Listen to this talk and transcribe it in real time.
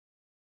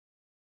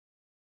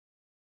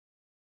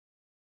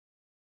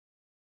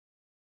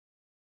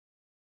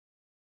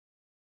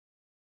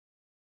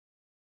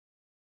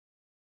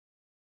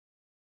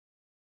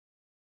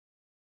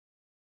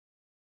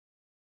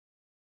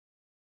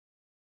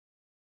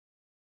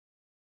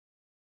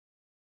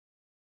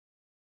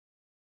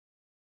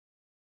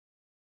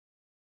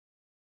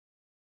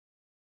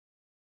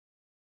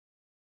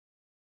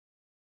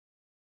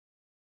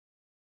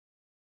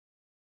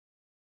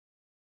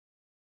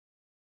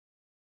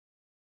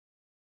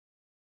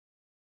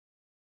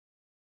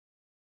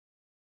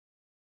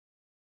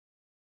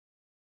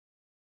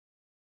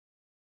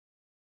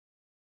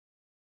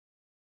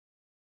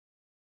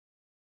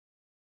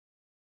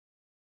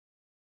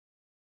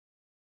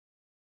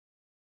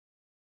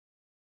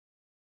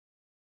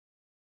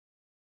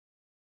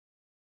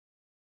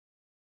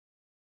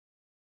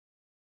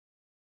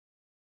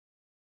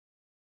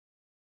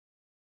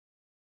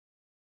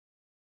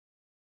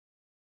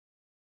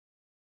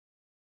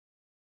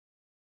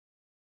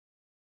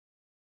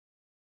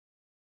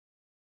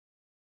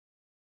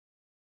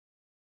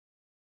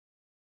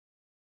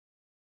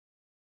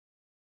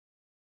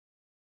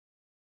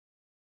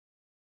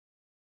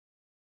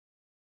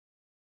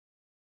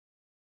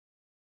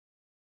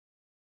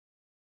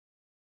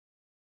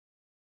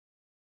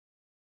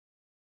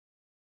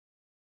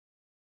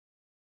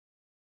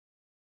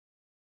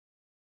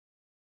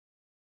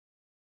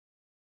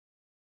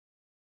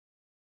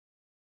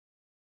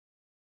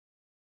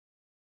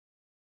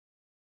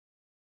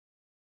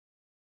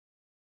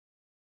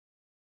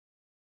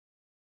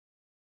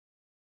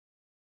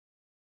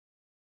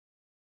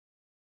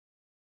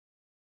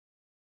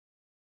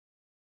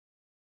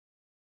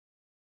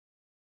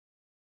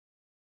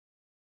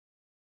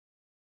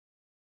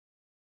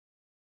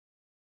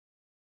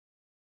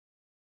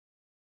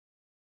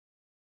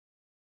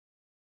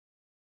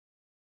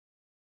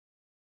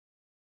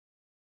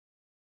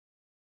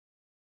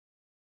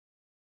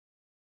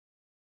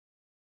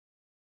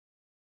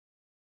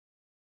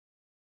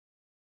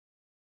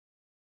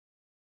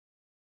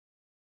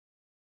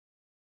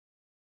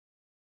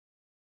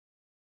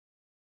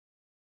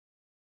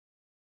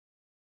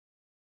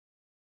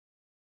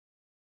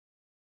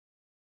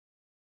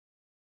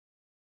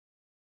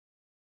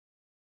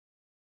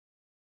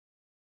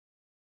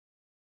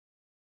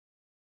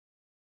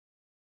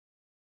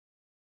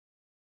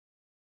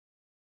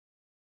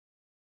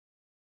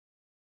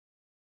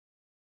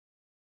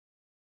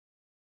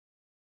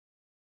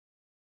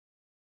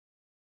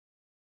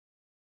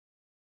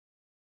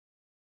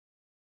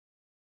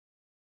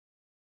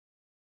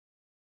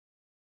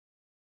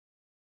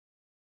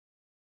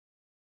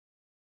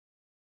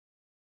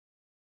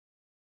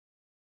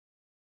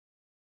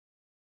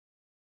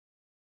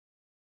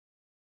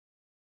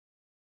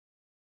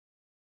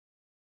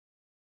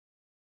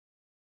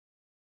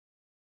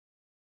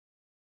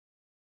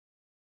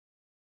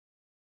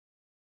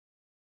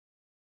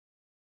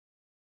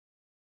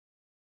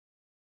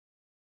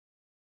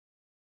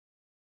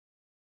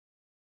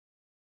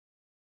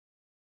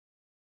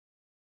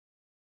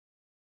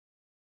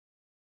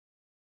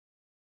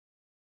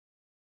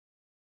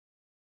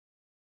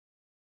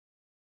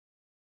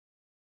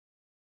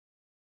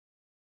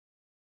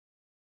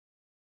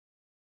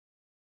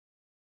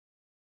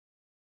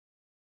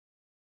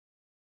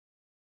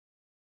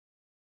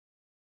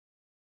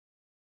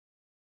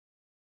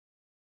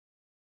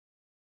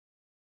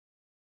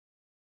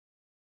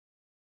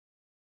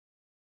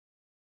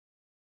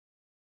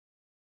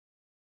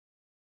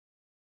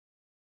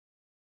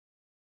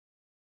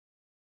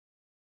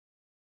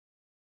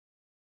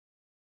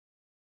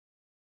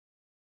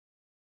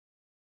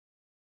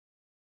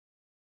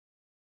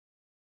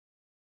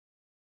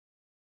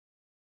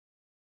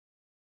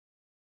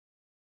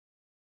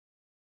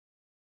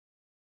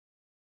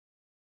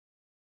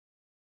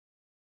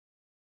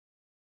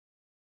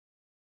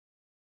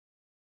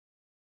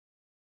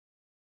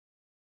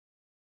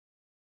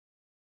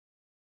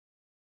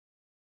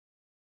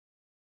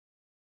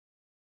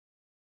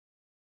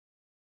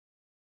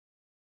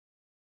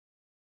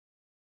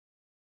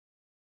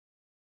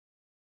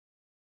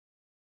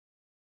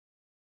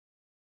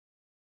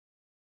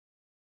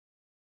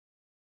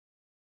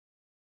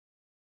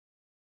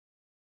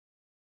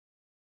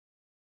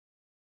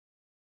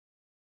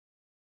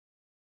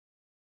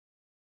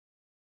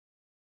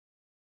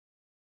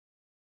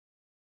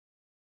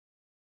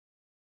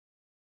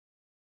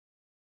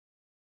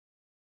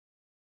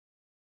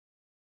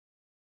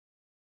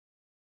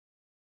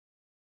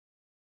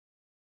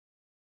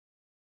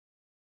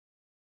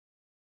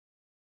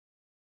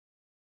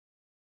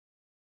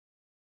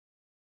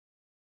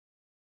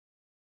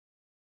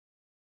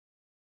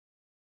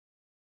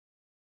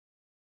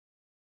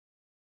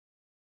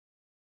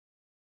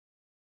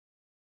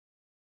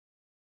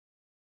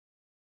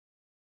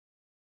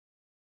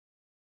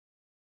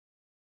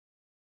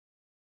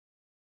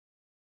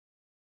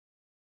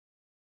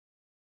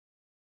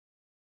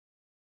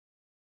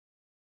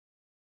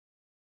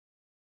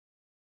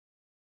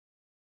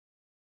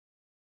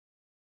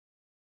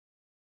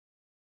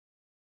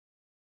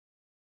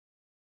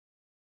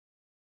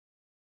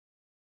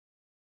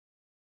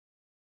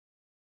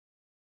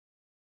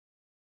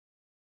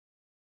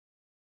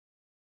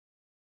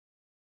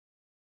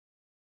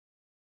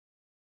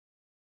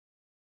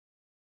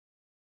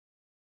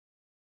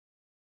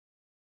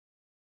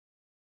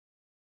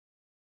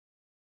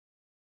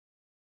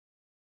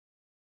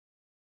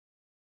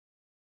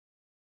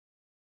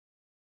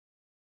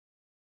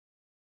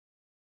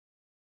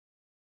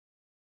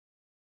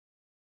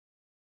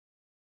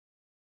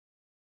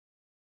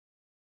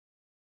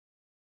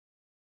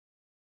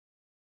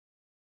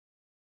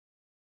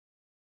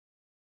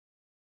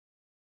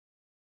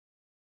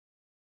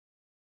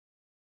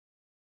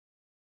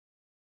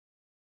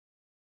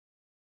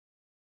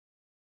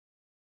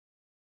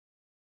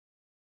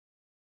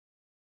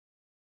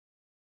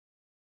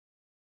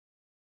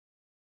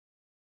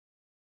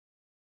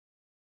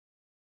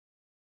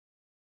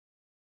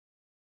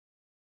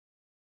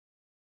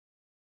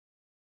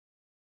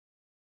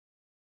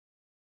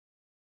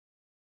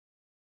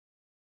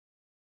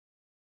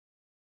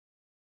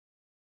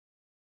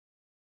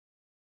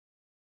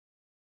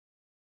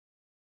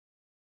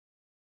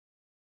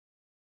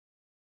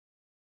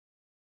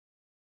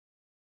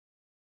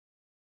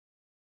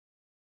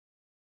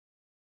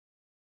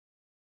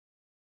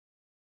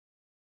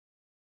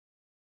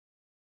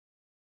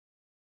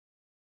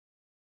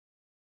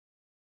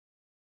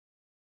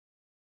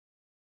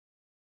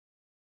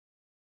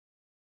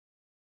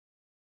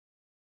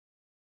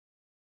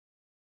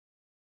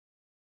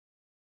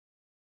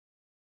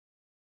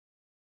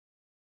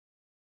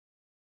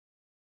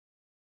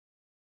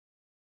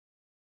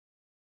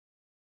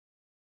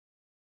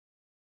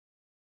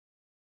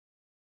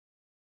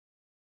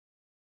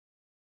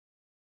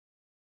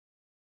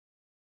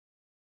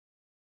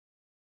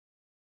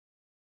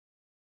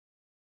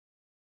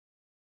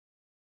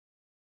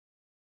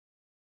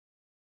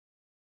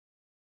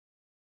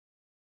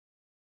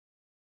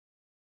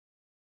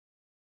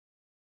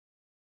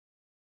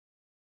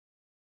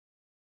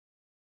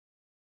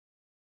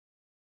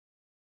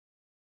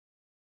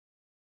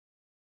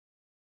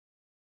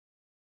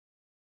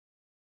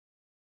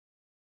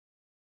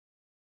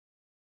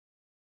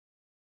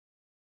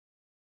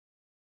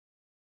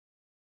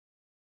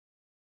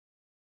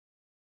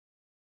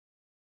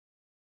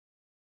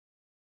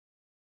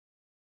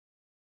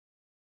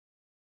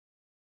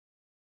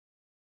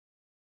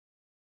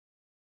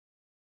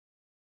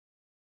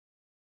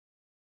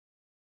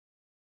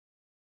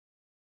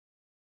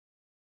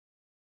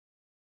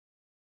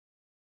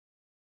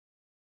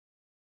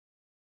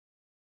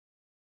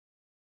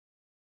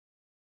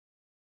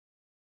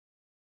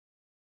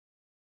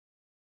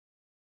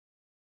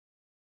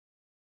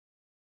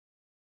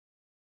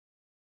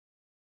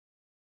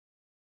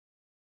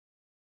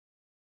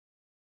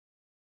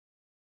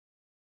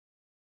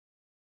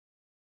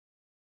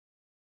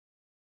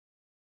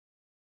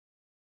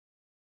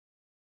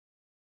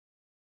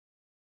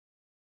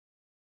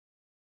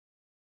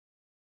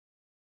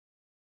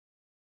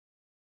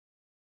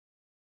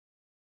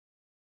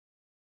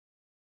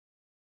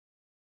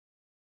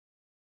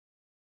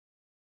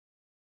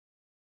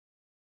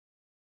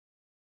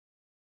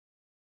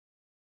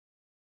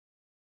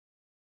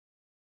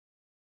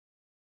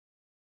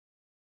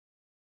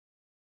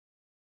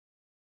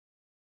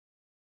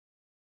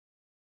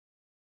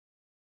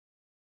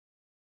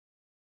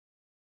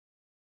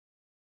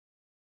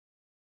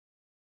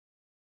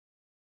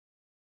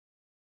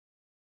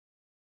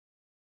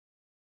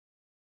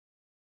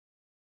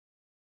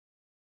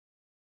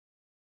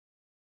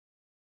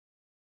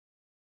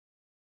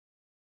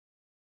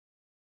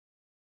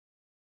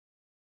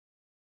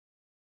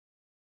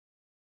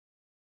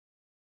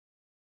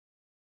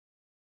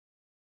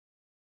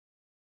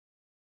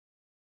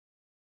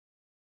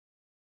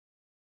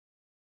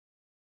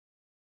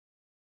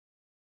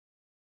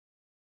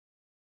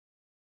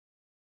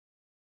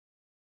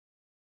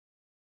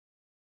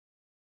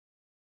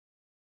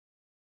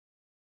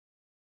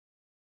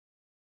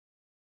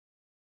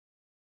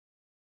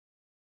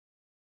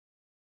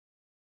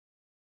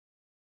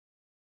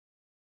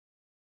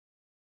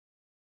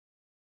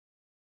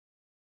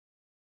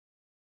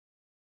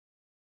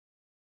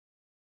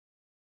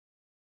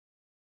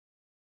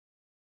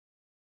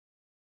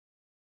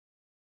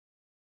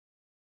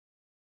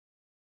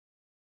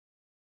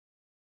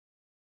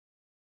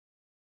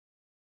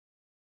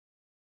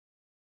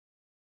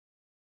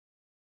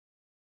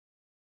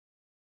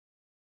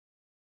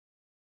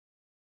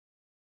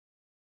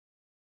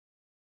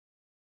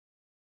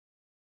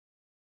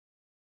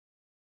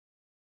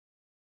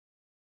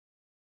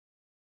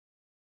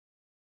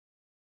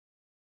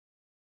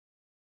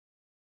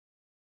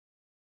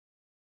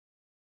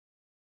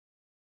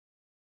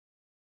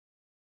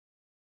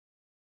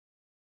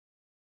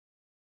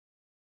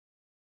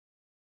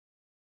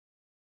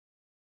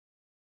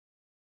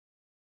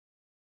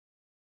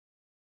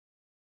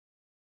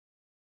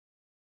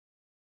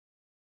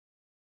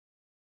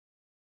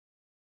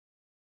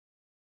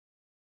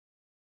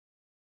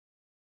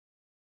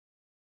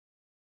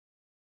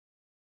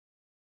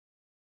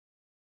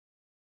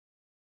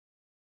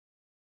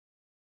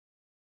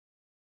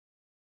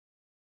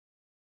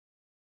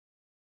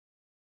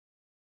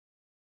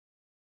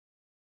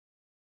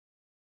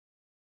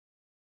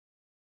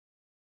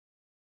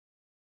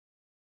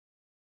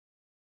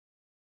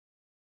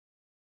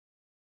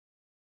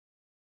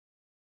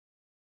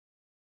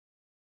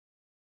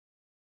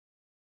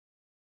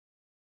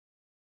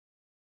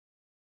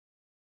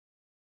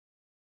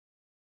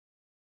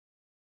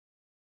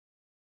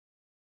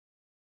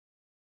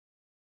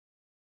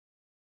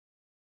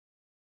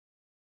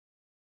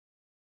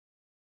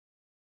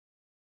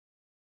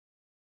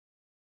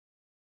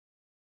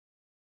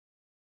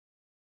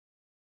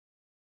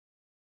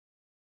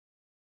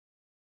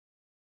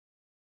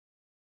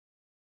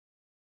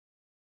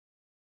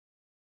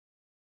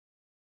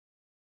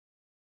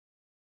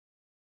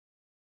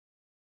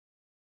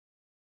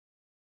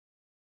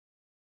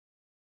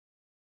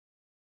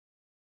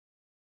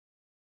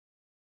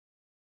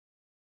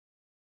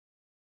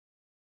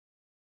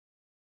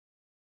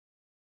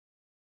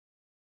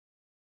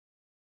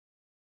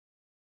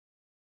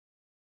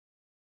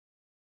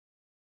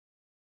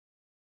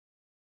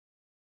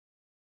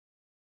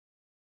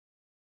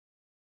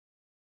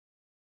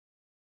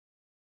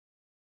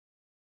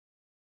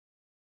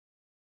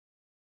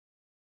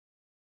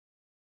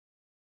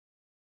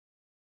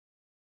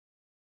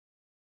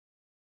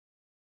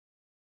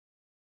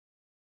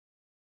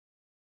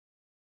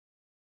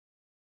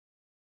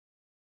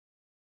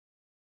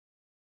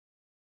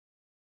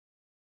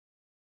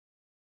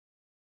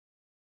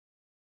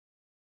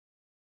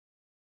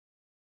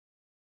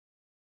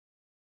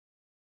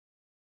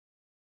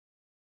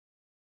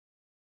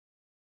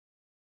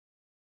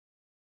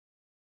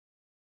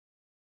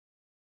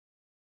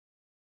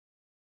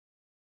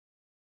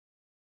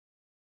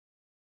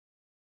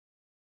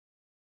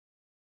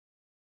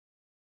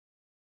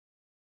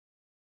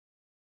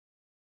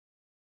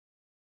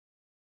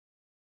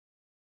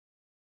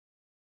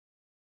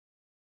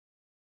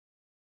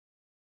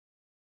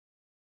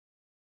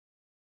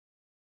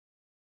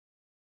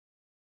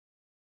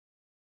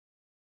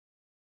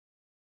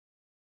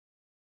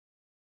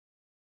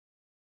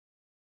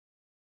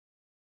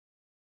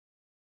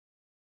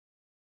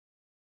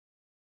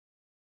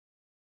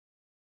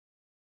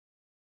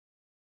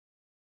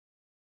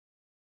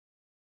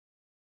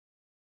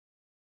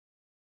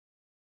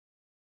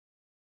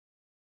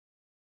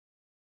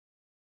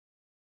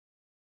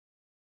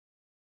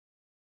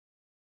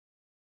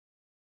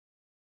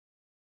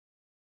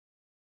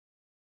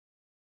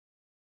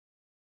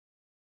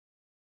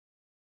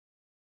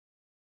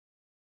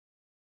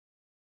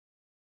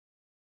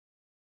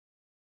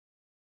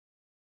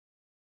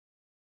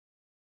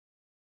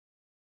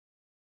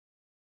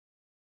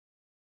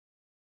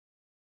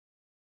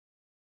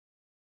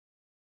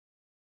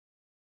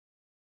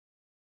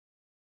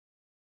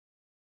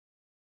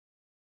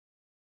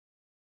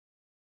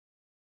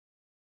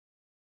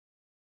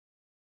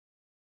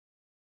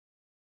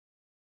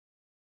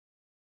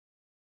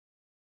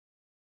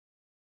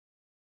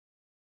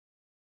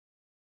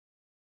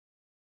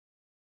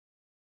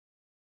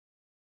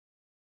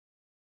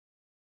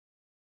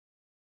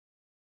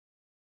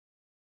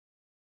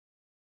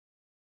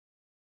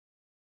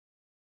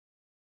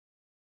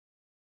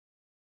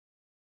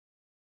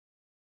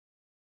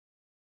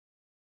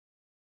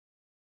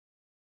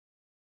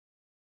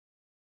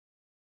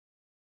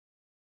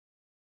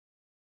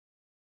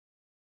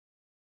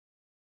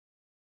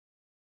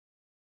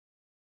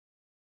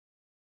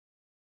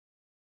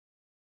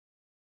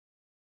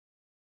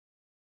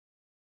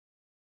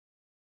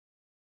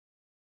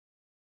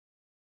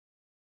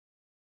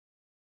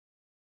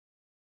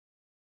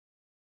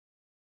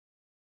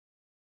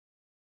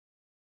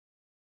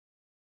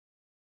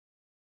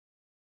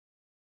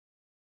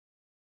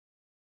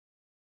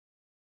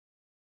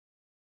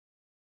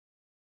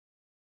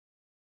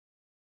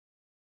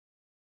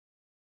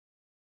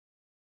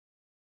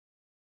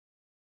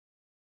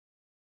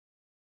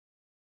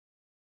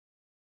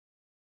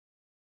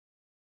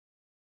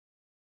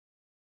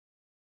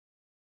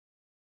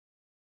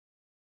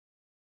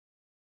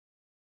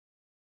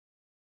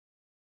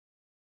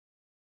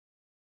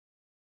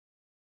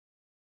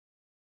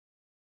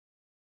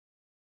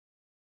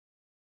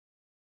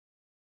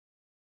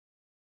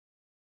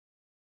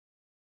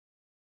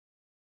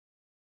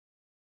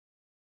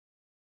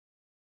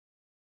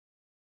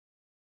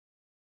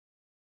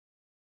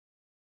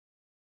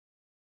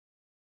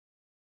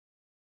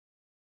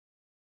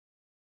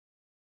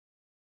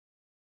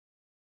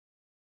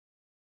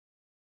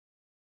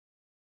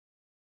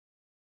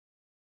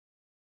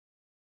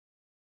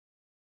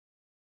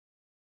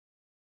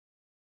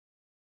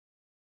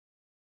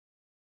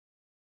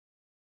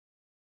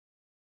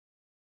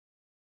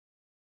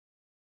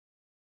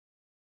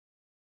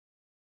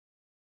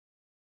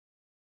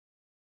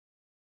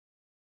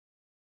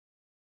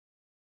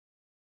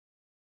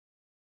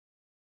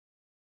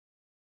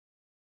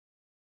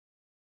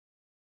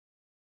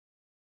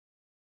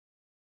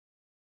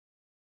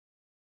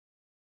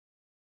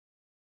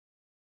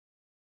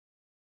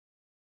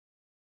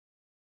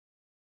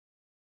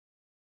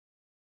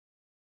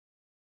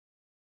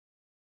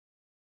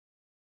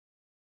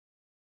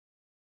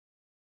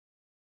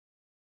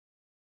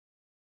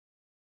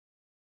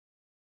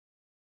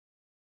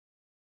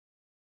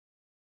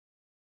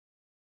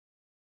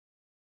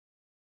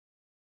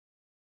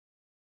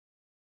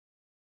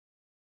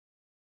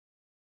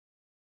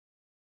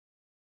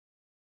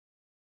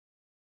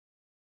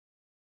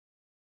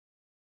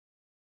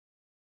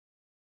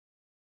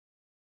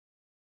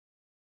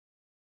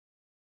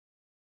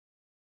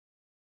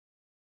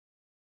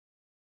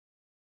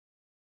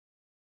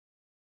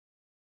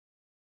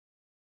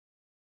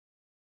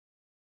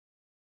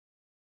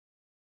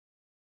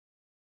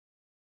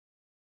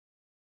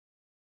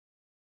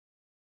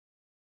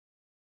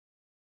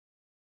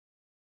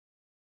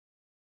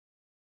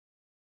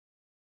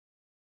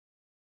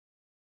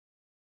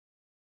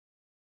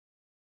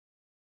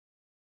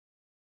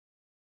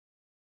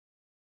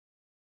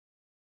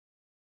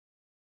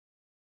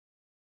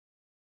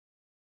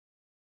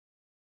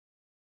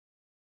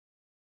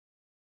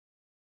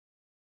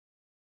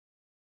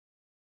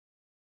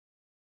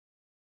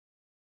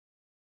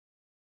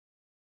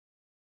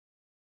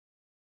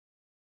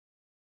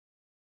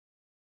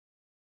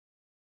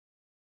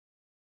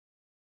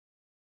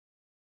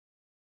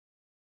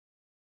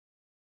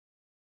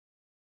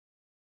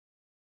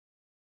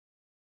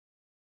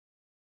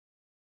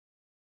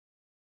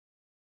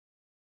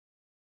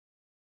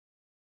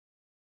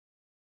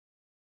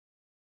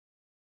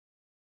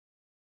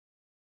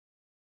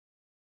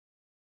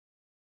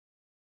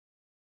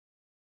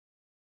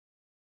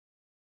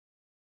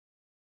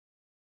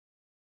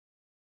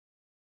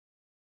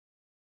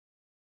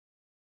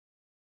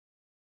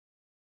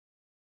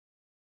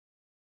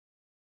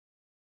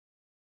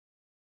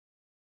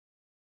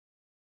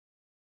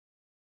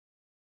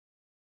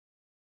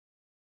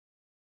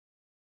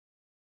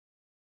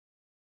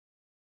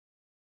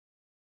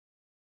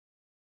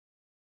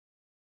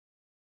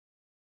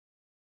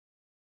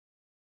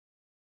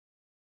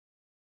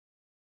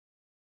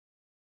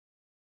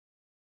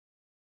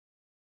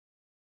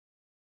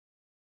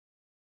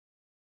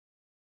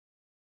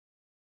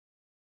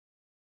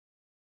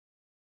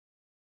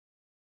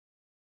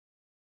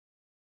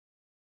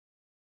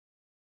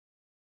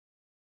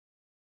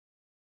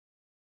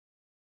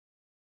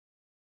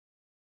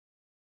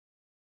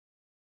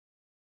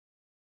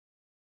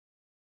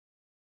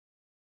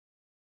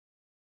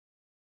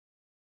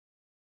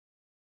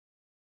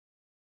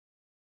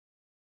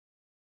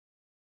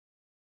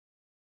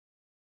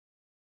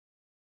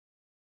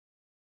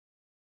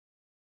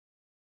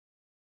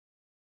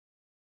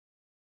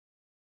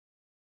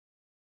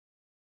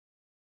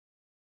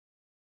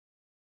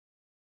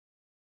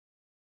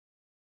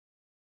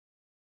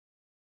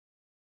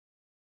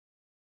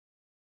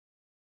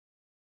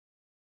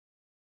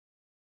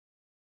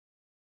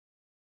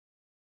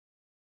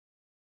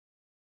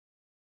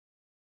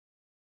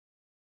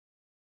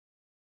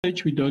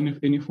We don't have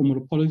any formal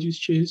apologies,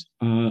 chairs.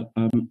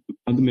 Other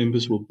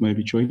members will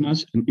maybe join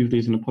us, and if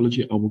there's an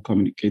apology, I will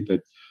communicate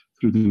that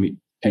through the meeting.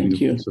 Thank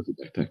you. Of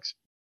the thanks.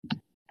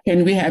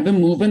 Can we have a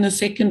move and a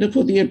seconder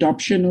for the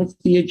adoption of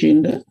the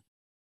agenda?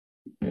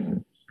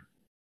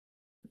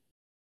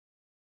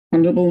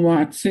 Honourable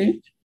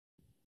Moatse.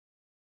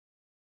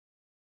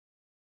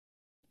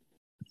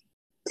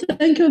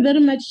 Thank you very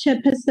much,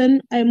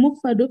 Chairperson. I move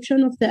for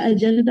adoption of the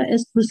agenda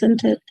as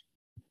presented.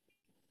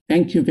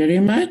 Thank you very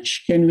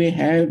much. Can we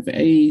have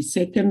a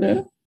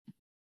seconder?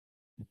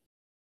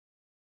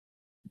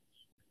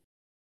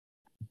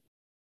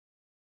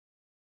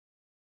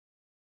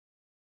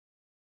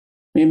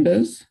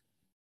 Members?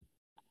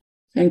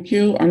 Thank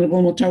you.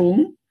 Honourable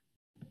Motaung.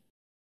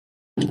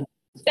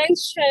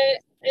 Thanks, Chair,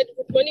 and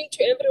good morning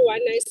to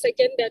everyone. I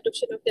second the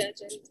adoption of the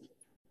agenda.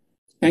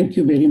 Thank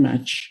you very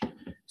much.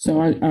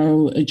 So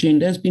our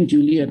agenda has been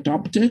duly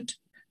adopted.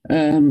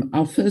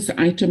 Our first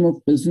item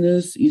of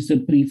business is a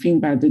briefing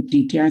by the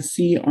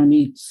DTIC on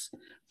its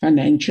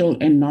financial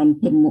and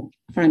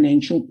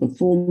non-financial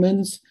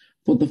performance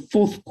for the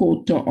fourth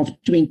quarter of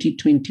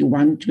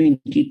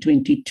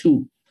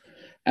 2021-2022.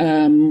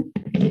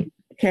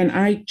 Can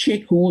I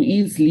check who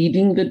is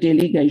leading the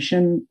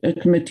delegation,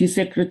 committee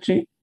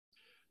secretary?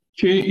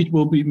 Chair, it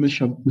will be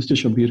Mr.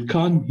 Shabir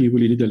Khan. He will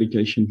lead the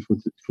delegation for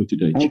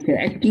today. Okay,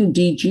 acting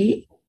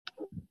DG.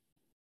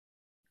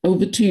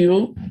 Over to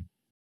you.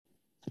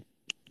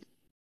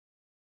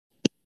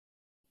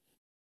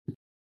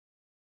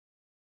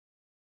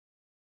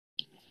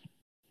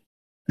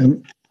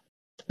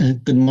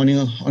 Good morning,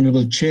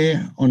 Honourable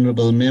Chair,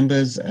 Honourable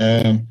Members.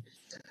 A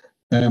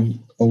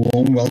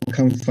warm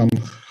welcome from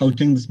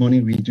Gauteng this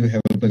morning. We do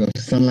have a bit of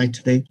sunlight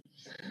today.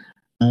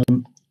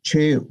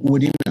 Chair,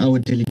 within our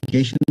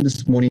delegation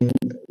this morning,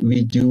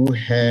 we do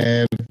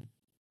have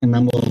a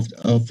number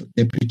of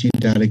Deputy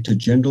Director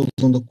Generals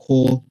on the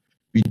call.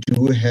 We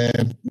do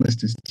have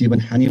Mr. Stephen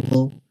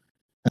Hannibal,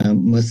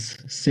 Ms.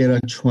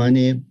 Sarah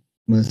Chwane,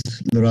 Ms.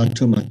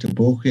 Lerato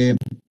Mataboge,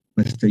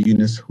 Mr.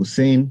 Yunus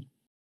Hussein,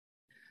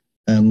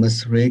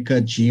 Ms.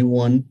 Reka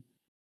G1,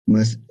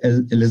 Ms.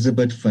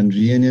 Elizabeth van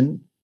Rienen,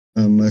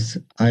 Ms.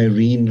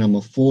 Irene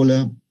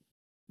Ramafola,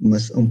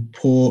 Ms.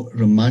 Umpo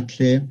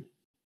Ramatle,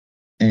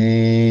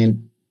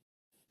 and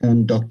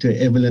Dr.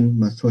 Evelyn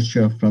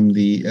Masosha from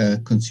the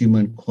Consumer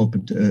and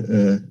Corporate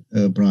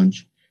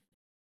branch.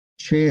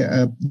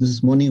 Chair,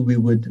 this morning we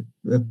would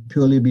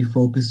purely be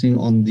focusing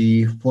on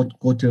the fourth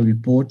quarter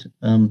report.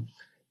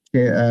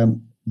 Chair,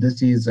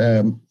 this is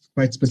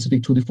quite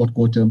specific to the fourth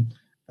quarter.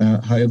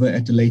 However,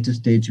 at a later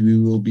stage, we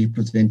will be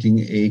presenting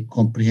a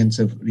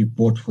comprehensive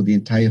report for the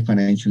entire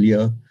financial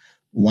year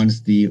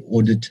once the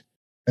audit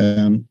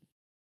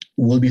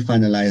will be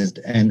finalized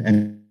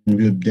and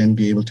we'll then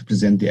be able to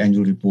present the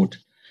annual report.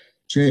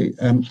 Chair,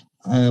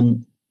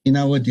 in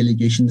our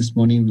delegation this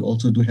morning, we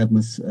also do have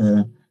Ms.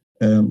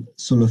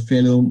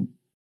 Solofelo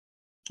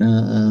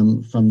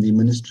from the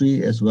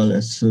ministry, as well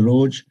as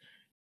Saroj.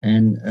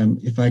 And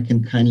if I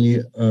can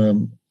kindly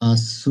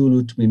ask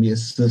Sulu to maybe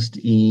assist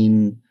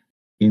in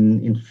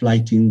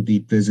flighting the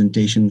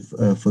presentation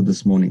for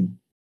this morning.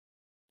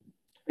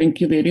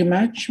 Thank you very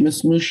much.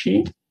 Ms.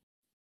 Mushi.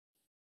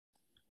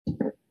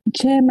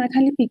 Chair, may I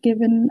kindly be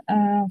given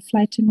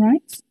flighting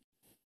rights?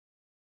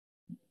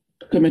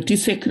 Committee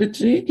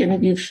Secretary, can I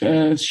give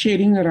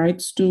sharing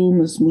rights to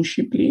Ms.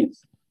 Mushi,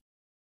 please?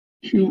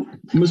 Sure.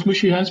 Ms.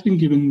 Mushi has been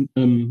given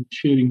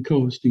sharing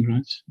co-hosting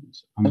rights.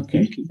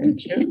 Okay,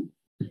 thank you.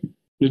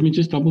 Let me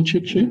just double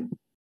check, Chair.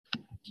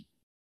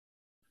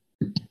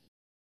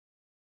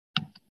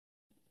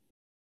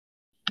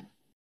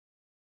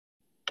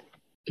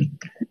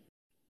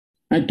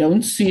 I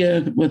don't see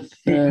it with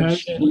yeah.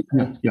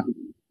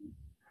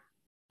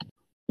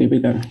 There we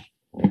go.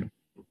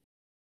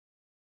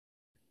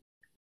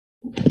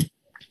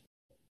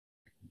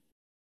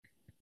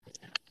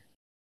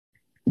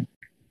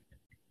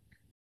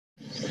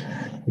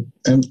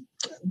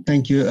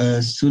 Thank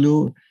you,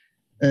 Sulu.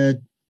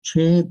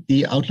 Chair,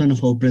 the outline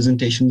of our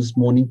presentation this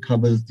morning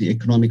covers the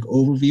economic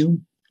overview,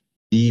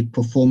 the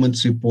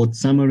performance report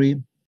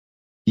summary,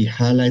 the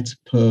highlights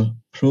per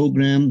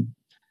program.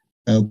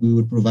 We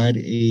will provide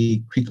a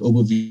quick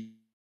overview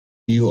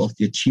of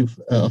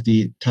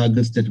the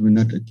targets that were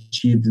not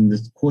achieved in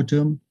this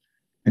quarter.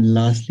 And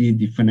lastly,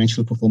 the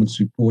financial performance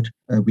report,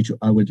 which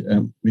I would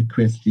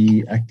request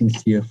the acting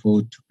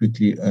CFO to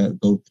quickly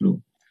go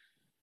through.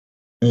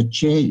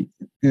 Chair,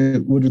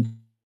 with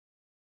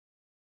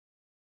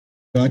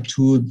regard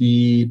to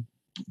the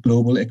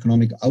global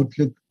economic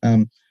outlook,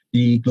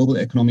 the global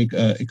economy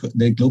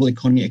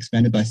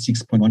expanded by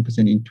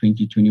 6.1% in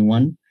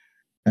 2021,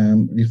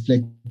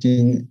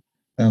 reflecting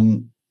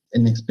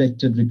an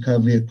expected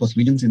recovery across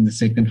regions in the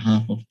second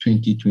half of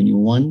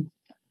 2021.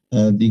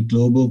 The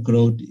global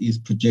growth is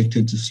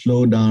projected to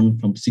slow down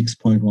from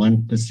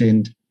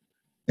 6.1%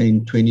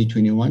 in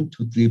 2021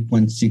 to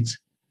 3.6%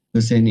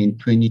 in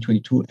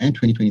 2022 and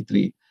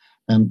 2023.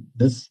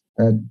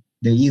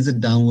 There is a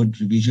downward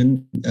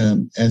revision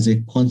as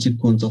a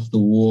consequence of the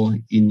war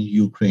in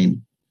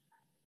Ukraine.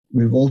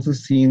 We've also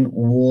seen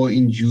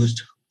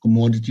war-induced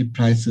commodity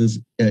prices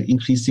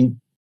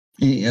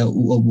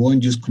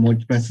war-induced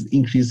commodity prices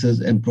increases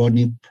and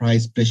broadening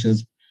price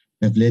pressures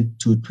have led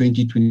to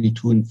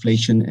 2022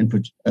 inflation and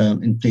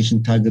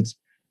inflation targets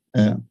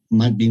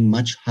being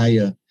much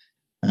higher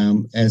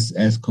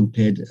as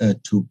compared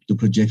to the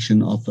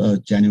projection of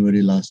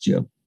January last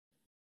year.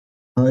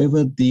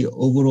 However, the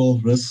overall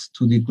risk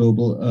to the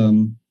global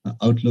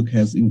outlook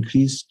has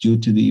increased due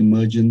to the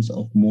emergence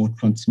of more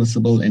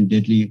transmissible and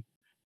deadly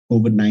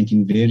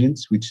COVID-19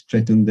 variants, which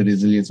threaten the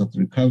resilience of the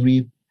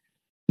recovery.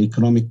 The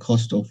economic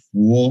cost of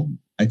war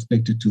are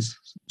expected to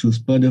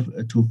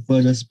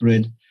further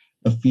spread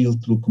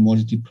afield through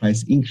commodity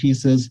price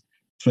increases,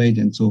 trade,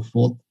 and so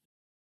forth.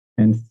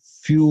 And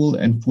fuel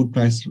and food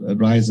price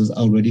rises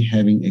are already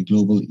having a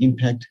global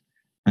impact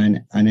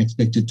and are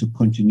expected to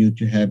continue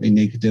to have a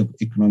negative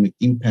economic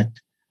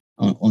impact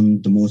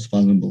on the most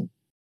vulnerable.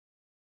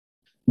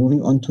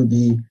 Moving on to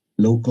the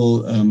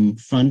local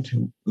front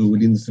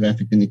within the South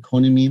African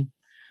economy.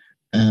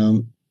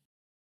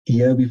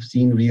 Here we've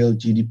seen real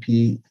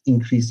GDP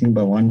increasing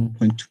by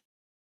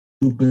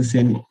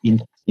 1.2%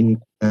 in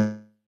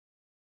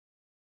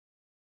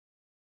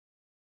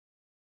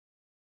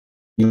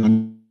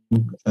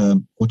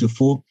quarter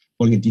four,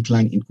 following a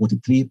decline in quarter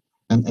three.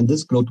 And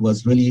this growth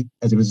was really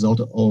as a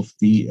result of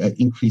the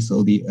increase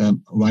or the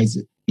rise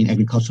in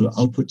agricultural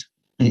output,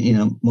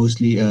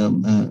 mostly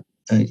in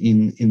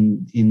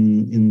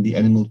the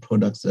animal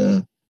products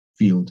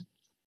field.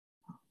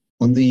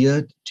 On the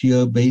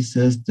year-to-year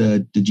basis,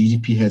 the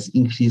GDP has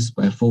increased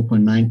by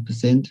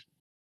 4.9%,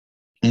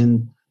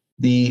 and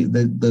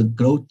the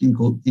growth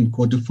in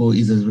quarter four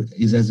is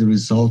as a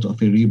result of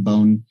a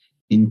rebound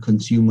in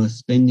consumer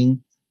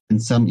spending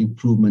and some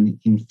improvement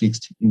in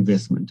fixed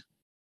investment.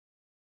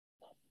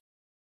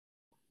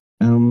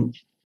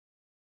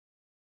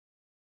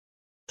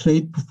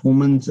 Trade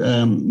performance,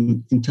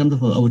 in terms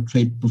of our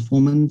trade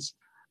performance,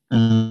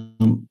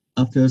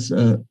 after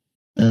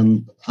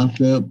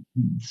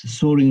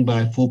soaring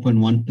by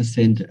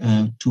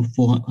 4.1% to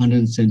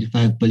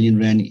 475 billion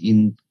rand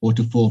in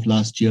quarter four of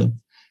last year,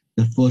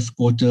 the first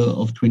quarter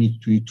of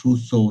 2022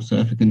 saw South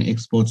African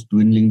exports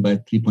dwindling by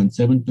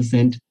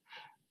 3.7%,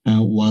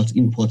 whilst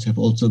imports have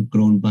also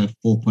grown by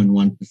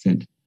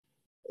 4.1%.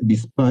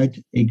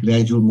 Despite a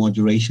gradual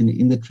moderation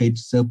in the trade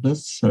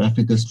surplus, South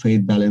Africa's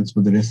trade balance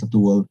with the rest of the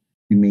world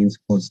remains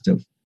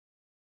positive.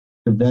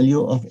 The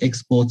value of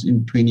exports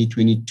in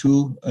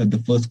 2022,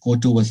 the first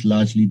quarter, was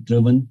largely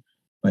driven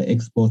by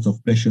exports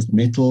of precious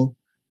metal,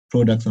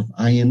 products of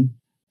iron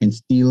and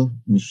steel,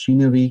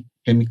 machinery,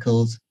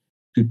 chemicals,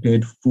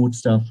 prepared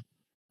foodstuff,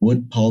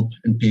 wood, pulp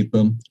and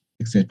paper,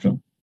 etc.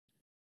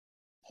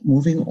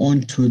 Moving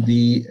on to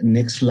the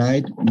next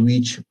slide,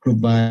 which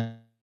provides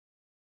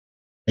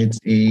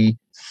a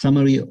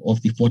summary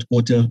of the fourth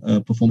quarter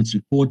performance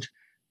report.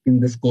 In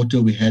this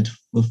quarter, we had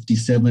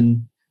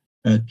 57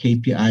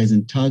 KPIs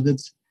and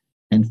targets,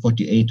 and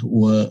 48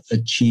 were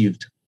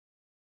achieved,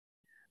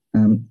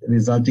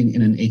 resulting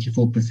in an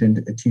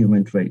 84%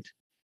 achievement rate.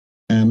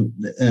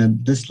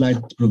 This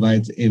slide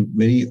provides a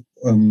very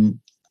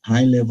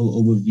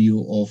high-level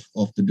overview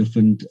of the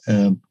different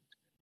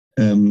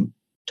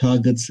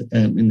targets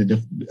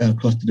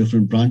across the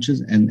different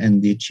branches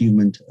and the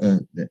achievement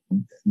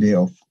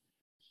thereof.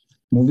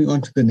 Moving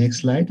on to the next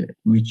slide,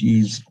 which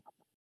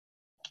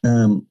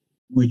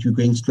we're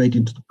going straight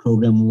into the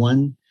program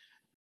one.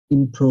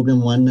 In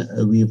program one,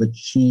 we have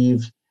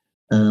achieved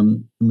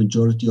the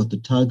majority of the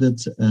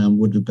targets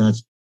with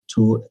regards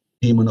to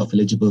payment of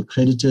eligible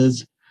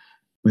creditors.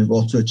 We've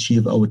also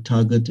achieved our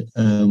target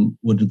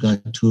with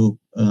regard to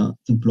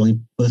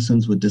employing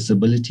persons with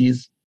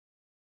disabilities.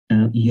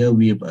 Here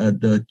we have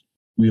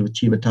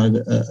achieved a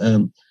target,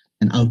 an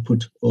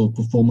output or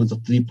performance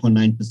of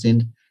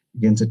 3.9%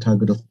 against a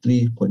target of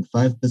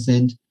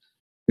 3.5%.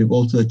 We've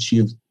also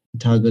achieved a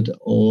target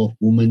of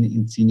women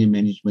in senior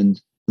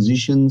management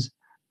positions,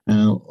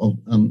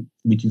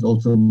 which is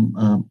also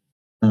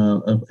a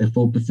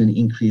 4%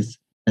 increase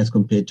as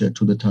compared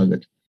to the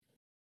target.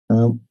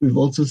 We've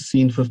also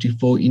seen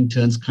 54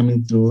 interns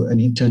coming through an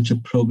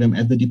internship program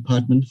at the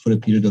department for a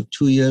period of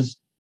 2 years,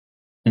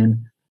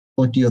 and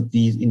 40 of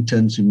these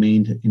interns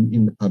remained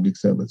in the public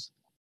service.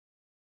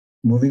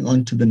 Moving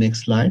on to the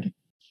next slide,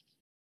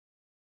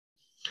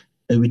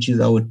 which is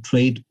our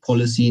trade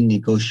policy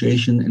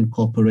negotiation and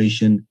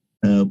cooperation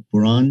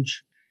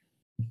branch.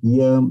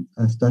 Here,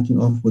 starting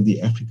off with the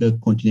Africa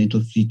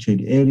Continental Free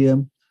Trade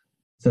Area,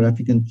 South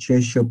African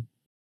chairship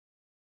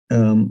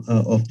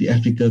of the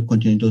Africa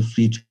Continental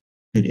Free Trade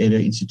Area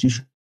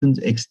institutions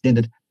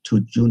extended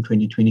to June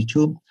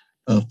 2022,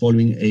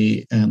 following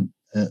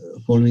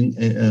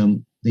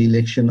the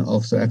election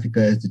of South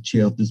Africa as the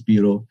chair of this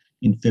bureau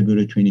in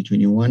February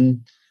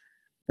 2021.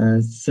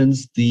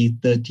 Since the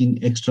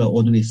 13th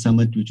Extraordinary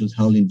Summit, which was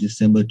held in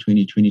December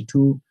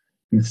 2022,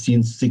 we've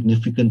seen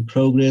significant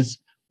progress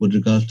with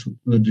regards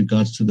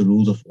to the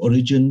rules of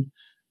origin.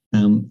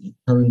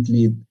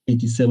 Currently,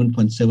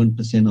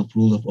 87.7% of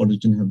rules of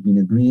origin have been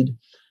agreed,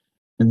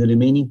 and the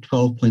remaining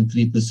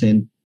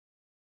 12.3%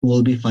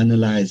 will be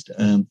finalized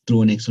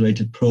through an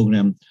accelerated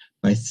program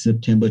by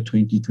September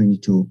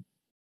 2022.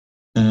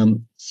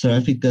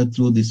 South Africa,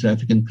 through the South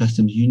African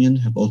Customs Union,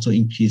 have also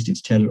increased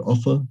its tariff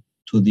offer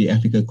to the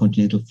Africa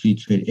Continental Free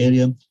Trade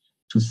Area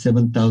to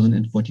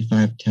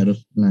 7,045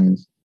 tariff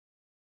lines.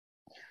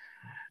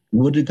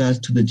 With regards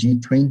to the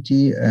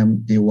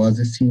G20, there was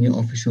a senior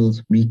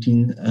officials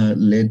meeting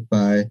led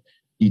by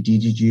the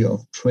DGG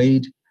of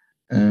Trade,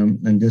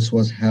 and this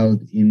was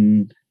held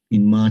in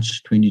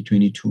March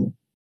 2022.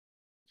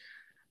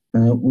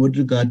 With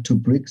regard to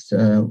BRICS,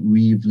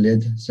 we've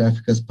led South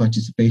Africa's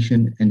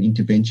participation and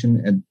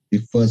intervention at the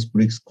first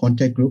BRICS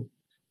contact group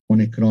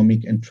on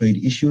economic and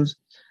trade issues,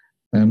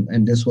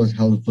 and this was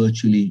held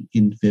virtually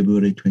in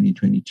February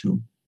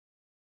 2022.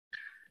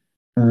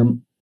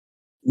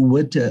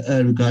 With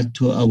regard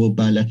to our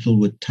bilateral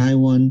with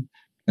Taiwan,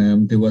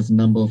 there was a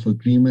number of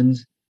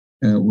agreements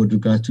with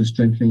regard to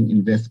strengthening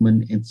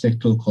investment in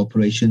sectoral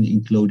cooperation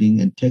in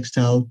clothing and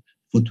textile,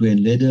 footwear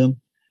and leather,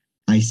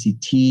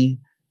 ICT,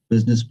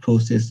 business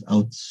process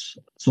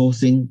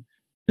outsourcing,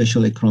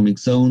 special economic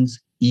zones,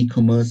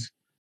 e-commerce,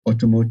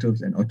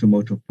 automotives and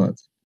automotive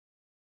parts.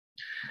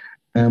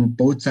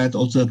 Both sides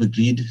also have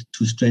agreed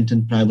to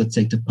strengthen private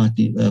sector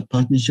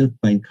partnership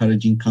by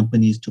encouraging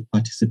companies to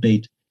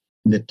participate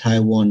in the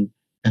Taiwan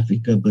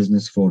Africa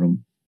Business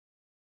Forum.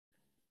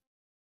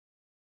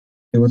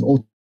 There was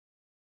also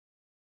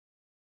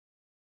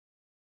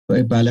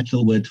a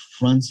bilateral with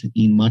France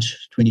in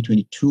March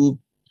 2022,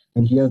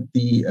 and here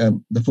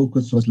the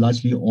focus was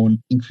largely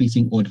on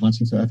increasing or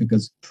advancing South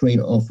Africa's trade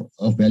of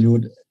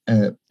valued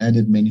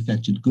added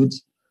manufactured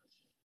goods,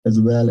 as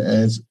well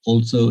as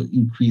also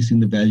increasing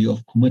the value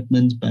of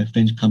commitments by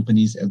French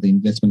companies at the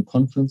investment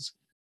conference,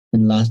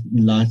 and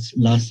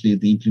lastly,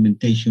 the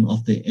implementation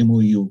of the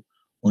MOU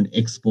on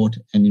export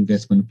and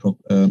investment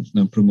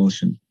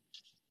promotion.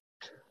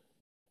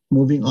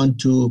 Moving on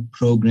to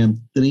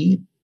Program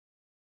 3,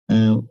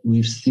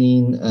 we've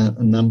seen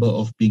a number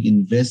of big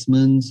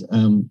investments.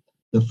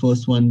 The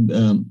first one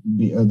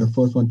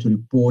to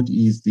report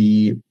is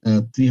the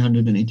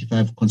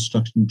 385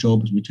 construction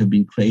jobs which have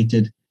been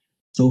created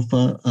so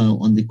far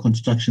on the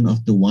construction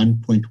of the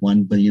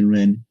 1.1 billion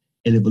rand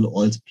edible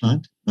oils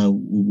plant,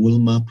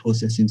 Wilmar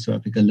Processing South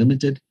Africa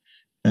Limited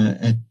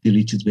at the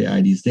Richards Bay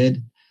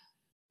IDZ.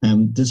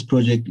 This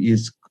project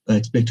is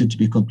expected to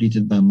be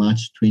completed by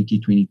March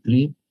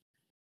 2023.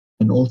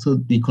 And also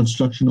the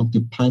construction of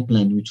the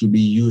pipeline, which will be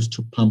used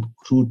to pump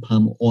crude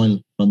palm oil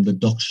from the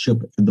dock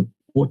ship at the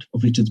port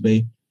of Richards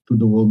Bay to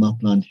the Wilmar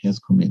plant, has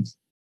commenced.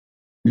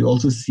 We've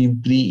also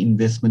seen 3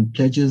 investment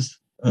pledges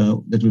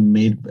that were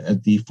made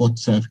at the 4th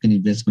South African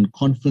Investment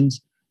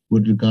Conference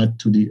with regard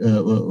to the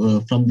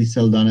from the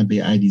Saldanha Bay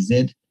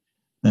IDZ.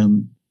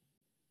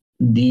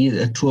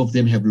 The 2 of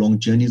them have long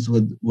journeys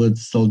with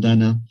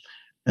Saldanha,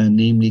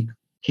 namely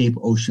Cape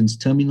Oceans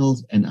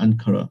Terminals and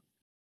Ankara.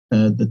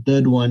 The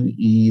third one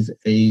is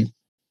a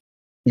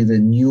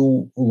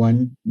new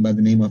one by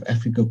the name of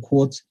Africa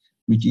Quartz,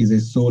 which is a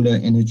solar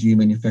energy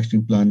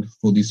manufacturing plant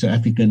for the South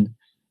African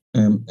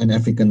and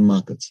African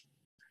markets.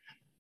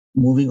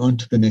 Moving on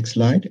to the next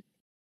slide.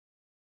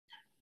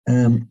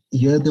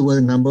 Here there were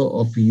a number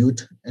of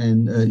youth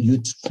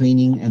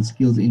training and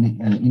skills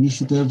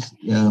initiatives.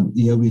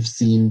 Here we've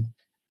seen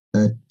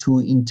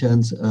 2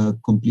 interns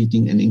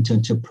completing an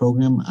internship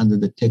program under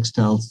the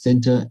Textile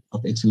Center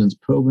of Excellence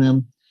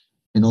program,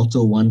 and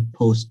also 1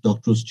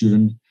 postdoctoral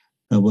student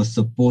was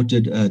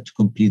supported to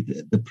complete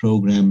the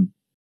program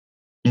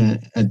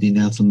at the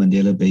Nelson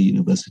Mandela Bay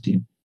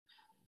University.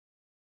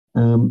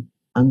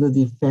 Under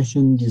the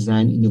Fashion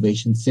Design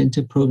Innovation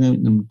Center program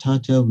in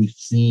Mthatha, we've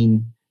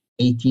seen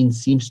 18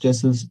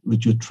 seamstresses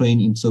which were trained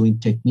in sewing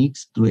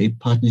techniques through a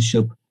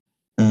partnership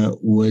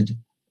with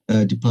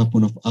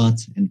Department of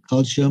Arts and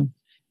Culture,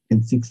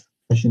 and 6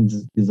 fashion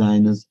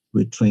designers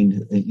were trained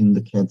in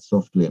the CAD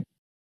software.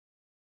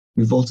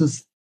 We've also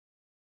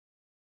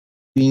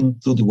seen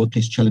through the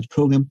Workplace Challenge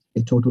program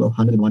a total of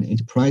 101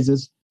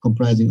 enterprises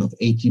comprising of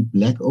 80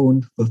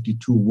 Black-owned,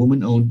 52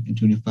 women-owned, and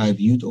 25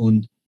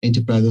 youth-owned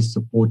enterprises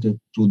supported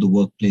through the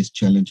Workplace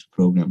Challenge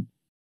program.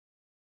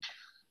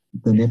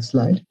 The next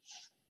slide.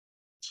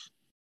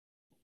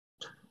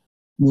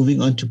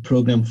 Moving on to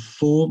Program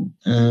 4,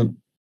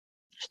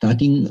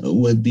 starting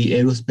with the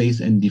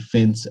aerospace and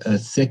defense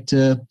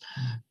sector,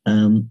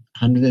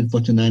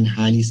 149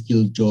 highly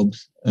skilled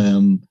jobs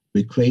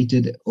were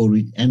created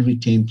and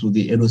retained through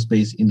the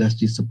Aerospace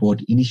Industry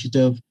Support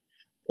Initiative.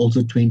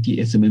 Also, 20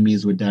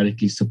 SMMEs were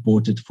directly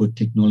supported for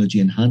technology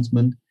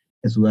enhancement,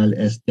 as well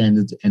as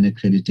standards and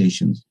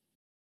accreditations.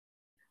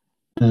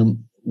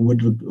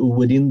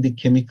 Within the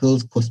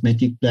chemicals,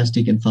 cosmetic,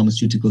 plastic, and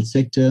pharmaceutical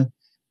sector,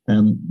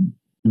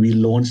 we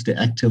launched the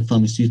active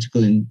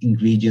pharmaceutical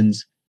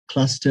ingredients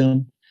cluster.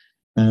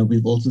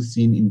 We've also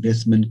seen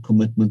investment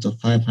commitments of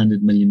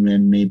 500 million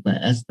rand made by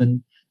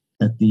Aspen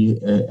at the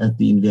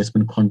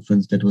investment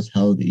conference that was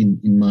held in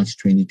March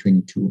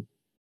 2022.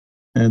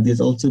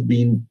 There's also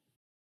been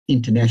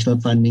international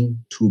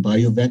funding to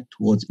BioVac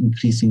towards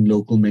increasing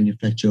local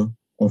manufacture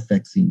of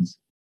vaccines.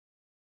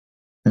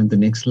 And the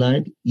next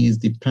slide is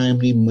the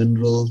primary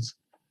minerals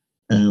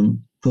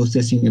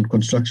processing and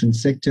construction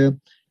sector.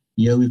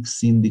 Here we've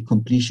seen the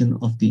completion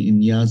of the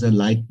Inyaza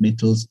Light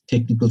Metals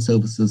Technical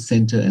Services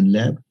Center and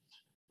Lab.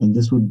 And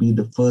this would be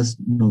the first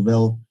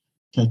novel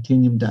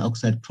titanium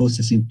dioxide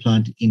processing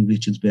plant in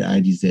Richards Bay,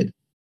 IDZ.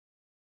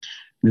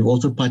 We've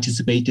also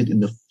participated in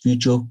the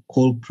Future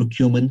Coal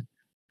Procurement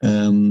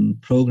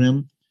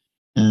Program,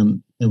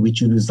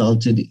 which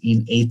resulted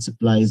in 8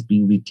 suppliers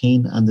being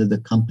retained under the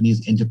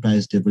company's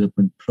Enterprise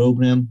Development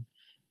Program.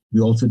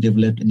 We also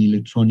developed an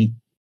electronic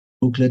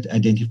booklet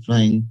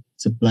identifying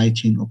supply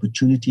chain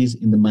opportunities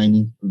in the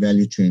mining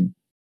value chain.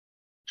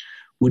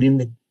 Within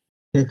the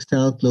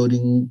textile,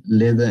 clothing,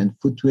 leather, and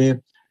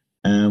footwear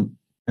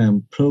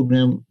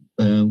program,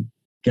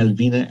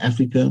 Galvina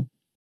Africa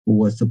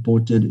was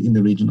supported in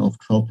the region of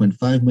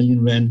 12.5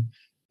 million rand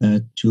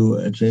to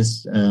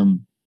address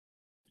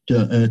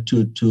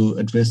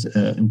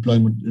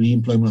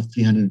re-employment of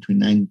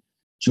 329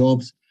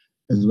 jobs,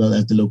 as well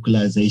as the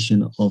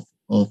localization of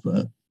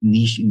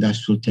niche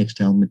industrial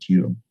textile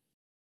material.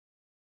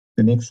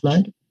 The next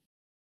slide.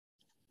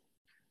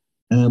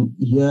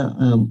 Here,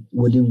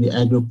 within the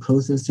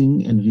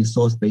agro-processing and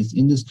resource-based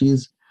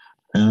industries,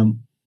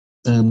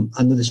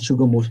 under the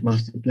Sugar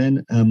Master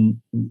Plan,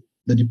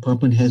 the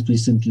department has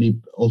recently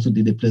also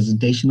did a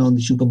presentation on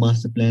the Sugar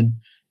Master Plan,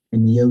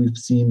 and here we've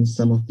seen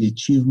some of the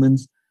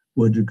achievements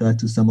with regard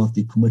to some of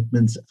the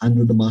commitments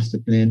under the Master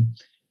Plan.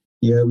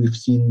 Here we've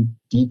seen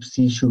deep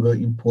sea sugar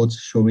imports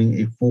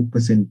showing a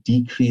 4%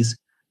 decrease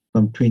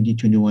from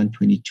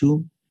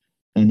 2021-22,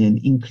 and an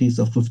increase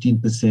of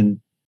 15%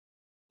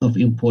 of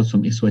imports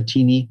from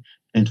Eswatini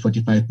and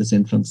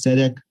 45% from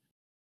SADC.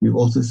 We've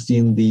also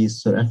seen the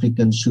South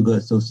African Sugar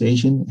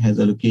Association has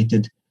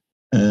allocated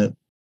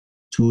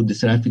to the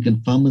South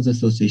African Farmers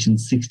Association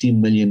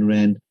 16 million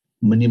rand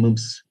minimum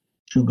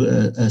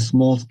sugar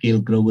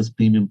small-scale growers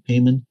premium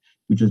payment,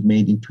 which was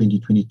made in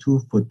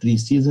 2022 for 3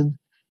 seasons.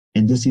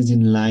 And this is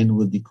in line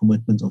with the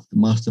commitments of the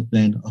Master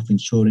Plan of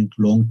ensuring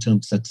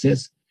long-term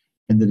success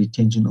and the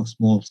retention of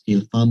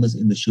small-scale farmers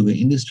in the sugar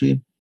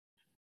industry.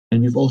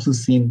 And we've also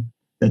seen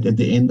that at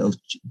the end of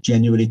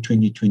January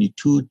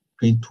 2022,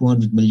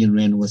 200 million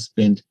rand was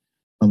spent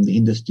from the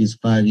industry's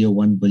 5-year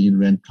 1 billion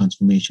rand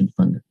transformation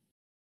fund.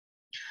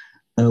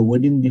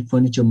 Within the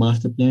Furniture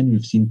Master Plan,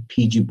 we've seen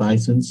PG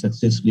Bison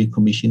successfully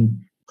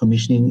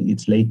commissioning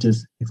its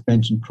latest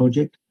expansion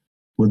project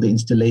with the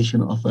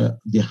installation of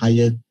the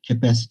higher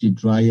capacity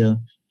dryer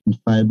and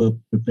fiber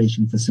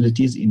preparation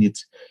facilities in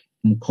its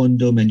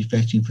Mkondo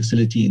manufacturing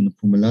facility in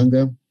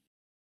Mpumalanga.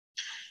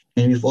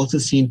 And we've also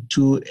seen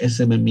 2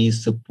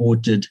 SMMEs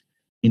supported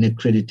in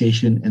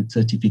accreditation and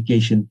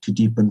certification to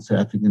deepen South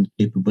African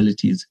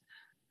capabilities.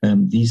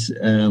 These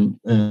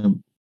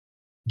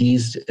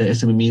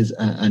SMMEs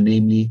are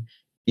namely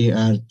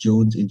AR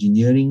Jones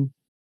Engineering,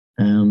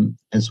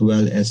 as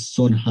well as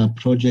Sonha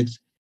Projects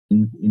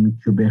in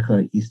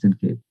Quebec, Eastern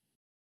Cape.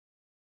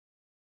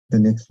 The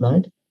next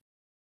slide.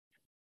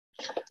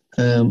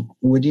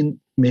 Within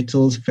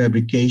metals,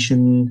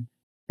 fabrication,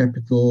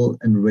 capital,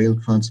 and rail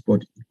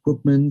transport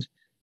equipment,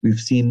 we've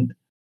seen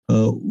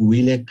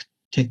WILEC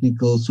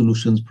Technical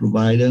Solutions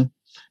Provider,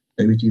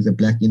 which is a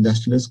black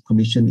industrialist,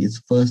 commissioned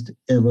its first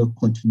ever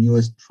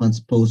continuous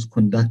transposed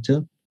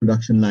conductor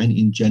production line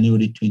in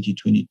January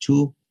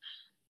 2022.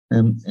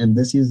 And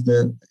this is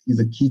a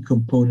key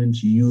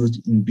component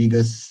used in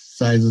bigger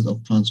sizes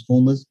of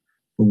transformers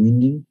for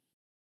winding.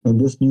 And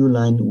this new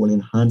line will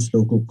enhance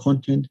local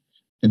content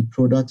and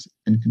products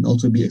and can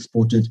also be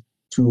exported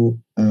to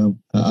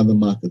other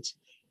markets.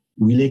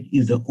 WILEC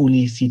is the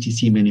only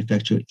CTC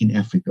manufacturer in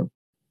Africa.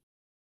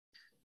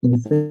 In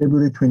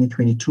February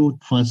 2022,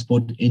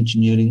 Transport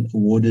Engineering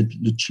awarded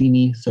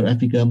Lucchini, South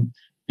Africa,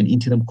 an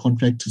interim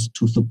contract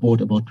to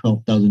support about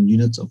 12,000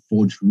 units of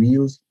forged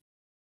wheels.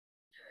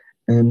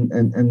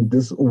 And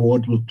this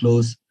award will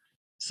close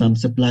some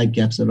supply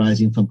gaps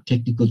arising from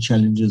technical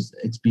challenges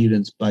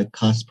experienced by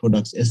Cast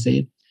Products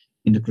SA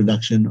in the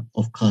production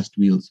of cast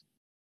wheels.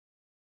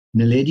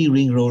 Naledi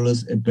Ring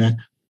Rollers, a black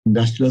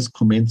industrialist,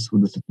 commenced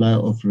with the supply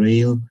of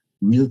rail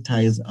wheel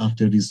ties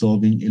after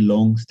resolving a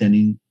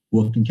long-standing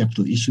working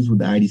capital issues with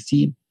the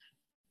IDC,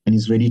 and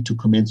is ready to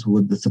commence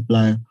with the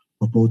supply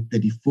of both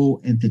 34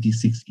 and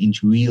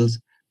 36-inch wheels,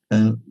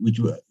 which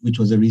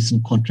was a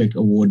recent contract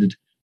awarded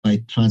by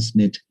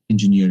Transnet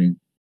Engineering.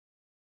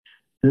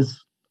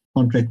 This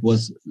contract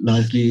was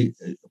largely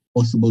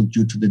possible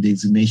due to the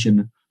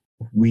designation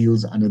of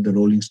wheels under the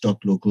Rolling Stock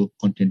Local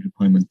Content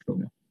Requirement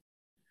Program.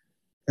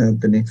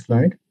 The next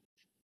slide.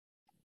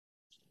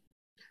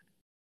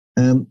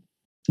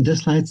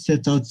 This slide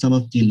sets out some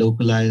of the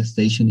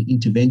localization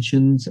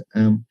interventions.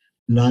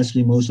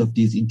 Largely, most of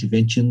these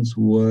interventions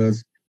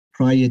was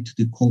prior to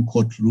the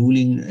Concord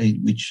ruling,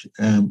 which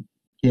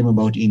came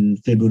about in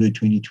February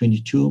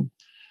 2022.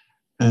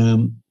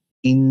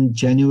 In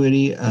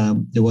January,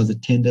 there was a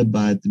tender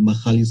by the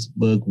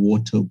Magaliesburg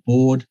Water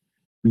Board,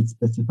 which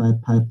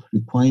specified pipe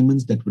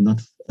requirements that would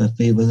not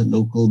favor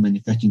local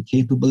manufacturing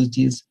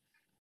capabilities.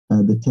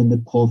 The tender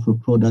called for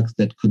products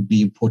that could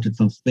be imported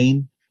from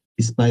Spain,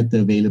 despite the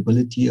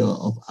availability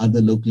of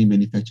other locally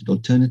manufactured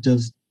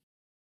alternatives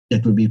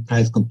that would be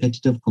price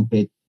competitive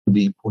compared to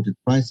the imported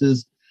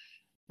prices.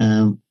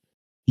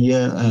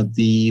 Here,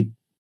 the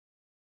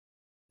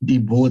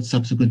board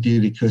subsequently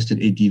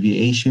requested a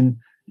deviation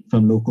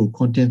from local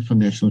content from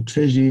National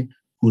Treasury,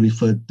 who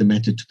referred the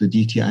matter to the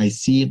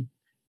DTIC,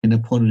 and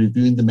upon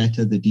reviewing the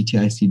matter, the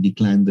DTIC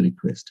declined the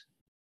request.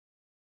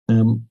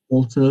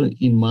 Also,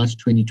 in March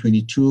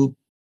 2022,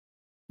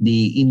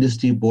 the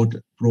industry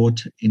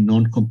brought a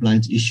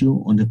non-compliance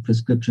issue on the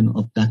prescription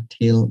of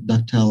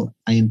ductile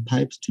iron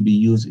pipes to be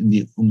used in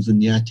the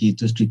Umzingati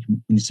district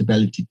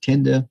municipality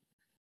tender.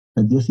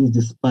 And this is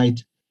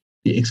despite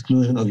the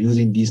exclusion of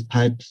using these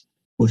pipes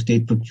for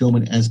state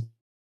procurement as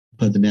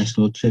per the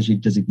National Treasury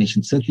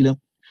designation circular.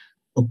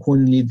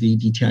 Accordingly, the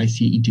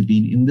DTIC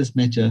intervened in this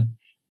matter,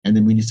 and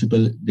the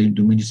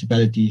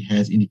municipality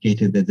has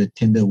indicated that the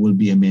tender will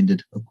be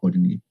amended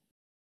accordingly.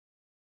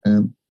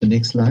 The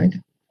next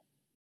slide.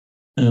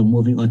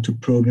 Moving on to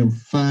Program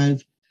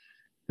 5.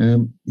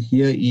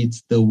 Here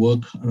it's the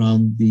work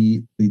around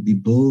the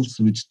bills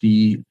which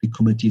the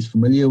committee is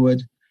familiar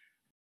with.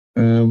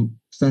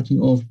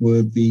 Starting off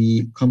with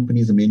the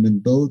Companies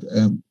Amendment Bill,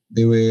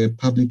 there were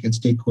public and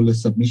stakeholder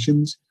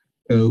submissions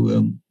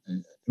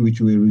which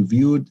were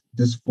reviewed.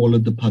 This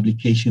followed the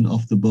publication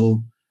of the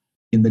bill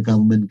in the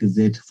Government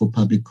Gazette for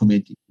public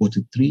comment in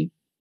Quarter 3.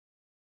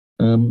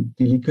 The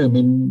Liquor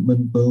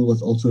Amendment Bill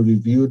was also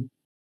reviewed,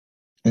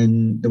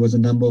 and there was a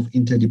number of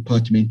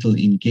interdepartmental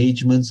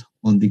engagements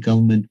on the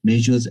government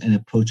measures and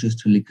approaches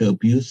to liquor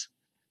abuse.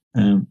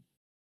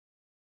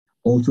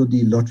 Also,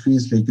 the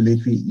Lotteries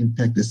Regulatory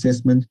Impact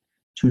Assessment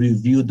to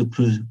review the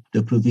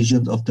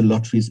provisions of the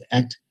Lotteries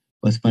Act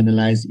was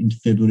finalized in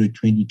February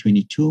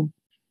 2022,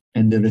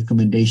 and the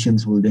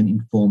recommendations will then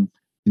inform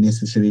the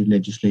necessary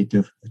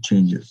legislative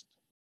changes.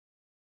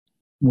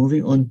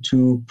 Moving on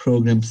to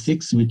Program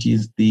 6, which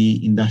is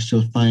the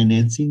industrial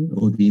financing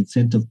or the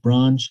incentive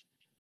branch.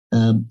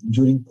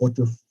 During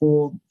Quarter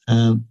 4,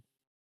 there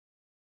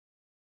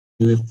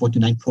were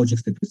 49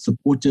 projects that were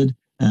supported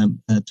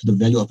to the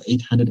value of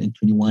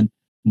 821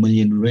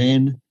 million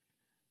rand,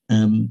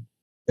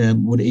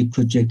 with a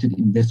projected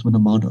investment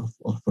amount of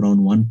around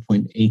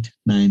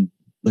 1.89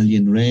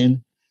 billion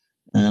rand.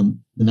 The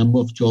number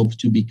of jobs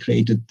to be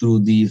created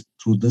through this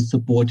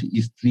support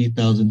is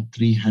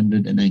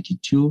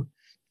 3,392,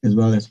 as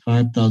well as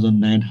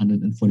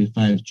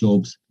 5,945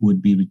 jobs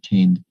would be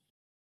retained.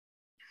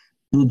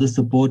 Through the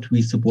support,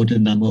 we supported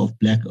a number of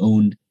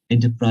Black-owned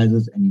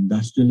enterprises and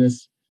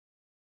industrialists,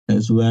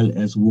 as well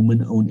as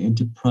women-owned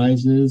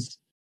enterprises.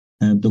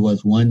 There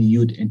was one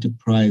youth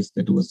enterprise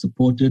that was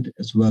supported,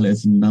 as well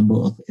as a number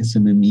of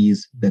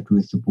SMMEs that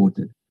were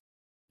supported.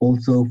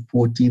 Also,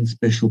 14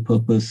 special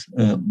purpose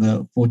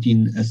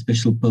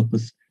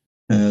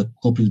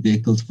corporate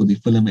vehicles for the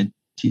film and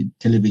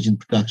television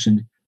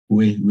production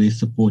were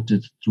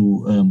supported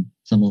through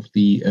some of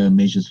the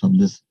measures from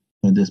this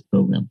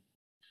program.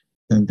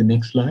 The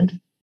next slide.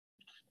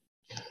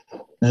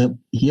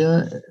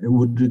 Here,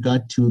 with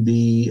regard to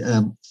the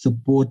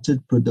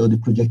supported or the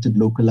projected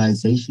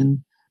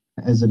localization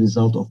as a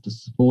result of the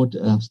support,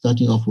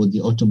 starting off with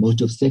the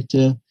automotive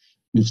sector,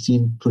 we've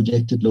seen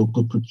projected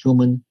local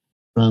procurement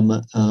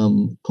from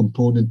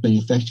component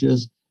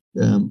manufacturers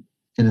and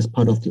as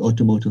part of the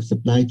automotive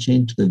supply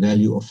chain to the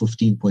value of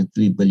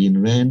 15.3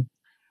 billion rand.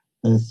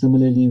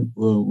 Similarly,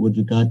 with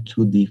regard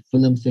to the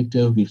film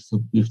sector, we've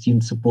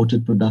seen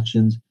supported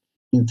productions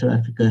in South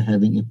Africa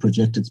having a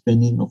projected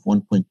spending of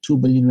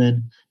 1.2 billion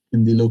rand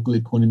in the local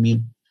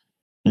economy.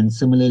 And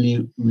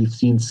similarly, we've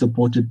seen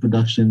supported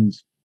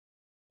productions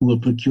who will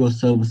procure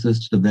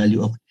services to the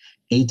value of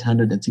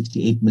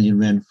 868 million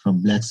rand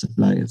from Black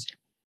suppliers.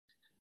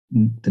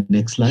 The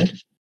next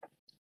slide.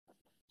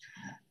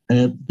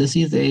 This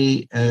is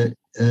a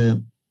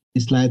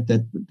slide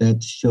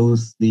that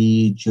shows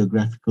the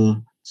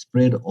geographical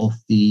spread of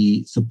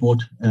the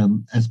support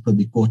as per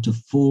the Quarter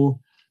 4.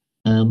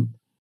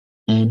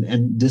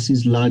 And this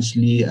is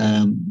largely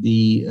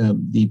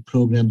the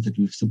programs that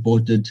we've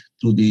supported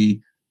through the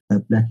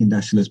Black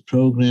Industrialist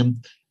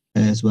Program,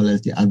 as well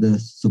as the other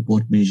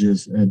support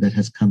measures that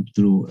has come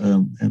through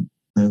from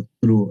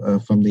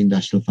the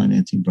industrial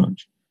financing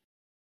branch.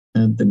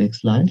 And the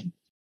next slide.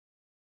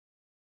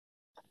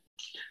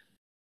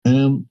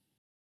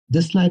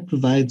 This slide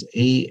provides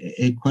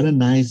a quite a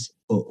nice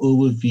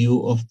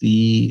overview of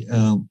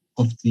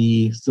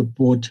the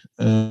support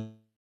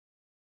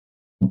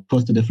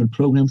across the different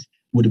programs.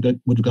 With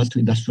regards to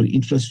industrial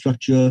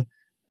infrastructure,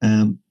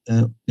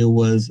 there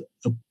was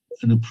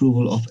an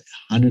approval of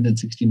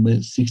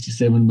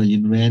 167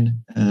 million rand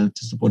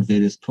to support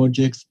various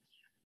projects,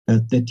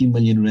 30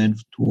 million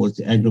rand towards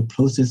the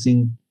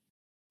agro-processing.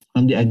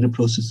 From the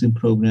agro-processing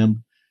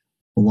program,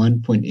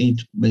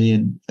 1.8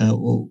 million,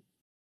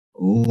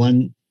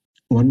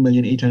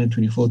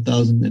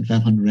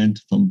 1,824,500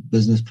 rand from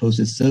business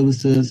process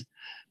services.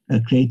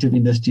 Creative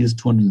industries,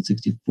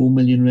 264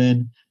 million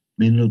rand.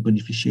 mineral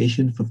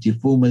beneficiation,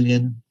 54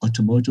 million.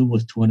 Automotive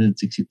was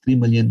 263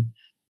 million.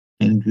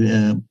 And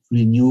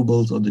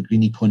renewables or the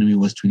green economy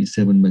was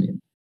 27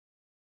 million.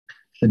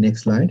 The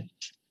next slide.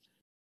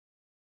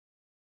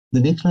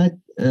 The next slide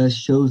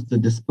shows the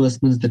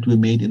disbursements that we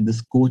made in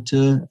this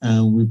quarter.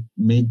 We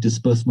made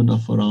disbursement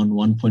of around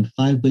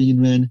 1.5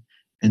 billion rand,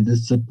 and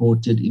this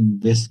supported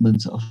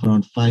investments of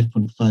around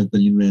 5.5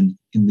 billion rand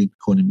in the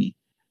economy.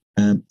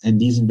 And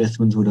these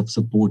investments would have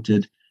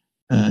supported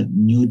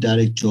new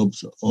direct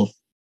jobs of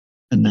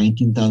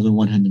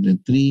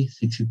 19,103,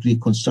 63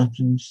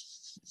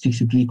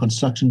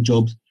 construction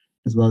jobs,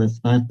 as well as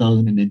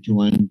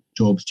 5,091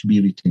 jobs to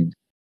be retained.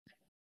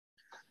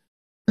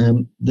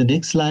 The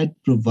next slide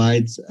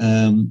provides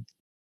an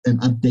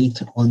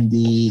update on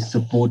the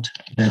support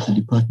that the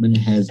department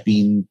has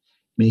been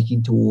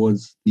making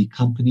towards the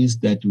companies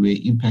that were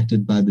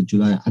impacted by the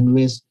July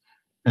unrest.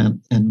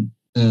 The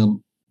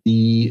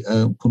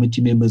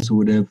committee members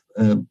would have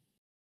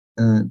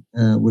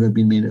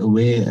been made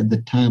aware at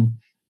the time.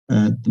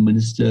 The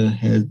minister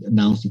has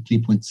announced a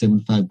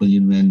 3.75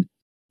 billion rand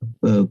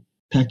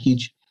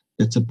package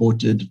that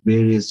supported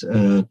various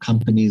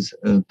companies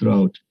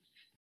throughout.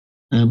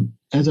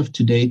 As of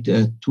to date,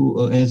 as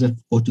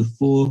of quarter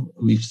 4,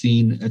 we've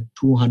seen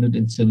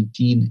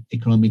 217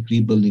 economic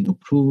rebuilding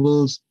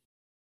approvals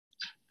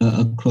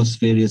across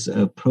various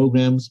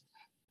programs,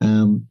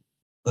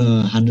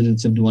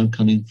 171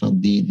 coming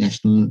from the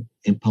National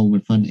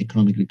Empowerment Fund,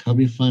 Economic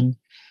Recovery Fund,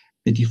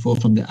 34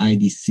 from the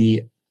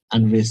IDC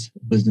Unrest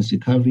Business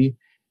Recovery,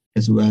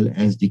 as well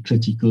as the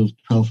 12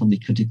 from the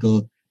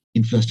Critical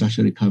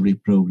Infrastructure Recovery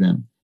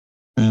Program.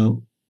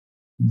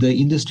 The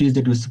industries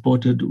that were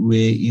supported were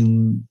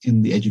in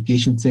the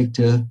education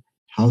sector,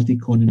 health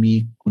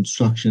economy,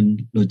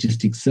 construction,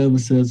 logistics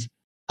services,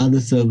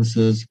 other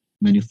services,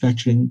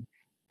 manufacturing,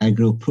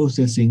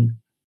 agro-processing,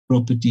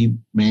 property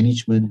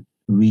management,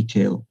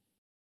 retail.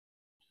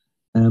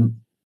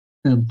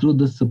 Through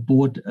the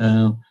support,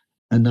 a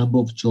number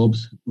of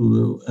jobs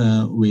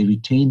were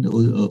retained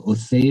or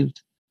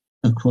saved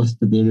across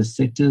the various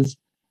sectors,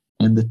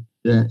 and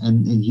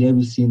here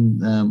we've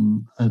seen a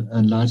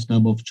large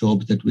number of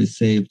jobs that were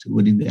saved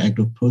within the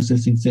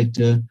agro-processing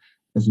sector,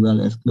 as well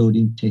as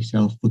clothing,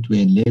 textile, footwear,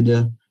 and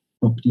leather,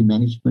 property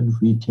management,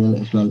 retail,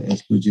 as well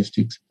as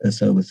logistics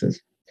services.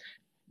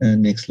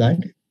 Next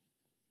slide.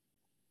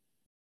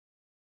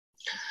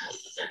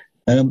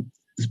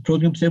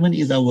 Program 7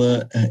 is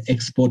our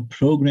export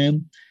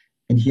program,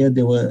 and here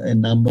there were a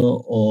number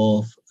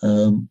of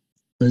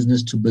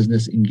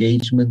business-to-business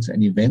engagements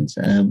and events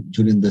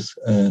during this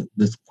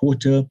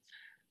quarter.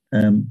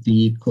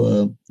 The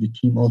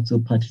team also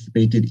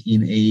participated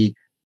in a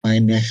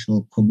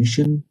binational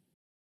commission,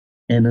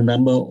 and a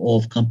number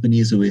of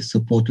companies were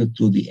supported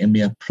through the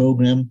EMEA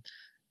program.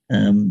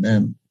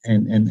 The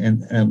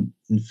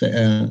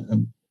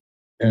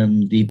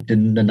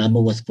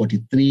number was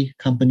 43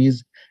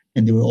 companies,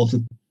 and there were also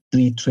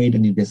 3 trade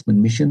and investment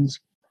missions.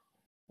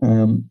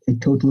 A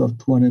total of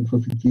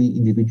 253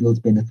 individuals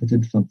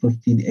benefited from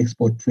 15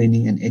 export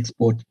training and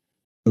export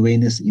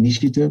awareness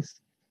initiatives,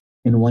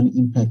 and 1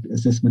 impact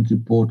assessment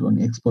report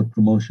on export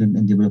promotion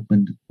and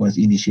development was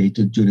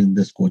initiated during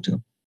this quarter.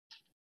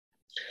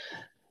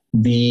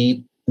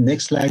 The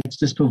next slide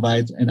just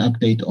provides an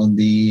update on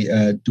the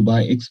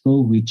Dubai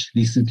Expo, which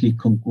recently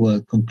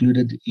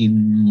concluded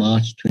in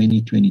March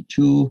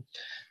 2022.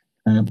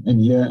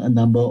 And here a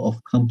number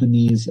of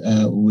companies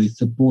were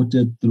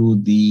supported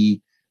through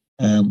the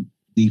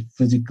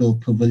physical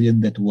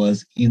pavilion that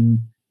was in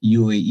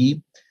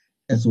UAE,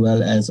 as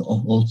well as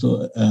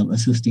also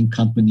assisting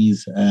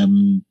companies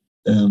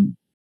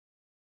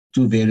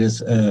through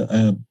various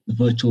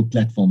virtual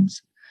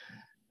platforms.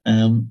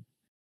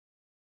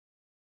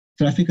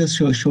 South Africa's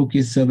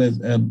showcase serve as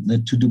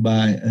to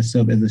Dubai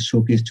serve as a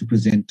showcase to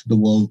present to the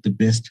world the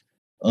best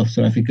of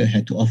South Africa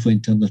had to offer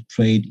in terms of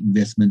trade,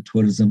 investment,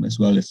 tourism, as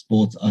well as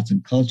sports, arts,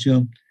 and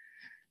culture.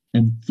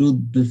 And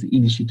through this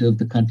initiative,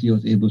 the country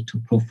was able to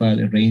profile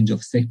a range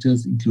of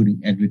sectors,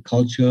 including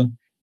agriculture,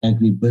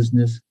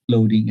 agribusiness,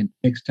 clothing and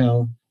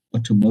textile,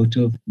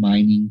 automotive,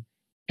 mining,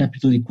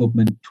 capital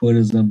equipment,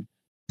 tourism,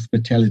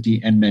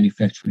 hospitality, and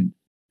manufacturing.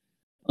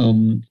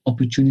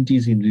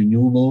 Opportunities in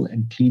renewable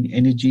and clean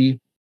energy,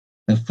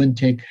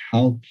 fintech,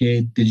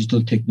 healthcare,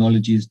 digital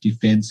technologies,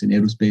 defense, and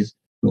aerospace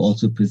were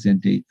also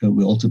presented.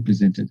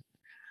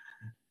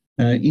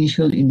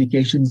 Initial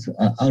indications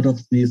out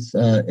of this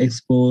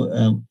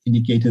expo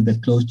indicated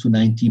that close to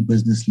 90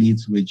 business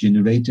leads were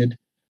generated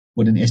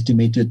with an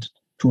estimated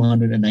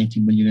 290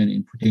 million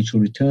in potential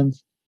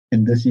returns.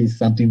 And this is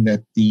something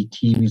that the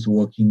team is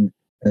working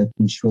to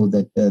ensure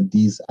that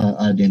these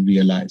are then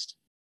realized.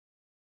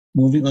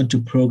 Moving on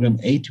to Program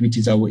 8, which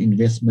is our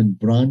investment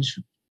branch,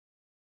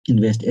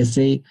 Invest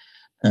SA.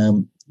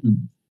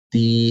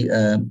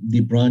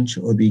 The branch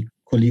or the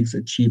colleagues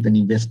achieved an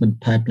investment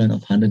pipeline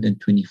of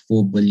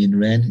 124 billion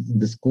rand in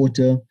this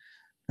quarter.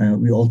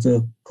 We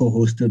also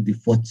co-hosted the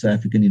 4th South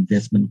African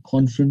Investment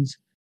Conference,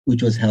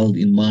 which was held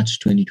in March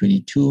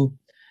 2022.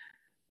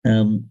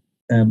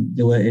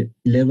 There were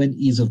 11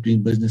 ease of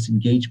doing business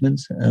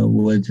engagements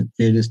with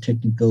various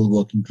technical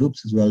working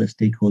groups as well as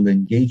stakeholder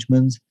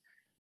engagements,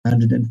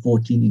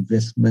 114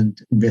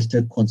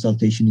 investor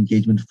consultation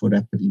engagement for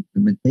rapid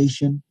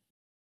implementation.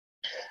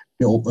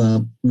 We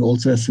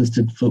also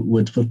assisted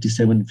with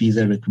 57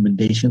 visa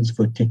recommendations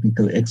for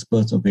technical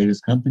experts of various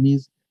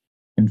companies,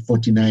 and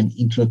 49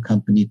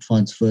 intra-company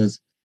transfers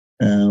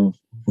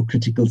for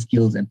critical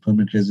skills and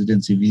permanent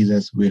residency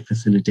visas were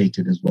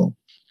facilitated as well.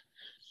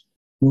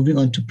 Moving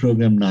on to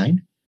Program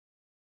 9.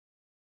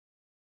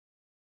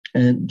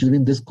 And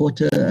during this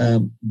quarter,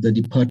 the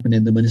department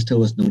and the minister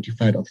was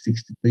notified of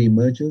 63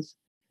 mergers,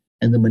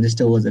 and the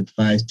minister was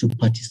advised to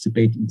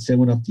participate in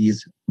 7 of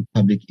these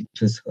public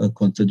interest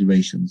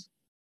considerations.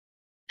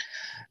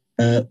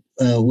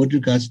 With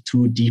regards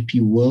to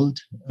DP World,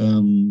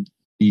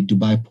 the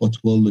Dubai Ports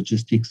World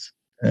Logistics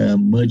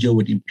merger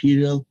with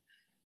Imperial,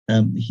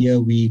 here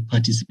we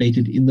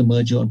participated in the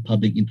merger on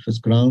public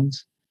interest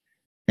grounds,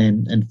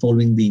 and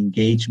following the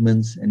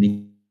engagements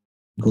and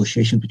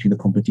negotiations between the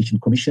Competition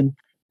Commission,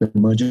 the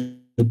merger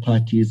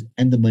parties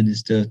and the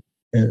minister,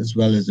 as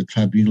well as the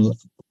tribunal,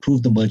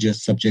 approved the merger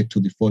subject to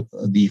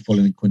the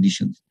following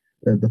conditions.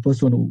 The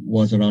first one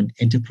was around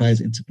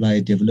enterprise and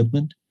supplier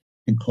development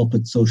and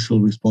corporate social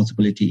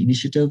responsibility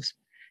initiatives.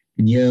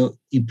 And here,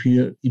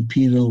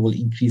 Imperial will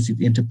increase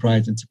its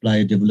enterprise and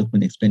supplier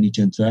development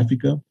expenditure in South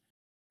Africa.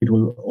 It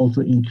will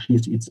also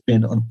increase its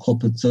spend on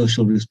corporate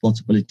social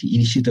responsibility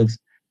initiatives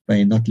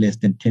by not less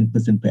than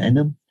 10% per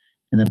annum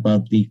and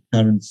above the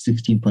current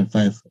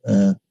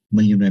 16.5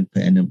 million rand per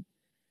annum.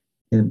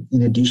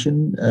 In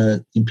addition,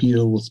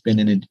 Imperial will spend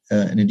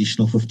an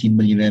additional 15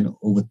 million rand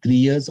over 3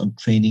 years on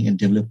training and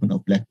development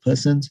of Black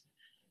persons.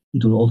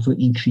 It will also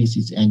increase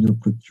its annual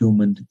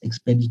procurement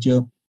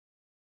expenditure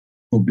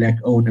for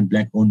Black-owned and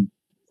Black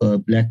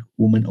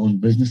woman-owned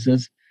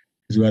businesses,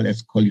 as well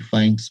as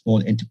qualifying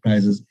small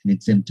enterprises and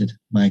exempted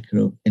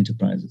micro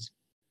enterprises.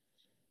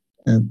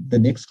 The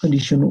next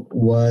condition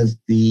was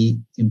the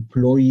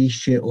employee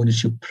share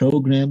ownership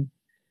program.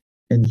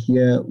 And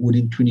here,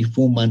 within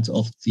 24 months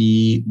of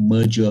the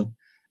merger,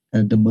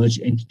 the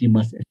merged entity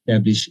must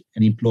establish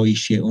an employee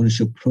share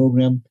ownership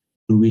program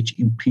through which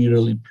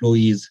Imperial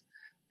employees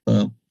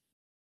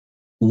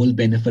will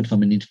benefit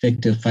from an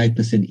effective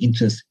 5%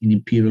 interest in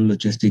Imperial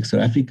Logistics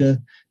South Africa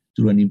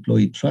through an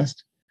employee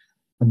trust.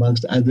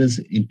 Amongst others,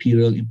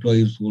 Imperial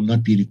employees will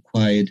not be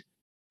required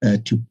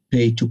to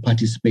pay to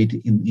participate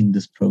in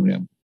this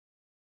program.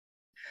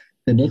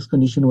 The next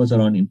condition was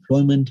around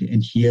employment,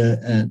 and here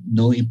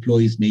no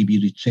employees may be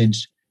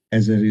retrenched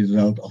as a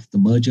result of the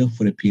merger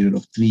for a period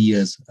of 3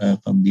 years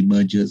from the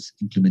merger's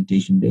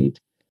implementation date.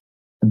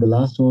 And the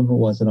last one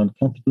was around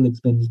capital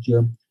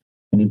expenditure,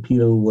 and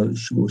Imperial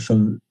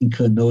shall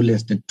incur no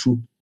less than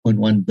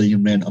 2.1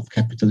 billion rand of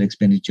capital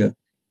expenditure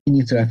in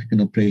its South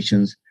African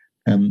operations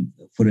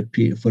for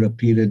a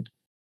period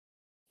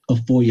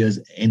of 4 years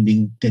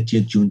ending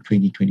 30th June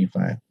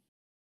 2025.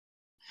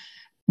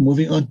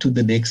 Moving on to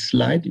the next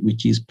slide,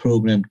 which is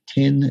Program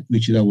 10,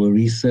 which is our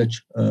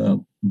research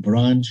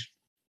branch.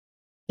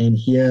 And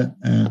here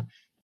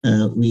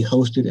we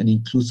hosted an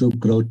inclusive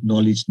growth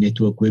knowledge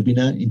network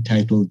webinar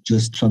entitled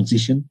Just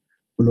Transition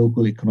for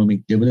Local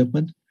Economic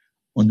Development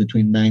on the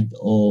 29th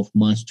of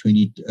March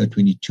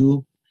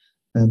 2022.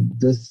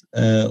 This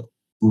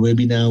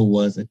webinar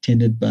was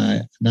attended by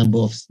a number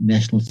of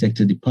national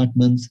sector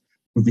departments,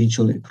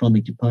 provincial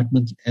economic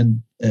departments,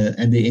 and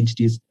the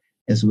entities,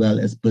 as well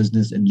as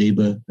business and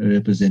labor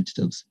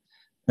representatives.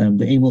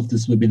 The aim of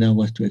this webinar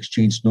was to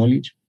exchange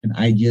knowledge and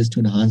ideas to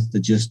enhance the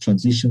just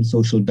transition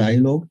social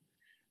dialogue,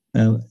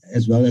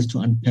 as well as to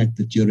unpack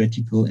the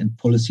theoretical and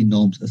policy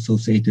norms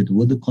associated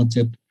with the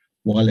concept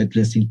while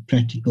addressing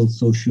practical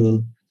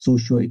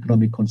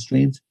socio-economic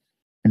constraints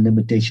and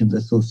limitations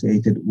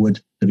associated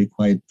with the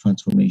required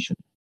transformation.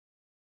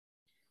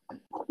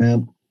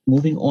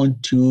 Moving on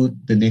to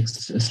the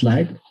next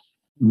slide,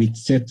 which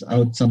sets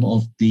out some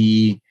of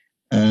the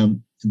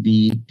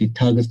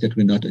targets that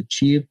were not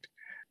achieved.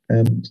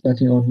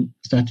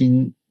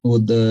 Starting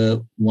with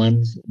the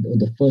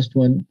first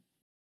one,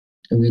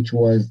 which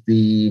was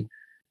the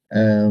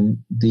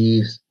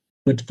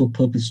fit for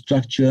purpose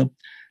structure.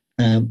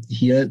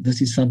 Here,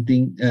 this is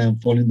something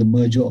following the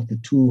merger of the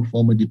two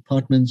former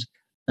departments.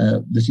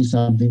 This is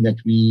something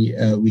that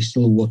we're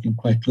still working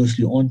quite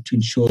closely on to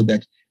ensure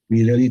that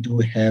we really do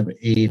have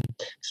a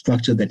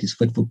structure that is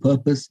fit for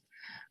purpose.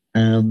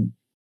 An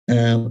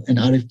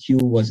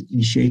RFQ was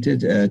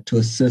initiated to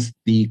assist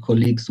the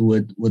colleagues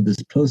with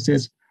this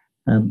process.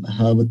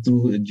 However,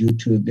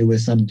 there were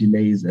some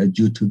delays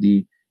due to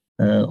the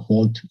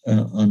halt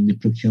on the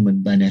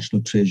procurement by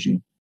National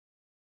Treasury.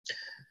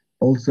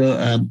 Also,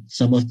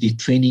 some of the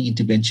training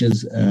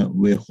interventions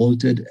were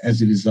halted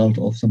as a result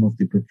of some of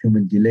the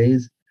procurement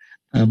delays.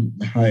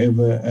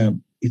 However,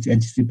 it's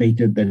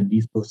anticipated that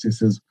these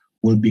processes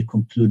will be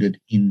concluded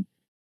in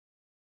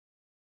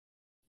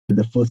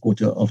the first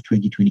quarter of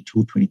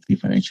 2022-23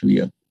 financial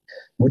year.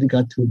 With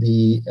regard to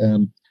the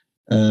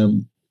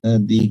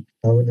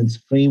governance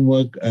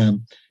framework,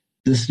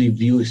 this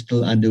review is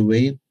still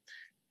underway,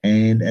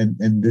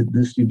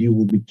 This review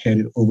will be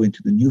carried over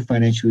into the new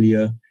financial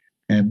year,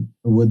 and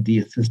with the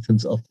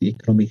assistance of the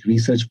Economic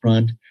Research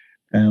Grant,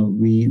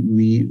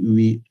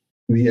 we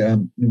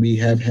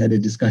have had a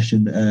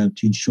discussion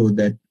to ensure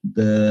that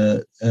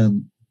the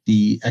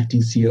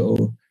acting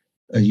CEO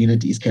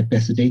unit is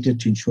capacitated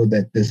to ensure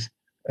that this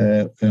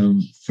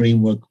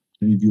framework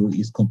review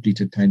is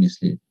completed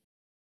timelessly.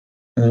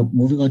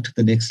 Moving on to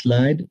the next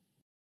slide.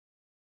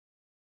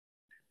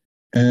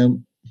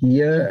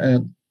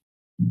 Here,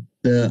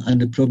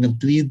 under Program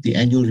 3, the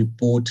annual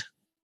report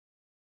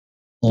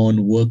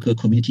on worker,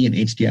 community, and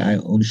HDI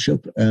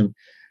ownership.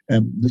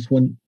 This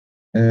one,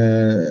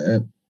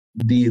 the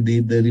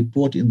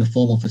report in the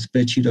form of a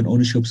spreadsheet on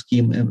ownership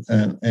scheme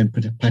and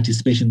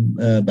participation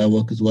by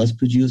workers was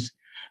produced.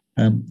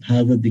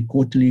 However, the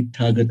quarterly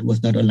target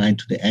was not aligned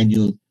to the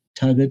annual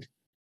target.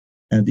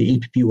 The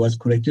APP was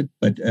corrected,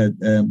 but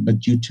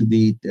due to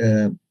it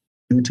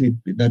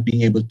not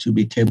being able to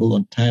be tabled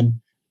on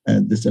time,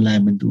 this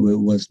alignment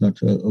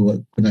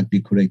could not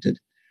be corrected.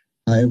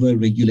 However,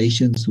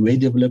 regulations were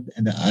developed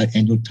and the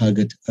annual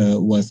target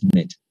was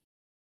met.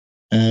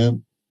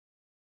 The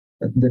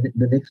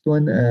next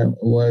one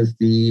was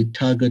the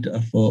target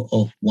of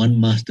one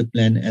master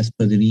plan as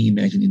per the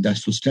reimagined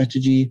industrial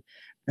strategy.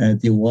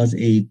 There was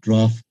a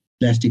draft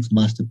plastics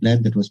master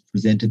plan that was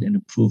presented and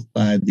approved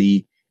by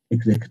the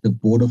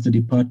executive board of the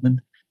department,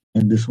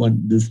 and this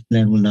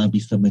plan will now be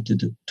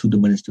submitted to the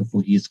minister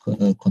for his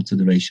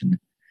consideration.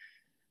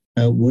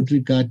 With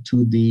regard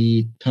to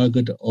the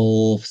target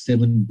of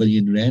 7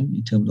 billion rand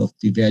in terms of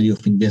the value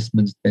of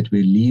investments that were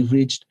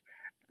leveraged,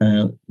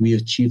 we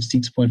achieved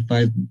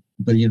 6.5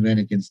 billion rand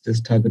against this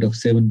target of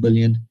 7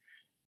 billion.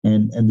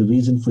 And the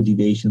reason for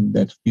deviation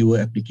that fewer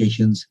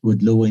applications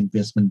with lower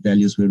investment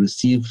values were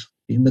received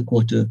in the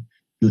quarter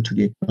due to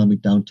the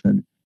economic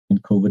downturn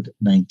and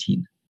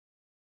COVID-19.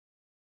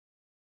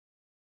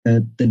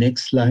 The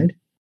next slide.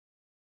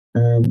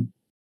 The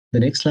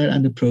next slide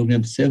under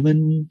Program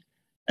 7.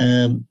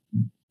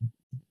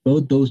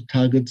 Both those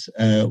targets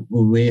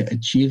were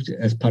achieved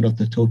as part of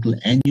the total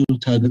annual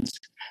targets.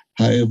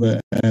 However,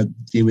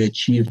 they were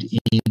achieved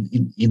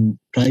in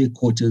prior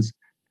quarters.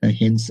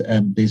 Hence,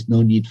 there's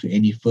no need for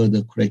any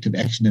further corrective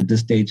action at this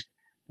stage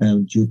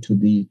due to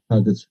the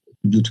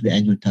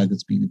annual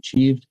targets being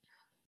achieved.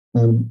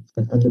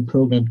 Under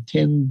Program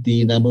 10,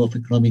 the number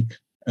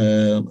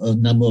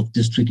of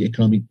district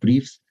economic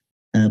briefs.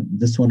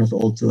 This one was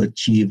also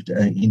achieved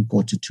in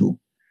quarter 2.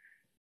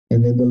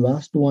 And then the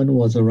last one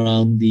was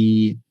around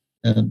the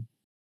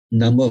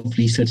number of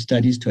research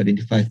studies to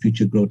identify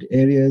future growth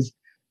areas.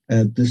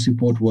 This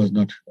report was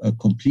not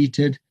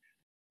completed.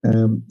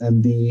 And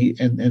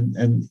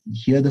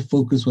here the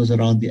focus was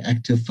around the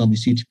active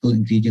pharmaceutical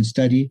ingredient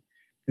study,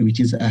 which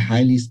is a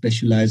highly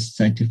specialized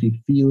scientific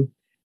field.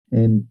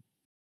 And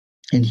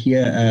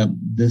here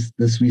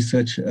this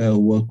research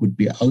work would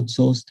be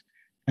outsourced,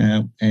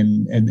 and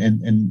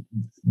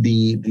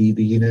the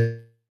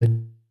unit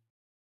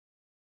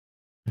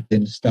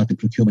then start the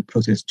procurement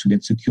process to then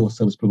secure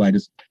service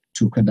providers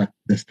to conduct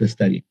this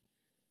study.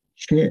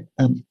 Chair,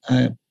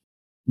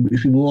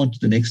 if we move on to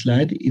the next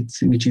slide,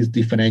 which is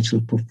the financial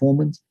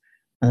performance,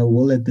 I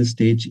will at this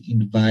stage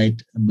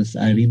invite Ms.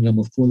 Irene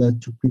Ramaphosa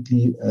to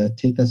quickly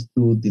take us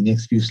through the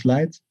next few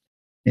slides.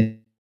 And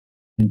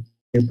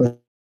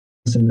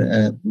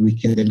we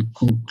can then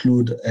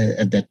conclude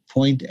at that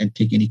point and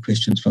take any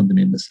questions from the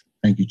members.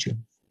 Thank you, Chair.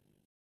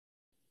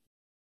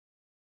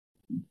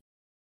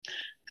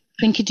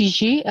 Thank you,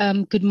 DG.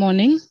 Good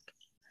morning.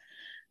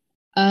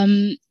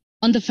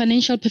 On the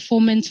financial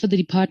performance for the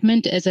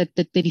department as at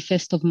the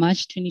 31st of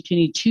March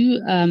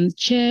 2022,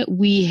 Chair,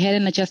 we had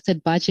an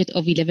adjusted budget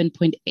of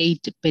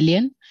 11.8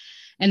 billion.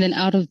 And then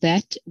out of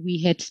that,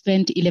 we had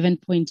spent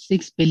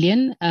 11.6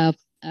 billion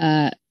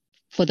for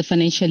the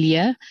financial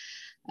year.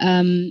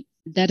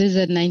 That is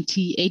a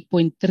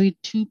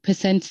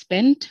 98.32%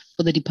 spent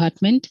for the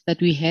department that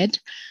we had.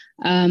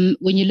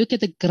 When you look at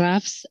the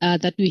graphs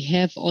that we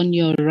have on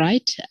your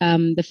right,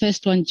 the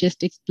first one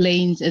just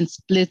explains and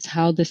splits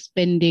how the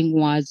spending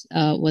was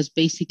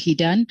basically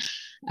done.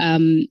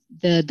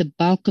 The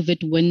bulk of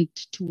it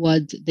went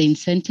towards the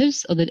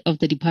incentives of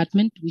the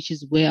department, which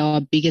is where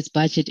our biggest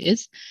budget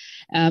is.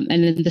 And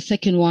then the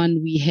second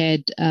one we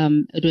had,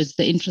 it was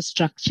the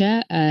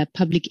infrastructure,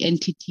 public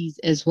entities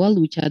as well,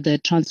 which are the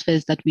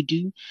transfers that we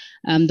do.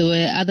 There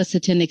were other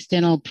certain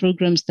external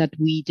programs that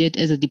we did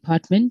as a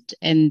department,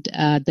 and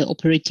the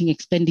operating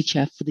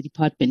expenditure for the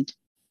department.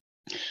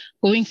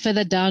 Going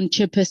further down,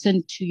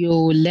 Chairperson, to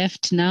your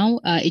left now,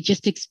 it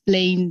just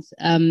explains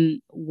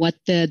what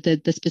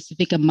the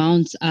specific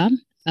amounts are.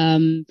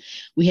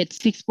 We had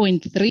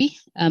 6.3.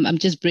 I'm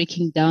just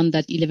breaking down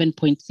that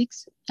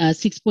 11.6.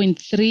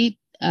 6.3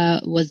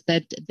 was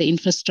that the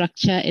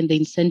infrastructure and the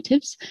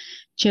incentives.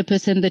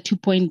 Chairperson, the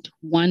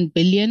 2.1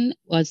 billion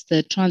was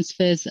the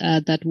transfers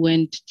that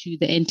went to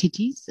the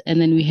entities, and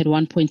then we had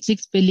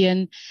 1.6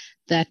 billion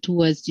that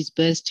was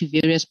disbursed to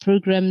various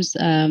programs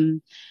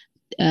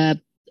at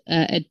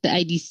the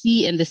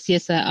IDC and the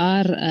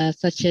CSIR,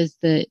 such as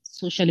the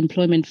Social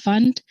Employment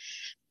Fund.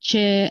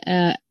 Chair,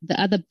 the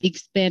other big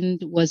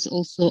spend was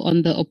also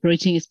on the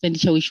operating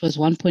expenditure, which was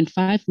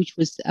 1.5, which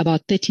was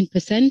about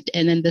 13%.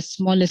 And then the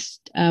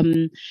smallest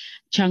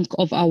chunk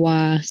of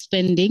our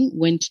spending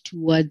went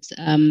towards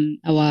some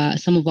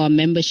of our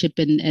membership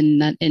and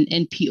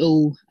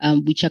NPO,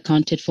 which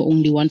accounted for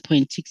only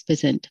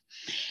 1.6%.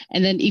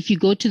 And then if you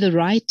go to the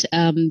right,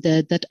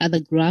 that other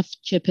graph,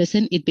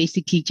 Chairperson, it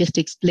basically just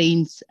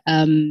explains,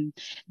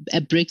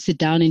 breaks it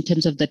down in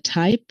terms of the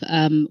type.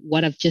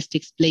 What I've just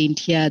explained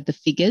here, the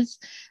figures,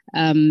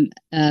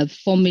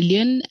 4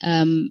 million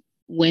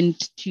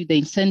went to the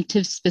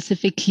incentives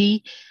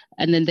specifically.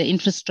 And then the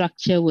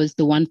infrastructure was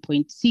the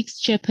 1.6,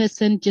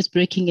 Chairperson, just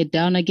breaking it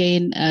down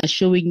again,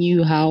 showing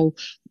you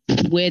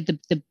where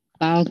the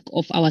bulk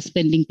of our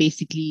spending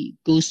basically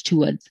goes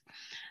towards.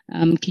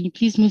 Can you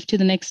please move to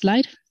the next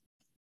slide?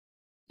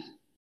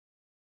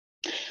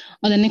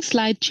 On the next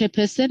slide,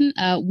 Chairperson,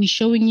 we're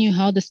showing you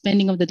how the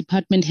spending of the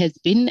department has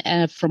been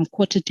from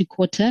quarter to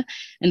quarter.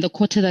 And the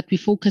quarter that we're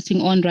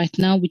focusing on right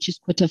now, which is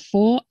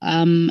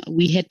Q4,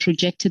 we had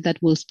projected that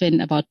we'll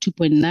spend about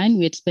 2.9.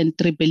 We had spent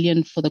 3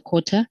 billion for the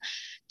quarter,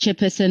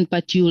 Chairperson,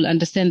 but you'll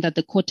understand that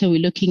the quarter we're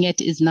looking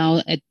at is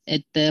now at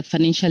the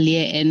financial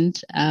year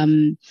end.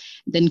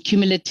 Then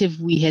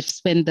cumulative, we have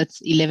spent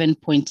that's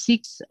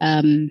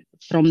 11.6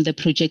 from the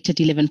projected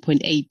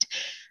 11.8.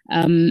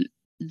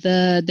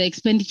 The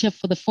expenditure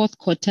for the fourth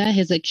quarter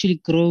has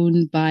actually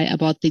grown by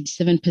about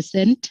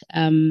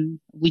 37%,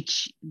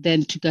 which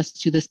then took us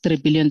to this 3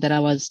 billion that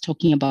I was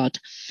talking about.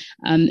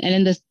 And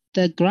then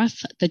the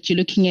graph that you're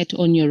looking at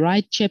on your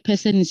right,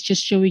 Chairperson, is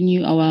just showing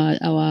you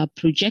our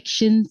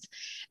projections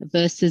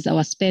versus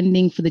our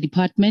spending for the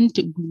department.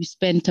 We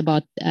spent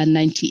about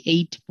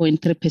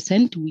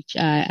 98.3%, which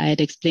I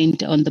had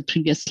explained on the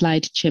previous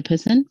slide,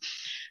 Chairperson.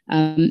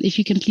 If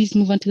you can please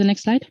move on to the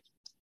next slide.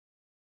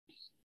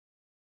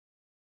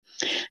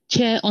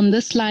 Chair, on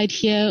this slide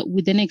here,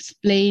 we then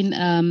explain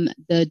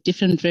the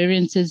different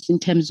variances in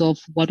terms of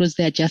what was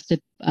the adjusted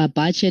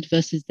budget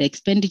versus the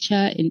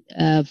expenditure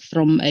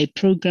from a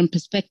program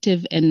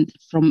perspective and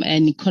from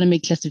an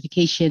economic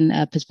classification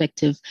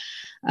perspective.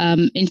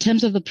 In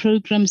terms of the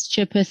programs,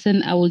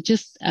 Chairperson, I will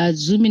just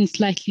zoom in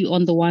slightly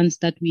on the ones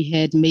that we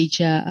had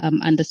major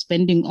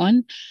underspending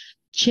on.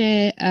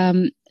 Chair,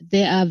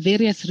 there are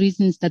various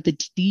reasons that the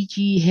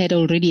DG had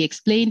already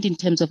explained in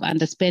terms of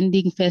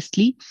underspending.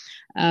 Firstly,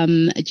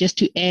 just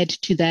to add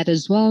to that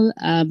as well,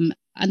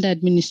 under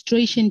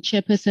administration,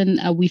 Chairperson,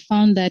 we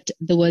found that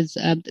there was,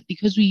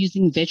 because we're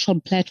using virtual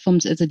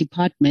platforms as a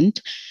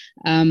department,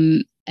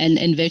 and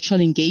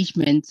virtual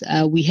engagements,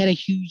 we had a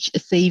huge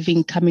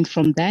saving coming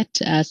from that.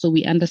 So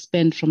we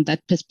underspent from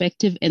that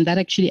perspective, and that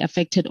actually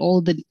affected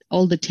all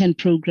the 10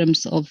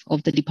 programs of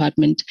the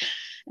department.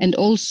 And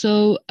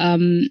also,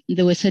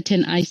 there were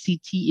certain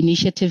ICT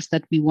initiatives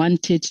that we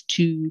wanted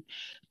to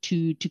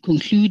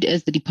conclude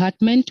as the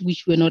department,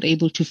 which we were not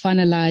able to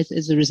finalize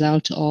as a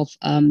result of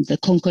the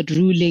Concord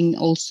ruling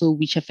also,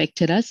 which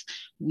affected us,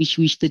 which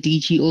the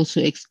DG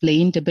also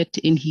explained a bit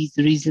in his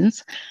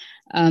reasons.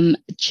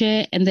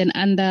 Chair, and then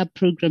under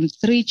Program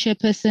 3,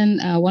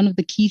 Chairperson, one of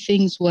the key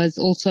things was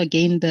also,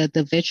 again,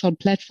 the virtual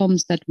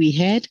platforms that we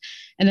had.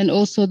 And then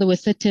also there were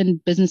certain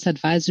business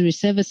advisory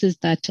services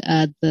that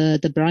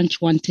the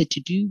branch wanted to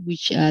do,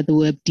 which they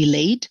were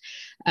delayed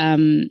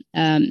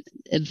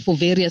for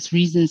various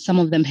reasons. Some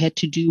of them had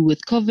to do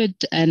with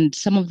COVID, and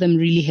some of them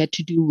really had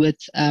to do with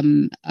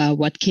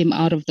what came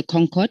out of the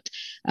Concord.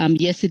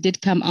 Yes, it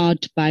did come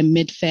out by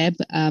mid-Feb,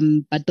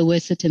 but there were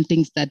certain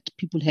things that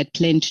people had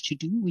planned to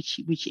do,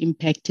 which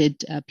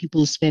impacted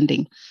people's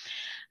spending.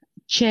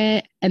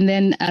 Chair, and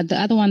then the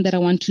other one that I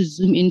want to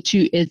zoom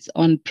into is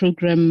on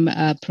program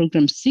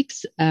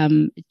 6.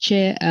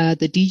 Chair,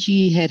 the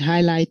DG had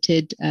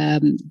highlighted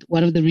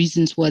one of the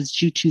reasons was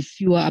due to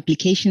fewer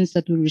applications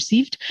that were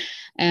received.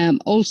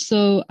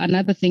 Also,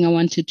 another thing I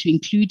wanted to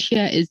include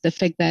here is the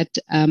fact that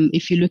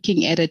if you're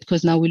looking at it,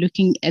 because now we're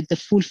looking at the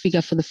full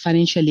figure for the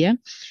financial year,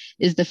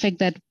 is the fact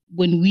that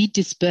when we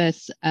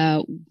disperse,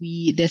 there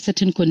are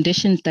certain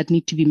conditions that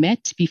need to be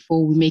met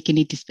before we make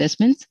any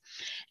disbursements.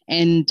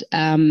 And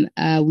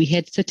we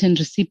had certain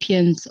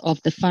recipients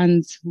of the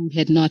funds who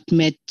had not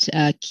met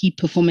key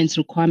performance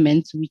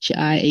requirements, which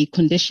are a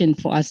condition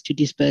for us to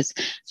disperse.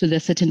 So there are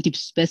certain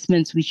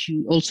disbursements which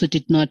you also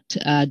did not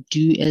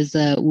do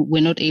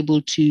we're not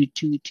able to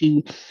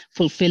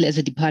fulfill as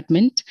a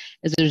department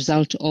as a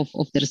result of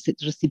the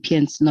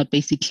recipients not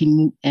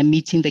basically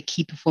meeting the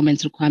key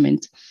performance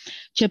requirements.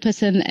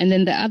 Chairperson, and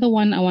then the other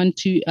one I want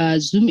to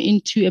zoom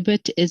into a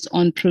bit is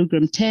on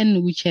Program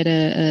 10, which had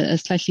a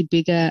slightly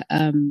bigger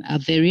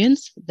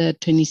variance, the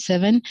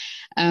 27.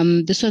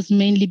 This was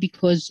mainly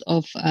because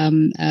of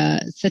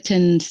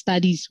certain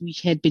studies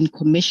which had been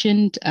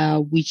commissioned,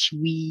 which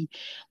were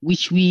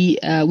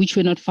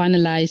not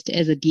finalized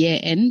as a year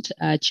end.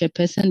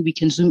 Chairperson, we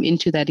can zoom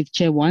into that if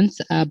Chair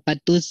wants, but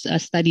those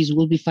studies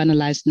will be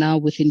finalized now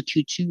within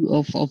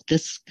Q2 of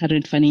this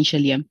current financial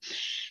year.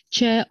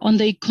 Chair, on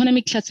the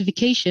economic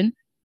classification,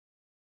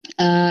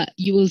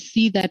 you will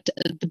see that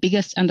the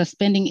biggest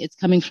underspending is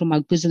coming from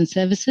our goods and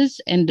services,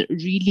 and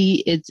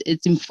really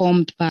it's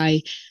informed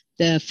by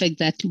the fact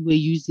that we're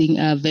using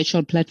a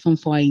virtual platform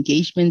for our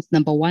engagements,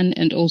 number one,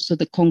 and also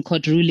the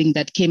Concord ruling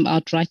that came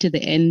out right at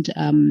the end,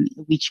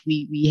 which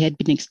we had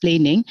been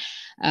explaining.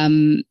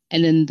 And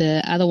then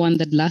the other one,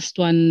 that last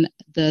one,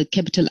 the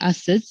capital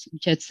assets,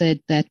 which had said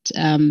that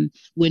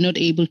we're not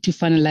able to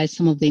finalize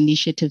some of the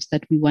initiatives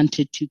that we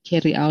wanted to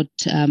carry out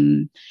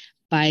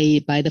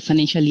by the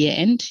financial year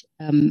end,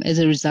 as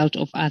a result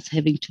of us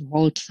having to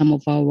halt some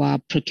of our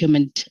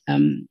procurement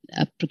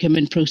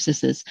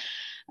processes.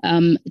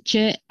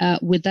 Chair,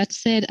 with that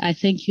said, I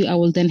thank you. I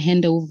will then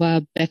hand over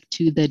back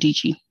to the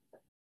DG.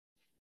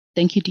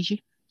 Thank you,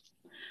 DG.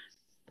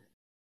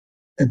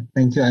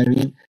 Thank you,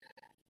 Irene.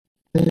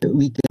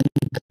 We can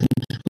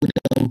conclude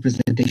our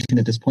presentation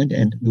at this point,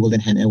 and we will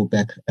then hand over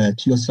back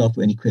to yourself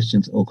for any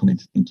questions or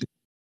comments. Thank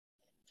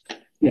you.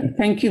 Yeah,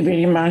 thank you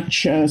very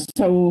much.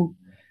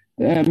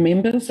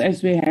 Members,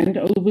 as we hand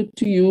over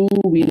to you,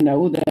 we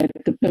know that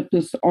the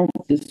purpose of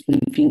this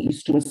briefing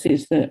is to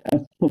assess the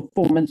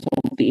performance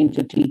of the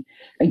entity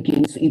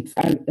against its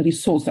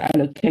resource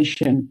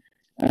allocation.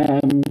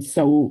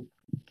 So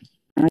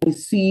I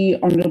see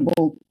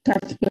Honourable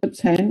Cuthbert's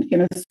hand.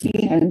 Can I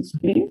see hands,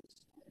 please?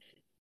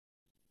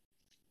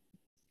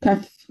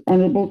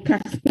 Honourable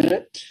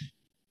Cuthbert,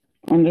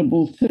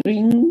 Honourable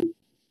Thring,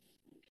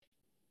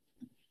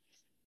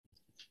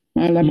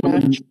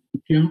 Malama.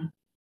 Yeah.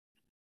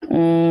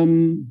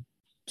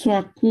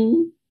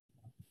 Twaku,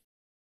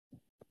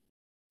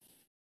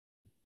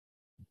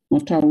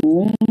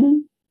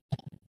 Motawum,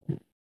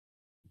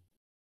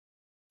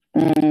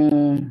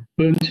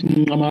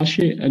 Burnton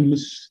Amashi and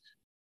Ms.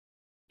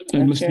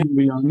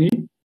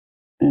 Mbuyane.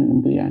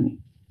 And Mbuyane.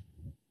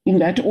 In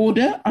that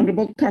order,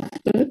 Honourable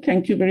Cuthbert,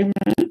 thank you very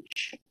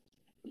much.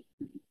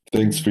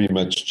 Thanks very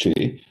much,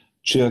 Chair.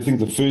 Chair, I think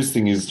the first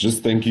thing is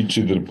just thank you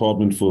to the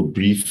department for a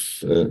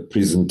brief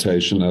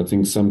presentation. I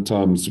think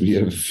sometimes we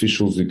have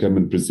officials who come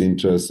and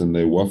present to us and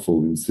they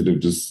waffle instead of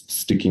just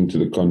sticking to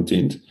the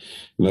content.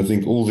 And I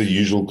think all the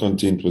usual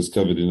content was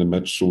covered in a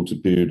much shorter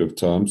period of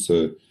time.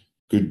 So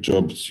good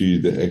job to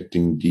the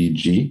acting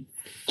DG.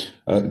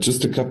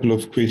 Just a couple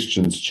of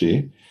questions,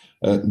 Chair.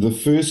 The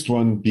first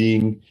one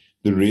being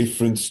the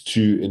reference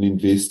to an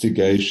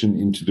investigation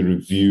into the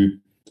review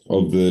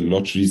of the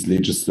lotteries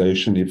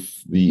legislation.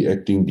 If the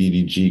acting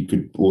DDG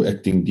could, or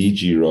acting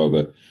DG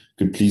rather,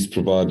 could please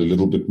provide a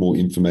little bit more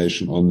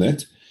information on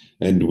that.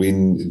 And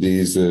when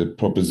there's a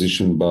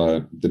proposition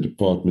by the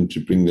department to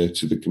bring that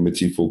to the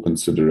committee for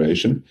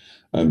consideration,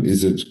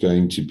 is it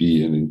going to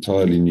be an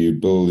entirely new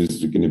bill?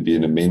 Is it going to be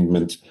an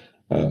amendment?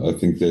 I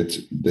think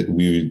that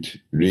we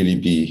would really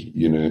be,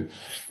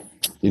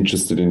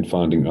 interested in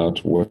finding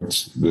out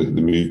what the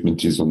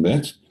movement is on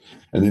that.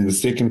 And then the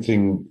second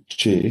thing,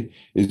 Chair,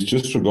 is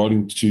just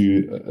regarding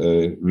to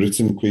a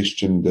written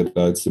question that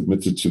I had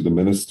submitted to the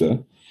Minister.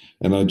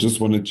 And I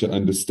just wanted to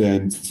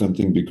understand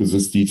something because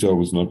this detail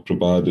was not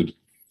provided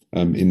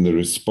in the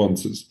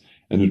responses.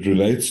 And it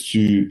relates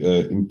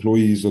to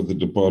employees of the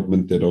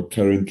department that are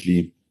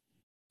currently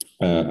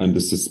under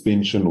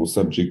suspension or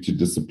subject to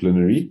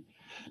disciplinary.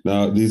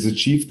 Now, there's a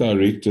chief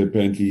director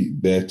apparently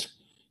that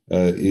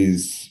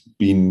is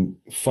been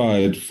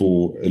fired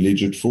for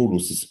alleged fraud, or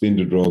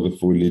suspended rather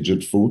for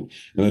alleged fraud.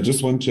 And I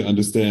just want to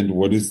understand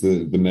what is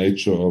the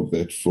nature of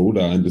that fraud.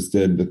 I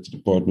understand that the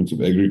Department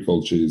of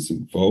Agriculture is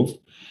involved,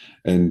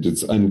 and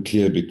it's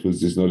unclear because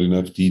there's not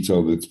enough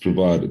detail that's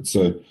provided.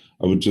 So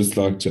I would just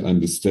like to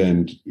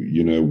understand,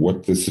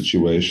 what the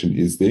situation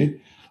is there.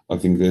 I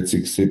think that's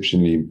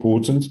exceptionally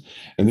important.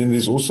 And then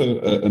there's also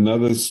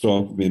another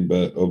staff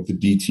member of the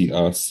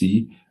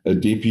DTIC, a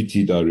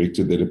deputy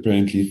director, that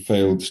apparently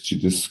failed to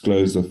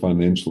disclose a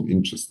financial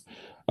interest.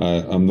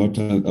 I'm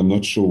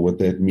not sure what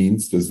that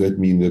means. Does that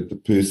mean that the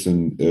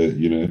person,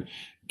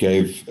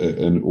 gave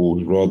or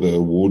rather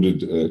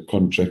awarded a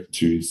contract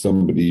to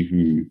somebody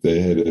who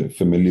they had a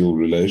familial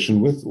relation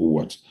with, or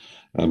what?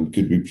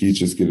 Could we please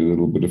just get a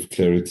little bit of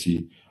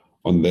clarity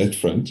on that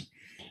front?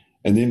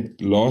 And then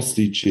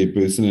lastly,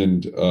 Chairperson,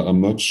 and I'm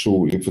not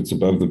sure if it's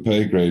above the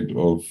pay grade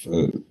of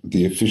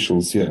the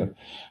officials here,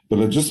 but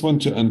I just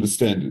want to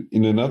understand,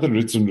 in another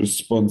written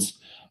response,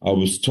 I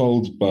was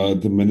told by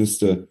the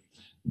Minister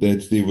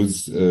that there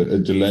was a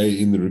delay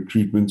in the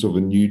recruitment of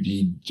a new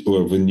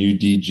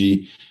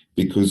DG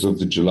because of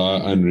the July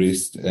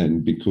unrest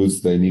and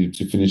because they needed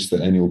to finish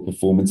the annual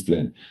performance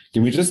plan.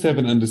 Can we just have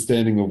an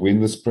understanding of when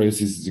this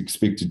process is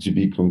expected to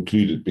be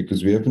concluded?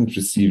 Because we haven't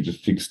received a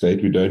fixed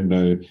date. We don't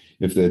know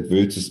if the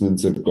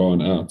advertisements have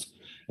gone out.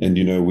 and,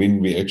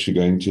 when we're actually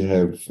going to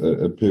have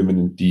a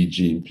permanent DG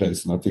in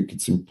place. And I think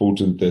it's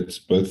important that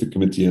both the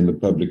committee and the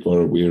public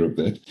are aware of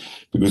that,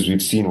 because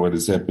we've seen what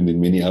has happened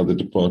in many other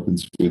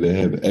departments where they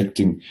have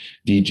acting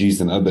DGs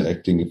and other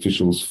acting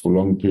officials for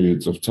long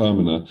periods of time.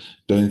 And I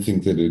don't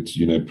think that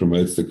it,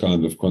 promotes the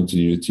kind of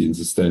continuity and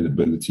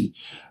sustainability,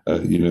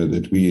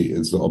 that we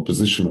as the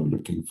opposition are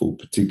looking for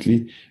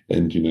particularly.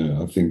 And,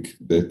 I think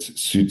that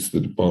suits the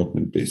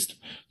department best.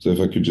 So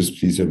if I could just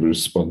please have a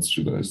response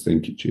to those.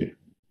 Thank you, Chair.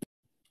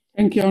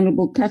 Thank you,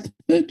 Honourable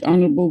Cuthbert.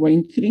 Honourable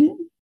Wainthring.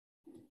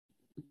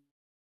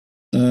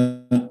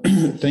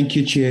 Thank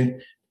you, Chair.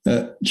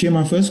 Chair,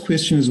 my first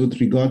question is with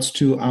regards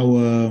to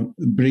our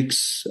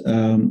BRICS,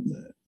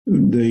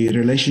 the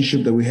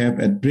relationship that we have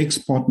at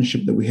BRICS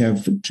partnership that we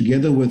have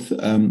together with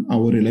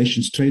our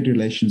trade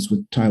relations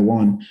with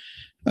Taiwan.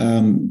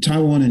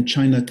 Taiwan and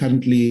China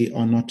currently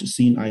are not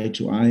seen eye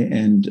to eye,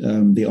 and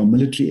there are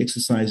military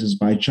exercises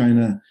by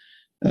China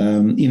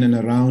in and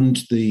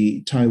around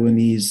the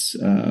Taiwanese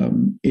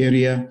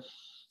area.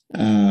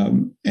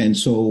 And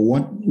so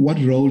what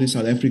role is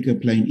South Africa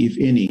playing, if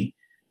any,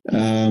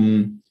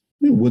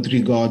 with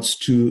regards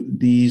to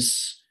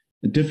these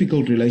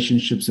difficult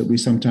relationships that we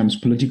sometimes,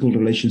 political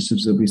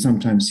relationships that we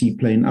sometimes see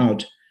playing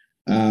out?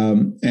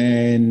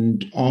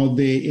 And are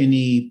there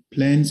any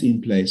plans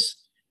in place?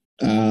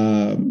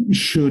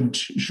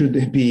 Should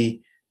there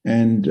be,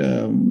 and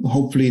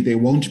hopefully there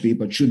won't be,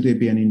 but should there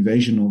be an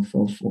invasion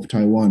of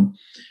Taiwan,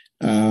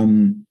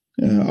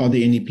 are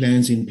there any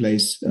plans in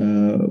place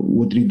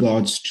with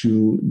regards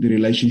to the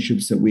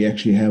relationships that we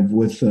actually have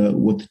with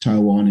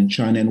Taiwan and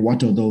China, and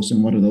what are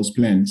those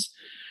plans?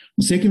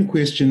 The second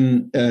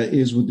question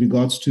is with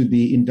regards to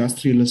the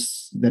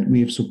industrialists that we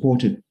have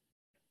supported.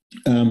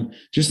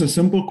 Just a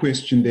simple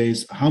question there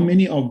is, how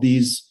many of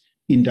these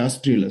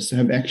industrialists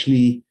have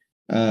actually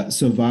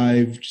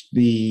survived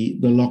the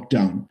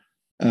lockdown?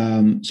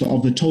 So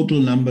of the total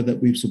number that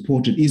we've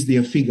supported, is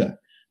there a figure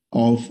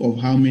of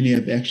how many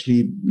have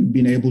actually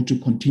been able to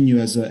continue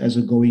as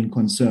a going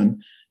concern,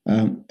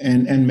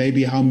 and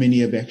maybe how many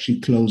have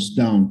actually closed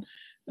down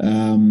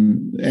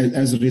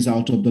as a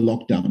result of the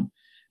lockdown?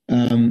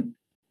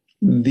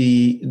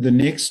 The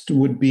next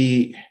would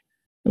be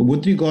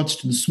with regards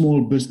to the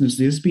small business.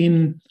 There's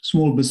been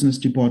small business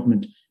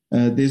department.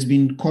 There's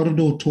been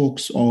corridor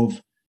talks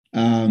of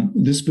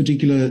this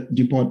particular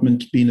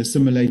department being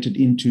assimilated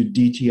into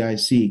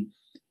DTIC.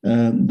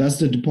 Does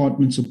the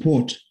department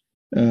support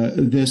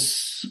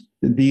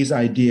these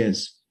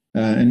ideas?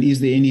 And is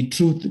there any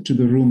truth to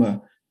the rumor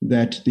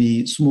that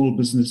the small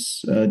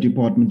business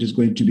department is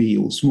going to be,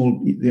 or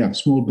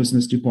small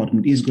business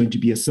department is going to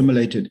be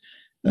assimilated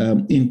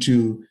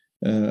into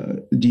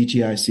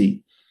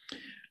DTIC?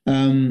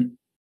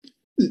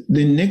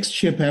 The next,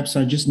 Chair, perhaps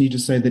I just need to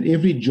say that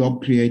every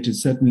job created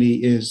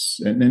certainly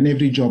is, and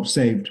every job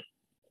saved,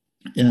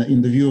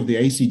 in the view of the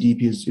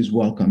ACDP is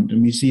welcomed.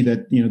 And we see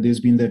that, there's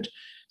been that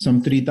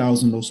some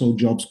 3,000 or so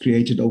jobs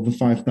created, over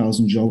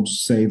 5,000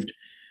 jobs saved.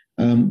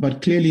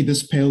 But clearly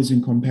this pales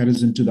in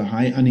comparison to the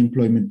high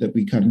unemployment that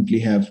we currently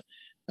have,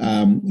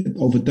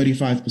 over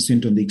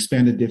 35% on the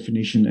expanded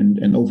definition,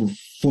 and over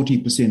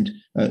 40%,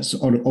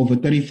 or over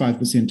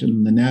 35%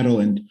 on the narrow,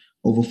 and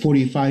over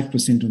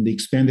 45% on the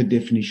expanded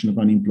definition of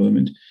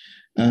unemployment.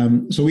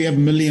 So we have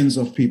millions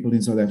of people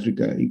in South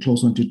Africa,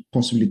 close on to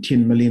possibly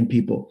 10 million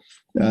people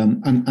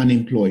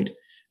unemployed.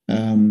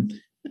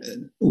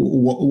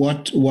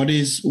 What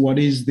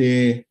is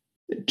there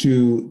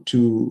to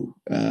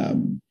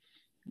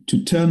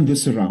turn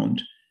this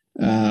around,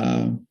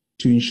 to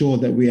ensure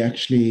that we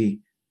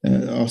actually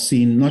are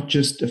seeing not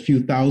just a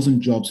few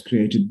thousand jobs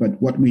created, but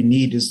what we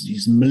need is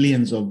these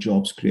millions of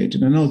jobs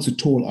created? I know it's a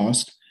tall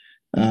ask,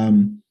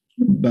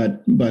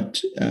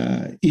 but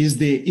is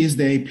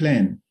there a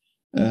plan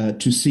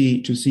to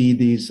see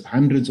these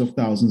hundreds of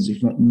thousands,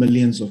 if not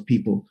millions, of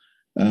people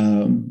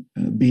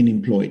being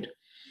employed?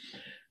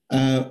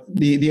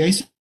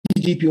 The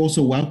ACDP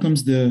also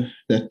welcomes the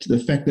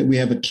fact that we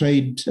have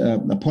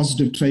a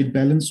positive trade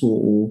balance,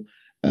 or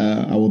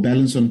our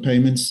balance on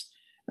payments,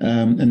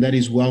 and that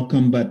is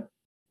welcome. But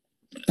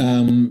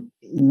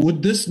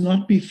would this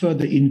not be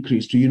further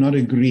increased? Do you not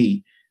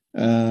agree?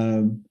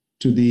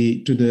 To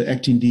the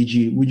acting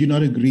DG, would you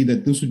not agree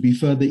that this would be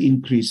further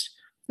increased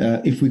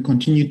if we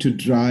continue to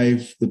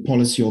drive the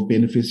policy of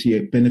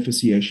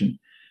beneficiation,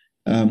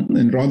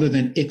 and rather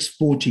than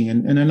exporting?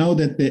 And I know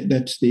that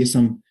there's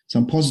some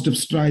positive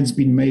strides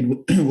being made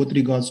with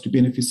regards to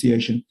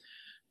beneficiation,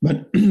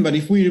 but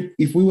if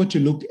we were to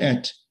look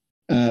at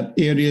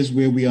areas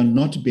where we are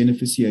not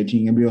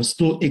beneficiating and we are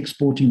still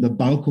exporting the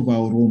bulk of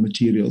our raw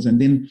materials and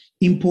then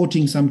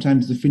importing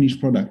sometimes the finished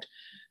product,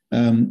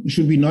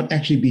 should we not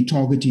actually be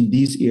targeting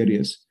these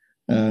areas,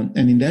 and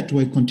in that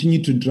way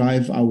continue to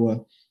drive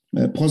our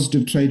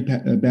positive trade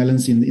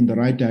balance in the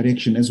right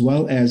direction, as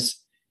well as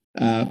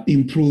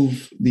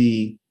improve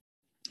the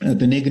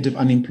negative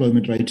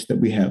unemployment rate that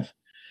we have?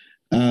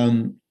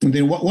 And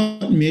then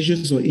what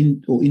measures or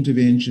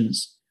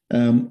interventions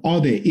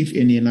are there, if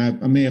any? And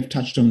I may have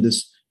touched on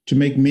this to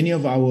make many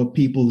of our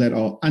people that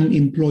are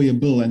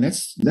unemployable. And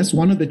that's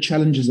one of the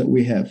challenges that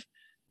we have,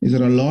 is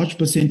that a large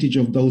percentage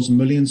of those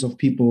millions of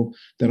people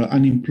that are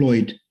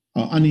unemployed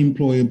are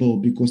unemployable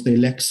because they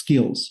lack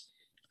skills.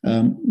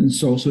 And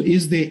so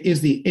is there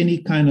any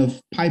kind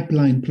of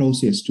pipeline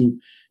process to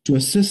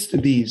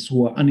assist these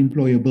who are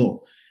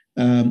unemployable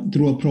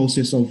through a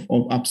process of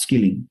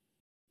upskilling?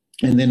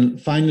 And then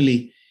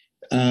finally,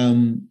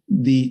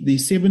 the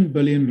 7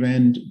 billion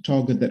rand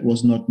target that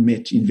was not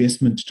met,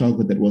 investment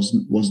target that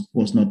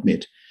was not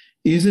met,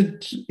 is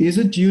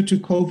it due to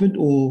COVID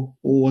or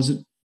was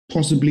it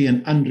possibly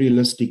an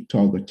unrealistic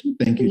target?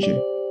 Thank you,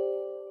 Chair.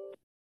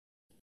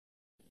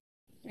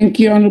 Thank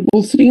you,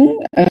 Honourable Singh.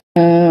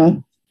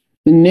 The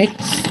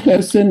next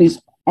person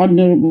is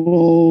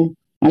Honourable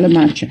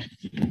Malamacha.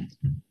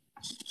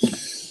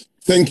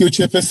 Thank you,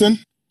 Chairperson.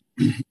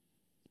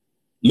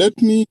 Let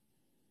me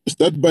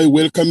start by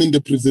welcoming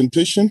the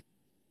presentation.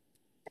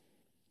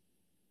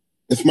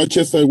 As much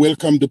as I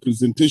welcome the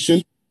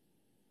presentation,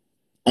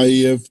 I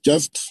have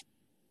just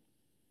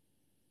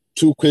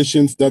 2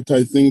 questions that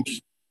I think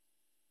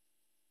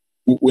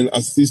will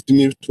assist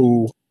me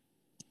to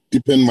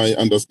deepen my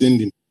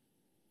understanding.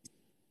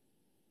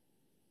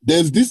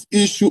 There's this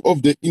issue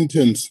of the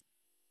interns.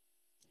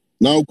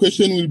 Now,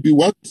 question will be,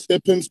 what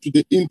happens to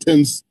the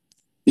interns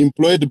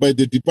employed by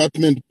the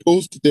department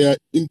post their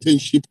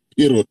internship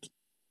period?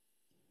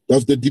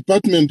 Does the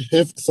department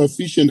have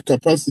sufficient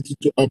capacity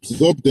to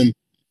absorb them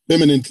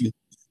permanently?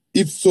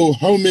 If so,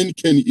 how many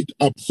can it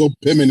absorb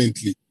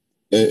permanently?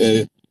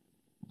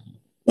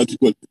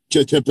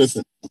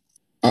 Chairperson,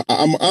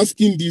 I'm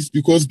asking this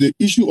because the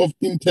issue of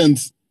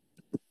interns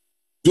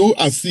do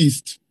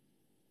assist.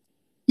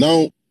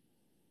 Now,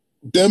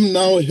 them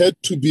now had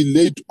to be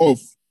laid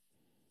off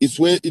is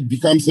where it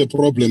becomes a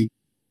problem.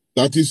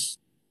 That is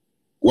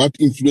what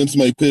influenced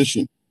my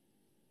question.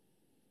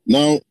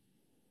 Now,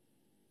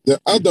 the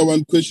other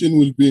one question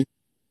will be,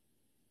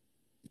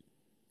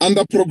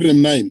 under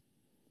Program 9,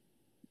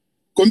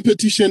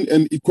 Competition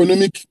and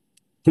Economic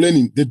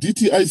Planning, the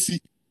DTIC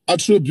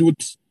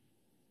attributes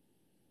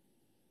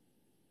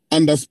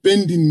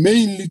underspending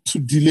mainly to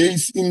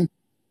delays in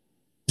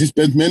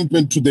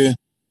disbursement to the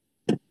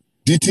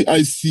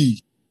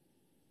DTIC.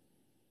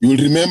 You will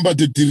remember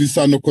the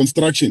Dirisano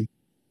construction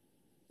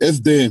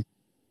as there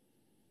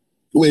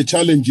were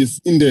challenges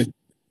in the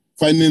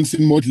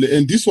financing model,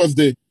 and this was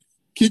the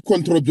key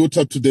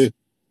contributor to the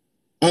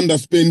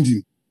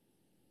underspending.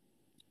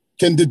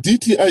 Can the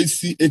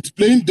DTIC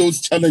explain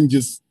those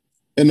challenges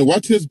and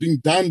what has been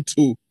done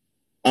to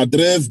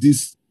address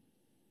these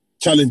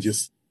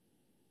challenges?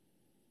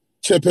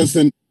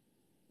 Chairperson,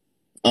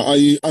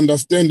 I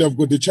understand I've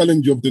got the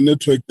challenge of the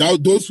network.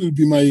 Those will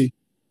be my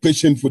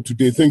question for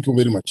today. Thank you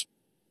very much.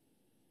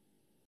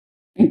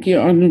 Thank you,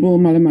 Honourable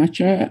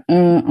Malamacha.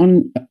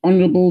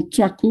 Honourable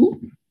Twaku.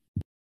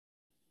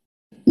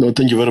 No,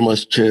 thank you very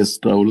much, Chair.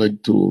 I would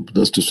like to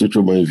just to switch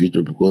on my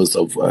video because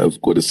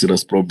I've got a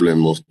serious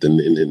problem of the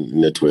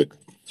network.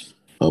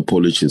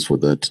 Apologies for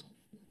that.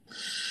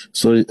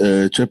 Sorry,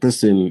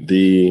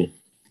 Chairperson,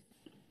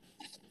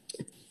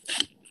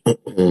 I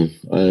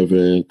have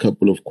a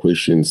couple of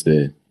questions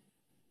there.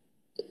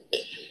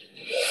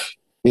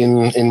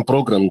 In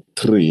Program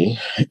 3,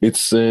 it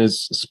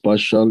says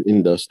Spatial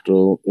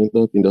Industrial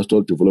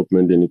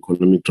Development and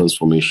Economic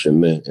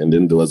Transformation there, and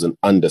then there was an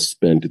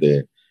underspend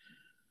there.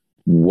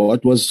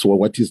 What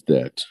is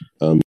that?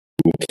 Can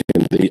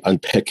they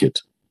unpack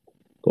it?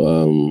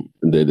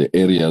 The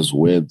areas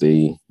where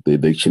they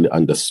actually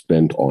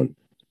underspend on.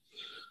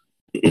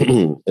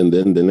 And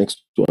then the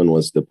next one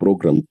was the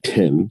Program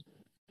 10,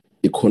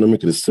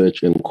 Economic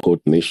Research and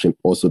Coordination.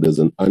 Also, there's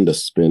an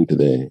underspend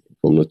there, if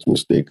I'm not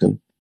mistaken.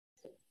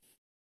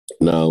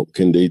 Now,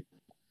 can they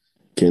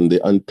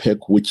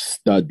unpack which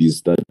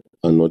studies that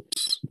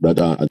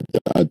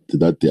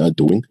they are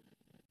doing,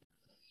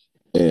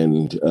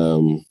 and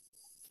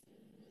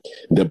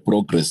the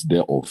progress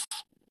thereof?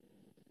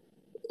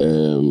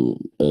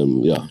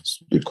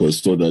 Because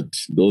so that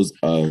those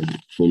are,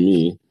 for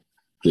me,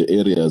 the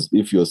areas.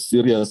 If you're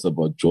serious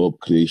about job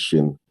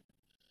creation,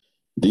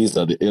 these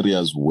are the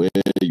areas where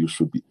you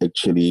should be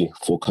actually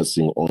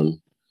focusing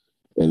on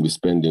and be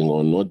spending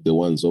on, not the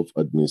ones of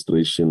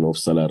administration of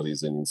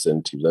salaries and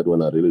incentives. That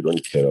one I really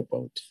don't care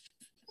about.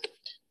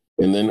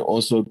 And then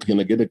also,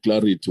 can I get a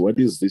clarity? What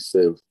is this,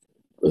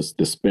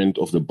 the spend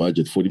of the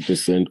budget,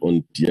 40%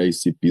 on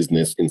DIC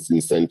business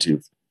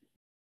incentive?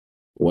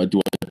 What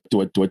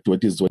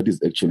is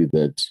actually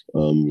that?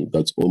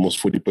 That's almost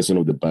 40%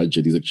 of the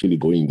budget is actually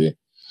going there.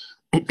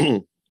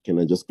 Can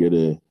I just get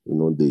the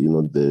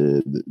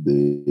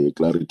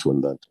clarity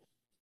on that?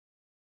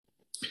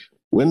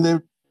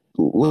 When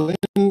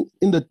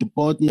in the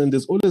department,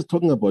 there's always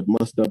talking about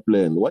master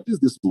plan. What is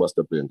this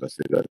master plan,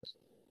 Kasega?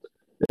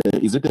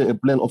 Is it a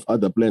plan of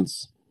other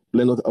plans?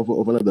 Plan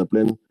of another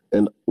plan?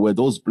 And were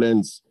those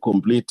plans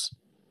complete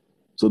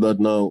so that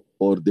now,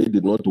 or they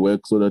did not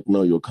work so that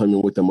now you're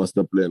coming with a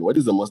master plan? What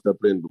is a master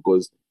plan?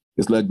 Because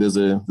it's like there's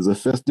a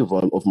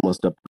festival of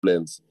master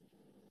plans.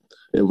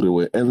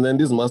 everywhere. And then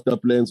these master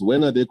plans,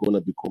 when are they going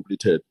to be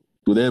completed?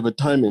 Do they have a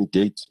time and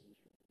date?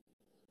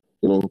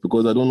 You know,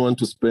 because I don't want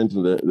to spend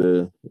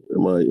my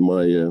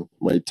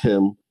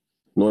term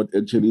not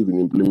actually even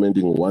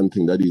implementing one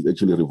thing that is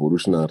actually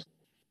revolutionary.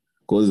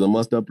 Because the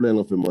master plan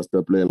of a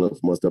master plan of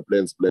master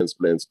plans,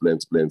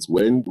 plans.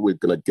 When we're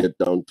going to get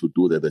down to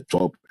do the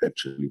job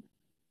actually?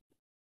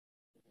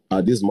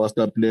 Are these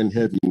master plan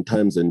having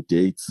times and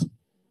dates?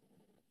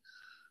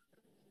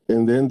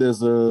 And then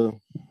there's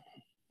all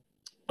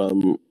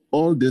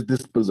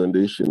this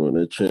presentation on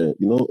a chair.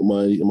 You know,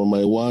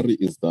 my worry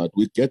is that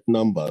we get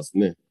numbers.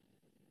 Ne?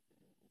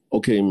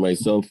 Okay,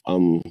 myself,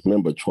 I'm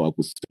member Chua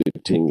who's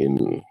sitting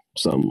in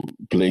some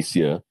place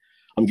here.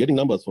 I'm getting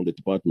numbers from the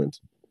department.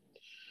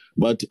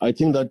 But I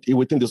think that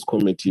within this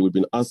committee, we've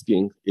been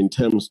asking in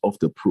terms of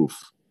the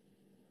proof.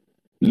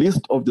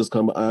 List of this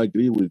company, I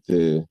agree with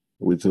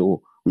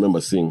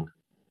Member Singh.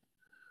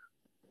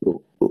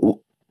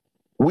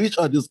 Which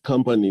are these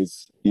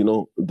companies, you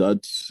know,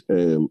 that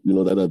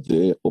that are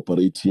there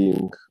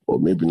operating, or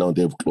maybe now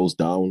they've closed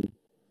down,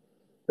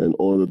 and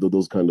all of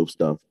those kind of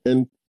stuff.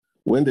 And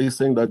when they're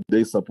saying that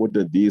they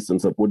supported this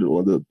and supported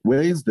all that,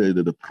 where is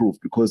the proof?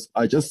 Because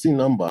I just see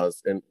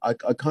numbers and I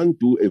can't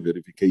do a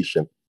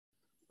verification.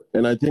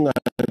 And I think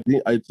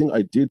I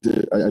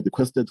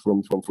requested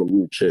from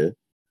you, Chair,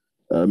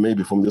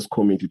 maybe from this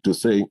committee, to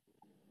say,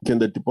 can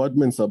the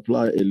department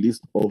supply a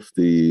list of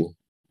these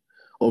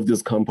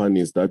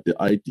companies that the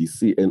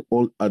IDC and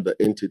all other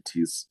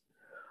entities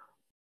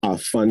are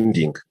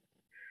funding,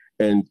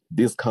 and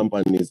these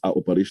companies are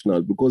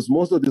operational? Because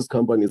most of these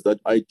companies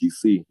that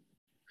IDC,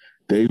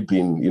 they've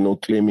been, you know,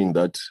 claiming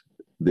that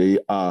they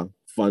are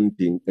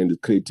funding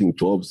and creating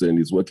jobs and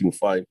it's working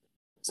fine.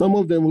 Some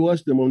of them, we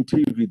watch them on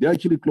TV, they're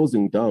actually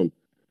closing down.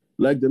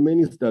 Like the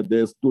minister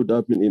there stood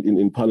up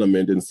in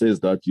Parliament and says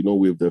that, you know,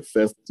 with the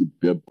first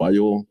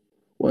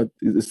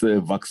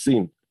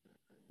vaccine,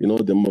 you know,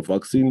 the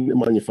vaccine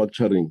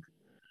manufacturing,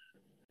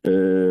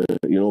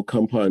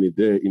 company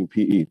there in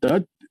PE.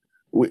 That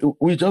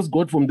we just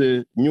got from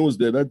the news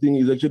that that thing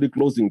is actually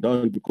closing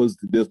down because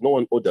there's no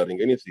one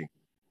ordering anything.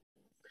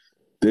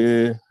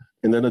 And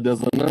then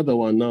there's another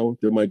one now,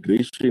 the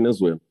migration as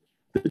well.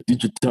 The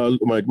digital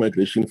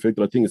migration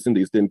factory, I think it's in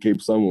the Eastern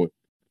Cape somewhere.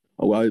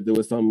 There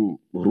were some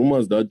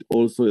rumors that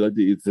also that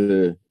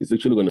it's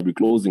actually going to be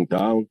closing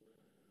down.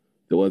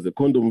 There was a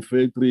condom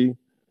factory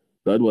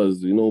that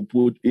was, you know,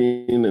 put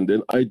in, and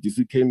then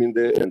IDC came in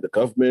there, and the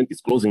government is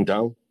closing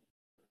down.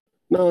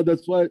 Now,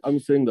 that's why I'm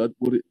saying that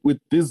with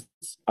this,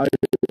 I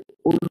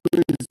always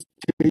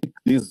take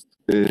these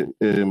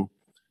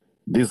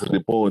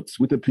reports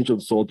with a pinch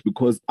of salt,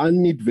 because I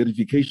need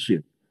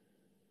verification.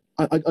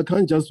 I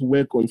can't just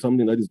work on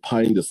something that is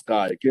pie in the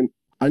sky.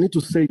 I need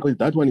to say, okay,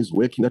 that one is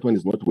working, that one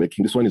is not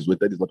working, this one is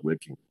that is not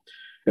working.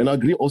 And I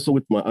agree also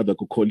with my other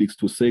colleagues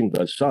to saying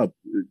that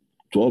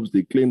jobs,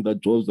 they claim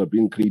that jobs are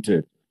being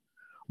created.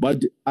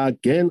 But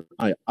again,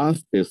 I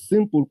ask a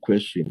simple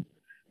question.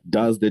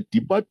 Does the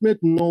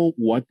department know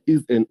what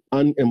is an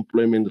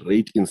unemployment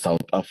rate in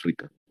South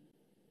Africa?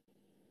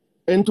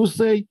 And to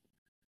say,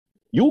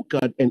 you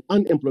got an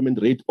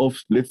unemployment rate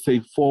of, let's say,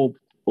 4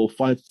 or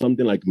 5,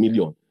 something like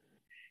million.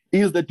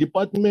 Is the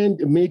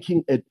department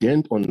making a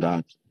dent on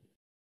that?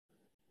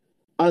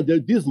 Are there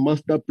these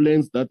master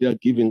plans that they are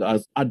giving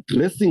us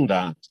addressing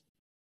that?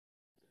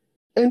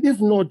 And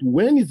if not,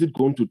 when is it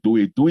going to do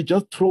it? Do we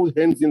just throw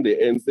hands in the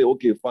air and say,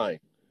 okay, fine,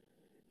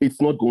 it's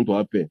not going to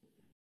happen?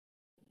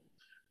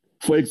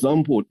 For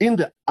example, in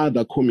the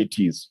other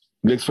committees,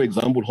 like for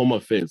example, Home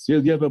Affairs,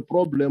 you have a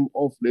problem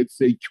of, let's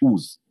say,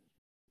 queues.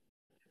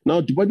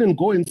 Now, department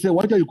go and say,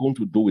 what are you going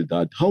to do with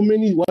that? How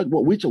many, what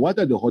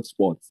are the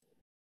hotspots?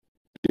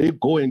 They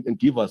go and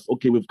give us,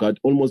 okay, we've got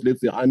almost, let's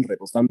say, 100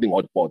 or something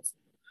hotspots.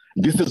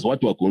 This is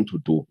what we're going to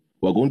do.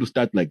 We're going to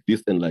start like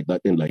this and like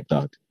that and like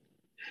that.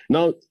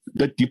 Now,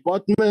 the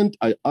department,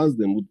 I asked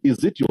them,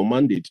 is it your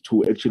mandate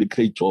to actually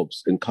create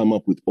jobs and come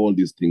up with all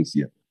these things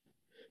here?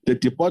 The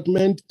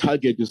department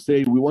target to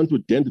say, we want to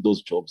dent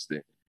those jobs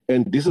there.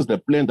 And this is the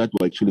plan that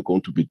we're actually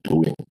going to be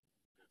doing.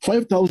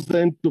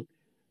 5,000,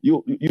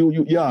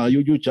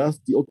 you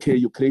just, okay,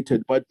 you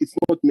created, but it's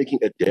not making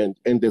a dent.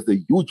 And there's a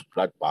huge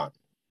bloodbath.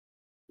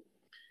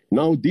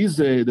 Now, there's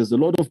a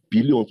lot of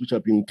billions which are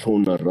being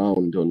thrown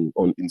around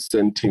on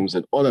incentives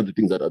and all other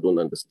things that I don't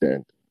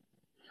understand.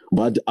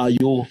 But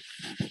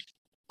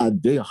are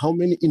there how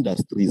many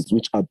industries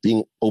which are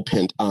being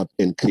opened up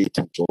and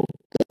creating jobs?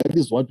 That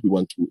is what we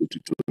want to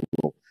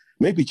know.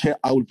 Maybe, Chair,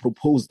 I will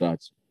propose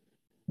that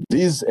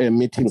these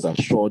meetings are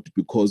short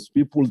because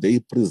people, they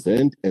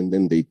present and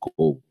then they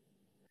go.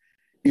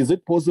 Is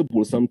it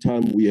possible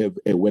sometime we have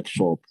a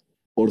workshop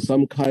or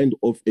some kind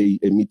of a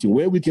meeting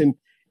where we can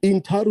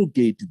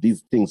interrogate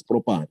these things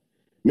properly?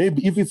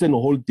 Maybe if it's a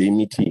whole day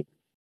meeting.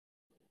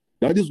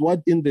 That is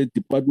what in the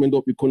Department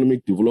of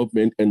Economic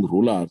Development and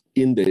Rural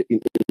in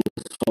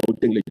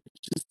Gauteng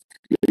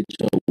legislature we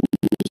used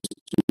to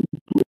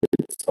do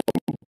at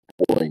some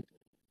point.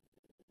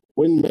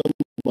 When members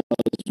want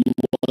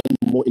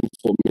more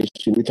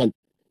information, we can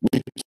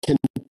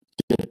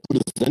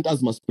present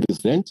presenters must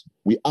present.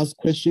 We ask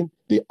questions,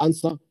 they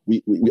answer.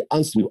 We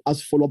ask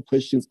follow-up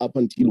questions up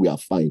until we are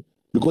fine.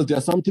 Because there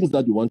are some things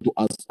that we want to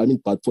ask.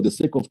 But for the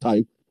sake of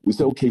time, we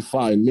say, okay,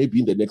 fine, maybe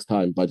in the next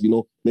time. But,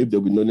 maybe there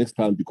will be no next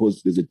time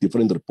because there's a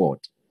different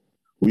report.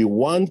 We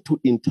want to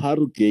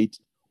interrogate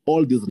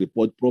all these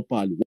reports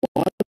properly.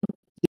 What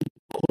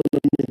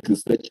economic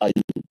research are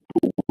you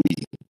doing?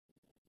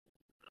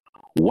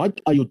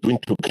 What are you doing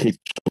to create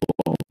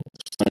jobs?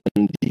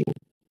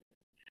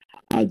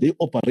 Are they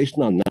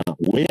operational now?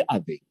 Where are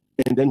they?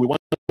 And then we want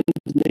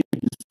maybe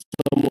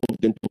some of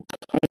them to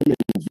come and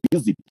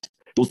visit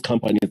those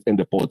companies and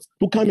the boards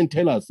to come and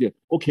tell us,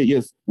 okay,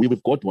 yes,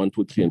 we've got 1,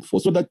 2, 3, and 4,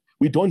 so that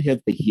we don't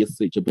have a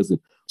hearsay, Chairperson.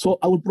 So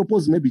I would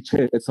propose maybe,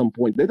 Chair, at some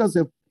point, let us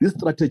have this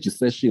strategy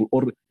session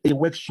or a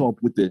workshop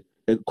with the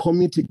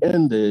committee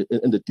and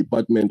the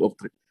department of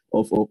this,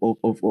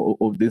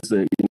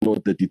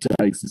 the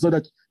DTIC, so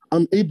that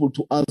I'm able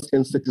to ask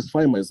and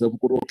satisfy myself,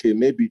 okay,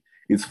 maybe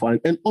it's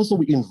fine. And also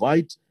we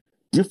invite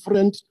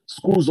different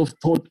schools of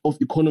thought of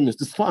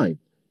economists. It's fine.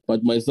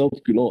 But myself,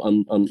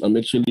 I'm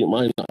actually,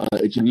 mine are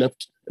actually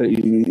left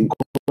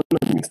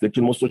economics,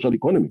 actually more social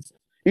economics.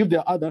 If there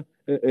are other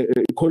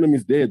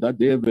economists there that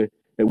they have,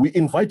 we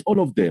invite all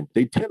of them.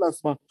 They tell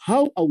us,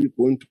 how are we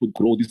going to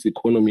grow this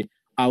economy?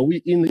 Are we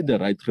in the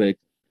right track?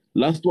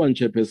 Last one,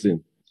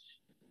 Chairperson.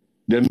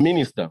 The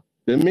minister,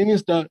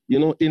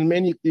 in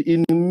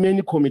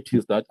many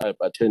committees that I've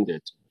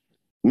attended,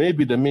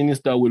 maybe the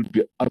minister will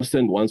be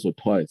absent once or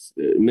twice,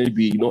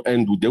 maybe,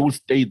 and they will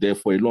stay there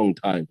for a long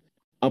time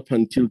up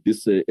until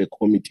this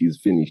committee is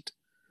finished.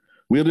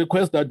 We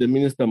request that the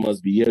minister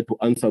must be here to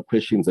answer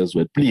questions as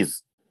well,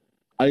 please.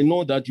 I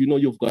know that,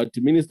 you've got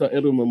Minister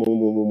Aaron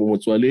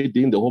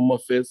Motswaledi in the Home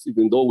Affairs,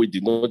 even though we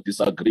did not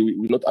disagree,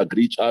 we not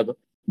agree each other,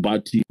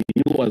 but he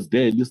was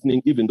there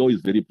listening, even though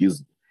he's very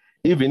busy.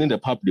 Even in the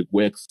public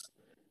works,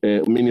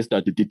 Minister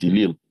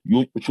Titi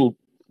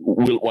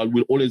will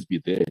always be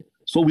there.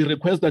 So we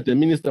request that the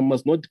minister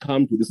must not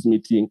come to this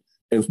meeting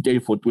and stay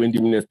for 20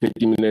 minutes,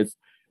 30 minutes,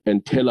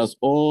 and tell us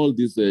all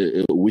these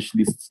wish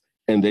lists,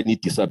 and then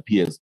it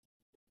disappears.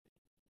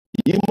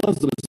 He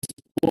must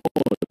respond.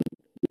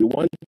 We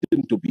want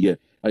him to be here.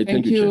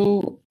 Thank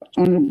you,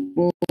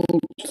 Honorable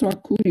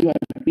Tsaku. You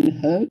have been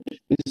heard,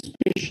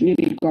 especially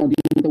regarding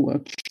the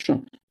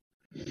workshop.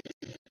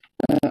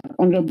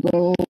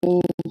 Honorable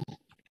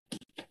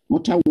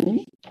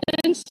Motawu.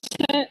 Thanks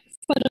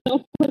for the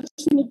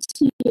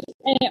opportunity.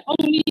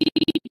 Only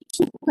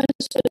 2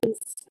 questions.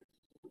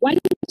 One,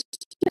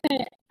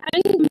 there are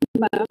a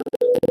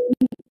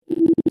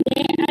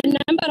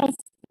number of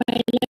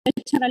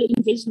bilateral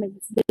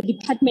engagements the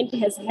department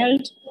has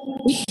held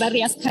with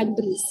various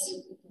countries.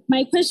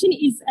 My question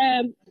is,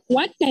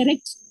 what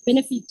direct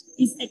benefit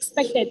is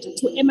expected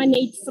to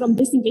emanate from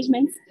these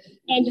engagements,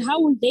 and how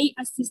will they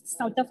assist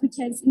South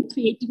Africans in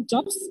creating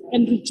jobs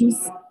and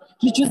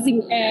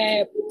reducing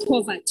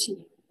poverty?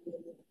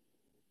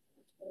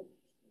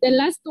 The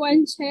last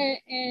one, Chair,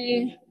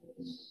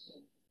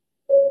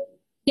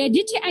 the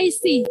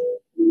DTIC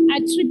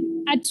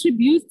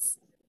attributes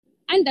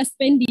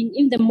underspending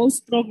in the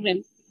most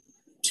program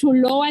to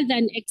lower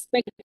than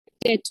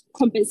expected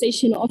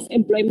compensation of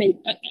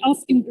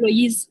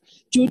employees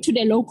due to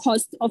the low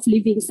cost of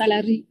living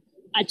salary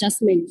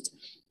adjustment.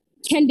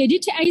 Can the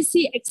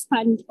DTIC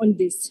expand on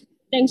this?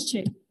 Thanks,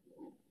 Chair.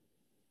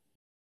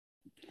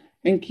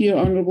 Thank you,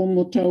 Honorable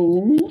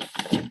Motawu.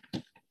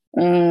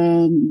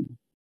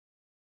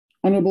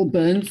 Honorable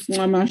Burns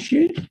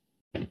Mwamashi.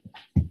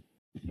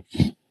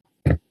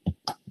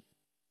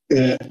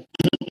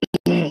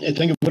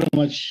 Thank you very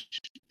much,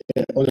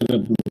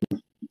 Honorable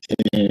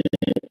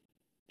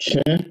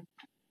Chair.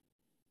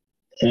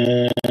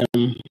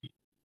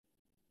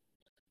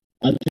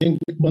 I think,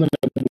 Honorable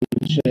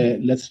Chair,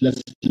 let's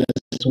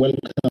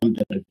welcome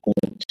the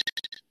report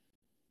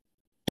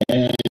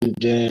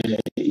and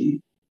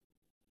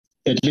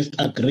at least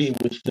agree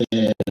with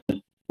the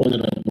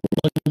Honorable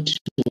report.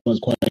 It was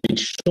quite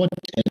short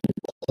and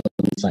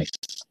concise.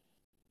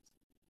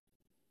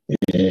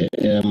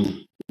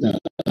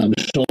 I'm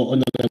sure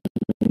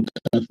Honorable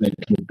Catholic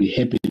would be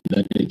happy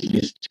that at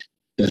least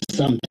there's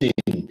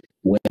something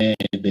where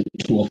the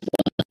two of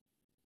us.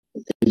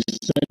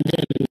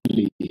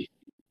 Secondly,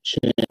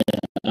 Chair,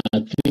 I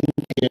think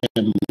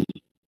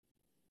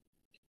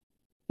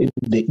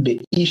the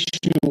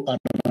issue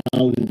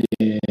around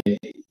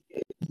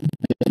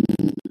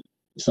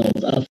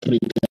South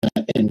Africa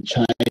and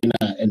China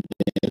and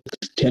the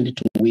extent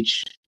to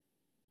which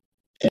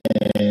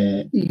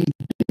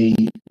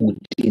they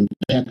would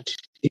impact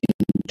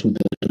into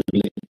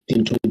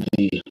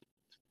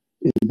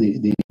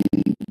the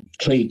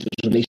trade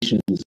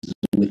relations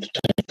with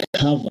China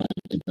covered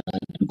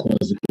that,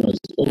 because it was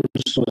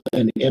also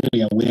an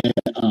area where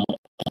I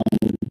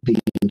would be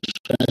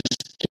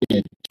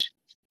interested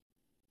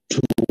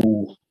to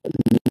know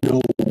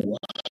how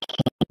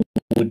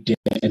would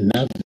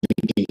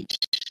navigate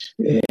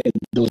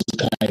those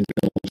kind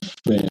of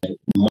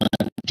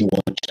muddy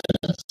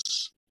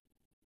waters.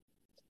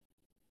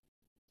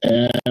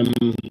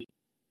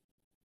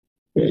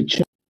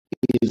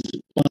 is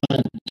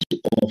part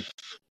of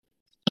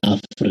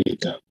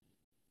Africa.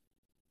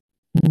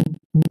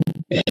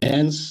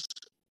 Hence,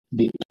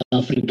 the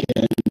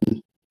African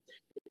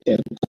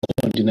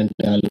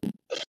continental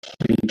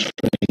free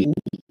trade.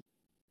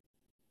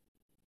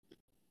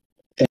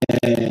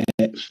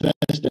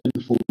 First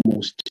and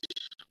foremost,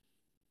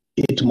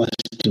 it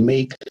must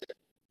make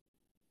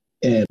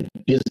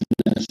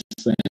business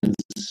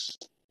sense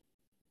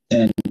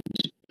and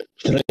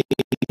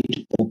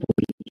trade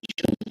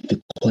operations of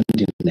the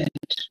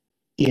continent,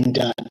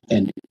 inter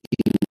and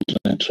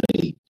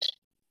intra-trade.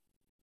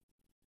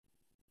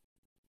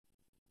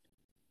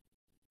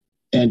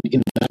 And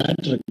in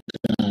that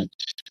regard,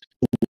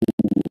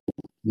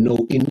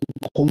 know in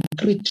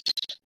concrete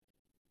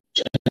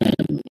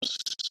terms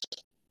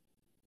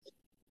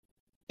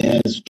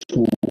as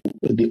to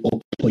the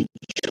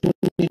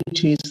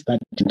opportunities that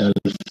the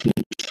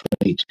free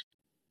trade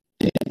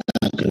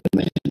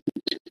agreement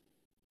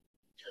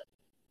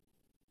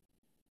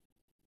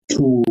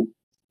to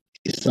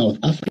South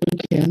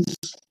Africans,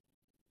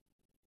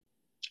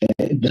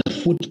 the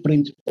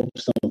footprint of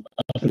South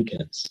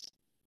Africans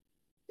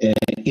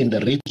in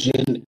the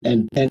region,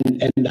 and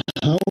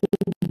how do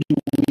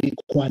we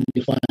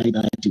quantify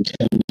that in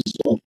terms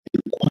of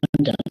the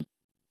quantum?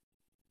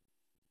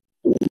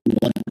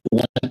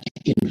 What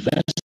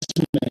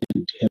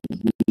investment have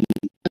we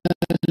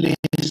early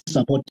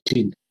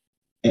supported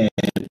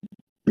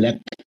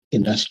Black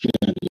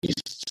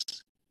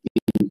industrialists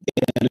in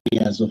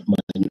areas of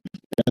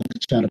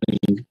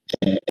manufacturing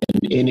and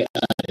any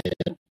other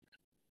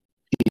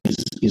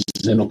is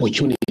an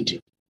opportunity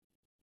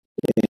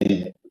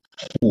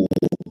for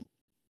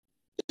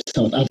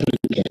South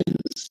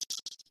Africans.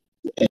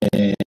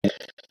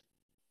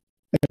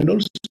 And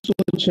also,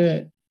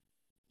 Chair,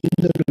 in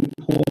the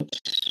report,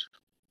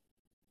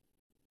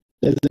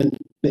 there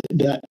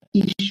are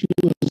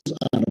issues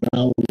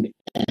around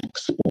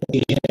export.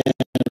 We have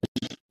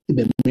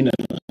the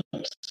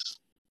minerals.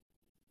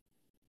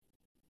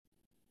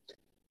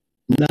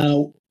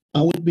 Now,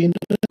 I would be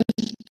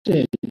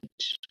interested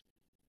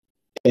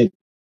in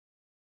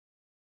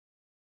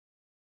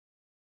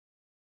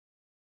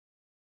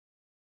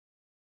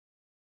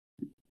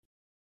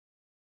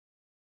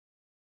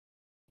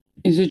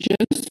Is it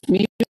just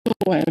me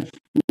or have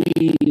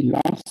we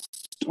lost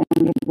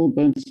Honorable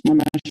Burns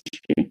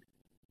Monashe?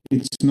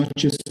 It's not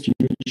just you,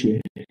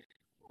 Chair.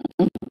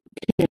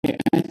 Okay,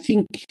 I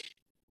think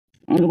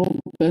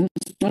Honorable Burns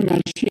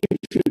Monashe, if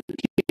you can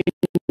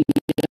hear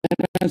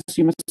us,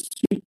 you must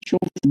switch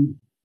off.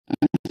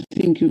 I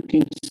think you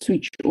can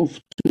switch off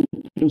to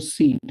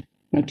proceed,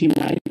 but he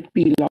might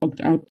be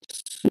logged out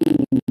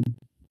soon.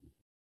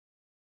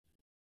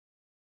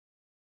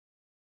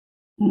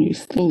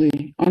 He's still there.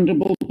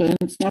 Honorable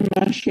Burns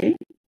Monashe.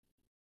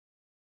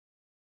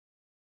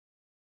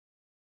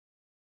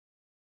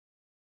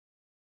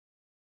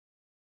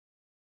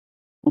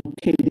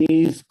 Okay,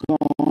 he's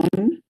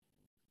gone.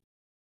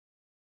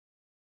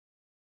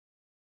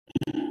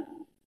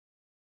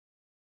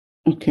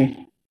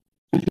 Okay.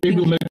 We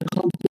will make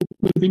contact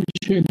with him,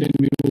 Chair, then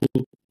we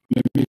will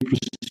maybe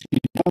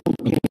proceed.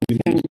 Okay,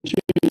 thank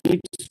you.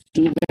 Let's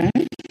do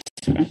that.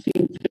 I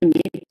think the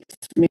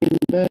next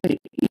member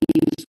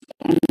is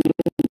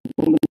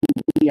Honorable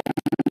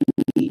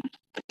Mbuyani.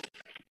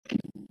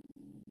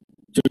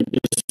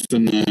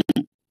 Chairperson,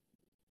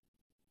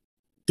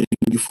 thank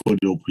you for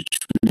the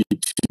opportunity.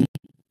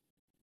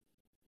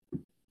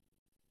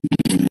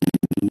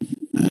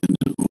 And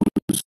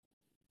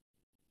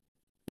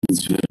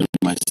it's very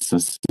much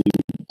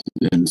succinct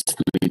and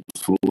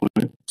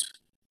straightforward.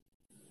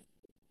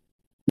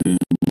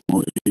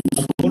 More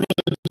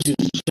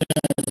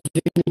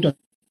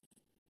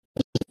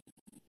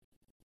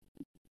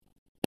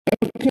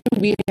Okay,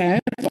 we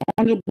have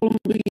Honorable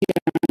Mbuyani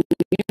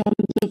on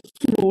the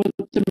floor at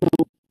the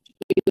moment.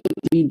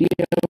 Video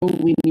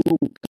when you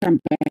come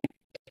back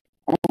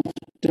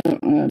after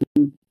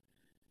Honorable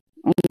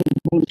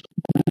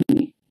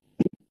Mbuyani.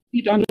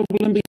 Honorable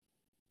Mbuyani.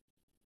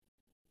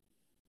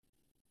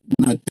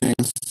 No,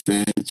 thanks,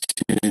 Chair.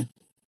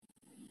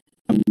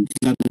 I'm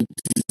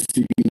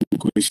seeking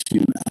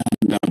question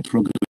under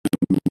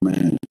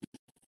program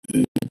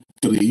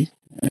 3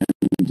 and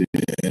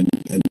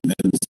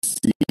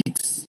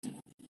 6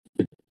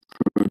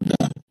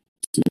 product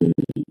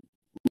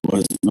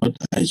was not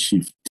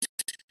achieved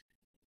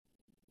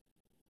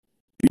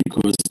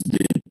because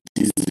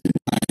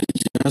I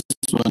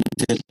just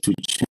wanted to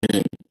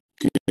check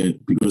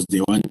because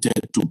they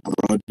wanted to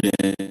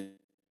broaden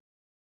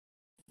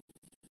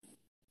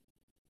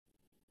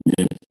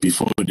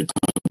before the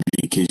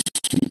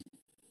publication.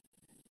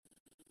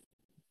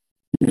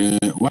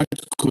 What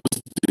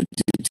caused the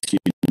delay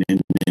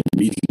in the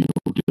middle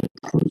of the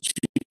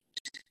project?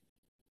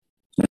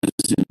 I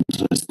was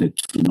interested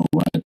to know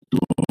what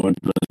was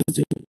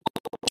the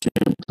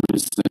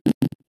chairperson.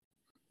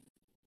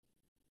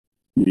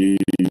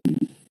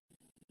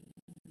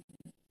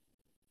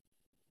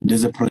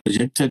 There's a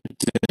projected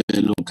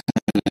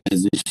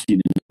localization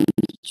in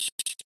which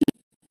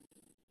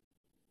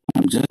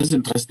I'm just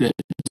interested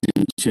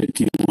in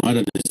checking what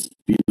are the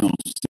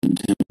spin-offs in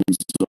terms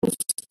of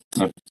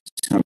structural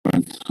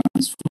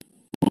transfer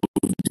of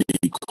the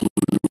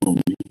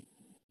economy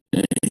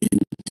in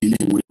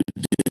dealing with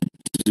the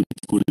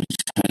triple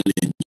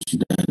challenge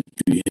that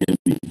we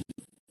have.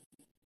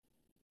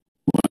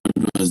 What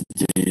was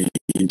the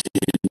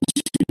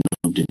intention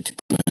of the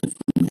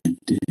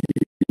department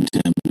in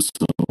terms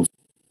of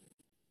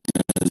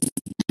does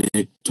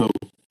they talk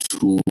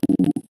to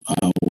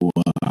our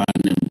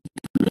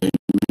unemployment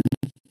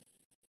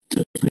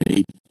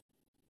rate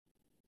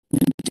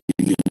and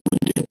dealing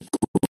with the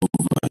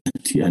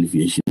poverty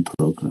alleviation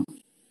program?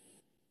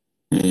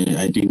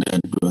 I think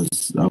that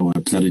was our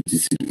clarity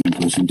seeking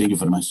question. Thank you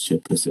very much,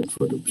 Chairperson,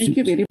 for the opportunity. Thank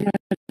you very much,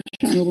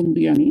 Honorable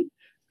Mbiani.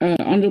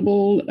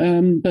 Honorable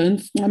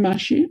Burns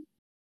Namashi.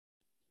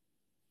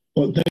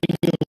 Well, thank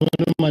you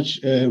very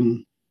much,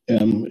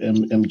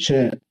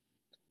 Chair.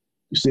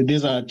 You see,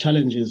 these are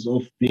challenges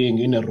of being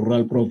in a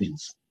rural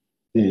province.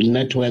 The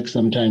network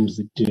sometimes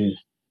it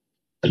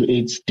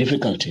creates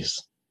difficulties.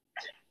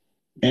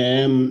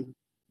 I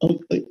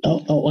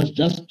was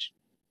just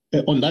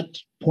on that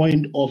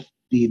point of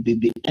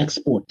the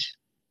export,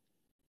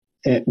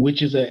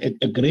 which is a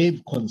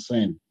grave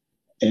concern,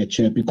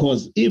 Chair,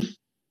 because if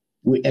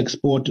we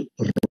export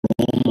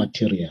raw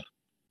material,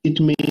 it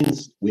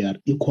means we are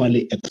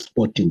equally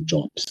exporting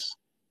jobs.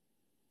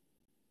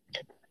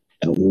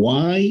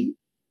 Why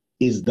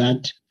is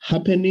that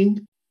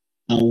happening?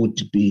 I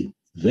would be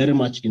very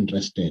much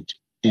interested.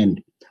 And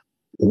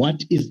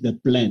what is the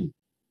plan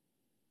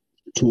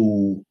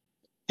to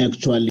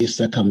actually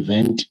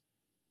circumvent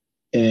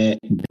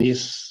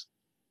this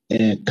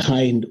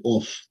kind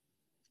of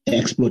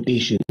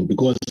exploitation?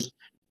 Because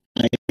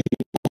I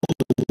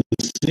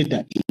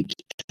consider it to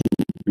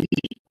be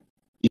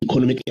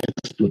economic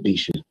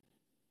exploitation.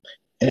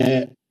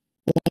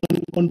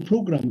 On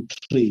program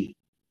 3,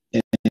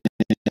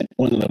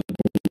 Honorable,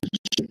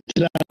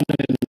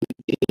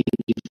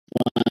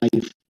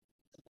 385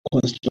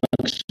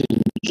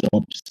 construction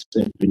jobs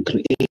have been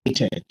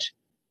created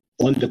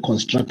on the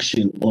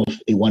construction of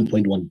a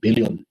 1.1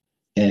 billion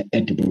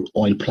edible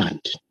oil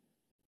plant.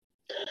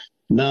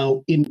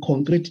 Now, in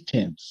concrete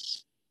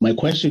terms, my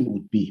question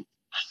would be,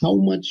 how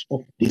much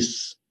of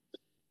this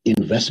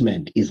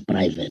investment is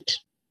private?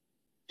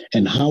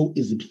 And how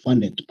is it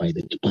funded by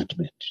the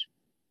department?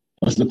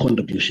 What's the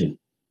contribution?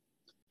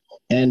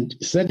 And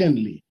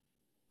secondly,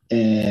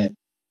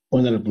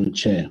 Honorable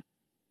Chair,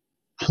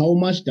 how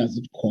much does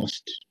it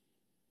cost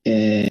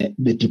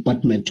the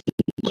department to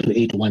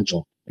create one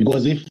job?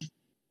 Because if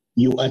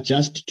you are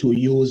just to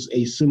use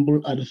a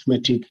simple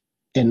arithmetic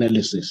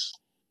analysis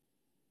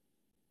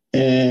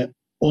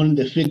on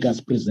the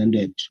figures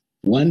presented,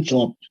 one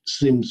job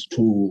seems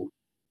to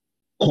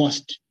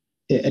cost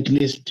at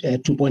least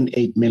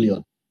 2.8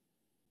 million.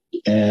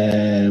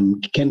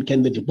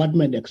 Can the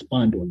department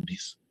expand on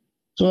this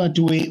so that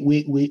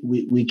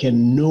we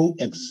can know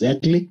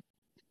exactly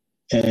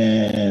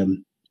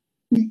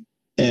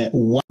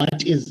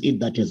what is it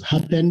that has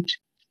happened?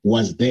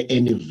 Was there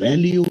any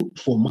value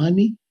for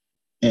money?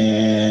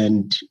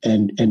 And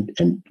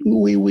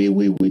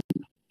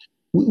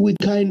we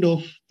kind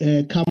of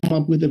come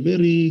up with a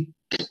very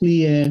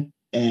clear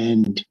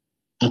and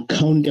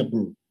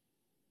accountable,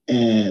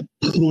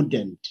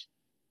 prudent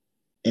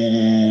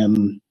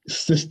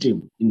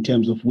system in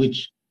terms of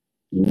which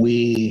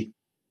we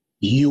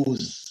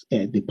use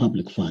the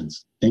public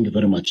funds. Thank you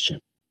very much, Chair.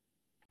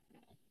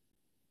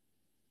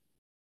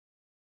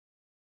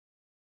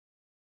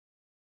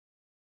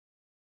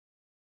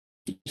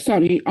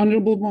 Sorry,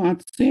 Honorable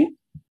Moatse.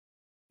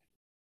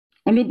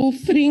 Honorable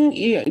Thring,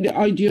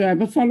 do you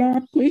have a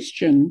follow-up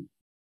question?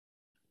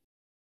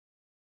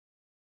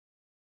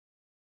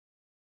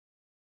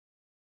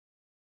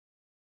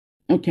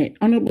 Okay,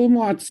 Honorable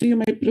Moatse, you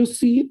may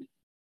proceed.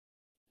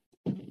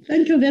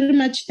 Thank you very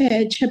much,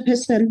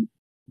 Chairperson.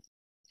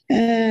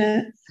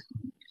 On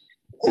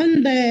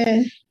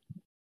the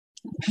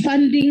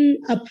funding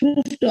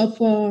approved of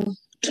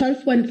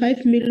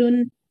 12.5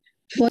 million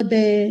for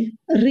the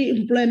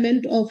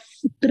re-employment of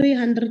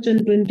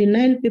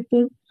 329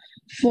 people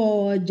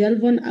for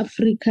Jelvon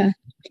Africa.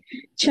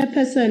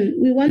 Chairperson,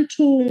 we want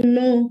to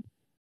know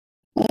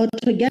or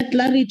to get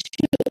clarity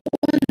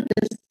on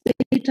the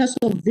status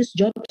of these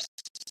jobs.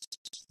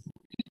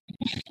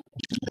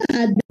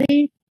 Are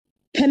they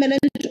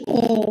permanent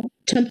or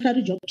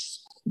temporary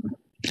jobs?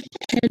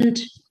 And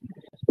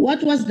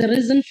what was the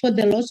reason for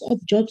the loss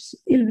of jobs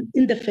in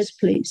the first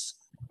place?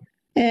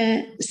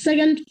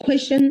 Second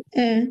question,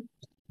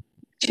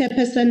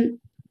 Chairperson,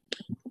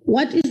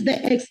 what is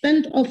the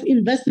extent of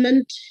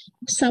investment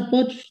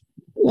support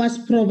was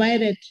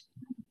provided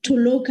to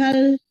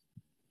local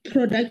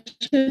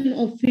production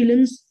of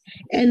films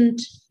and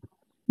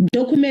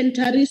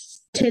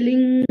documentaries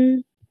telling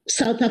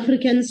South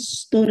African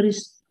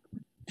stories?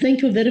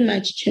 Thank you very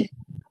much, Chair.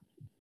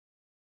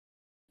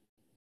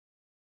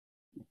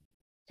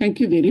 Thank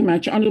you very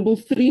much. Honorable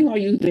Thring, are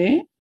you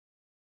there?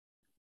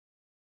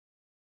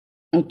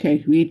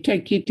 Okay, we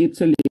take it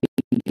it's a lady.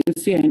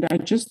 legacy. And I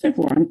just have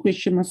one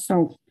question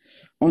myself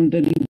on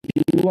the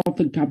review of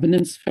the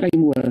governance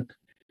framework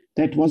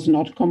that was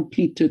not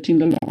completed in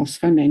the last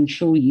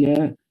financial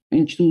year,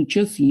 and to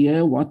just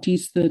hear what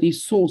is the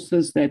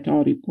resources that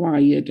are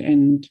required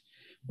and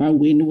by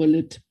when will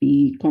it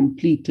be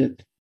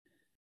completed.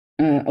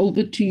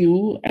 Over to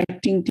you,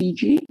 Acting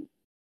DG,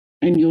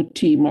 and your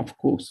team, of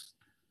course.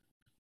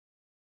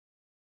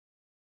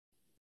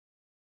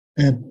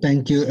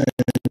 Thank you,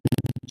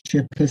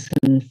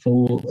 Chairperson,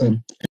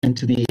 and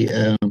to the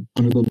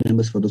honourable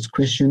members for those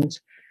questions.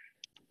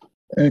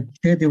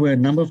 Chair, there were a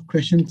number of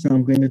questions, so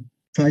I'm going to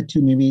try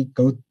to maybe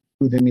go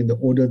through them in the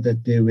order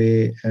that they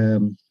were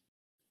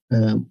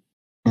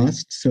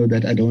asked so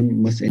that I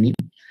don't miss any.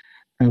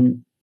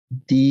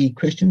 The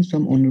questions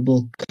from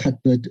Honourable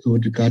Cuthbert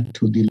with regard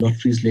to the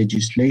lotteries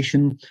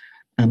legislation.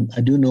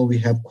 I do know we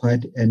have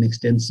quite an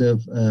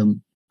extensive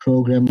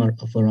program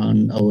of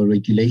around our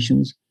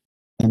regulations,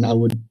 and I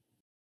would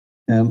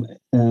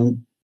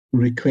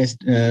request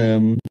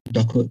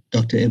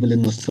Dr.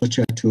 Evelyn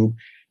Mosocha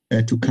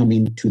to come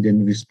in to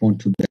then respond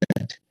to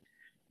that.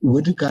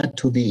 With regard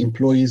to the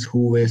employees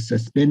who were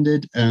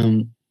suspended,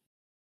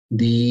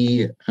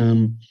 we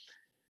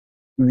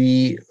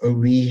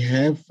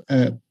have,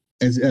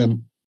 as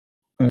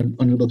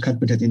Honourable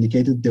Cuthbert has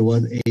indicated, there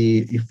was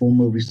a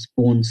formal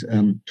response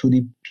to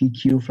the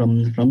PQ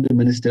from the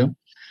Minister.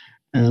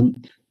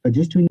 But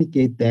just to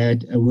indicate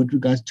that with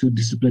regards to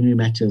disciplinary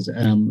matters,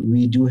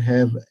 we do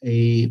have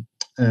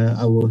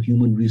our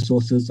human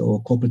resources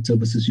or corporate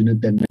services unit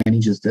that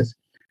manages this.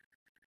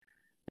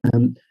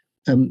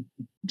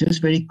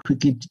 Just very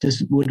quickly,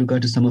 just with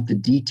regard to some of the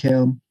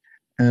detail,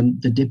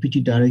 the Deputy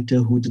Director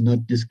who did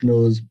not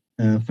disclose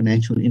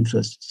financial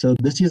interest. So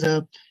this is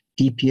a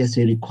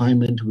DPSA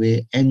requirement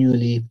where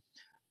annually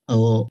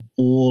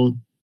all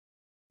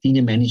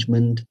senior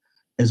management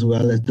as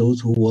well as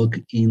those who work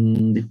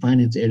in the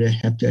finance area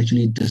have to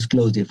actually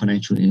disclose their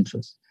financial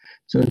interest.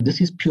 So this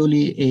is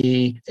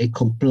purely a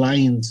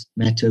compliance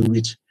matter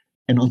which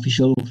an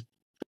official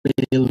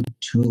failed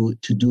to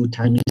do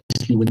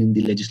timelessly within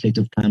the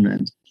legislative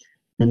timelines.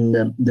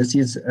 And this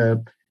is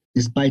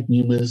despite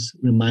numerous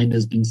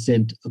reminders being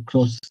sent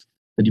across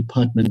the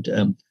department.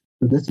 So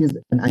this is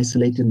an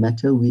isolated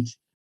matter which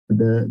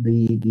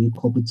the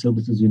corporate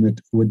services unit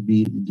would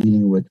be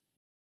dealing with.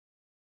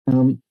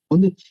 On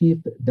the Chief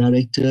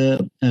Director,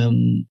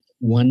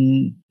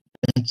 one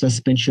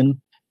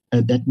suspension,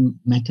 that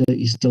matter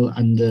is still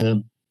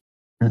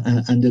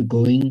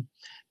undergoing.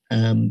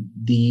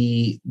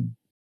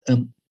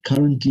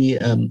 Currently,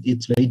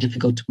 it's very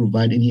difficult to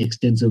provide any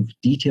extensive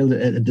detail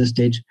at this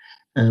stage,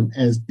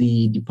 as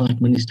the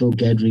department is still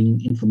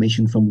gathering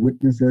information from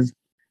witnesses,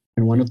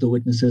 and one of the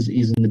witnesses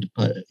is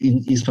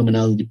is from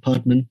another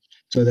department,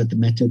 so that the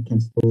matter can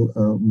still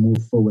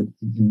move forward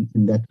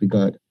in that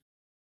regard.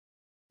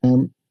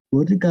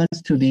 With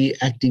regards to the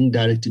Acting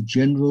Director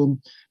General,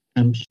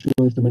 I'm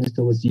sure if the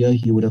Minister was here,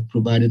 he would have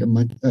provided a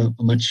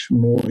much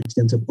more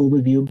extensive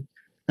overview.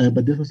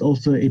 But this was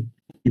also a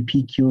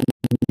PQ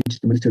which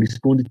the Minister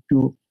responded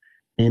to,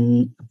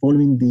 and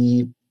following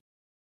the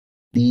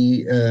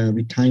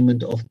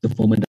retirement of the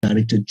former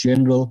Director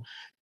General,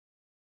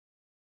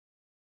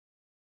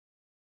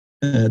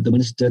 the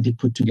Minister did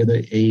put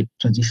together a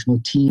transitional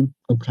team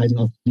comprising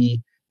of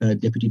three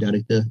Deputy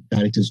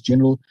Directors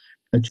General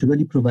to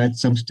really provide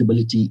some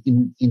stability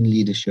in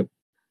leadership.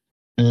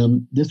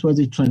 This was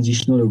a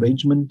transitional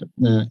arrangement,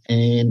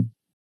 and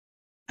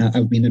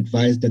I've been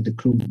advised that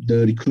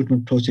the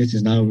recruitment process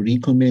is now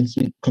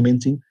recommencing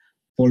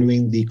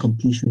following the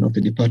completion of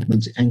the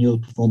department's annual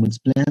performance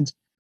plans.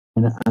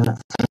 And I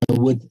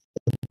would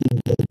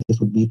think that this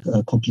would be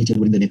completed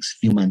within the next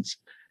few months.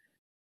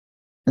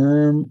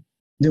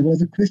 There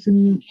was a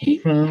question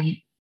from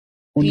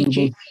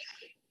Honourable.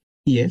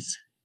 Yes.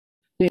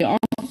 There are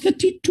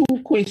 32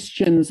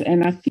 questions,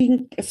 and I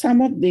think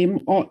some of them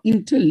are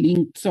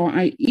interlinked. So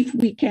if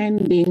we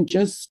can then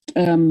just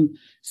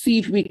see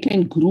if we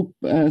can group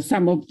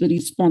some of the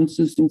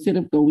responses instead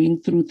of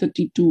going through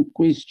 32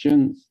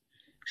 questions,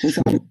 because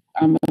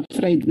I'm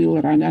afraid we'll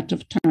run out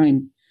of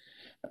time.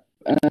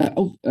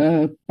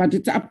 But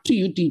it's up to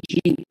you,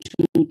 DG,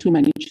 to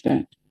manage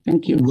that.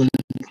 Thank you. Will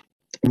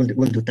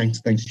do.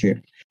 Thanks,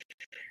 Chair.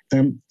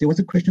 There was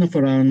a question of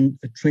around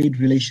trade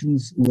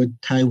relations with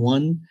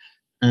Taiwan.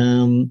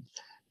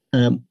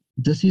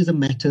 This is a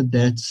matter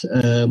that's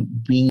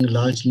being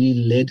largely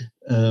led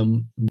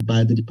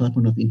by the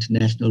Department of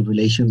International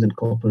Relations and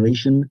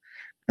Cooperation.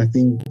 I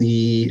think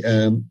the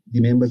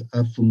members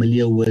are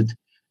familiar with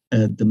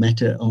the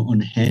matter on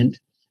hand.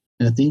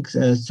 And I think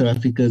South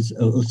Africa's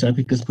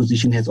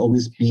position has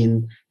always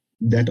been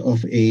that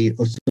of a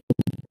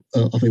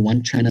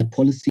one China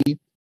policy,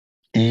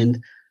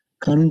 and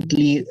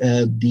currently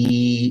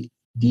the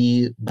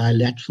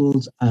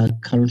bilaterals are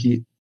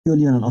currently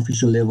purely on an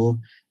official level,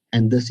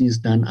 and this is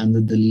done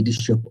under the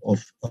leadership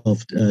of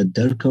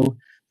DIRCO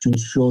to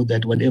ensure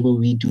that whatever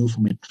we do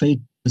from a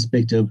trade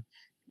perspective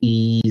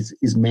is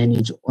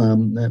managed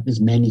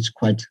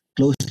quite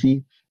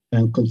closely,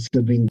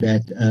 considering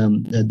that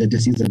that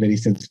this is a very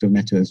sensitive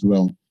matter as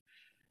well.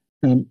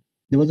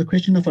 There was a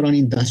question of around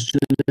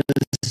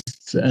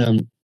industrialists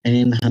and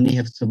how many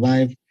have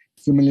survived.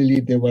 Similarly,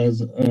 there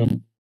was a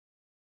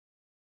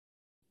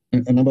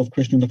number of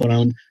questions of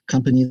around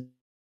companies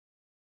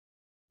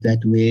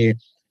that were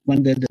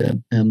funded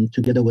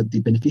together with the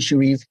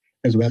beneficiaries,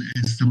 as well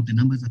as some of the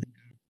numbers. I think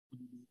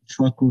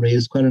Shwaku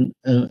raised quite an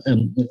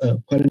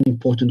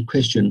important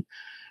question.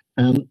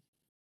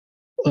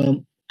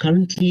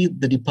 Currently,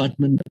 the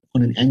department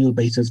on an annual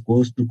basis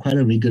goes through quite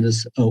a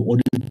rigorous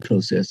audit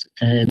process,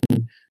 and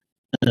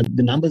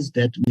the numbers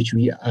that which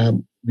we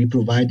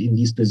provide in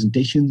these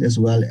presentations, as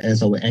well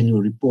as our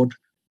annual report,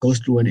 goes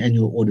through an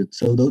annual audit.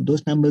 So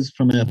those numbers,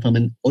 from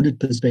an audit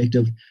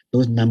perspective,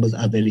 those numbers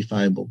are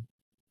verifiable.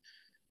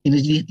 In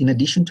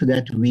addition to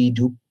that, we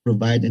do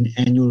provide an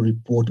annual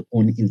report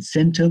on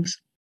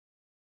incentives,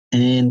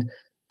 and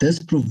this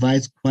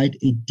provides quite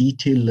a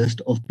detailed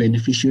list of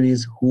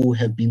beneficiaries who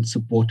have been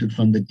supported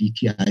from the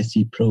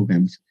DTIC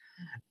programs.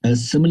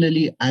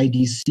 Similarly,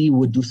 IDC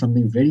would do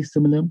something very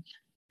similar,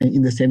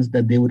 in the sense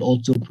that they would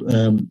also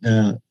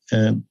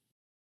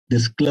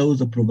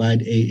disclose or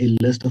provide a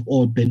list of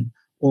all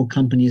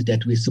companies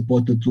that we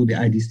supported through the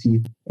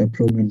IDC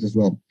programs as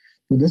well.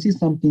 So this is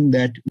something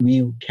that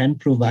we can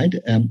provide,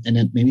 and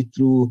then maybe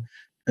through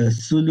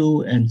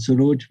Sulu and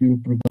Suroj, we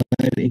will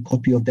provide a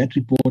copy of that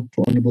report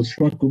for Honorable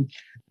Shwaku,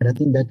 and I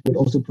think that would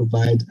also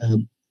provide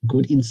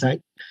good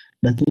insight.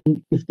 And I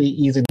think if there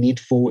is a need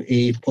for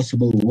a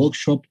possible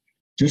workshop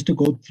just to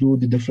go through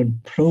the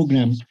different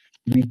programs,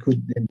 we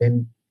could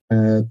then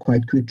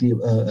quite quickly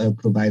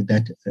provide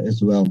that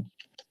as well.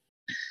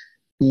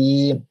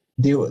 There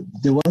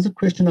was a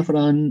question of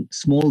around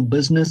small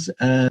business.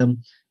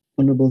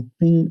 Honorable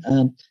Thing,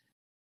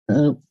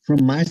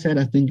 from my side,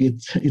 I think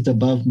it's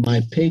above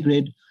my pay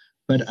grade,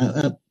 but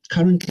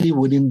currently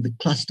within the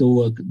cluster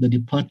work, the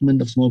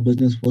Department of Small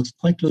Business works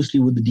quite closely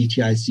with the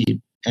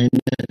DTIC, and a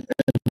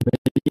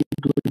very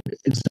good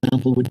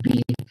example would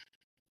be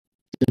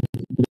the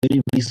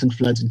very recent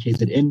floods in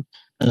KZN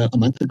a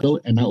month ago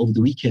and now over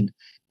the weekend.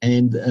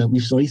 And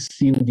we've already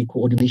seen the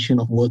coordination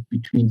of work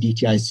between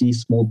DTIC,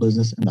 small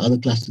business, and other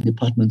cluster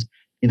departments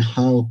in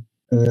how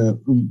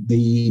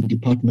the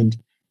department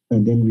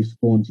then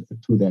responds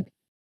to that.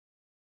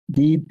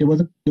 There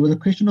was a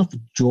question of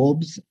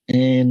jobs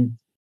and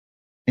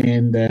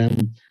there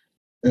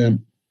were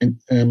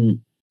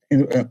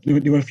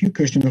a few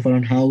questions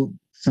around how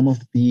some of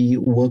the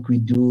work we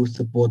do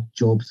support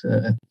jobs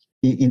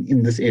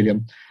in this area.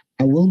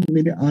 I will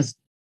maybe ask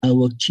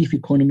our chief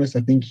economist.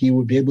 I think he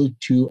will be able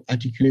to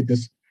articulate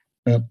this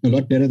a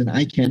lot better than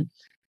I can.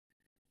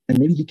 And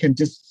maybe he can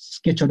just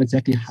sketch out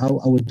exactly how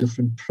our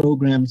different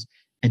programs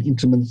and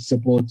instruments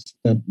supports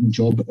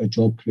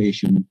job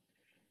creation.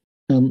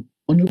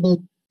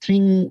 Honorable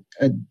Thing,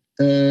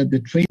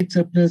 the trade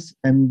surplus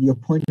and your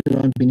point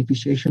around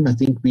beneficiation, I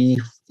think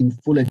we're in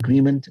full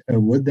agreement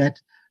with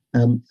that.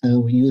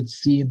 We would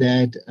see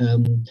that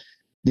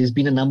there's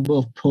been a number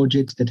of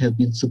projects that have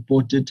been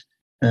supported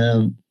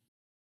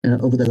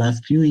over the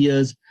last few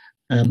years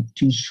to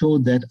ensure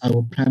that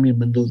our primary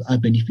minerals are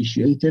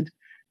beneficiated.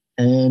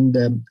 And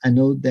I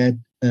know that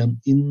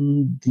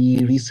in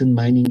the recent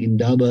mining in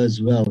Daba as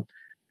well,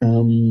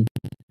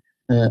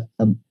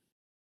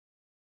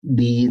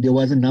 there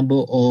was a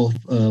number of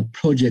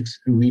projects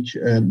which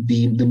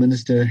the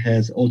minister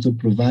has also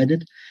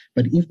provided.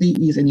 But if there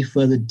is any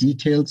further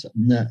details,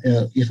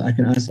 if I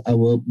can ask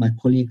my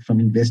colleague from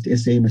Invest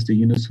SA, Mr.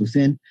 Yunus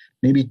Hussain,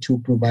 maybe to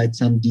provide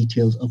some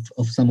details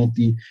of some of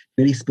the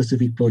very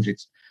specific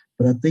projects.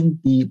 But I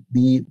think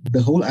the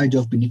whole idea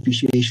of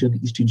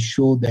beneficiation is to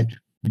ensure that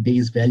there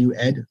is value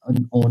add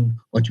on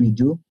what we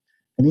do.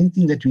 And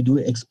anything that we do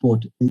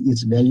export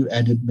is value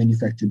added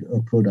manufactured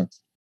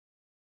products.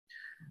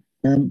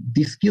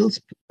 The skills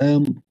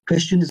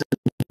question is a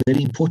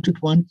very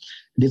important one.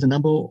 There's a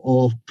number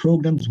of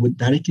programs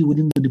directly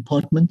within the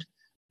department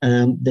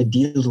that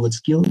deals with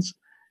skills.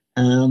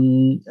 A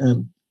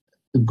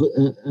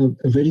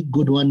very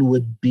good one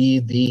would be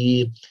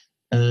the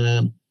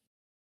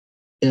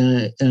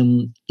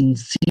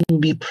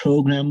INSIMBI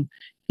program,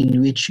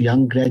 in which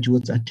young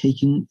graduates are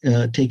taken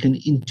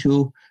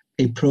into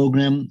a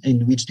program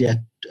in which they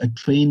are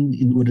trained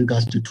with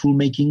regards to tool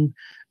making.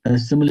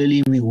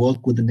 Similarly, we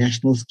work with the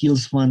National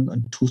Skills Fund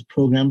on two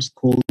programs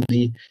called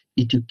the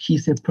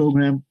ITUKISE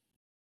program,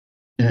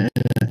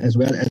 as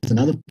well as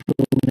another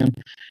program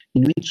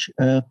in which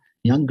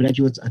young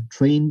graduates are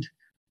trained,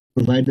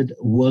 provided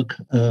work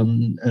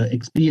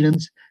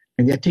experience,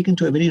 and they are taken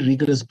to a very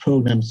rigorous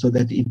program so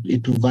that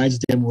it provides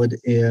them with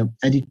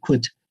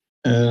adequate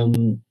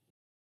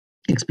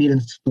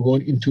experience to go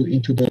into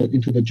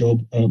the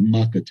job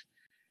market.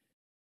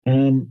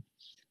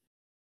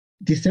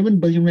 The 7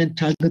 billion rand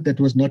target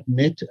that was not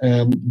met,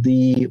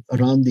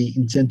 around the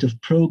incentive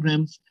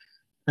programs.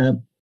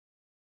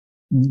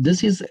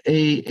 This is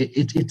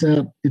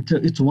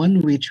it's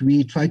one which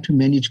we try to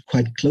manage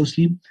quite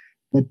closely,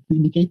 but to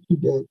indicate to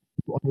the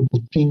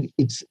Honourable King,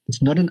 it's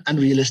not an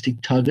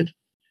unrealistic target.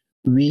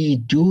 we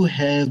do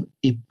have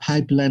a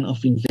pipeline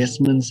of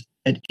investments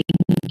at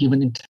any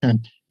given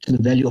time to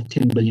the value of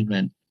 10 billion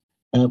rand.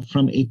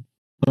 From a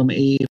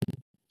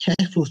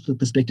cash flow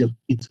perspective,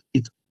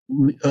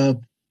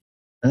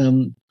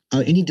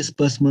 any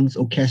disbursements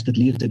or cash that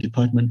leaves the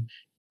department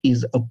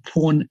is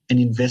upon an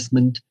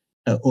investment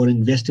or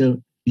investor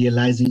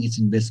realizing its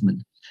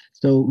investment.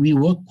 So we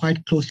work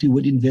quite closely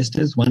with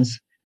investors once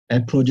a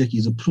project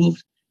is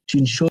approved to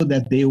ensure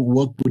that they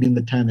work within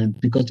the timeline,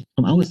 because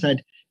from our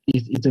side,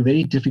 it's a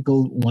very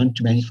difficult one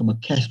to manage from a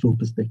cash flow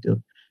perspective.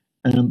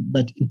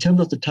 But in terms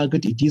of the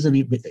target, it is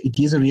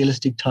a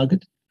realistic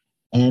target,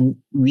 and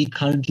we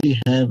currently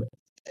have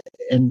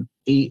an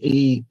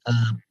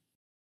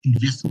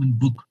investment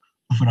book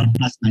of around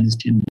plus minus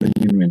 10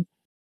 billion rand.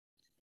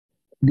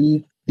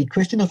 The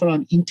question of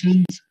around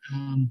interns,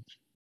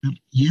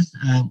 yes,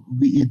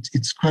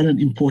 it's quite an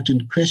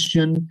important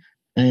question,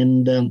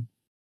 and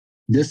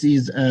this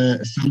is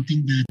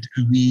something that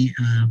we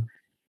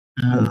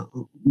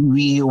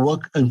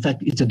work. In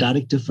fact, it's a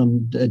directive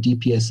from the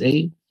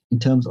DPSA in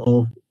terms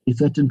of a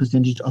certain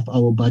percentage of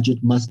our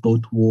budget must go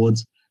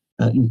towards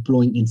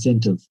employing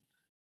incentives.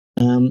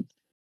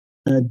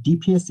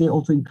 DPSA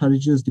also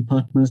encourages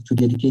departments to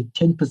dedicate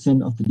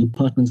 10% of the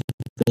department's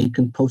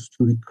vacant posts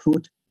to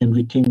recruit and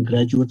retain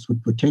graduates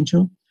with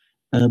potential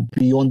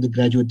beyond the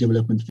graduate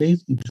development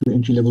phase into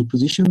entry-level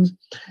positions.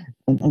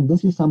 And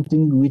this is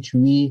something which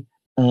we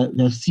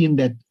have seen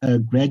that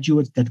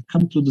graduates that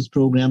come through this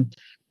program,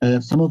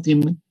 some of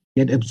them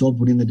get absorbed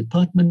within the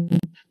department,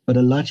 but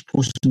a large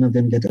portion of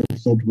them get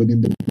absorbed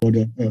within the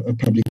broader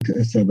public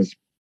service.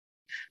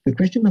 The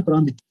question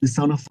around the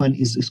Son of Fund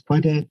is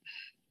quite a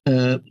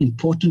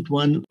important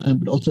one,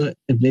 but also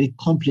a very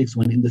complex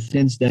one in the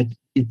sense that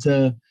it's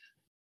the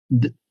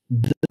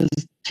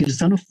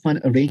Son of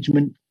Fund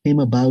arrangement came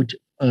about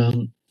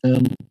a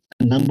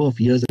number of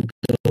years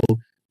ago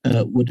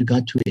with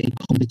regard to a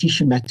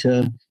competition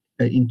matter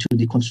into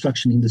the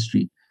construction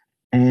industry.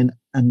 And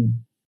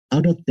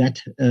out of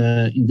that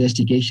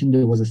investigation,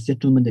 there was a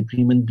settlement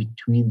agreement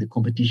between the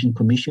Competition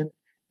Commission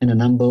and a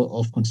number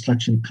of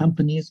construction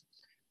companies.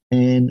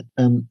 And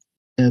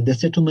the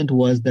settlement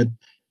was that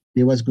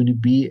there was going to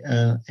be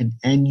an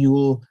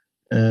annual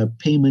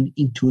payment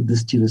into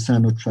this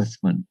Tirisano Trust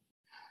Fund.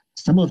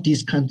 Some of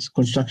these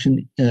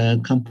construction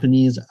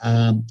companies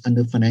are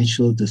under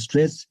financial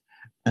distress.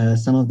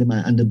 Some of them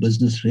are under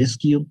business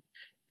rescue.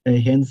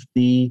 Hence,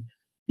 the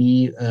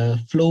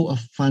flow of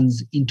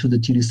funds into the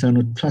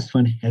Tirisano Trust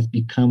Fund has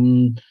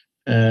been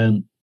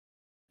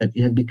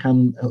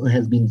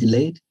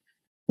delayed.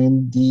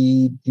 And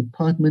the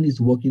department is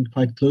working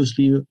quite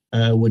closely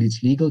with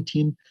its legal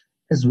team,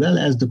 as well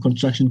as the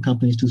construction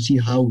companies, to see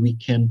how we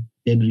can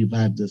then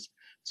revive this.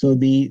 So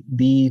the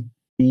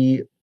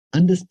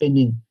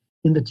underspending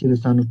in the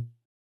Tirisano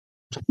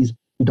is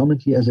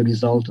predominantly as a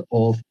result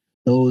of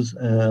those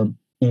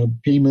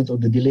payments or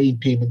the delay in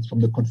payments from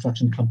the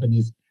construction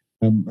companies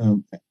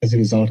as a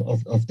result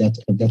of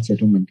that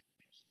settlement.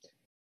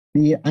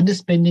 The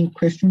underspending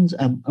questions,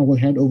 I will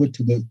hand over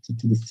to the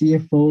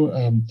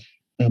CFO.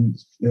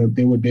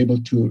 They would be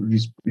able to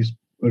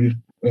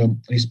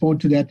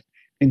respond to that.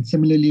 And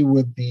similarly,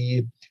 with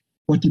the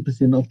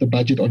 40% of the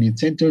budget on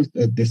incentives,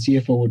 the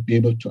CFO would be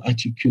able to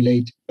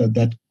articulate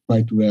that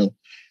quite well.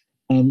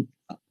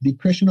 The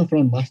question of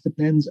around master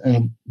plans,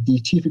 the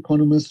chief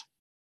economist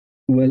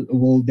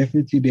will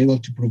definitely be able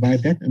to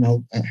provide that, and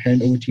I'll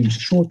hand over to him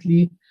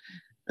shortly.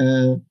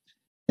 And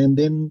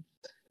then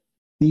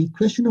the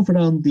question of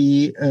around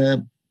the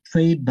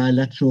trade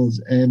bilaterals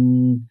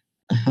and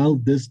how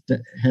this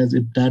has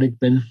a direct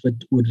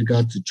benefit with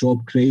regards to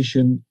job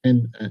creation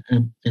and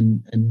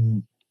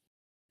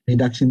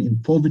reduction in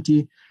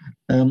poverty.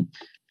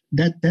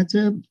 That's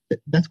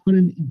quite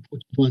an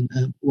important one.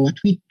 What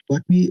we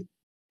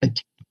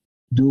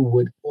do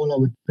with all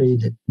our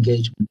trade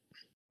engagement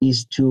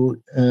is to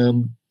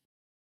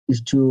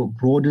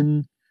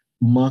broaden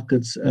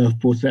markets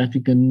for South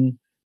African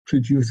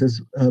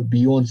producers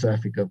beyond South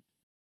Africa.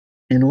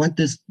 And what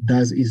this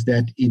does is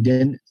that it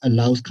then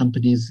allows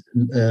companies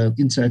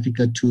in South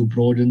Africa to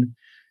broaden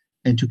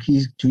and to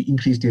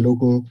increase their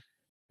local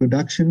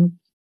production.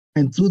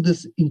 And through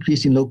this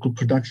increase in local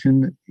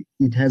production,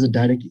 it has a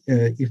direct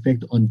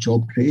effect on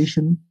job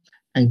creation.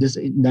 And this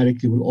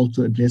indirectly will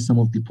also address some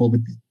of the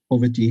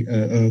poverty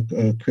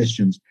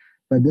questions.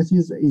 But this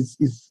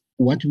is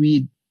what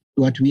we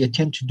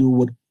attempt to do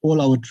with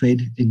all our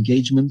trade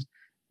engagements.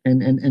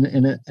 And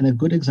a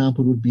good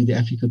example would be the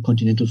Africa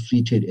Continental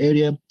Free Trade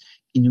Area,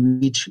 in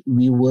which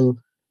we will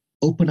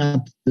open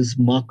up this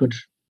market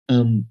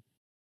of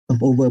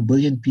over 1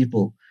 billion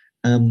people.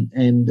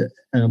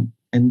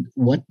 And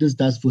what this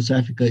does for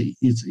South Africa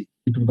is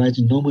it provides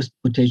enormous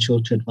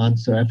potential to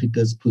advance South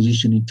Africa's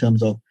position in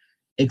terms of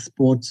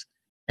exports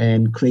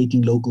and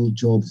creating local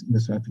jobs in the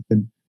South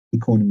African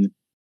economy.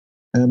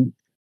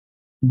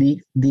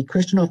 The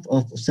question of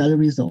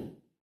salaries on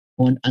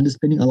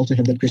underspending, I'll also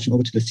have that question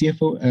over to the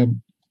CFO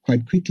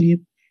quite quickly.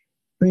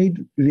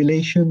 Trade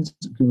relations,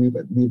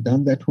 we've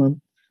done that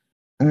one.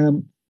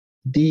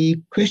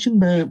 The question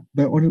by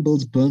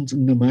Honourables Burns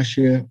and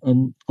Namasha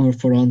are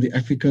for around the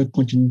Africa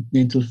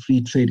Continental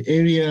Free Trade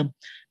Area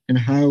and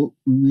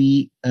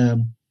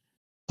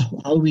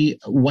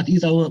what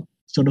is our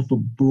sort of a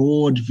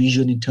broad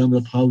vision in terms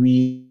of how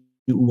we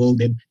will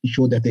then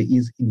ensure that there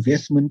is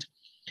investment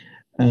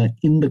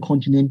in the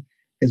continent,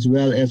 as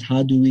well as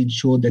how do we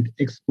ensure that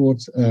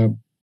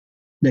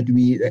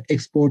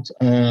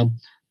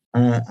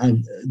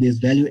there's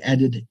value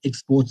added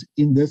exports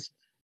in this.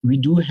 We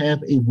do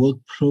have a work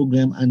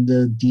program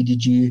under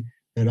DDG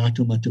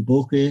Lerato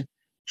Mataboke,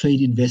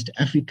 Trade Invest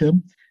Africa.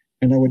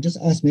 And I would just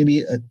ask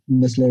maybe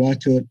Ms.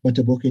 Lerato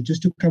Mataboke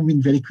just to come in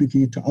very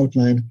quickly to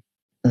outline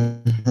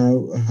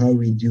how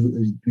we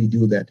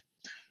do that.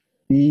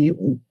 The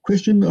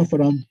question of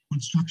around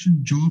construction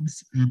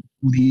jobs,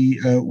 the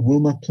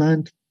Wilma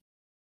plant,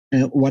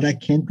 what I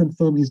can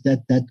confirm is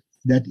that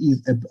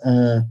is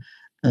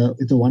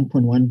it's a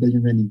 1.1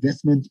 billion rand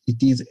investment.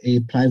 It is a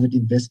private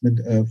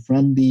investment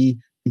from the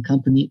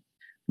company.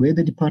 Where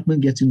the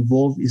department gets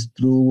involved is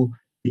through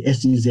the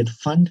SEZ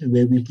fund,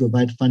 where we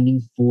provide funding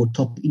for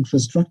top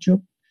infrastructure,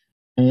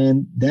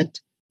 and that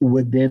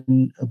would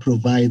then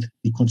provide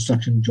the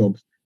construction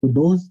jobs.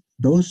 So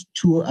those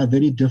two are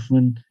very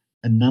different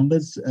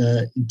numbers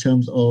in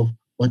terms of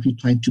what we're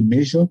trying to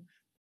measure,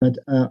 but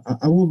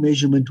our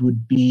measurement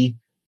would be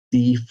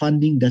the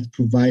funding that's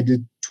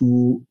provided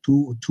to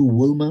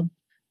Wilma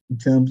in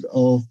terms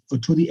of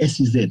to the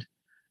SEZ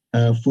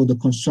for the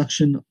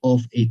construction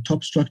of a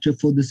top structure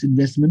for this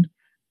investment,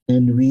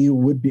 and we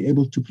would be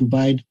able to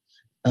provide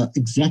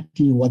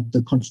exactly what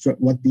it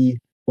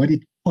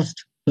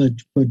cost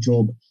per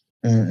job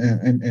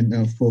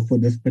and for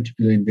this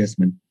particular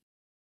investment.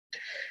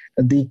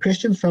 The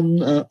question from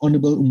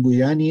Honourable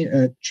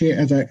Mbuyani, Chair,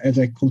 as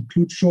I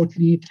conclude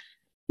shortly,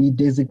 the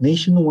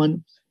designation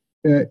one.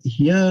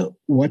 Here,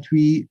 what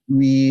we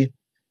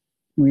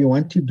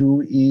want to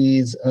do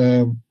is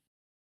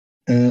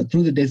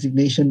through the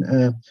designation,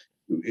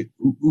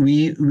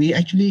 we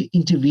actually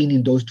intervene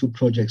in those two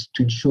projects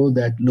to ensure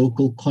that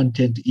local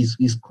content is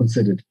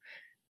considered.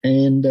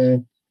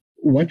 And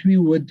what we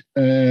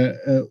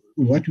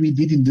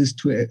did in these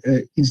two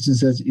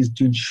instances is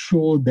to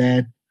ensure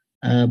that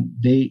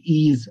there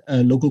is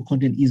local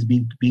content is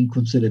being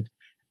considered.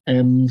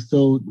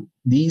 So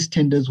these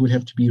tenders would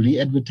have to be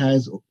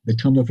re-advertised. The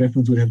term of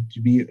reference would have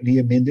to be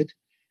re-amended.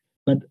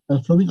 But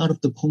flowing out of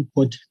the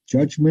Concord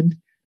judgment,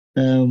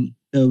 the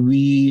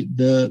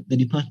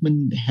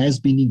department has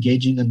been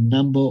engaging a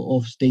number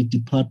of state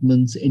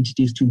departments,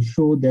 entities to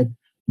ensure that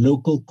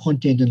local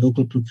content and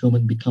local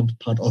procurement becomes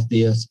part of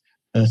their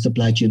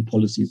supply chain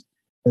policies.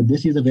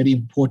 This is a very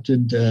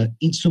important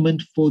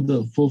instrument for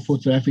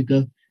South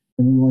Africa,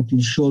 and we want to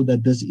ensure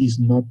that this is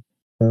not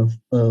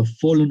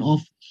fallen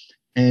off.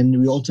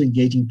 And we're also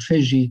engaging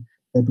Treasury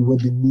that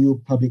with the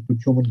new public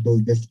procurement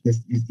bill, this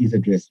is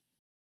addressed.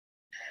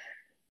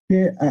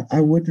 Okay, I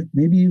would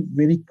maybe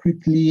very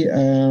quickly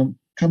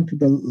come to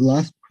the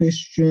last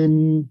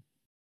question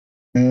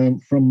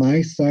from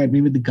my side,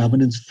 maybe the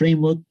governance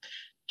framework.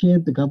 Okay,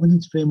 the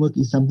governance framework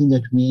is something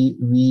that we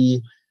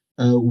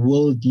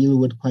will deal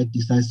with quite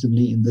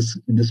decisively in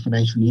this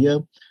financial year.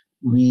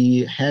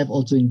 We have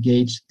also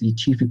engaged the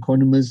chief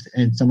economist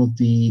and some of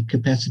the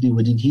capacity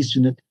within his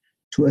unit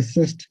to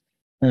assist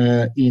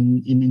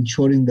in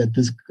ensuring that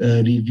this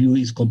review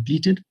is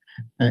completed,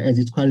 as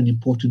it's quite an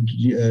important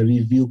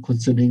review,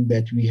 considering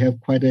that we have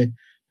quite a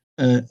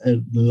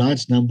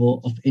large number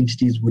of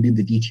entities within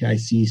the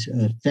DTIC's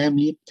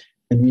family,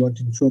 and we want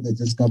to ensure that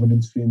this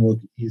governance framework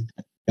is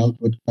dealt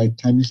with quite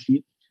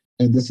timelessly,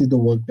 and this is the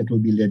work that will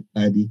be led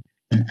by the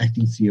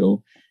acting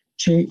CEO.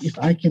 Chair, if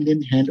I can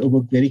then hand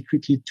over very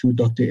quickly to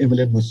Dr.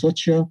 Evelyn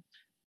Masocha,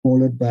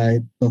 followed by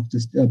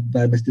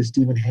Mr.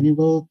 Stephen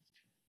Hannibal,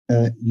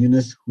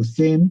 Yunus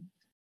Hussein,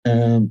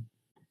 the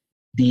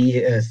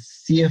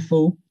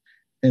CFO,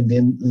 and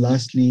then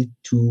lastly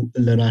to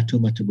Lerato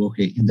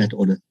Mataboke, in that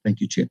order.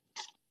 Thank you, Chair.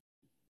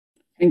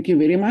 Thank you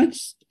very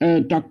much.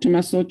 Dr.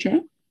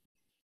 Masocha.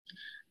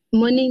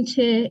 Morning,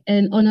 Chair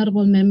and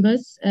honourable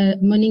members.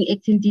 Morning,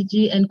 Acting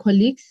DG and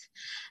colleagues.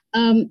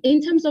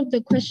 In terms of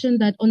the question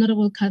that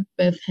Honourable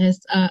Cuthbert has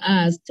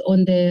asked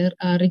on the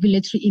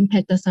regulatory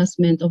impact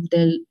assessment of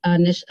the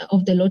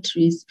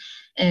Lotteries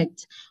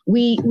Act,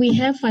 we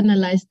have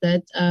finalized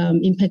that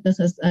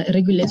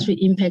regulatory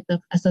impact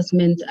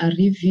assessment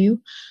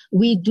review.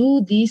 We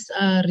do these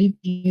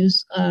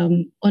reviews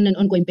on an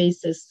ongoing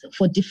basis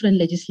for different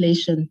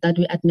legislation that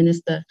we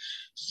administer.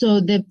 So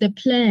the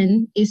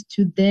plan is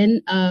to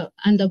then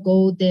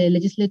undergo the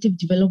legislative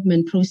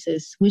development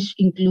process, which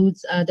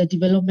includes the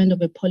development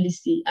of a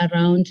policy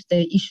around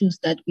the issues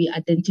that we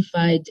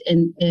identified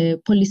and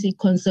policy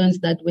concerns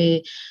that were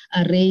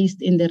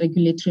raised in the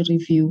regulatory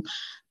review.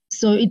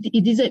 So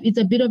it's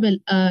a bit of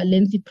a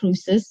lengthy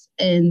process,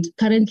 and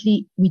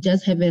currently we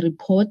just have a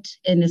report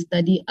and a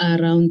study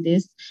around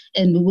this,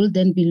 and we will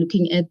then be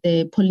looking at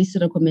the policy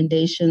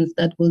recommendations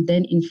that will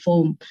then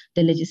inform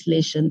the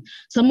legislation.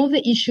 Some of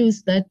the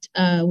issues that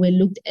were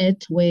looked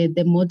at were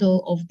the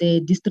model of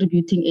the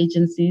distributing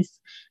agencies,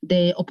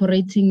 the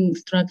operating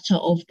structure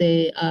of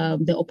the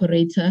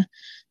operator,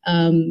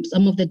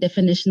 some of the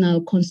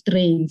definitional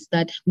constraints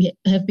that we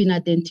have been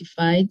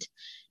identified,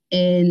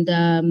 and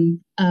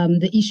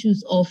the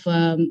issues of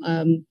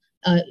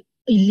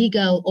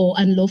illegal or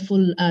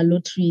unlawful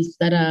lotteries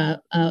that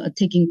are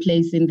taking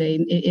place in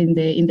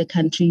the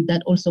country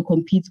that also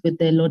competes with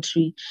the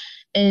lottery.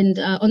 And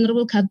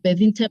Honorable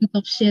Cuthbert, in terms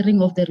of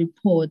sharing of the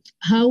report,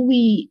 how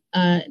we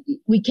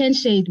can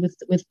share it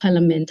with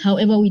Parliament.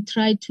 However, we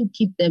try to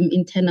keep them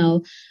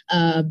internal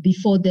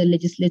before the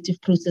legislative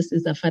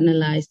processes are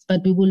finalized.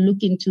 But we will look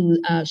into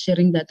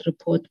sharing that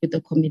report with the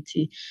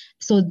committee.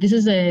 So this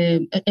is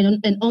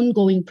an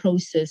ongoing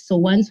process. So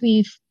once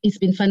it's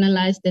been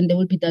finalized, then there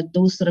will be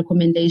those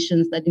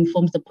recommendations that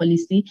informs the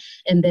policy,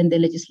 and then the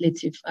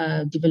legislative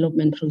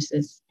development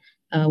process.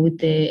 With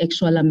the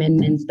actual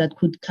amendments that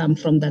could come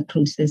from that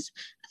process.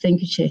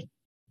 Thank you, Chair.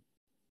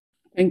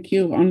 Thank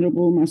you,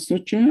 Honourable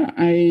Masocha.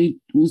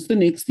 Who's the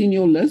next in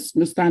your list?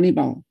 Mr.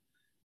 Anibal.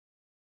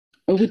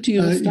 Over to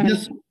you, Mr.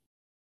 Yes.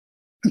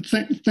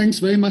 Thanks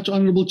very much,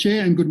 Honourable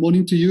Chair, and good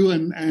morning to you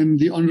and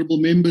the Honourable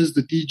members,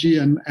 the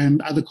DG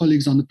and other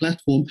colleagues on the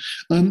platform.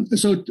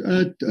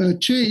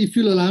 Chair, if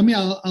you'll allow me,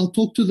 I'll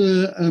talk to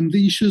the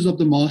issues of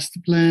the master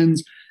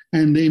plans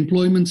and the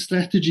employment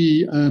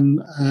strategy,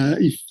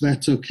 if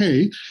that's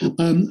okay.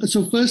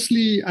 So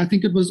firstly, I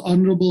think it was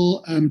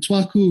Honourable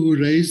Twaku who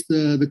raised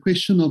the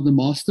question of the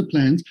master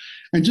plans.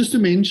 And just to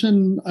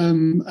mention,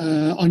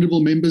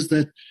 Honourable members,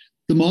 that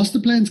the master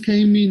plans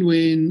came in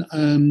when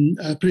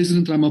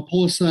President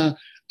Ramaphosa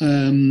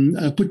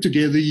put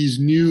together his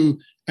new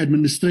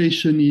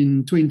administration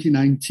in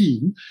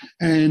 2019,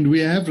 and we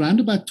have around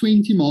about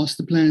 20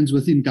 master plans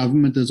within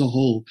government as a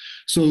whole.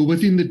 So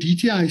within the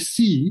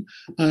DTIC,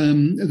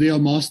 there are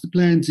master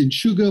plans in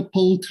sugar,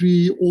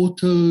 poultry,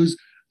 autos,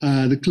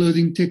 the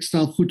clothing,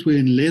 textile, footwear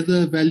and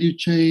leather value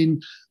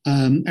chain,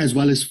 as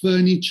well as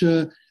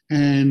furniture,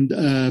 and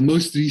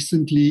most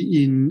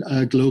recently in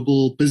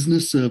global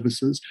business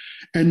services.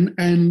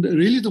 And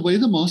really the way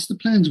the master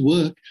plans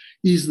work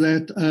is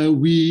that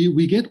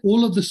we get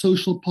all of the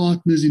social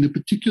partners in a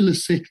particular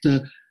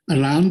sector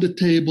around the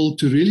table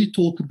to really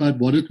talk about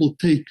what it will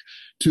take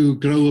to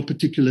grow a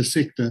particular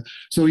sector.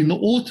 So in the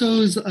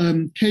autos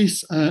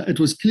case, it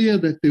was clear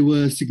that there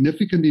were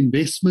significant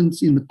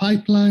investments in the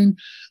pipeline,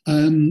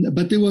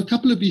 but there were a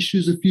couple of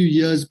issues a few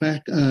years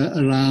back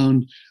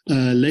around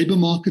labor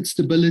market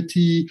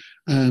stability.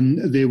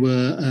 There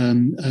were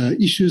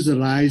issues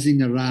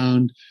arising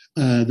around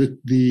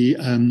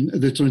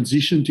the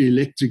transition to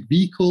electric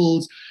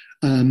vehicles.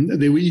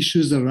 There were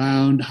issues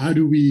around how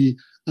do we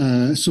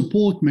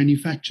support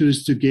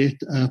manufacturers to get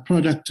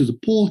product to the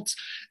ports,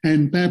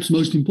 and perhaps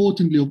most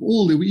importantly of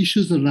all, there were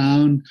issues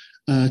around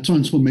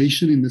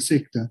transformation in the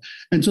sector.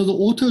 And so the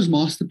Autos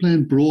Master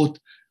Plan brought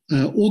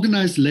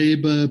organized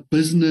labor,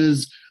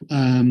 business,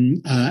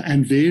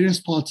 and various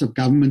parts of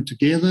government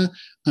together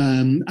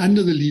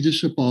under the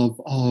leadership of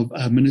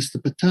Minister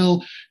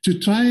Patel to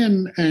try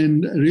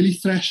and really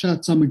thrash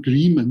out some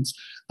agreements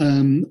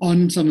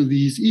on some of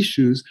these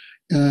issues,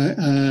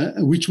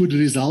 which would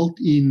result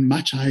in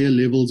much higher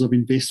levels of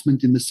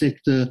investment in the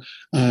sector,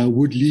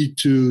 would lead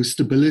to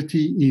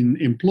stability in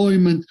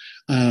employment,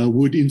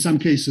 would in some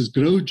cases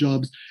grow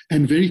jobs,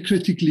 and very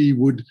critically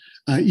would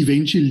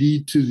eventually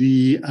lead to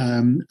the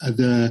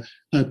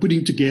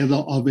putting together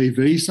of a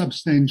very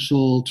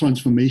substantial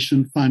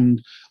transformation fund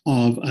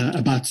of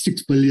about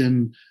 6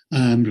 billion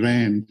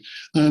rand.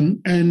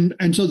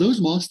 And so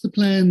those master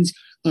plans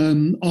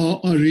are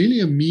really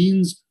a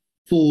means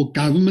for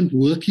government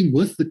working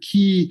with the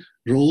key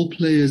role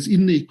players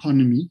in the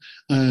economy,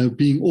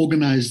 being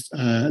organized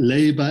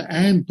labor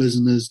and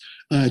business,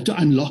 to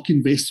unlock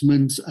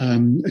investments,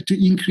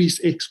 to increase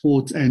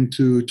exports and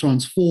to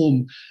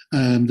transform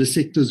the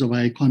sectors of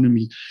our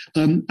economy.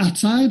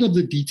 Outside of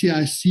the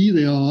DTIC,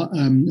 there are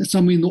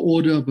somewhere in the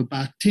order of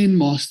about 10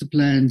 master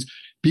plans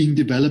being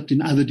developed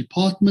in other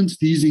departments.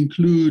 These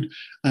include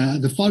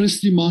the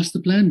Forestry Master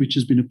Plan, which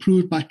has been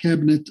approved by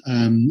Cabinet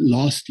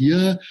last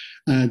year.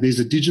 There's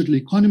a Digital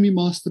Economy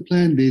Master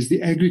Plan. There's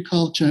the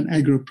Agriculture and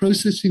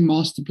Agro-Processing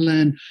Master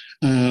Plan,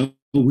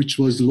 which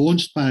was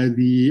launched by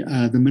the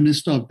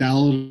Minister of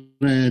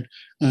Dalrad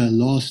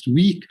last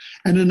week,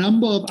 and a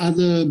number of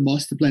other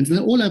master plans. And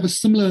they all have a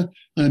similar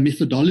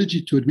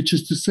methodology to it, which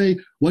is to say,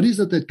 what is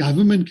it that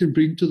government can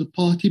bring to the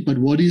party, but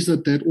what is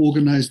it that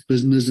organized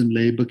business and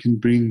labor can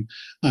bring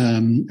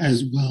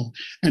as well?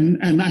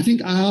 And I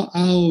think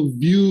our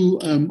view,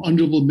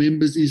 honorable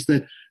members, is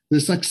that the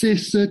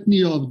success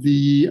certainly of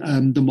the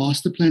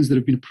master plans that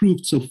have been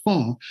approved so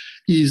far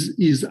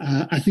is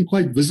I think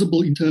quite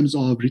visible in terms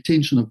of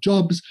retention of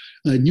jobs,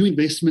 new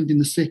investment in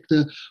the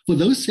sector. For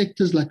those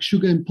sectors like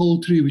sugar and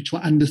poultry, which were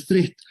under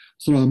threat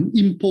from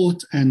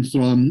import and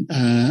from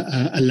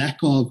a lack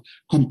of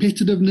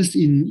competitiveness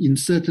in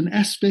certain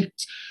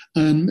aspects,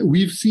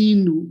 we've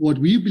seen what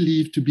we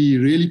believe to be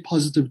really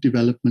positive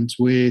developments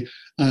where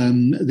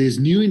there's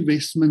new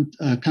investment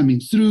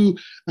coming through,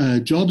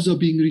 jobs are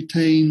being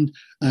retained,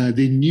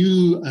 there are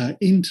new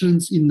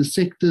entrants in the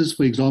sectors,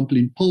 for example,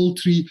 in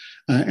poultry.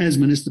 As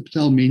Minister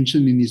Patel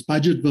mentioned in his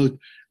budget vote,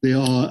 there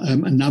are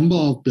a number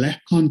of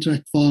black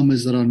contract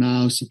farmers that are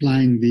now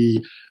supplying the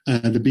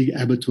big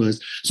abattoirs.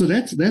 So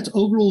that's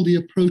overall the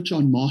approach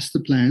on master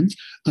plans.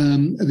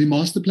 The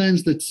master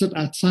plans that sit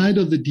outside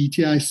of the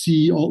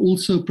DTIC are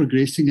also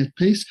progressing at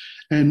pace.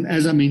 And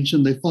as I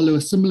mentioned, they follow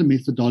a similar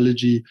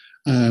methodology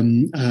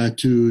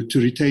to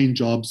retain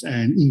jobs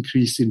and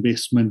increase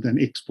investment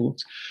and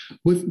exports.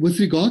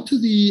 With regard to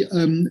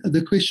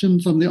the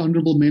question from the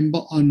Honourable Member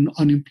on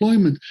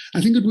unemployment,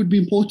 I think it would be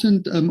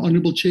important,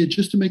 Honourable Chair,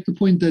 just to make the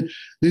point that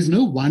there's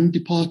no one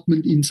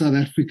department in South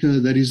Africa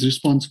that is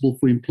responsible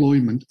for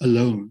employment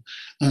alone.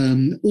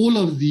 All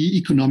of the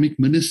economic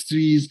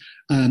ministries,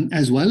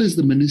 as well as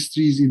the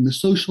ministries in the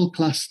social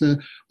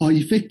cluster, are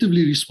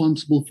effectively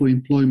responsible for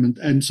employment.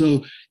 And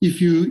so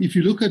if you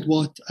look at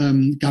what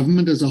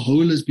government as a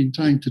whole has been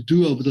trying to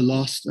do over the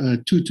last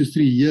 2 to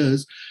 3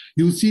 years,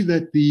 you'll see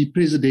that the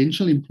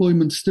presidential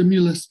employment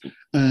stimulus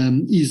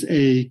is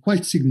a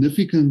quite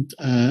significant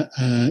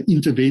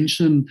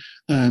intervention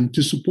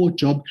to support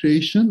job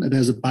creation. It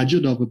has a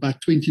budget of about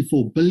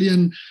 24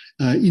 billion.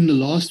 In the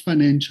last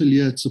financial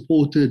year, it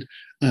supported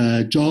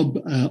job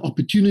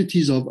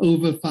opportunities of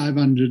over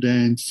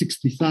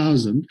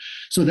 560,000.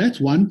 So that's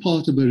one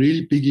part of a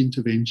really big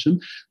intervention.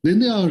 Then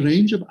there are a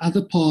range of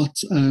other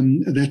parts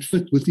that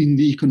fit within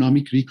the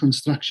economic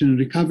reconstruction and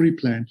recovery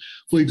plan.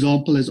 For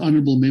example, as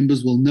honourable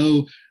members will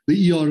know,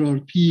 the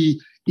ERRP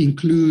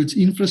includes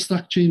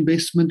infrastructure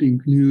investment,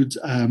 includes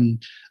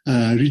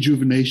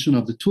rejuvenation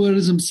of the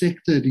tourism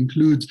sector. It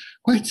includes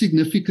quite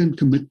significant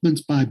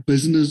commitments by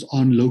business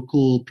on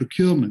local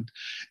procurement.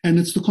 And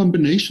it's the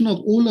combination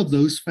of all of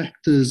those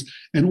factors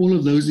and all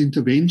of those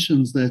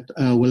interventions that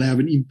will have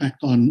an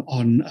impact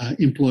on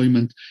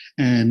employment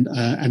and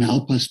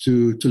help us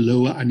to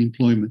lower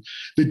unemployment.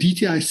 The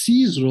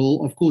DTIC's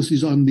role, of course,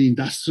 is on the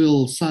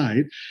industrial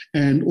side.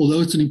 And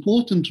although it's an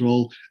important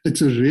role,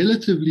 it's a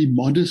relatively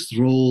modest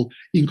role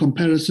in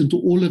comparison to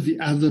all of the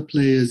other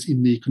players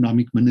in the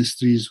economic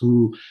ministries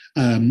who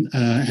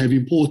have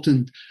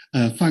important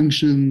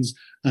functions,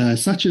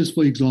 such as,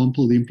 for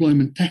example, the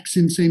employment tax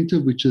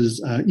incentive, which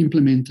is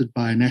implemented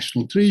by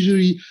National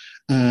Treasury,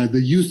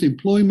 the Youth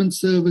Employment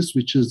Service,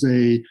 which is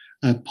a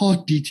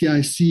part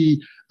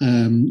DTIC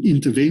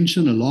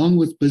intervention along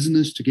with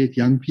business to get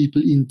young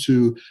people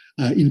into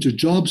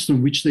jobs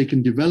from which they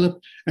can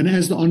develop. And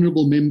as the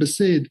Honourable Member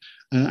said,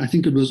 I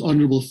think it was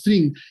Honourable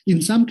Singh,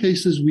 in some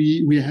cases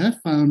we have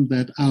found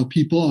that our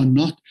people are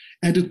not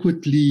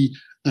adequately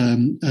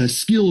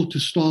skilled to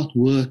start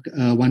work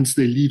once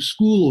they leave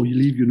school or you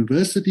leave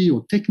university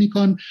or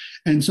Technikon.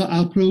 And so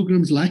our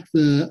programs like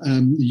the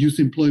Youth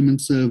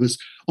Employment Service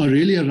are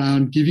really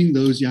around giving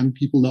those young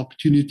people the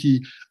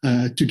opportunity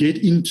to get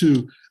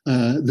into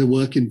the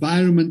work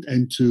environment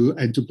and to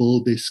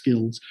build their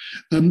skills.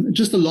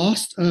 Just the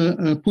last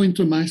point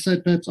on my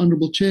side, perhaps,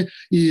 Honourable Chair,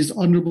 is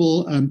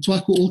Honourable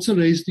Twaku also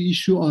raised the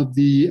issue of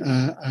the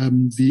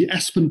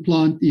Aspen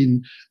plant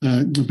in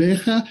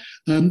Beja.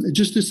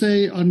 Just to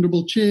say,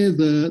 Honourable Chair,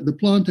 the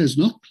plant has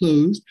not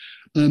closed.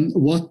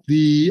 What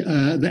the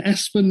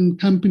Aspen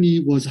company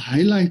was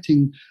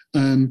highlighting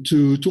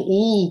to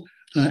all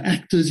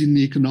actors in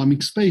the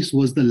economic space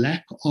was the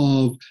lack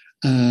of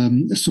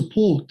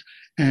support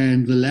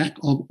and the lack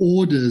of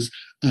orders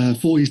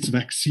for its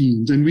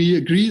vaccines. And we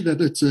agree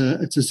that it's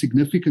a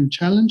significant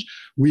challenge.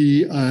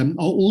 We are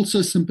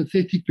also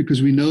sympathetic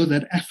because we know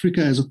that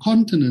Africa as a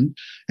continent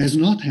has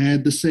not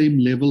had the same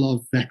level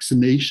of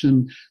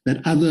vaccination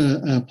that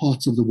other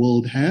parts of the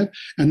world have.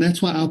 And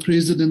that's why our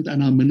president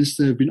and our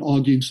minister have been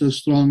arguing so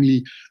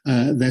strongly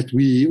that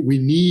we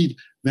need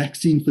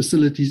vaccine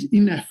facilities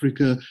in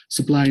Africa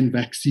supplying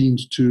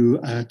vaccines to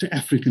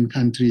African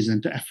countries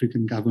and to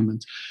African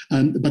governments.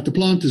 But the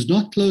plant is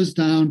not closed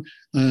down.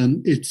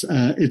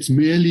 It's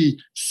merely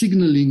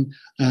signaling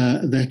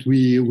that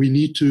we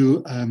need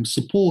to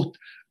support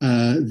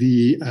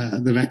the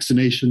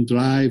vaccination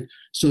drive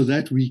so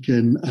that we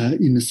can,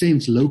 in a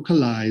sense,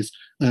 localize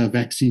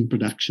vaccine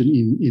production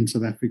in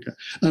South Africa.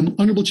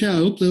 Honourable Chair, I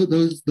hope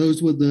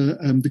those were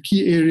the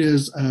key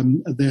areas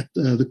that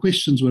the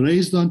questions were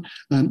raised on,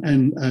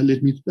 and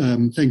let me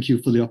thank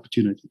you for the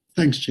opportunity.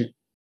 Thanks, Chair.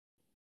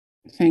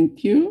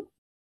 Thank you.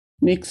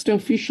 Next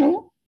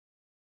official.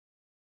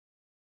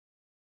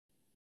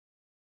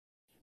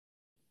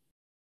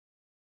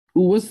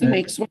 Who was the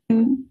next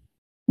one?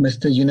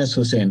 Mr. Yunus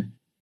Hussain.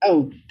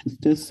 Oh,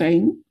 Mr.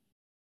 Hussain,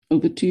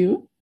 over to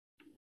you.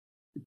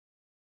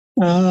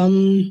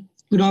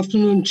 Good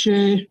afternoon,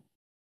 Chair,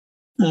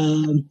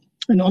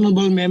 and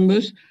honorable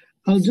members.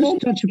 I'll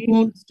just touch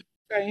upon.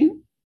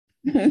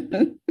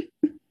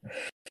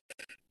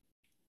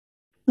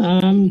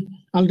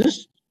 I'll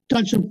just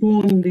touch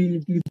upon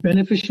the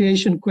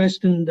beneficiation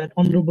question that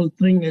Honorable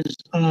Thring has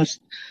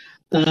asked,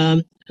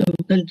 and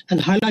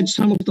highlight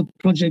some of the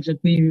projects that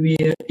we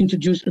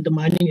introduced at the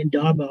mining in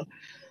Durban.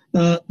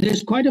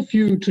 There's quite a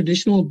few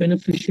traditional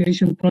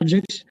beneficiation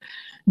projects,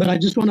 but I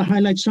just want to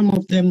highlight some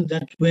of them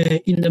that were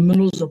in the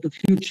minerals of the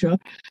future,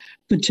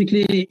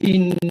 particularly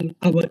in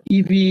our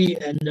EV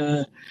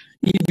and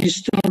EV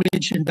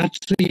storage and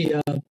battery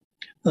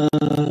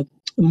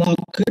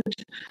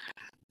market.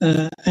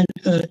 And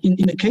in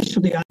the case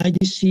of the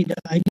IDC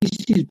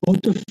is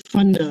both a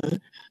funder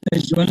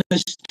as well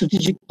as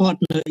strategic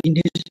partner in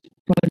these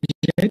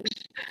projects,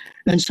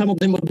 and some of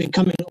them will be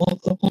coming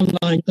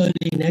online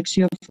early next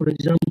year. For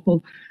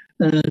example,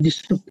 the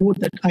support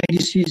that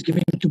IDC is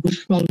giving to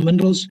Bushveld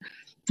Minerals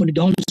for the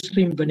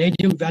downstream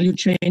vanadium value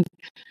chain,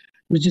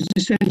 which is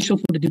essential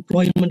for the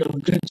deployment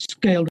of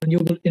grid-scale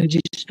renewable energy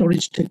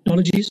storage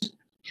technologies.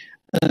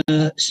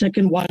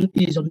 Second one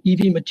is on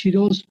EV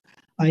materials.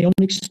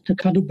 Ionics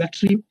Staccato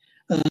battery.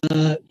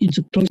 It's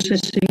a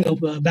processing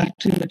of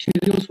battery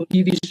materials for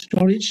EV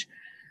storage.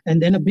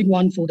 And then a big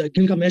one for the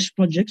Gilgamesh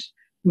projects,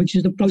 which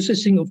is the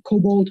processing of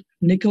cobalt,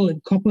 nickel,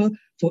 and copper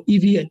for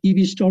EV and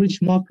EV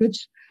storage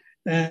markets.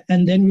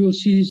 And then we will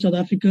see South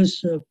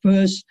Africa's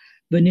first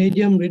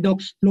vanadium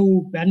redox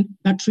flow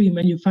battery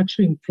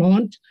manufacturing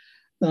plant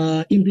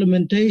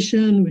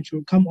implementation, which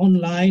will come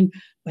online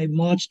by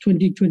March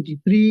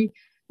 2023.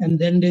 And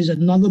then there's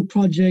another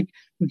project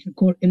which we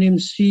call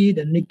NMC,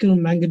 the nickel,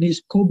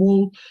 manganese,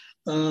 cobalt,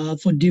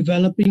 for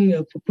developing,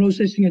 for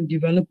processing and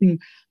developing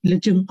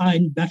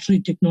lithium-ion battery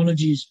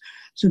technologies.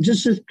 So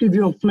just to give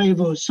you a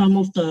flavor, some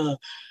of the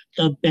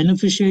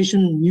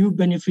new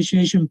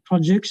beneficiation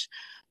projects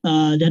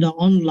that are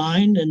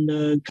online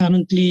and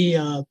currently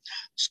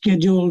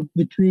scheduled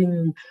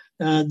between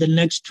the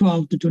next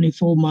 12 to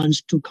 24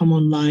 months to come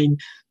online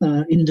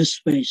in this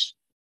space.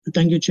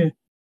 Thank you, Chair.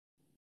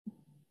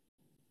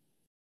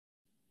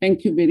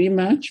 Thank you very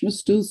much,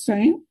 Mr.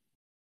 Hussain.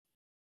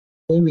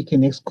 Then we can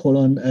next call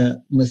on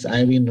Ms.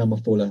 Irene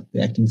Ramaphosa,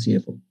 the acting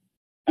CFO.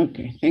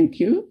 Okay, thank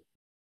you.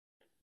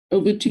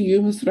 Over to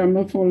you, Ms.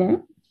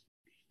 Ramaphosa.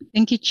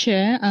 Thank you,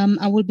 Chair.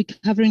 I will be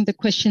covering the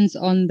questions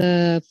on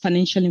the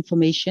financial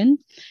information.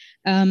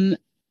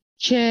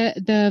 Chair,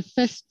 the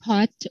first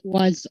part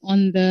was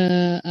on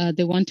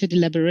they wanted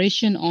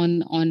elaboration on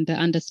the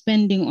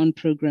underspending on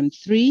Program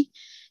 3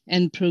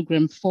 and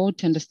Program 4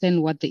 to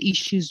understand what the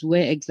issues were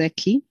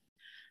exactly.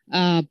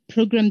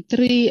 Program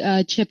 3,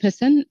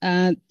 Chairperson,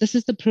 this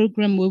is the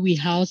program where we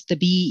house the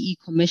BEE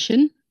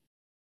Commission.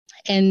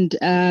 And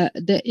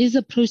there is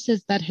a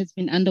process that has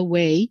been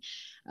underway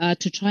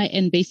to try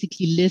and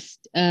basically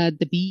list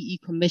the BEE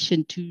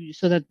Commission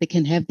so that they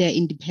can have their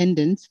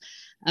independence.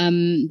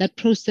 That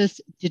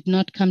process did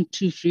not come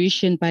to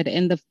fruition by the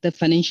end of the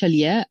financial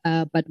year,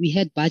 but we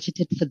had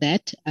budgeted for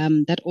that.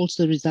 That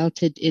also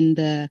resulted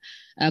in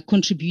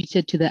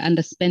contributed to the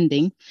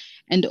underspending.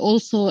 And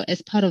also,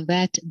 as part of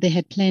that, they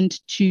had planned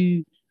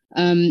to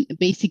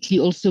basically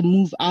also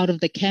move out of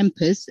the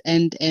campus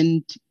and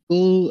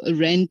go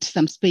rent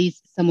some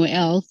space somewhere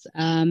else.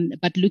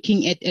 But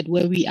looking at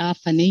where we are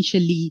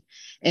financially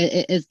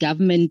as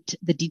government,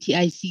 the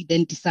DTIC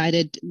then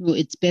decided, no,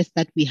 it's best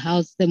that we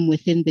house them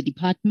within the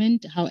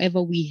department.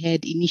 However, we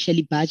had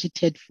initially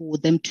budgeted for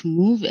them to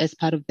move as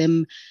part of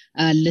them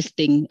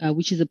listing,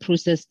 which is a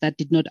process that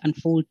did not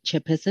unfold,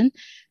 Chairperson.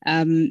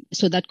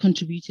 So that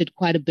contributed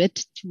quite a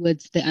bit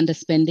towards the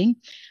underspending.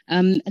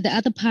 The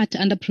other part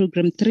under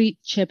Program 3,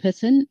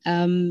 Chairperson,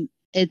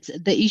 it's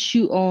the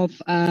issue of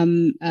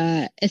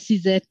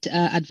SEZ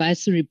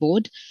Advisory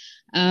Board.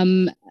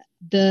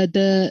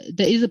 There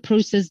is a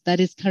process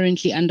that is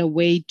currently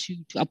underway to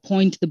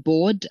appoint the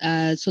board.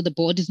 So the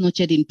board is not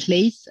yet in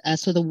place.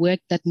 So the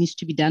work that needs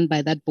to be done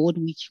by that board,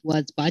 which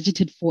was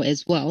budgeted for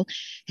as well,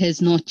 has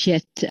not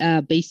yet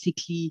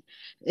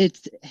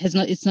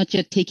it's not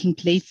yet taking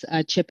place,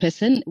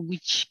 Chairperson,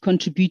 which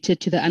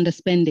contributed to the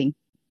underspending.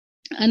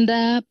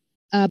 Under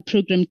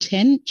Program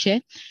 10,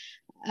 Chair,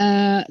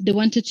 they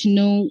wanted to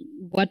know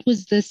what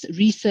was this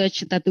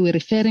research that they were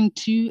referring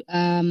to.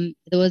 There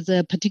was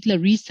a particular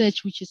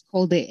research which is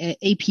called the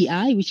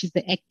API, which is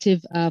the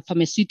active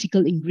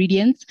pharmaceutical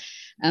ingredients.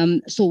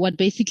 So what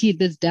basically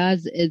this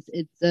does is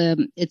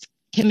it's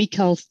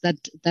chemicals that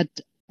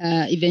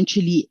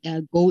eventually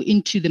go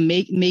into the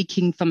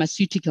making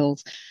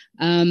pharmaceuticals.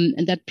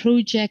 And that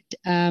project,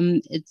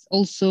 it's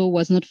also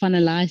was not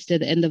finalized at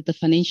the end of the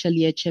financial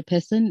year,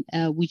 Chairperson,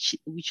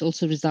 which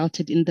also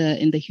resulted in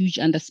the huge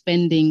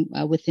underspending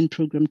within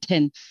Program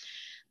 10.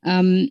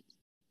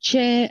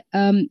 Chair,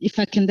 if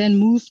I can then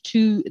move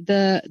to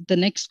the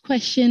next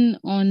question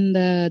on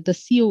the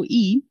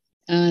COE.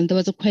 There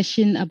was a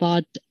question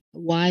about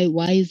why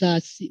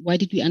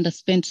did we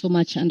underspend so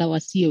much under our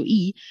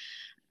COE?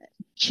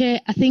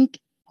 Chair, I think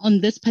on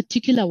this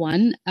particular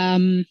one,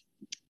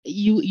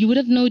 you would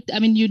have noted, I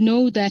mean, you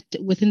know that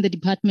within the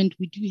department,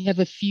 we do have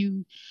a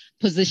few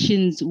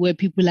positions where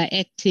people are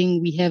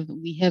acting. We have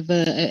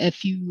a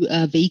few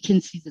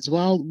vacancies as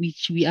well,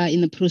 which we are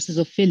in the process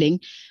of filling.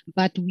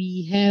 But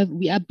we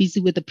are busy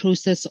with the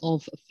process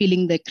of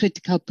filling the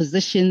critical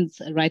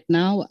positions right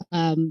now.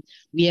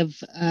 We have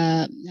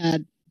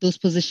those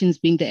positions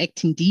being the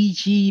acting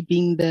DG,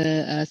 being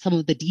the some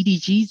of the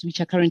DDGs, which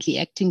are currently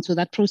acting. So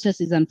that process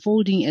is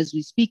unfolding as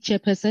we speak,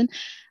 Chairperson.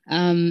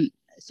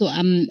 So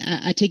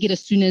I take it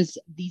as soon as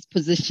these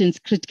positions,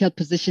 critical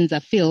positions,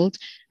 are filled,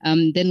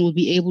 then we'll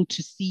be able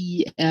to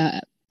see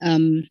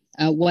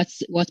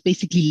what's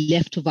basically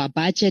left of our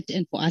budget,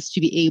 and for us to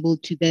be able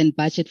to then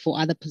budget for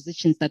other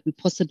positions that we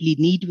possibly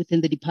need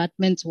within the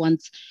department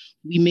once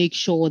we make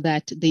sure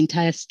that the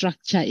entire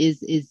structure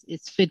is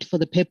fit for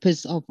the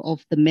purpose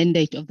of the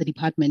mandate of the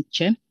department,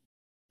 Chair.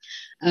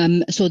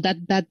 So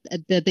that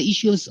the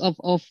issues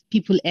of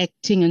people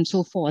acting and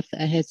so forth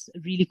has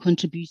really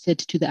contributed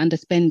to the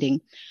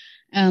underspending.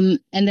 And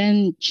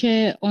then,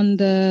 Chair, on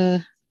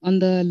the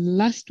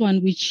last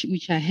one,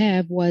 which I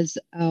have was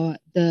our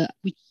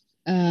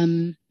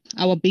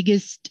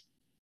biggest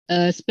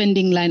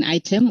spending line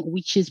item,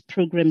 which is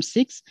Program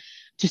 6.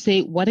 To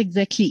say what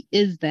exactly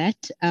is that,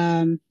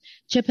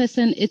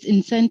 Chairperson, it's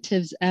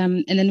incentives,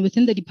 and then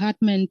within the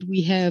department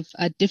we have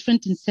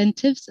different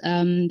incentives.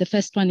 The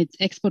first one is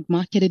export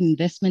market and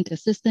investment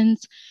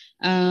assistance.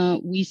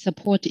 We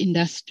support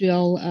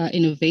industrial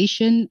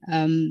innovation.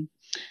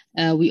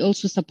 We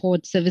also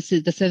support the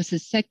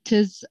services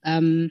sectors.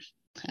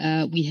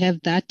 We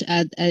have that,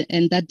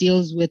 and that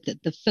deals with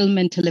the film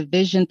and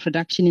television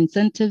production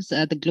incentives,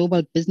 the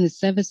global business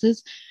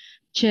services,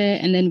 Chair.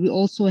 And then we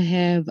also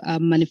have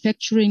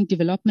manufacturing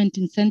development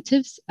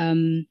incentives,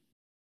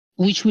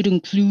 which would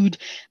include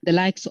the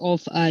likes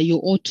of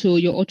your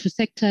auto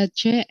sector,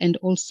 Chair, and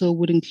also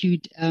would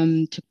include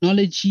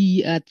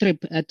technology,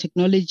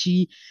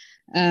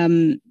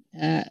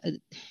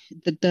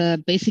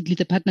 basically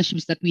the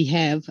partnerships that we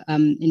have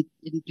in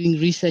doing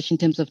research in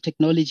terms of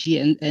technology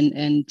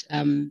and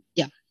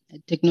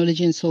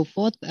technology and so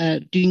forth,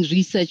 doing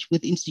research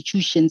with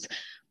institutions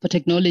for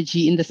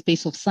technology in the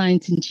space of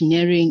science,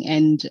 engineering,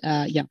 and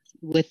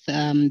with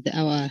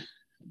our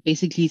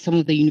basically some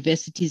of the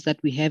universities that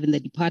we have in the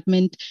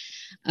department.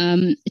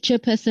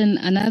 Chairperson,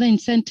 another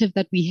incentive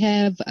that we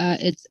have,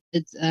 it's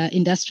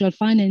industrial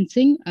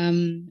financing.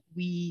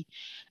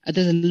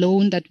 There's a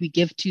loan that we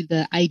give to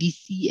the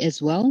IDC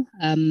as well,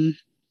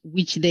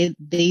 which they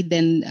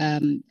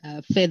then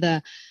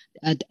further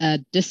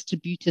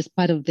distribute as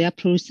part of their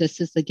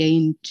processes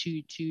again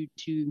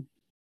to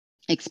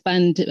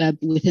expand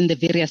within the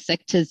various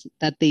sectors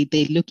that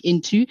they look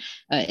into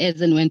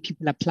as and when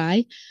people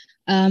apply.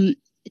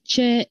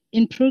 Chair,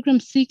 in Program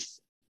 6,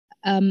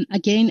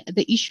 again,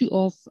 the issue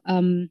of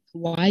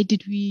why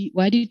did we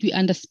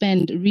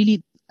underspend,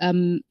 really,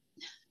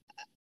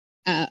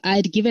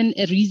 I'd given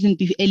a reason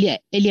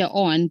earlier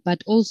on,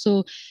 but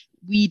also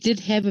we did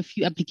have a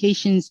few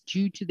applications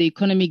due to the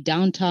economic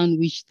downturn,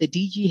 which the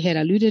DG had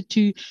alluded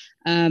to.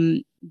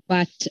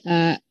 But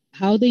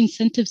how the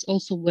incentives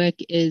also work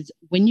is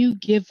when you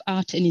give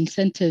out an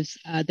incentives,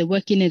 they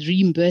work in a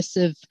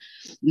reimbursive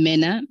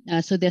manner.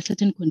 So there are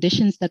certain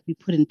conditions that we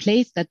put in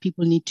place that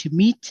people need to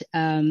meet.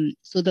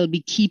 So there'll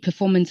be key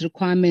performance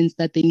requirements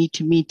that they need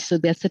to meet. So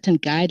there are certain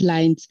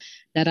guidelines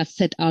that are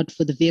set out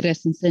for the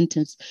various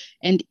incentives.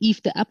 And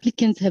if the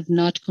applicants have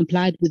not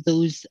complied with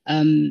those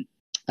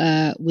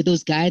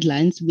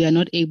guidelines, we are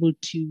not able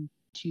to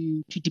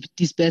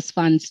disburse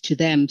funds to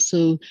them.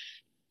 So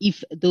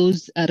if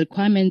those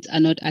requirements are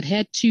not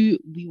adhered to,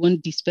 we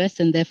won't disperse,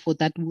 and therefore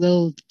that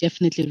will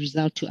definitely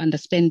result to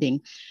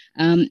underspending.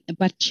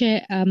 But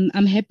Chair,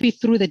 I'm happy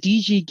through the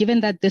DG,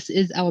 given that this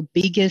is our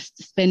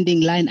biggest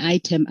spending line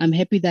item, I'm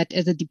happy that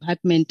as a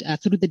department,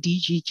 through the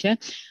DG, Chair,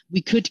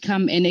 we could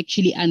come and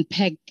actually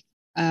unpack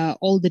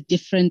all the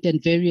different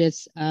and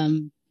various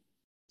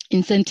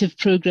incentive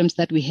programs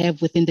that we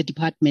have within the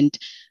department.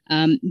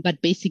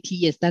 But basically,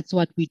 yes, that's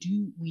what we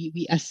do.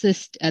 We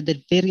assist the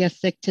various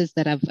sectors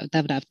that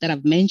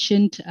I've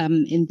mentioned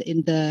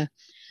that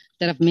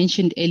I've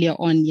mentioned earlier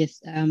on. Yes,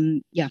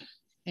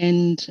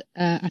 and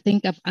I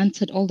think I've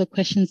answered all the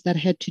questions that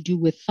had to do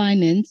with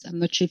finance. I'm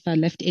not sure if I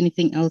left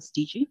anything else,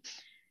 DG.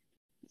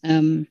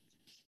 I'll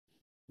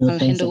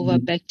hand over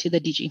back to the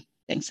DG.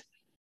 Thanks.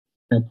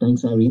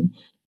 Thanks, Irene.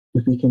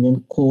 If we can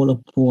then call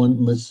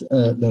upon Ms.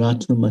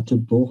 Lerato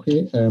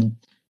Mataboge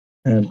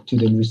to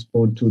then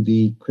respond to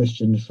the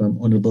question from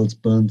Honourables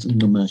Burns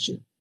and Nomashe.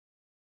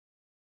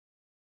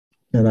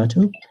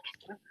 Lerato?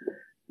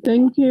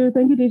 Thank you,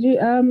 DG.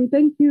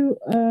 Thank you,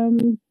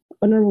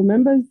 honourable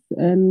members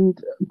and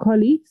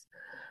colleagues.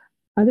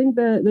 I think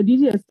the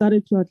DG has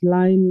started to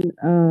outline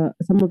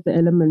some of the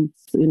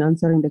elements in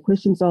answering the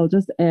question, so I'll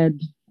just add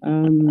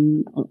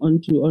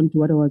onto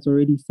what was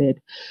already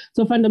said.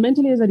 So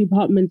fundamentally, as a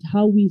department,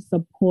 how we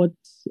support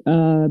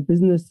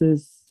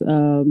businesses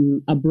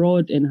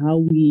abroad and how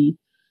we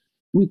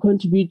we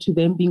contribute to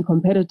them being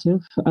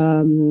competitive,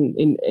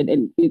 and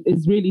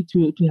it's really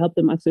to help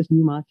them access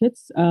new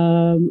markets.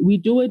 We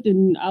do it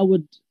I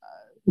would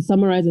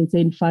summarize and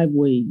say in 5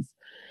 ways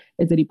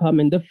as a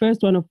department. The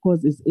first one, of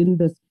course, is in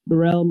the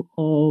realm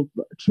of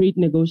trade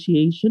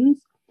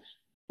negotiations.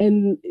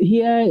 And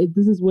here,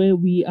 this is where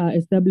we are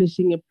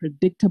establishing a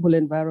predictable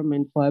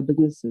environment for our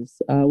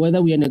businesses,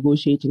 whether we are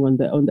negotiating on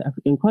the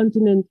African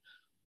continent,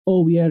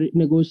 or we are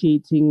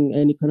negotiating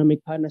an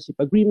economic partnership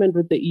agreement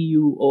with the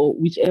EU, or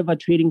whichever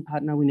trading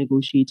partner we're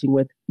negotiating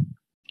with.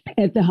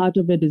 At the heart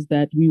of it is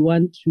that we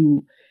want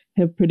to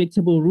have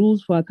predictable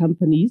rules for our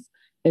companies,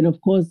 and of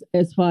course,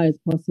 as far as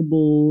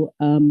possible,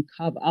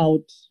 carve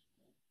out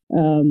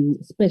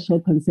special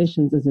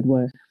concessions, as it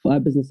were, for our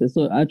businesses.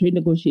 So our trade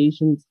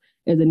negotiations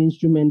as an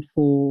instrument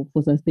for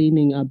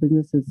sustaining our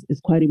businesses is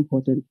quite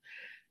important.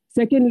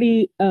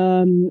 Secondly,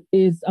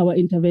 is our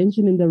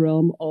intervention in the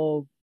realm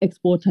of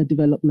exporter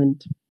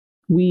development.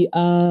 We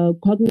are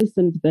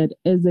cognizant that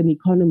as an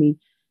economy,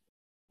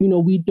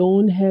 we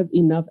don't have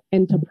enough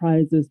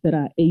enterprises that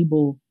are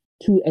able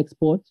to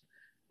export,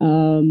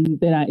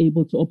 that are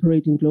able to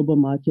operate in global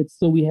markets.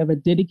 So we have a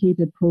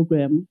dedicated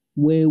program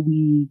where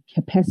we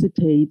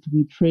capacitate,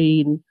 we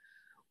train,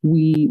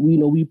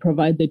 we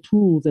provide the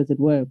tools, as it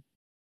were,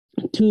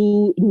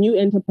 to new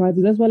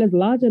enterprises as well as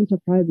large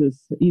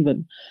enterprises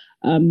even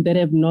that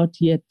have not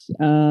yet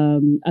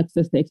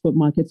accessed the export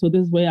market. So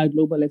this is where our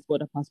Global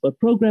Exporter Passport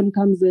program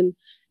comes in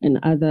and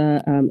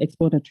other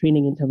exporter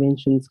training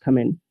interventions come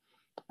in.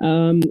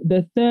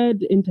 The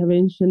third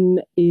intervention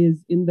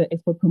is in the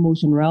export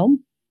promotion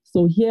realm.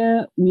 So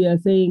here we are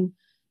saying,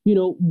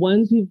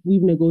 once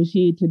we've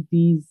negotiated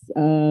these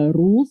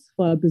rules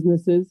for our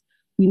businesses,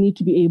 we need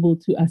to be able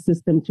to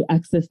assist them to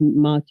access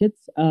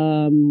markets,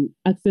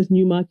 access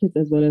new markets,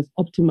 as well as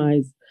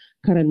optimize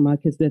current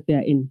markets that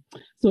they're in.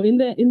 So in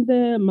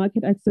the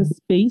market access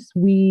space,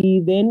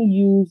 we then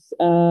use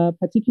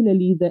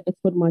particularly the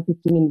Export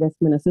Marketing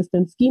Investment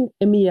Assistance Scheme,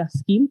 EMIA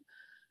scheme,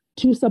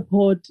 to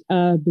support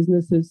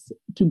businesses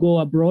to go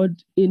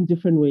abroad in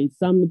different ways.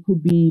 Some it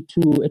could be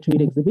to a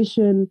trade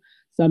exhibition,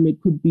 some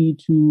it could be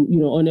to,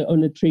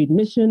 on a trade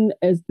mission.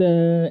 As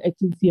the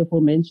acting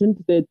CFO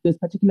mentioned, there's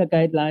particular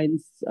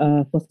guidelines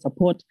for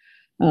support.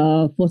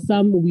 For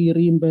some, we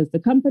reimburse the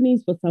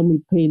companies. For some, we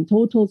pay in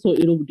total. So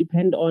it'll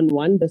depend on,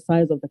 one, the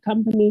size of the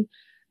company,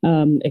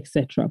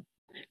 etc.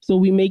 So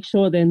we make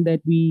sure then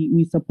that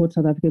we support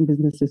South African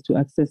businesses to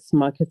access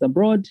markets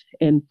abroad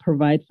and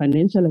provide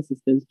financial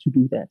assistance to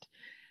do that.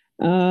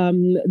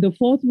 The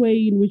fourth way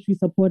in which we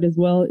support as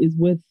well is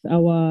with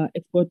our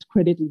Export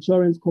Credit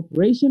Insurance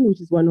Corporation,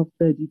 which is one of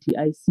the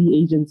DTIC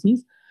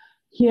agencies.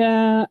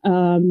 Here,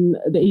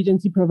 the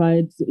agency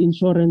provides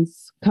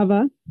insurance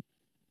cover,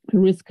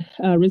 risk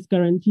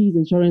guarantees,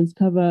 insurance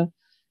cover,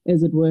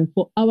 as it were,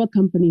 for our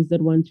companies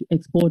that want to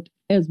export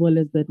as well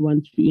as that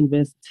want to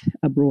invest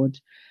abroad.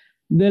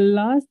 The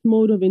last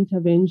mode of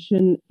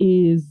intervention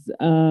is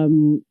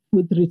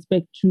with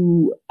respect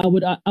to, I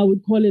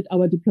would call it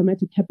our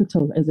diplomatic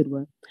capital, as it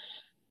were,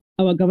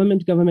 our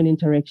government-government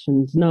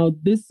interactions. Now,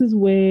 this is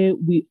where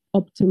we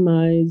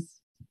optimize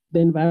the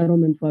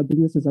environment for our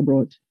businesses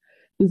abroad.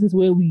 This is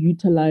where we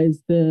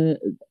utilize the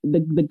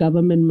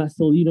government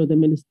muscle, the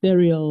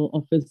ministerial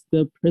office,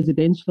 the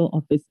presidential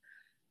office,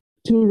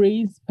 to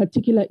raise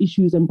particular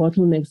issues and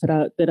bottlenecks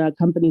that our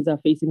companies are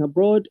facing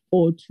abroad,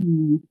 or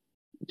to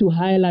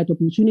highlight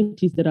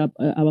opportunities that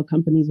our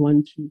companies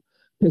want to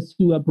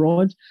pursue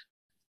abroad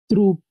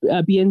through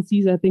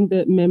BNCs. I think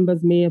that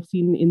members may have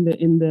seen in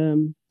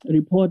the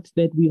report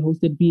that we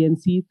hosted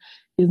BNCs.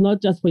 Is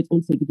not just for its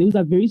own sake. Those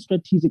are very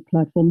strategic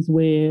platforms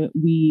where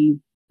we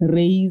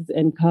raise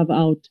and carve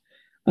out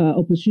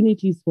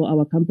opportunities for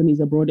our companies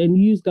abroad and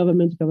use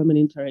government-to-government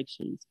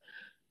interactions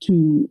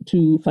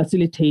to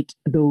facilitate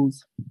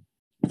those.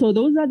 So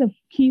those are the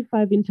key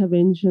 5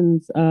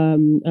 interventions,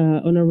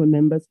 honorable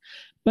members.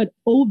 But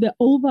the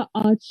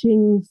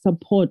overarching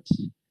support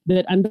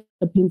that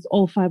underpins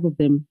all 5 of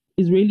them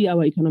is really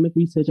our economic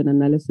research and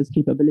analysis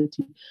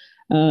capability.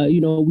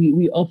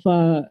 We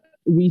offer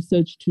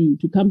research to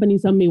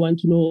companies. Some may want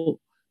to know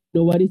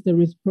what is the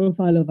risk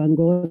profile of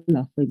Angola,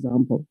 for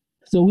example.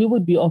 So we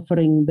would be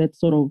offering that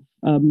sort of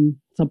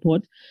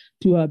support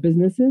to our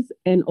businesses,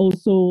 and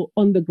also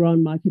on the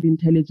ground market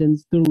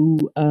intelligence through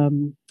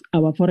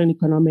our foreign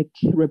economic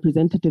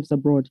representatives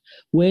abroad,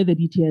 where the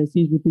DTIC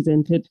is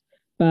represented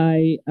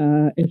by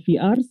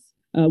FERs.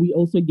 We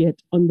also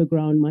get on the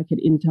ground market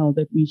intel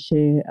that we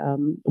share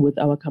with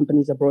our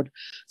companies abroad.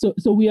 So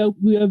we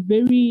are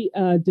very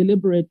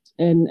deliberate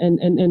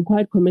and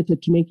quite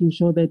committed to making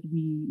sure that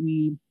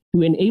we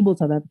enable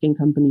South African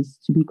companies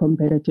to be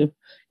competitive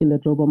in the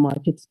global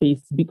market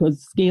space,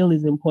 because scale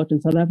is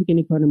important. South African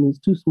economy is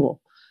too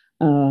small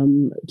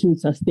to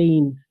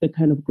sustain the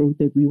kind of growth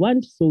that we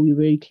want. So we're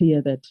very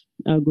clear that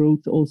our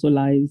growth also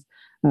lies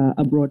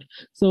abroad.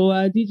 So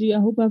DG, I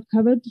hope I've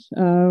covered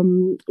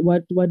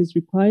what is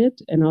required,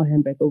 and I'll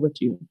hand back over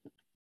to you.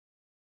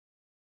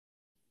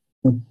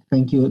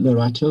 Thank you,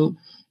 Lerato.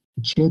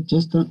 Chair,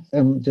 just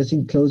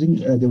in closing,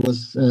 there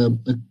was a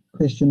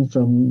question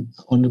from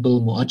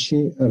Honorable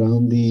Moache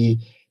around the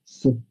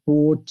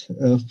support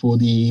for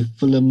the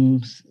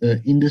film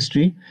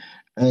industry.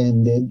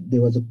 And then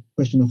there was a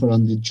question of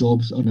around the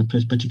jobs on a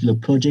particular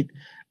project.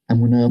 I'm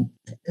going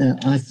to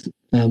ask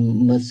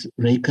Ms.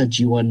 Rekha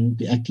Jiwan,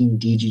 the acting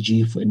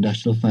DGG for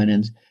Industrial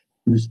Finance,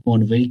 to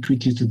respond very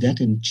quickly to that.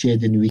 And Chair,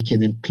 then we can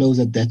then close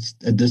at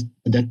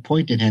that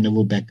point and hand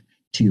over back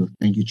to you.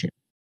 Thank you, Chair.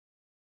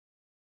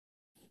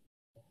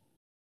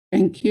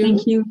 Thank you.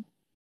 Thank you.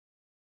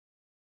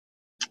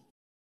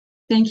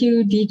 Thank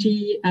you,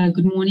 DG.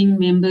 Good morning,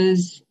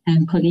 members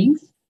and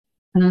colleagues.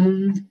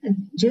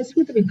 Just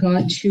with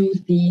regard to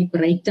the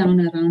breakdown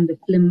around the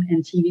film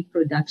and TV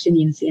production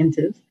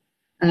incentives,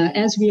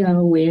 as we are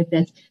aware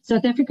that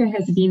South Africa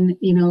has been,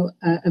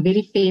 a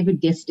very favored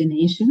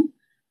destination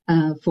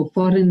for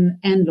foreign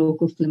and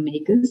local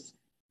filmmakers.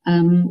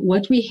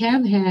 What we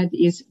have had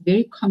is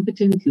very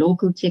competent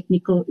local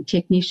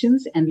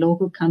technicians and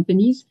local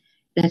companies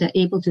that are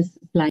able to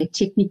supply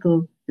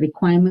technical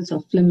requirements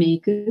of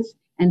filmmakers.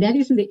 And that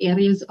is in the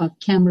areas of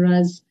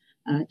cameras,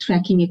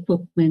 tracking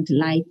equipment,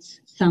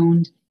 lights,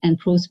 sound, and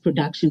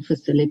post-production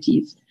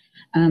facilities.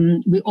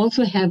 We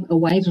also have a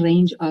wide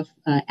range of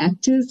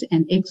actors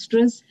and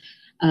extras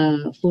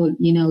for,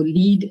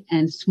 lead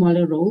and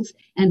smaller roles.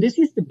 And this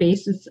is the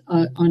basis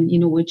on,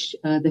 which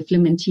the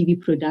film and TV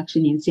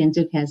production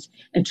incentive has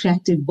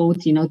attracted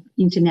both,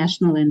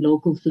 international and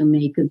local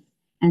filmmakers,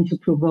 and to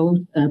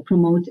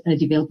promote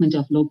development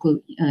of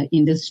local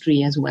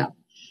industry as well.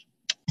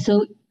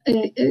 So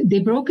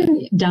they're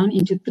broken down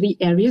into three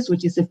areas,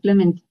 which is the film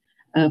and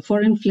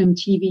foreign film,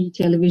 TV,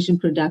 television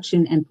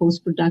production, and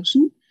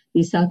post-production,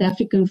 the South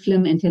African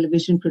film and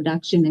television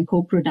production and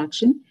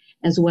co-production,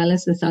 as well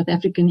as the South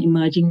African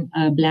emerging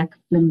Black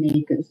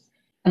filmmakers.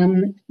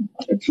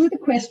 To the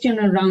question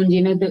around,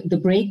 the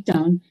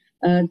breakdown,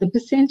 the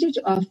percentage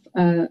of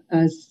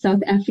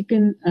South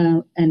African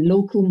and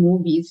local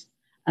movies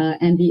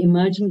and the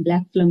emerging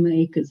Black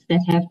filmmakers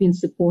that have been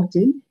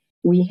supported,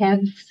 we have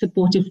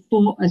supported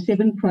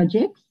 7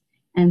 projects,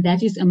 and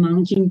that is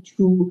amounting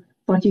to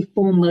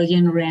 44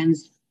 million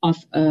rands of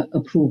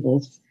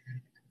approvals.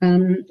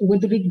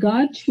 With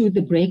regard to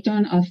the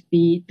breakdown of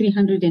the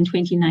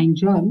 329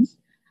 jobs,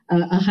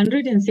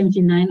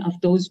 179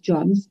 of those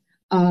jobs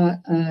are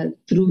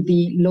through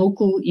the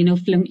local,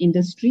 film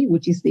industry,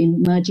 which is the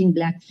emerging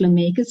Black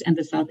filmmakers and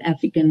the South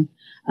African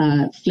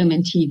film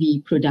and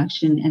TV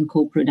production and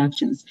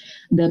co-productions.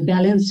 The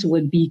balance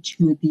would be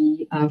to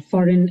the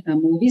foreign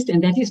movies,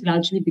 and that is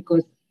largely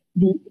because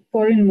the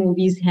foreign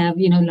movies have,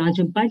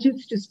 larger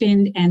budgets to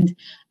spend, and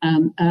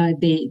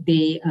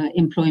they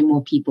employ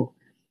more people.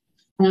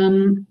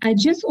 I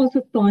just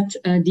also thought,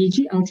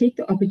 DG, I'll take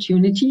the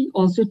opportunity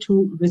also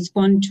to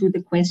respond to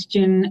the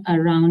question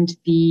around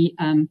the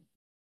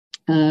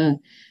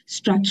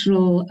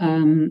structural,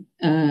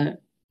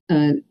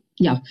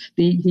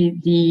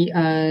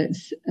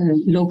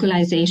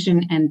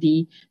 localization and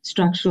the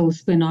structural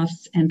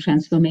spin-offs and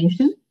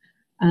transformation.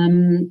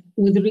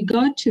 With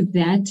regard to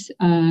that,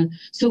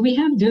 so we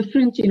have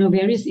different,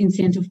 various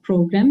incentive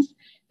programs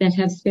that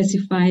have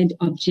specified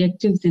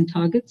objectives and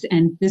targets,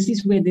 and this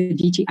is where the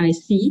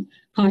DTIC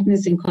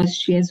partners and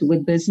cost shares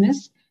with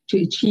business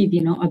to achieve,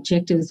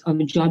 objectives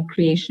of job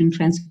creation,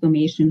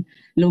 transformation,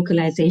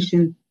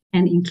 localization,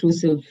 and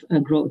inclusive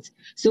growth.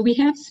 So we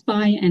have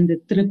SPY and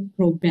the TRIP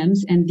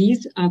programs, and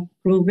these are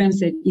programs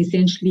that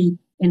essentially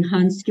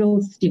enhance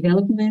skills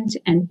development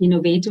and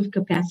innovative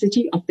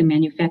capacity of the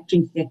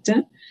manufacturing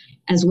sector,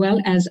 as well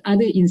as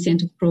other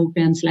incentive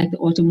programs like the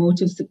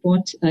Automotive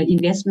Support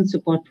Investment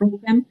Support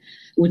Program,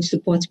 which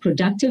supports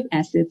productive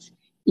assets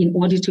in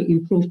order to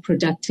improve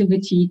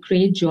productivity,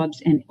 create jobs,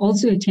 and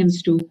also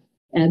attempts to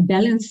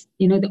balance,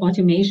 the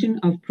automation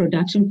of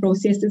production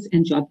processes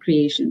and job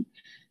creation.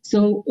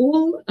 So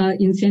all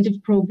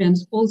incentive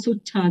programs also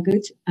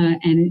target,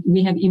 and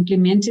we have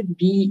implemented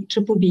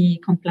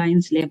BBB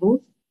compliance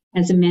levels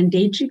as a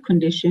mandatory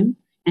condition,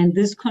 and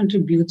this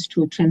contributes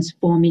to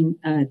transforming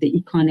the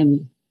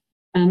economy.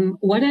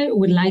 What I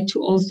would like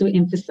to also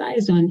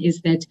emphasize on is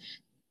that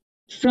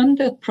from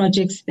the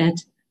projects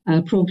that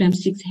Program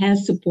 6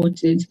 has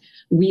supported,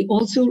 we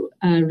also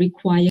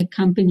require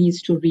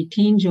companies to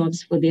retain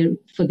jobs for the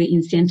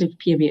incentive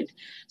period.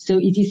 So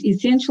it is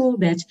essential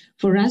that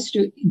for us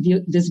to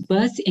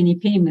disburse any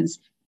payments,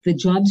 the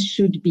jobs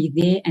should be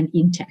there and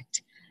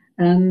intact.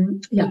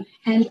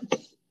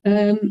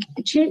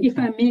 Chair, if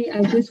I may,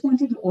 I just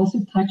wanted to also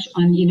touch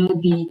on,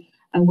 the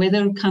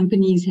whether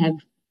companies have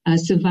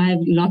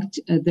survived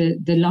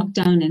the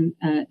lockdown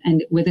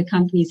and whether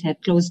companies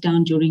have closed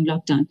down during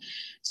lockdown.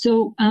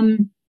 So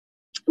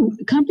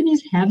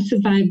companies have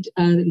survived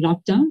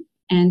lockdown,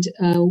 and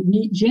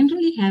we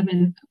generally have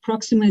an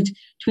approximate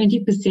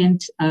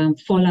 20%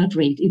 fallout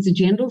rate. It's a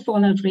general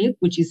fallout rate,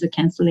 which is a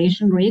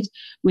cancellation rate,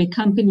 where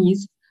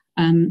companies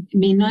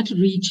may not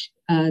reach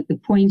the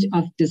point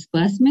of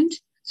disbursement.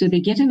 So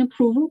they get an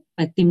approval,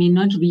 but they may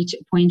not reach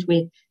a point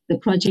where the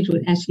project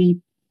will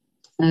actually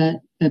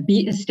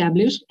be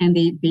established, and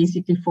they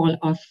basically fall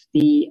off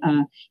the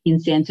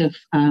incentive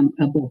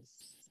board.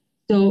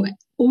 So,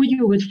 or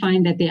you would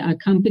find that there are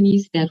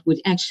companies that would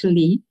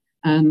actually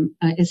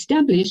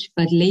establish,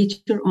 but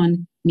later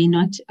on may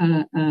not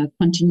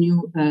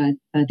continue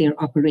their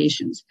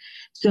operations.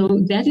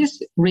 So that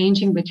is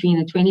ranging between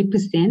a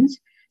 20%.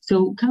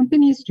 So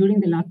companies during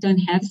the lockdown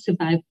have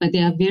survived, but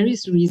there are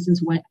various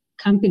reasons why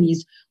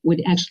companies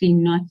would actually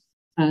not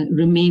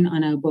remain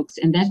on our books.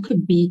 And that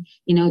could be,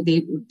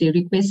 they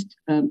request,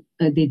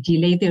 they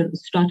delay their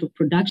start of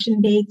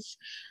production dates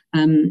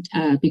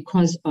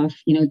because of,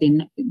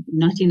 they're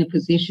not in a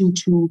position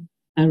to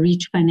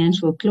reach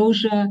financial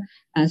closure.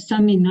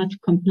 Some may not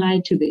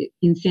comply to the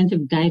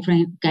incentive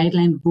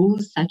guideline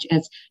rules, such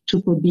as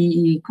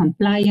BBBE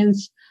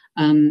compliance,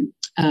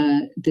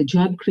 the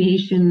job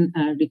creation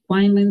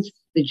requirements,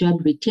 the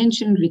job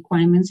retention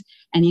requirements,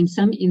 and in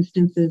some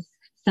instances,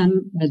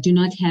 some do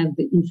not have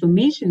the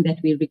information that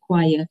we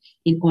require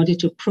in order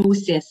to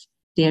process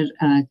their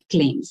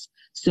claims.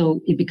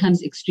 So it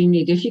becomes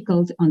extremely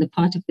difficult on the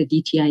part of the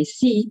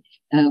DTIC,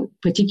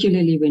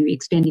 particularly when we're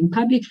expending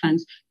public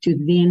funds, to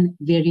then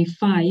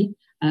verify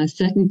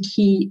certain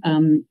key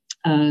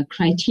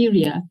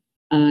criteria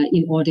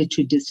in order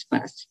to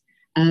disperse.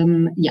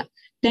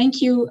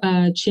 Thank you,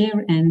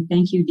 Chair, and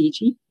thank you,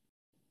 DG.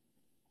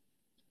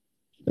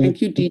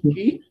 Thank you,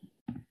 DG.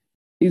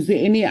 Is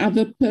there any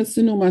other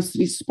person who must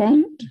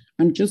respond?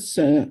 I'm just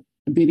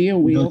very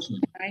aware of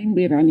time.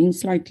 We're running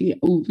slightly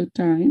over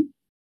time.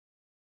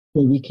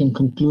 So we can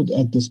conclude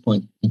at this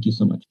point. Thank you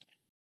so much.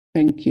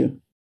 Thank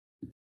you.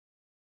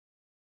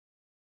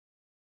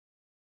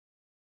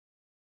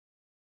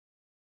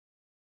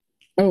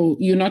 Oh,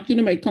 you're not going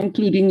to make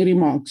concluding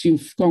remarks.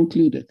 You've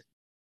concluded,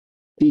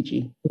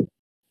 DG.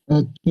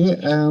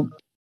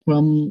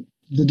 From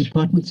the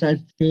department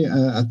side,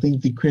 I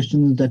think the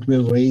questions that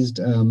were raised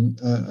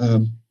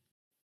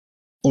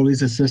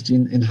always assist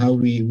in how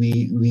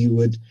we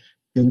would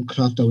then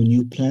craft our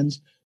new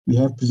plans. We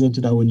have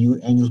presented our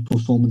new annual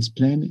performance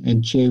plan,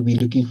 and Chair, we're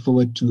looking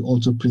forward to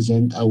also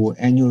present our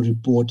annual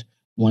report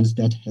once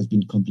that has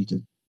been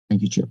completed.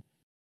 Thank you, Chair.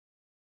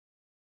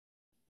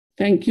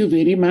 Thank you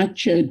very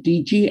much,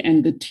 DG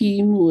and the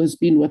team who has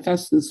been with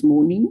us this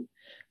morning.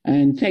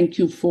 And thank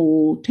you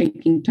for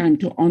taking time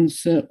to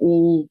answer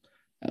all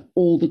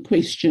the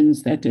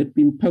questions that have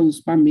been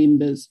posed by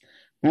members.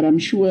 But I'm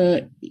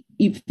sure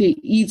if there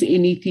is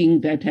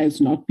anything that has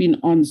not been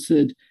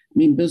answered,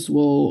 members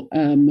will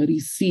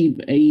receive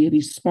a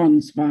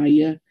response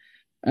via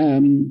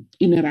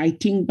in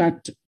writing.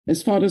 But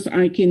as far as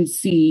I can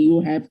see,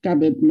 you have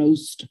covered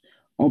most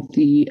of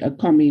the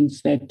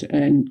comments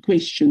and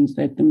questions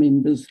that the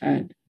members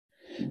had.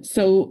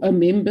 So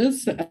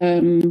members,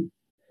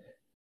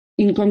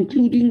 in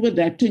concluding with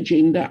that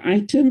agenda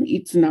item,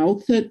 it's now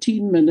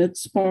 13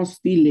 minutes past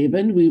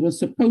 11. We were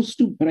supposed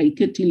to break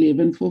at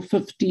 11 for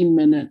 15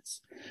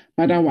 minutes.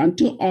 But I want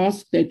to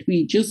ask that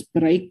we just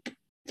break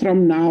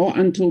from now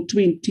until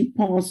 20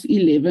 past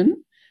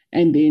 11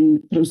 and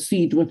then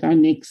proceed with our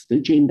next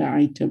agenda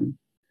item.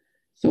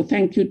 So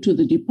thank you to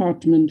the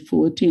department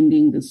for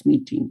attending this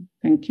meeting.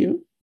 Thank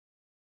you.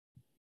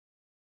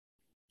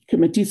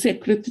 Committee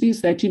Secretary,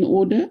 is that in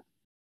order?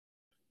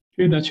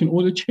 Chair, that's in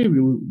order, Chair.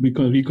 We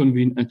can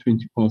reconvene at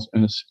 20 past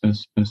as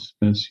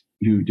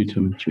you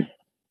determine, Chair.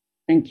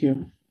 Thank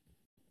you.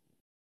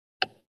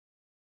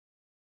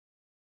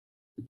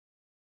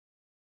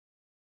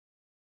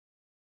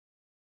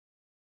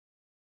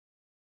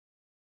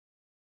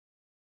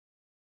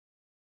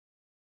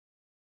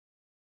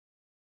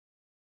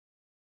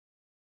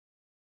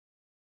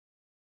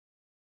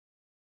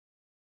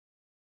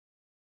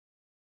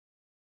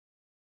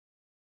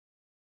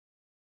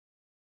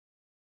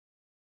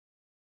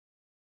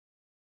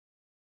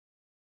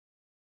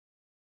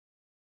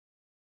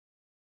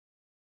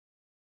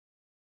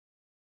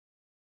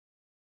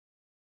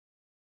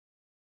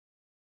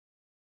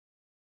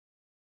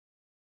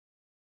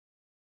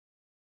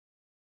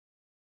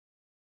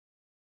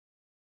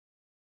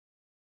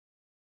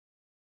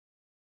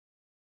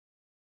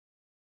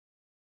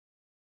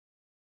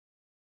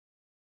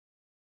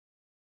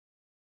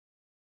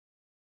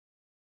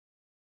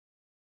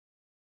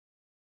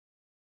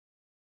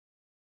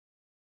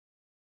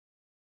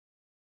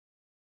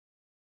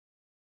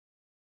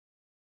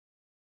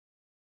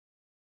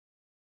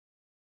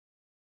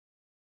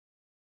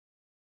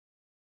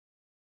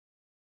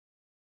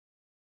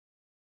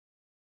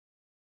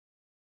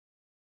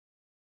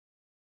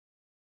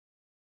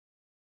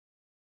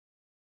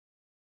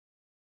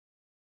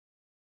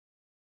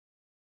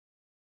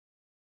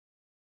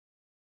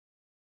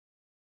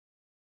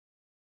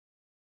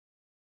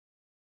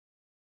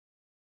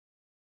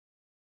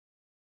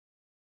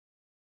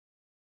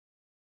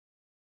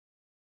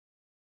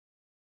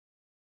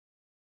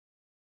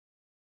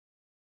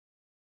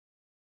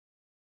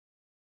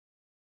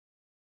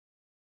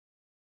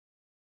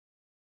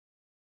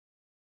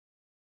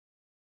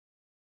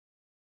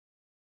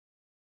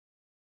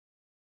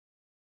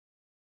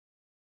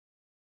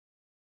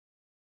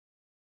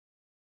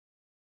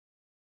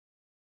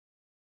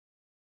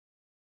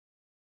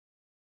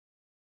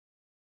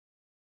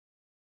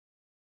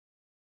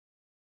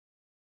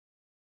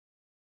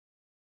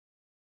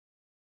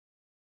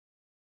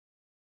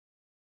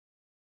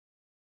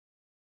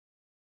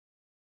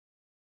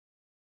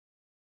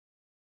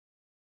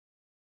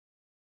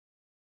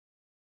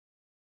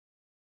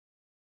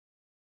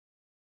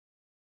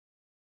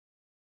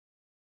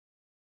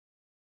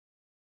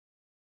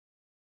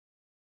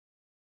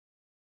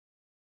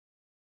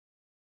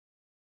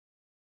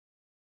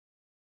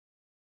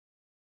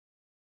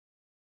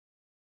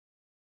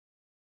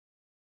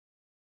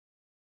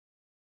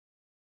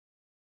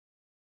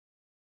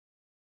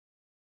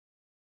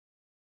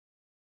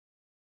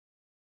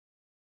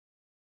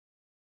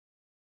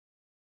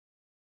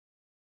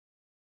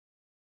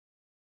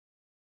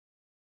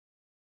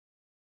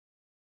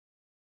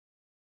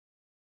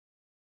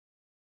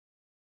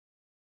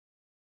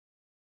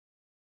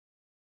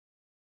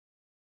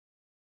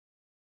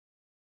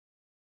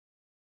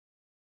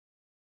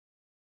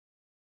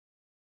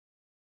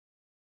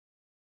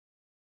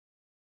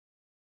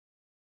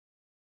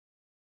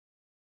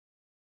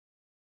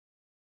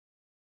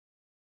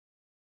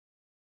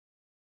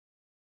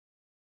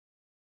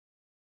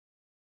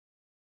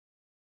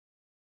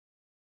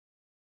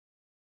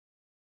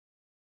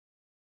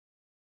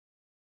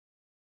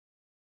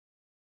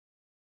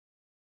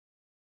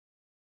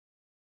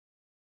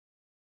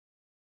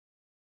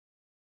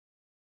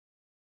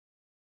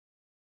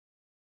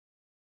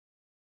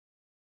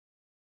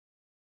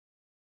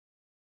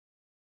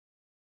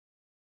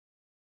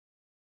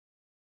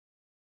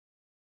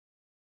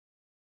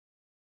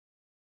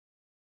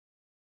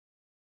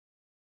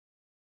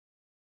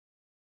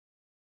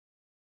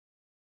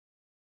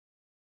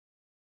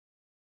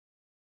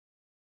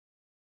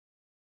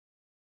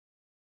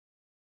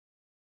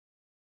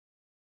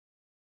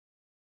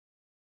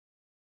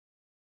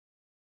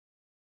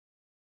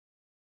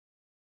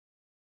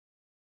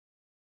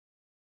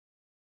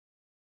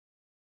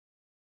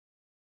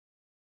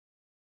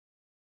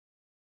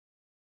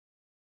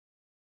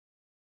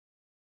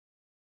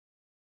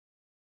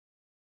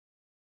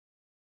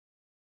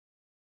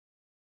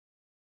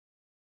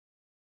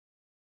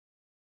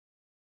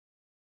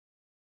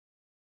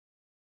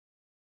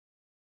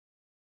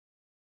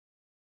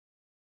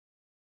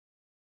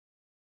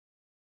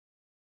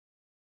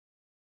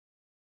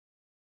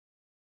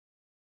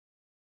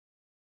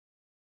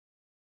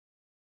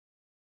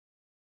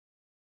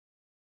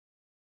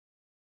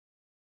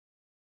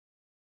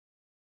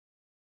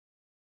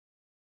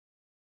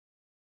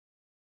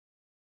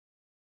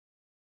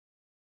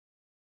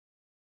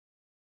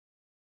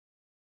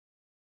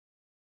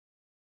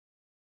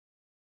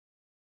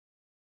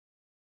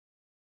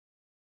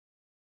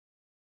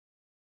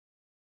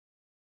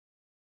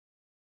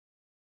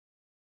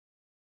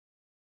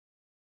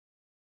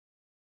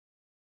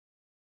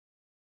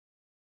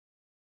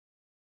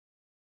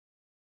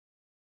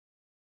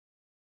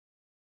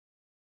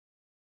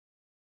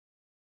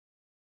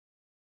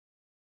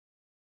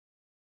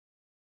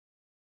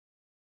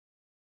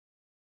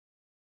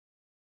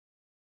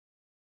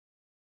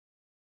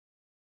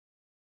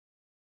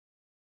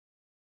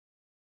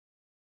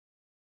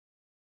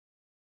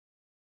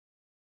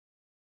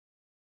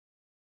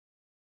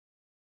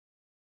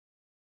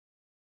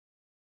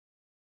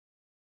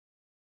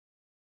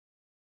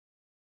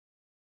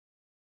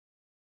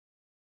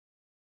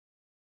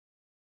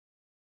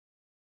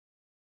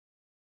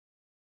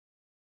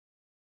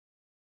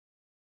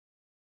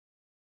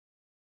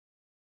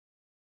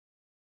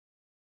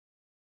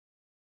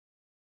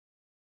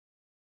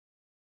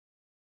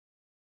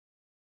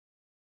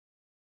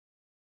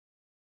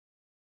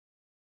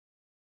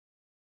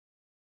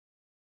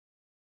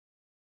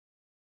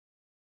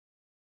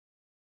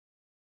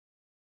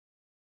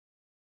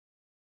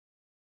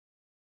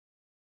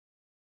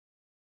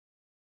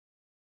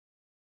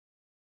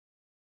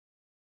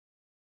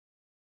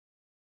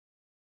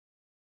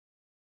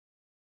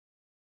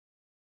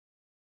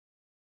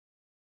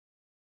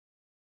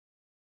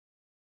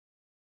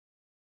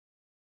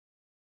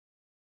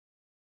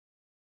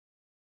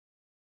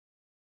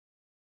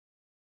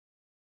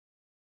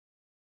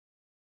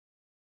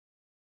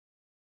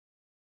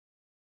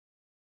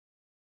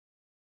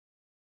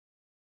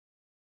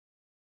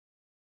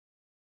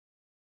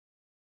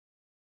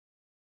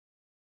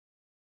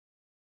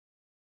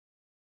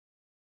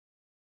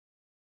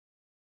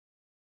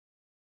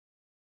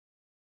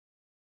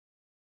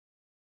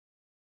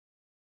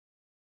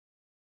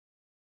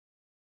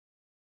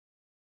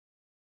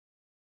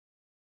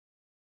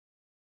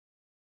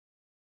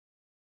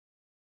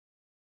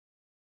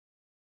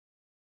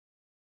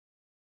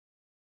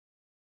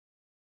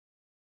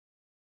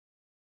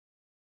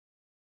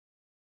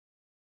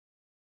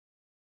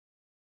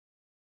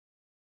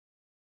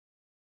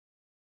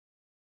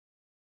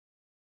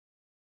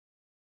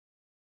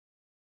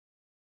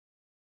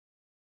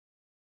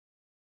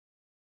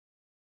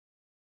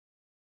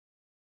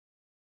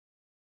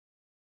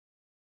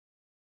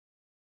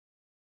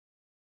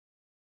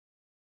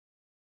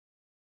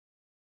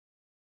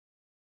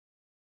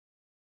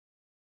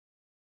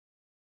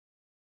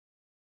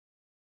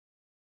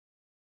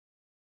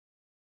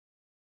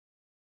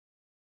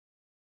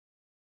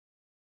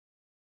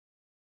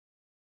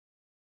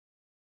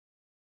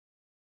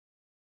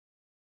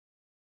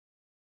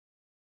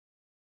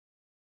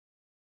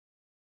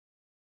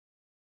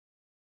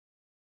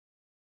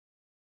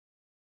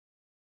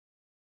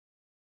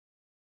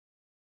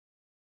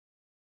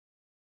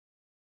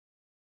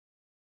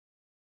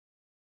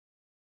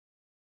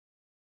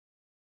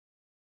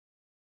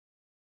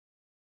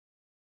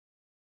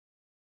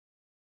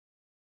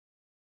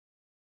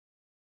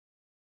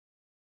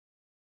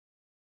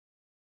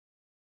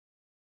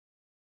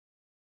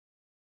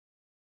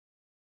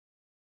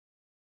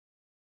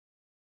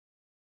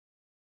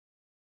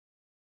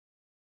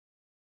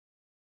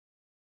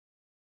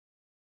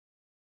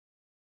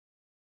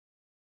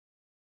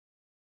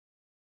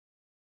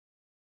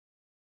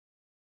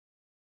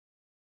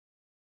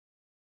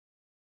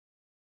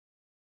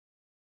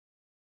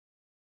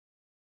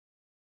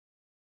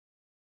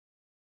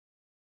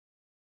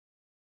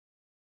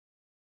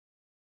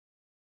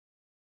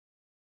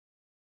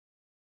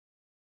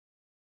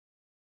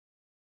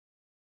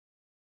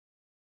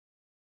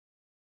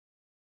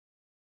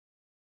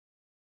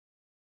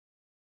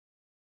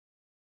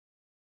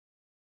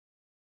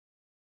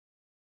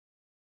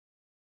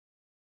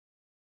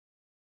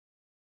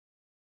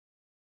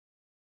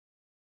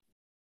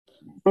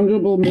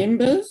 Honourable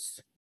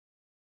members,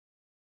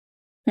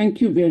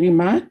 thank you very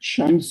much.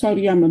 I'm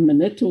sorry I'm a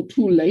minute or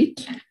two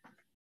late.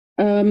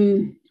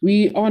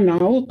 We are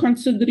now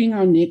considering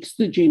our next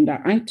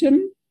agenda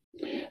item.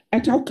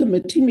 At our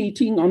committee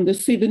meeting on the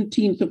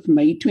 17th of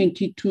May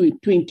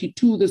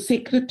 2022, the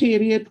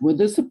Secretariat, with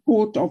the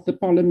support of the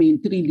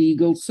Parliamentary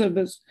Legal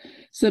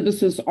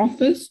Services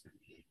Office,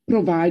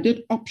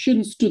 provided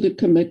options to the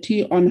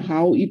committee on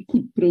how it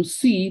could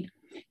proceed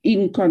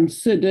in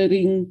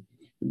considering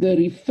the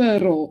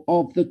referral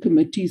of the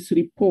committee's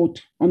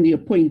report on the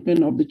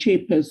appointment of the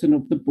chairperson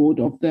of the board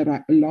of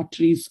the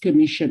Lotteries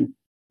Commission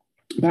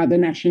by the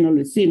National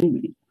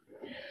Assembly.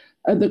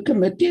 The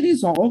committee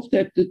resolved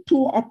that the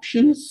two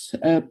options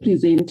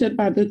presented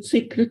by the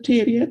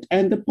Secretariat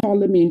and the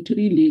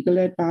Parliamentary Legal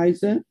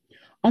Advisor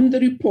on the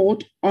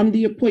report on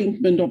the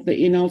appointment of the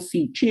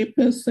NLC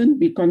Chairperson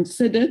be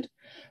considered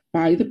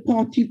by the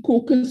party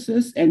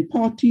caucuses, and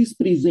parties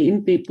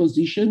present their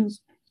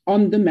positions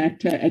on the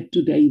matter at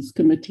today's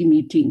committee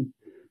meeting.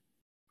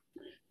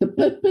 The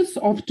purpose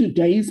of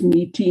today's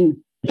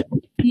meeting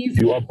is...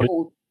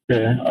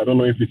 I don't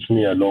know if it's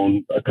me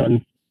alone. I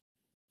can't.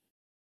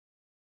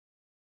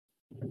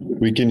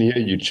 We can hear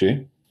you,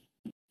 Chair.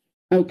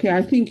 Okay,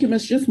 I think you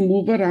must just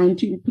move around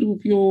to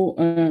improve your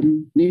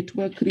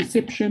network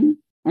reception,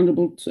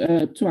 Honourable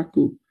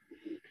Tswaku.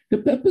 The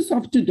purpose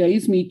of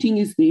today's meeting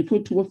is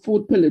therefore to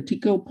afford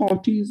political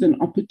parties an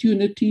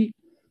opportunity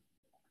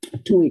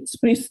to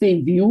express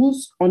their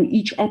views on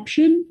each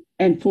option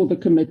and for the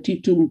committee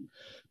to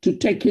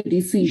take a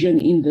decision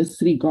in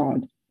this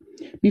regard.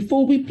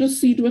 Before we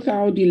proceed with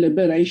our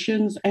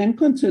deliberations and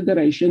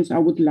considerations, I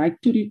would like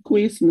to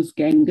request Ms.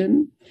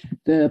 Gangan,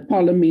 the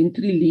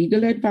Parliamentary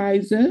Legal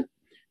Advisor,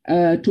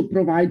 to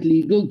provide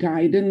legal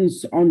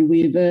guidance on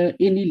whether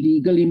any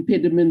legal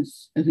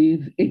impediments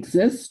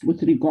exist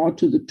with regard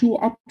to the two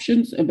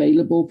options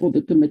available for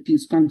the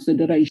committee's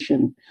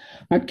consideration.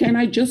 But can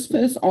I just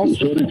first ask...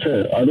 Sorry,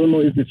 Chair, I don't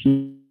know if it's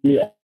me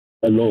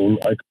alone.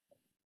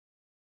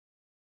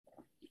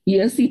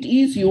 Yes, it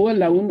is you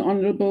alone,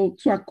 Honourable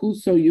Tswaku,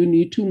 so you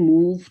need to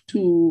move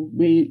to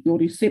where your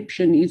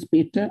reception is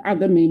better.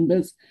 Other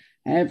members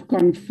have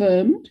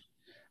confirmed.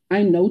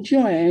 I note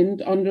your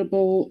hand,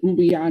 Honourable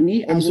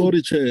Mbuyani. I'm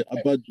sorry, Chair,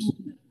 but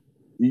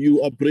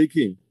you are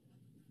breaking.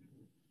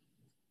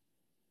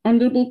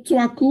 Honourable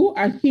Tswaku,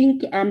 I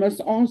think I must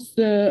ask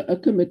the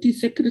committee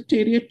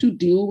secretariat to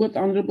deal with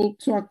Honourable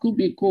Tswaku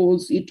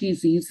because it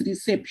is his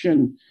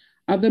reception.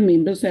 Other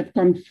members have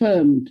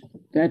confirmed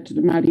that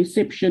my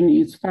reception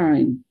is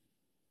fine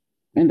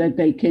and that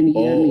they can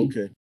hear me.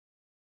 Okay.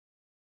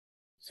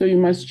 So you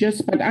must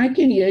just, but I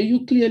can hear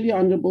you clearly,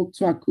 Honourable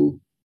Tswaku.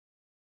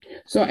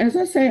 So as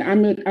I say,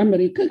 I'm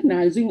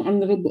recognizing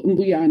Honourable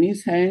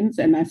Mbuyani's hands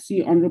and I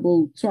see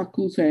Honourable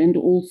Tswaku's hand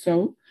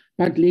also.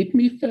 But let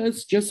me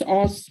first just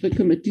ask the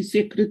committee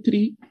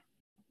secretary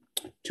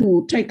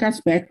to take us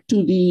back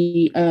to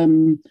the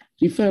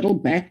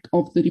referral back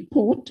of the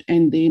report,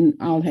 and then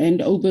I'll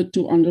hand over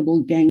to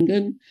Honourable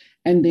Gangan,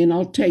 and then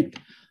I'll take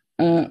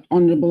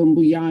Honourable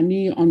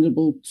Mbuyani,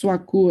 Honourable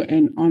Tswaku,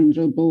 and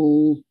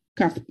Honourable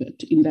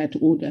Cuthbert in that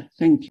order.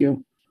 Thank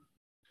you.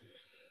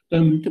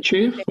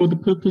 Chair, for the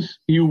purpose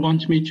you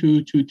want me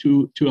to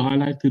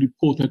highlight the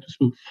report that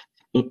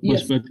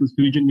was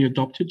originally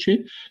adopted, Chair.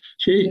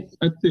 Chair,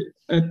 at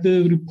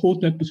the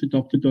report that was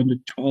adopted on the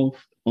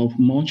 12th of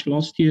March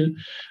last year,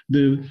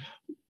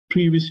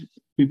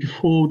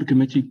 before the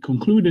committee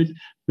concluded,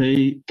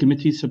 the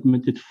committee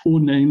submitted 4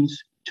 names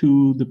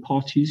to the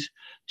parties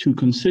to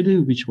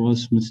consider, which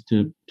was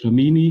Mr.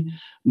 Dlamini,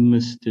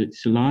 Mr.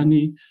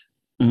 Tselane,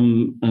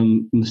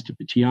 Mr.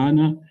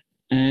 Petiana,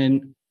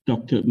 and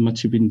Dr.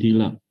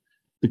 Matsibindila.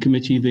 The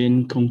committee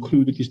then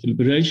concluded its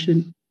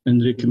deliberation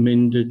and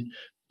recommended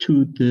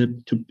to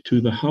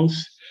the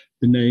House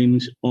the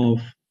names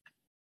of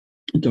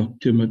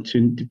Dr.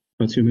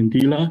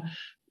 Matsibindila,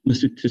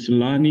 Mr.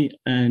 Tselane,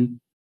 and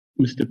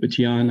Mr.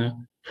 Petiana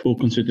for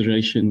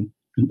consideration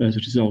as a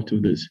result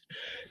of this.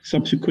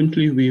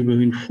 Subsequently, we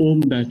were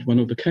informed that one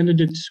of the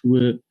candidates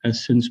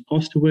has since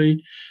passed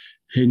away,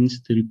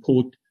 hence the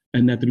report,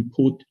 and that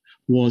report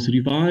was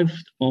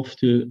revived on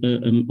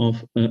the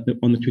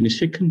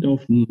 22nd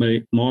of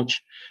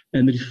March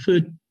and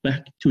referred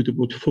back to the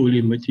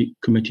portfolio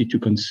committee to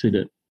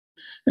consider.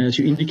 As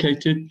you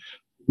indicated,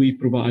 we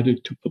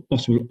provided 2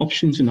 possible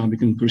options and now we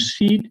can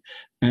proceed.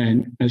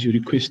 And as you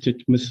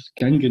requested, Ms.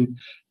 Gangan,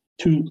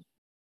 to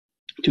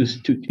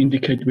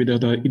indicate whether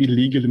there are any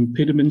legal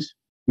impediments,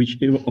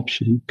 whichever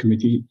option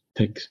committee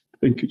takes.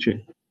 Thank you,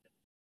 Chair.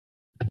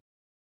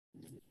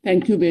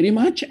 Thank you very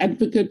much.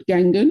 Advocate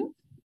Gangan.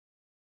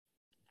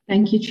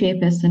 Thank you,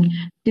 Chairperson.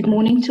 Good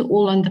morning to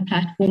all on the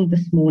platform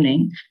this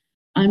morning.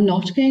 I'm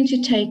not going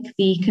to take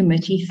the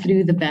committee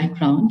through the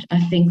background. I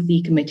think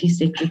the committee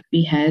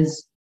secretary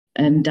has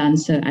done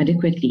so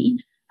adequately.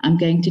 I'm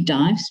going to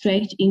dive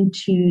straight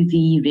into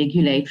the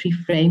regulatory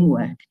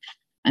framework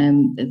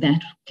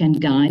that can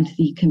guide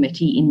the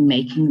committee in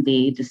making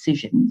their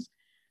decisions.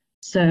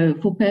 So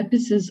for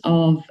purposes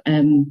of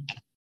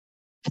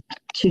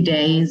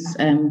today's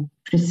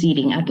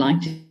proceeding, I'd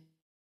like to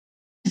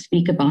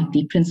speak about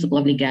the principle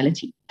of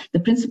legality. The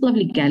principle of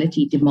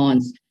legality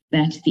demands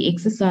that the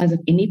exercise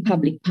of any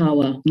public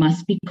power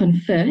must be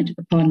conferred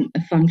upon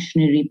a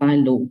functionary by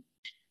law.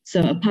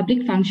 So a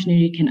public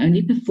functionary can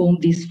only perform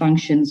these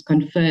functions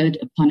conferred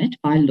upon it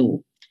by law,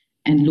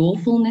 and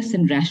lawfulness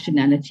and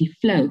rationality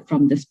flow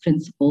from this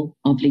principle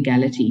of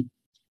legality.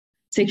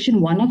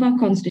 Section 1 of our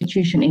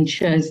Constitution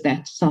ensures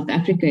that South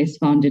Africa is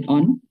founded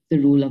on the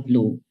rule of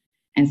law,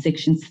 and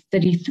Section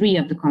 33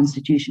 of the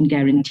Constitution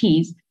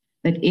guarantees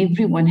that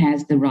everyone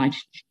has the right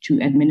to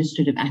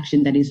administrative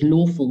action that is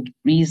lawful,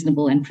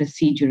 reasonable, and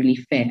procedurally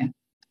fair.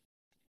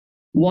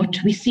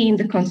 What we see in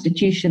the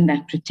Constitution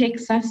that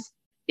protects us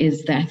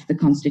is that the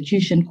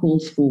Constitution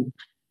calls for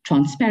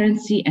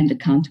transparency and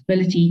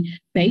accountability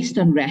based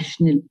on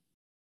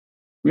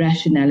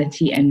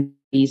rationality and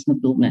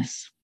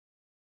reasonableness.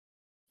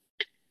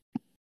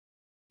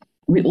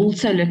 We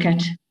also look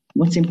at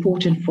what's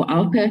important for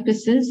our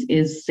purposes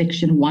is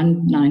Section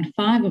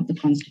 195 of the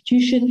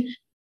Constitution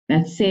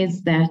that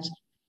says that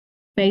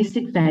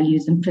basic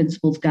values and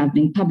principles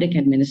governing public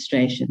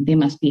administration. There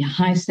must be a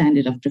high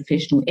standard of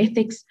professional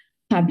ethics.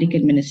 Public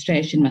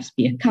administration must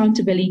be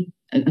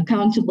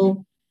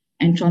accountable,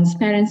 and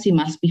transparency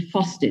must be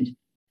fostered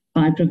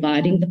by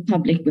providing the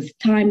public with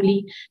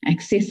timely,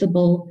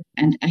 accessible,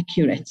 and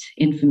accurate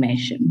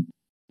information.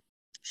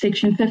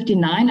 Section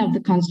 59 of the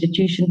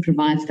Constitution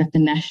provides that the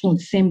National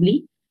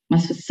Assembly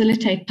must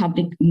facilitate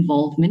public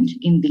involvement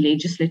in the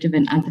legislative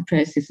and other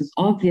processes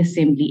of the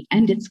Assembly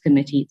and its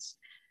committees,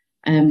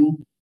 and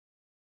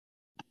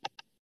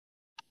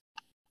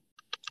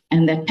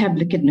that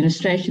public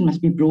administration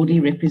must be broadly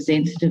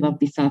representative of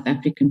the South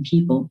African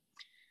people.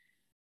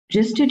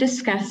 Just to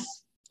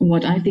discuss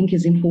what I think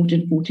is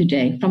important for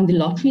today, from the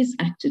Lotteries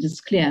Act, it is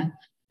clear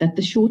that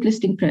the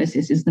shortlisting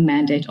process is the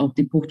mandate of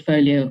the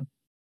Portfolio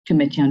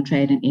Committee on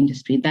Trade and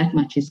Industry. That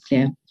much is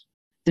clear.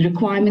 The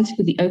requirements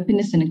for the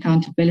openness and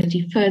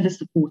accountability further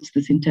supports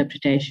this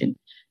interpretation,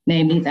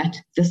 namely that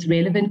this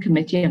relevant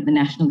committee of the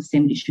National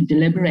Assembly should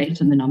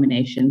deliberate on the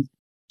nominations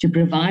to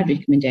provide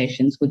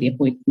recommendations for the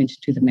appointment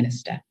to the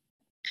minister.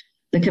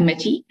 The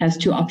committee has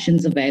two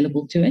options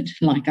available to it,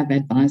 like I've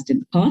advised in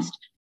the past,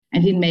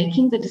 and in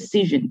making the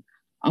decision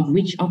of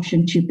which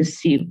option to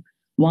pursue,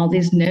 while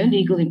there's no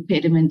legal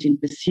impediment in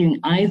pursuing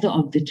either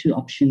of the two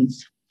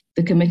options,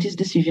 the committee's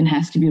decision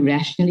has to be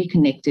rationally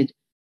connected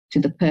to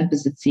the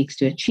purpose it seeks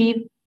to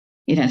achieve.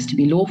 It has to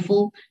be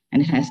lawful,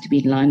 and it has to be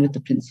in line with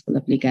the principle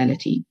of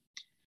legality.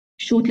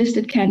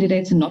 Shortlisted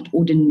candidates are not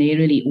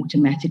ordinarily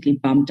automatically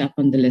bumped up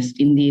on the list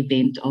in the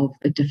event of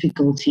a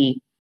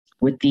difficulty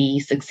with the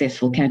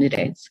successful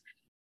candidates.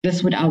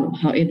 This would,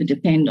 however,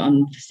 depend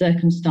on the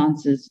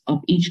circumstances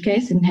of each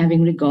case and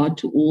having regard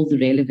to all the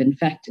relevant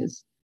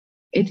factors.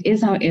 It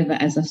is, however,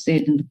 as I've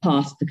said in the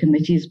past, the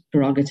committee's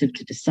prerogative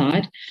to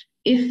decide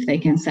if they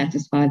can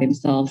satisfy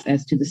themselves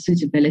as to the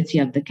suitability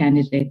of the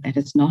candidate that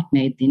has not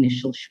made the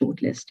initial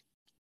shortlist.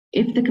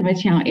 If the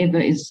committee,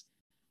 however, is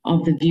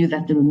of the view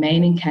that the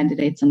remaining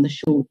candidates on the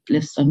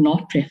shortlist are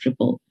not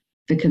preferable,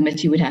 the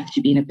committee would have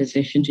to be in a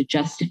position to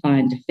justify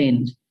and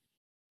defend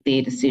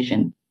their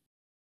decision.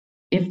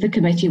 If the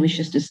committee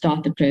wishes to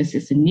start the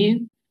process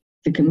anew,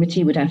 the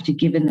committee would have to,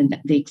 given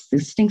the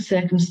existing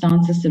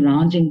circumstances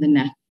surrounding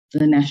the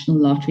National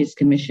Lotteries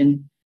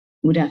Commission,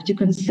 would have to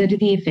consider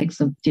the effects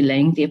of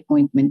delaying the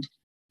appointment,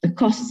 the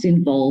costs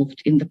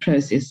involved in the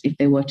process if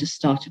they were to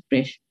start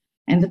afresh,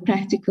 and the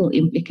practical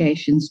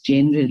implications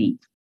generally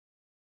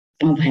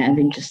of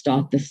having to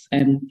start this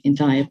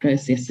entire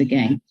process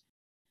again.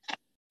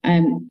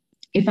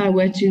 If I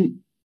were to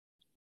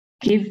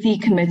give the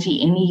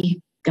committee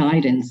any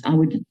guidance, I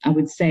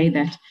would say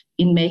that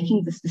in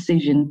making this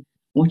decision,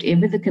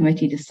 whatever the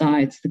committee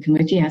decides, the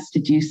committee has to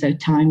do so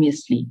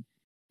timeously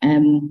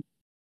and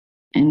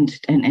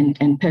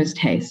post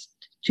haste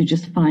to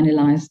just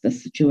finalize the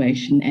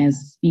situation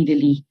as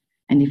speedily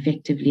and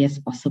effectively as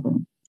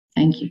possible.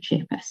 Thank you,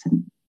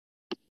 Chairperson.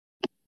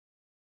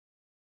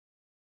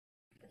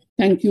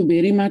 Thank you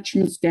very much,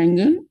 Ms.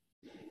 Gangan.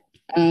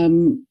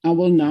 I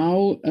will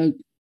now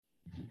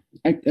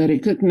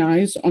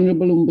recognize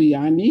Honorable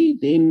Umbuyani,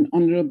 then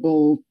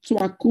Honorable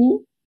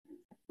Tswaku,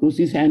 because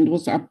his hand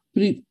was up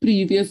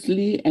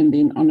previously, and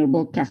then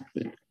Honorable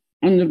Cuthbert.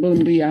 Honorable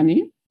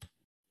Umbuyani.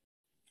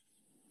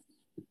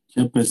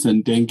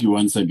 Chairperson, thank you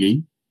once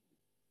again.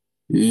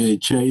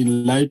 Chair,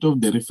 in light of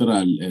the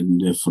referral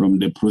and from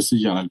the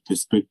procedural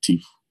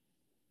perspective,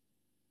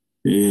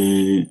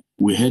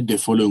 we had the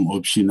following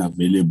option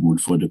available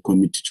for the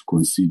committee to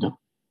consider.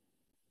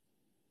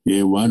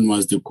 One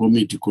was the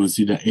committee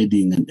consider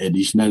adding an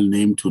additional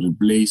name to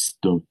replace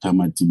Dr.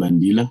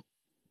 Matibandila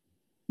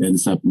and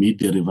submit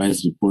the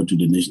revised report to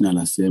the National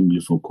Assembly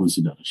for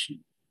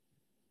consideration.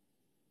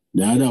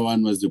 The other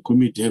one was the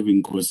committee,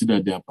 having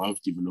considered the above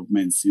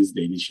developments since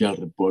the initial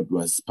report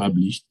was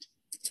published,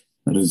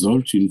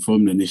 resolved to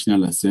inform the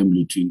National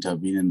Assembly to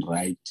intervene and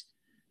write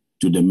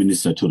to the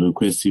minister to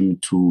request him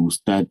to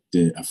start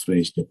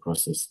afresh the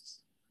process.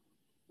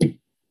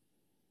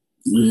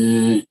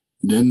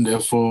 Then,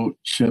 therefore,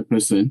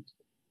 Chairperson,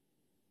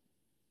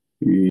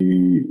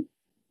 the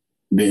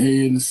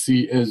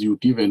ANC, as you've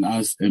given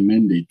us a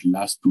mandate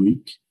last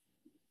week,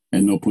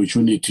 an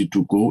opportunity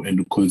to go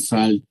and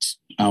consult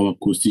our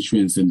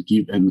constituents and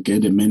get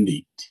a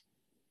mandate.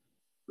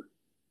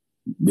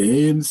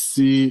 The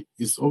ANC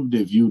is of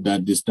the view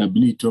that the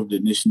stability of the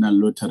National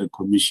Lottery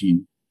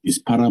Commission is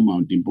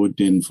paramount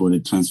important for the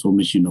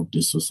transformation of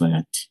the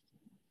society.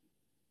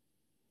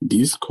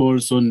 This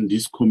calls on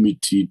this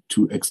committee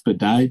to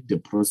expedite the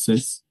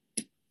process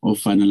of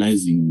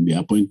finalizing the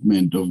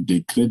appointment of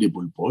the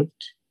credible board.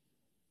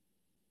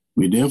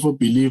 We therefore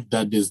believe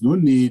that there's no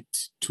need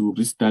to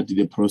restart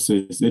the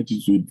process, that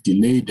it would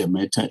delay the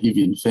matter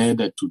even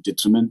further to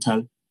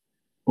detrimental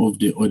of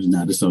the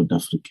ordinary South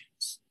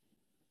Africans.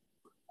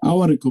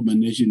 Our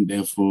recommendation,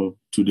 therefore,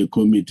 to the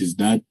committee is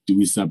that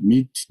we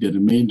submit the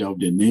remainder of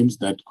the names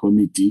that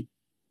committee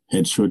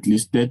had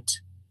shortlisted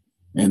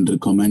and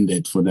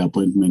recommended for the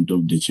appointment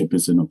of the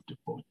chairperson of the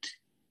board.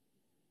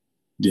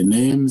 The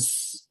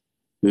names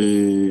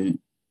were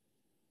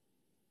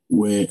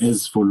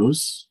as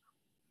follows: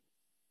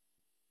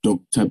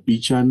 Dr.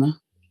 Pichana,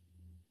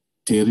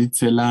 Terry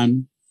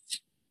Tselan,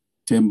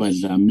 Themba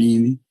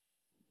Dlamini,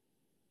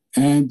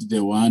 and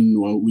the one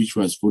which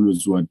was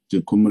follows what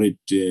the comrade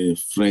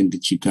Frank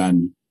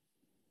Chikani,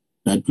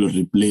 that will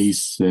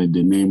replace the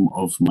name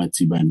of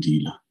Matsi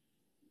Bandila.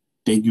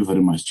 Thank you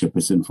very much,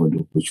 Chairperson, for the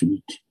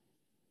opportunity.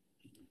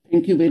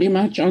 Thank you very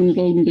much,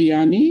 Honorable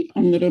Mbuyane.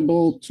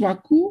 Honorable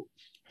Tswaku.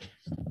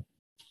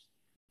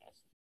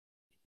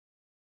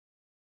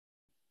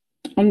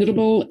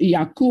 Honorable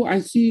Yaku, I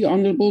see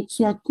Honorable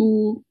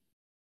Tswaku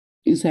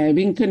is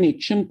having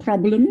connection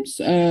problems.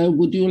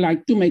 Would you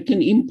like to make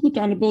an input,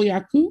 Honorable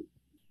Yaku?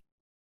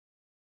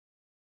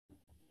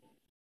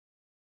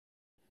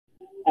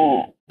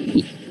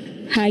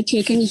 Hi,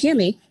 Chair, can you hear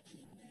me?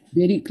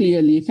 Very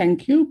clearly,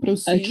 thank you.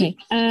 Proceed. Okay.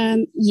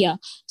 Yeah.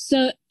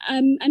 So,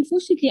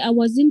 unfortunately, I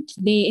wasn't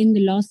there in the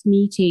last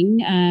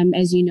meeting.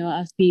 As you know,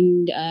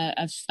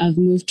 I've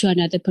moved to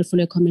another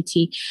portfolio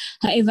committee.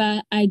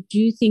 However, I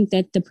do think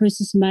that the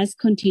process must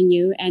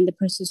continue and the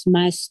process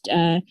must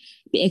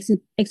be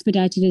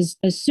expedited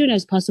as soon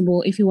as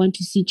possible if you want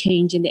to see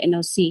change in the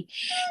NLC.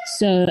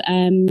 So,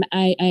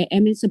 I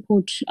am in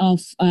support of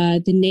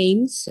the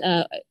names.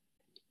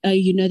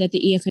 You know that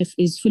the EFF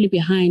is fully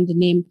behind the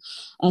name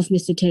of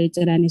Mr. Terry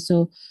Tserane.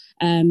 So,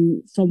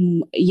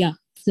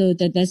 so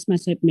that's my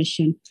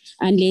submission.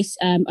 Unless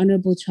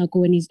Honorable Tswaku,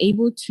 when he's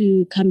able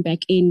to come back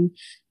in,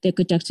 the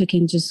conductor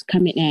can just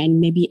come in and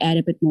maybe add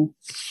a bit more.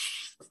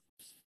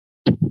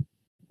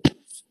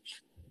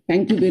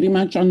 Thank you very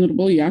much,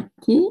 Honorable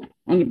Yaku.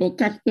 Honorable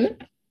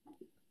Cuthbert.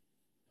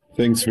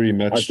 Thanks very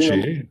much,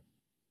 Chair.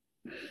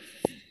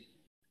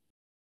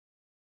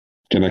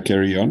 Can I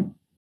carry on?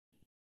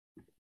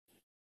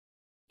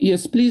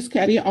 Yes, please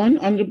carry on.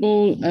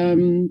 Honorable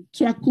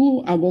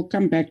Tswaku, I will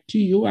come back to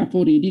you. I've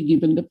already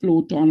given the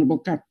floor to Honorable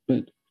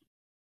Cuthbert.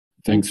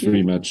 Thanks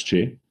very much,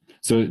 Chair.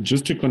 So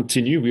just to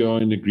continue, we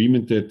are in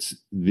agreement that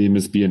there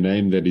must be a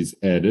name that is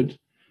added.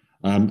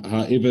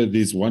 However,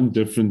 there's one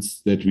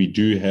difference that we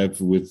do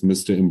have with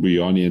Mr.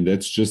 Mbuyane, and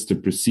that's just a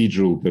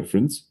procedural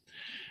difference.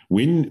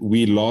 When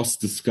we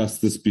last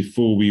discussed this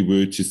before we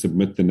were to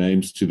submit the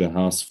names to the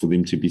House for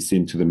them to be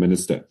sent to the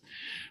Minister,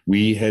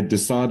 we had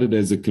decided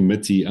as a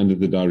committee under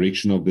the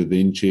direction of the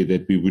then chair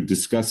that we would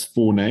discuss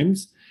 4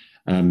 names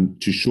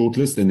to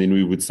shortlist, and then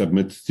we would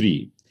submit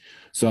 3.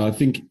 So I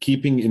think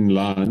keeping in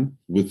line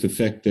with the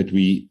fact that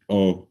we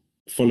are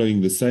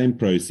following the same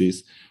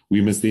process,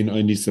 we must then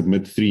only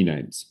submit 3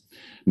 names.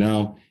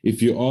 Now,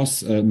 if you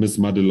ask Ms.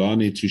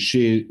 Madulane to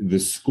share the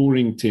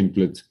scoring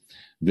template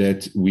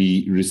that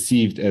we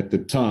received at the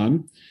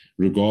time,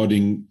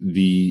 regarding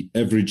the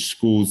average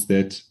scores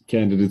that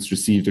candidates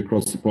received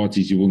across the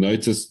parties, you will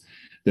notice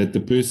that the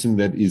person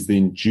that is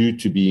then due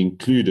to be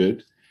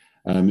included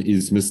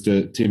is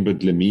Mr. Themba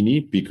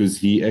Dlamini, because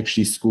he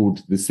actually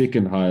scored the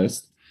second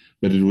highest,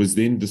 but it was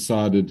then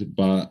decided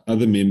by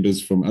other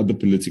members from other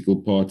political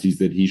parties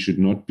that he should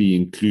not be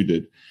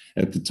included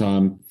at the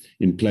time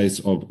in place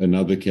of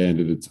another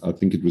candidate. I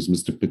think it was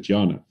Mr.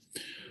 Pichana.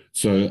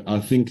 So I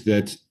think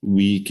that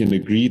we can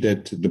agree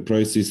that the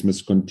process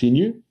must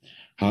continue.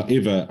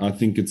 However, I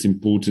think it's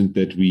important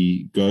that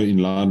we go in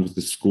line with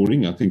the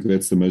scoring. I think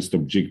that's the most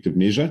objective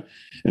measure.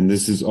 And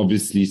this is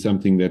obviously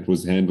something that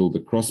was handled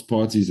across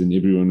parties, and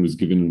everyone was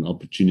given an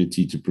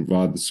opportunity to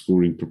provide the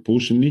scoring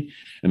proportionally.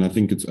 And I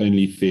think it's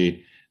only fair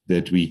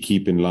that we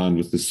keep in line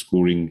with the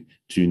scoring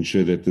to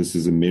ensure that this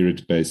is a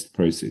merit-based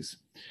process.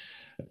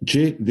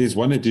 Chair, there's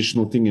one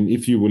additional thing, and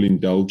if you will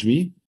indulge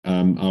me,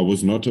 I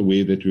was not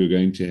aware that we were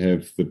going to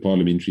have the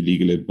Parliamentary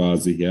Legal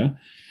Advisor here.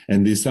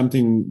 And there's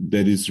something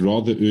that is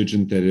rather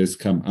urgent that has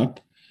come up.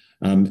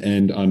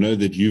 And I know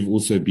that you've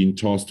also been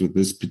tasked with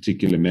this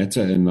particular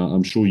matter, and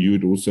I'm sure you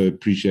would also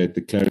appreciate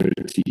the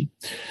clarity.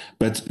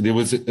 But there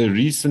was a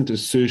recent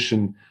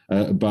assertion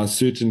by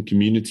certain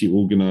community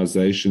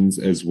organizations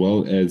as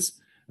well as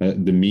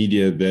the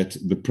media that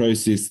the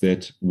process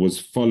that was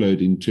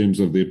followed in terms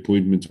of the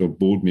appointment of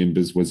board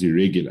members was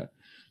irregular.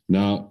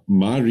 Now,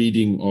 my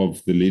reading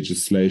of the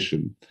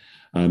legislation,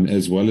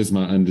 as well as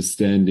my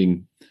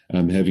understanding,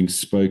 having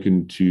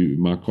spoken to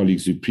my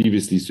colleagues who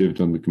previously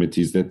served on the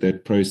committees,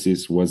 that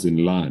process was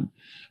in line.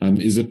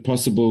 Is it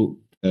possible,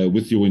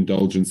 with your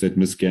indulgence, that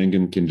Ms.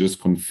 Gangan can just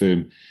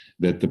confirm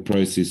that the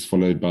process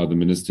followed by the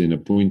Minister in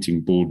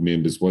appointing board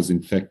members was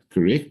in fact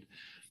correct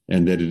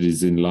and that it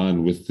is in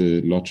line with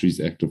the Lotteries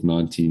Act of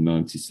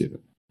 1997?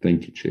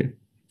 Thank you, Chair.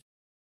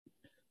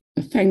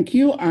 Thank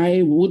you.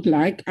 I would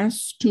like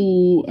us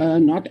to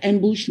not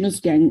ambush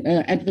Ms.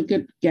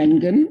 Advocate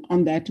Gangan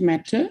on that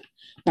matter,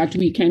 but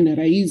we can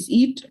raise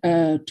it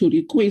to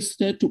request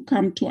her to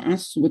come to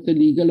us with a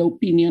legal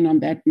opinion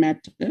on that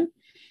matter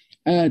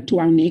to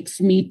our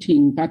next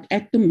meeting. But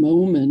at the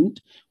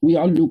moment, we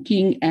are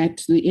looking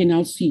at the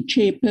NLC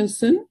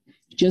Chairperson,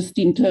 just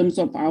in terms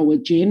of our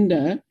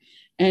agenda.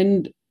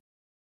 And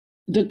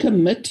the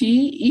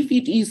committee, if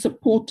it is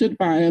supported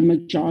by a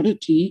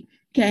majority,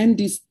 can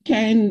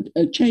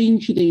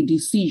change their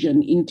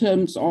decision in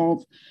terms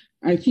of,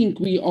 I think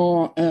we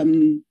are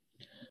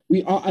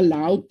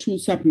allowed to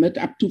submit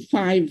up to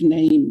 5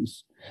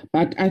 names.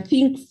 But I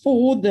think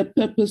for the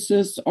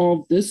purposes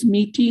of this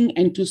meeting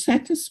and to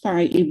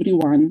satisfy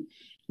everyone,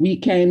 we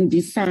can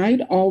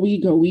decide, are we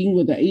going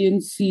with the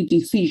ANC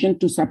decision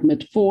to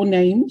submit 4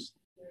 names?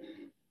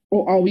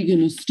 Or are we going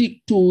to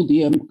stick to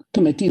the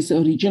committee's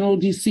original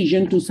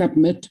decision to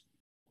submit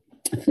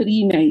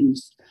 3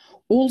 names?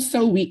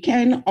 Also, we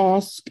can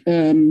ask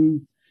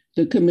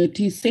the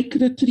committee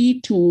secretary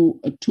to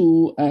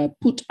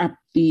put up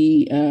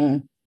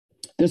the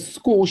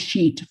score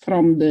sheet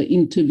from the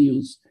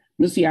interviews.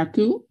 Ms.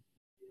 Yaku?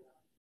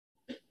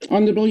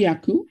 Honorable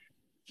Yaku?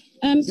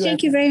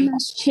 Thank you very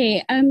much,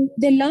 Chair.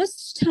 The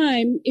last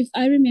time, if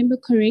I remember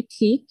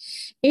correctly,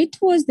 it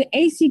was the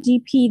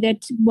ACDP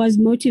that was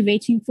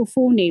motivating for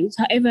 4 names.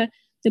 However,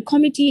 the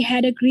committee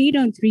had agreed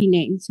on 3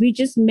 names. We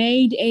just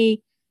made a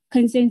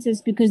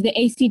consensus because the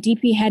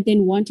ACDP had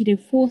then wanted a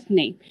 4th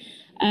name.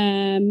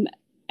 I'm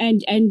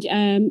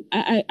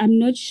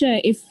not sure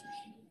if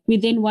we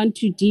then want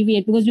to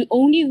deviate because we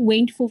only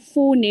went for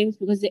 4 names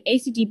because the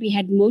ACDP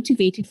had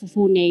motivated for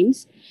 4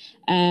 names.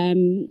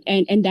 And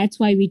that's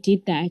why we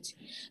did that.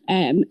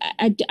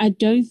 I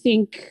don't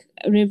think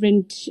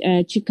Reverend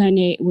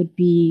Chikane would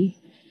be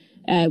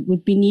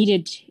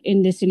needed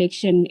in the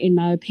selection, in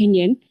my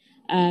opinion.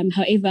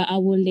 However, I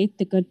will let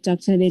the good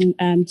doctor then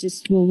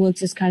we'll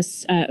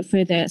discuss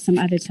further some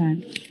other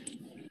time.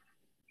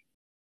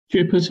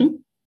 Chairperson?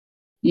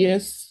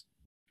 Yes.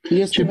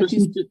 Yes,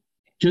 Chairperson,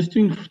 just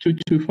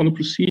to follow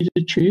procedure,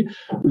 Chair,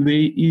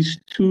 there is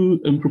 2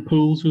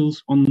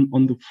 proposals on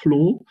the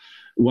floor,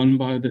 one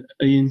by the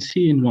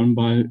ANC and one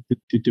by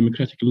the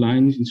Democratic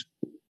Alliance.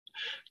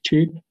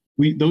 Chair,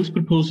 those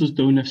proposals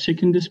don't have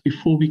seconders.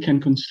 Before we can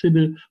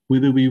consider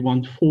whether we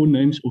want 4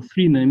 names or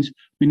 3 names,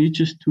 we need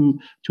just to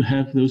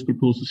have those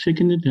proposals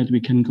seconded, that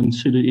we can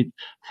consider it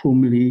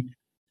formally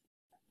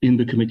in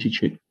the committee,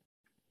 Chair.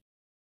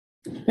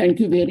 Thank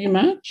you very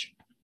much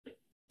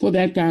for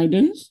that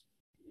guidance.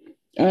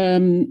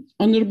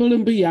 Honorable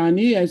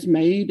Mbuyane has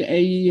made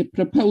a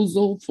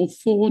proposal for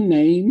 4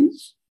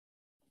 names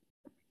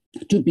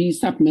to be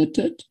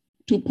submitted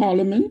to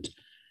Parliament.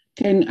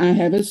 Can I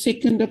have a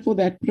seconder for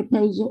that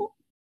proposal?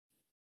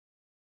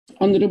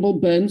 Honorable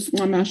Burns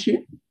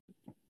Mwamashi.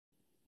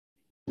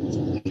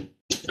 Thank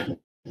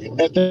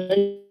you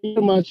very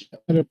much,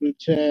 Honorable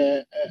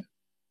Chair.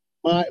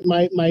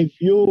 My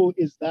view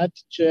is that,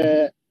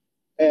 Chair,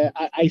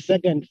 I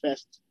second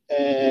first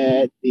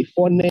the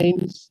 4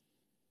 names,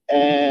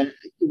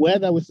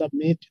 whether we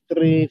submit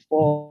 3,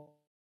 4.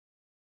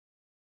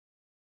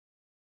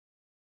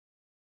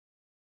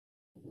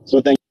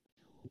 So thank you.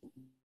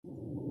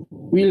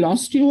 We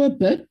lost you a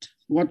bit.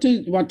 What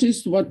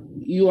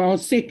you are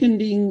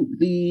seconding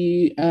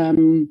the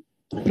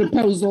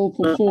proposal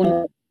for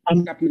 4?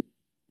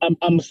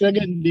 I'm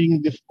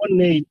seconding the 4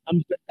 names.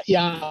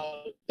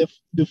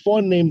 The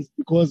 4 names,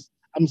 because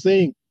I'm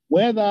saying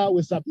whether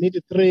we submit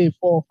 3,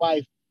 4,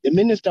 5, the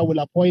minister will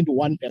appoint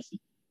 1 person.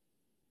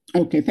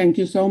 Okay, thank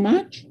you so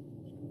much.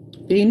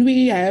 Then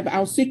we have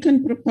our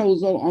second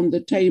proposal on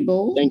the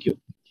table. Thank you.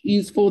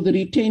 Is for the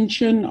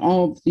retention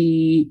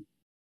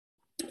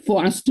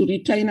for us to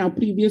retain our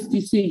previous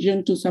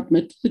decision to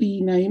submit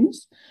 3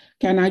 names.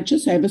 Can I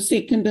just have a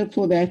seconder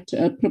for that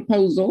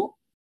proposal?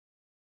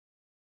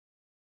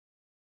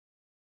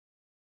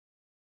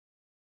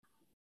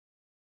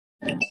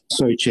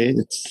 Sorry, Chair,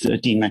 it's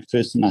Dean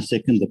McPherson. I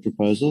second the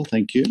proposal.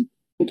 Thank you.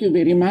 Thank you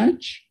very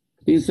much.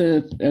 There's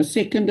a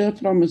seconder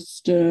from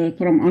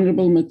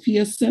Honourable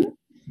McPherson.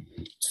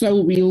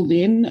 So we'll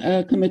then,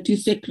 Committee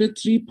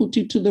Secretary, put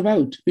it to the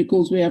vote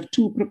because we have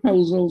 2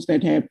 proposals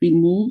that have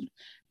been moved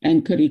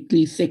and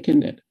correctly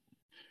seconded.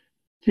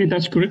 Okay,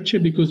 that's correct, Chair,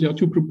 because there are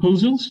 2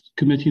 proposals.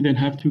 Committee then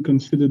have to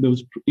consider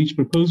each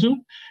proposal,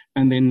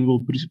 and then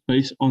we'll,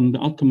 based on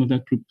the outcome of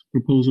that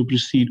proposal,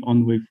 proceed on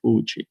the way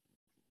forward, Chair.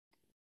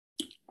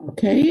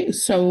 Okay,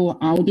 so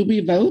how do we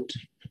vote?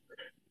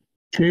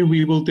 Chair,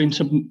 we will then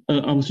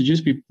I would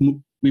suggest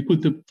we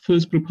put the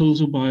first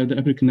proposal by the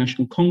African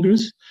National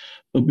Congress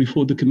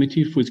before the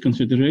committee for its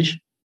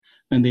consideration,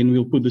 and then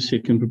we'll put the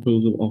second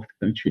proposal after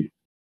that, Chair.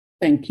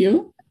 Thank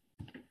you.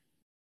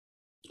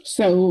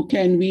 So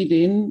can we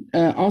then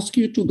ask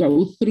you to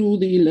go through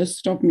the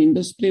list of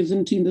members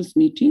present in this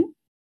meeting?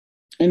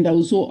 And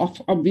those who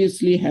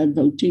obviously have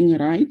voting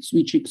rights,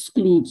 which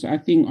excludes, I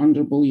think,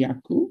 Honorable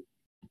Yaku.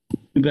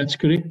 That's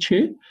correct,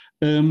 Chair.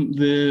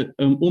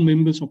 All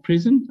members are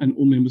present and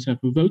all members have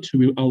a vote. So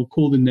I'll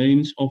call the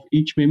names of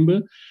each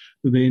member.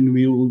 Then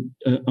we'll,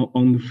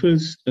 on the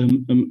first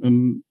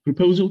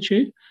proposal,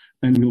 Chair,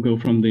 and we'll go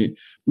from there.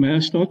 May I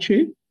start,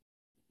 Chair?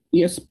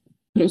 Yes,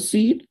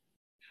 proceed.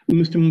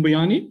 Mr.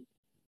 Mbayani.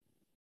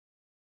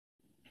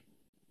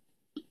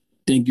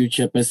 Thank you,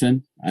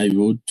 Chairperson. I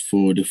vote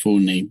for the 4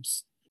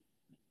 names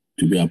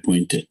to be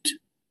appointed.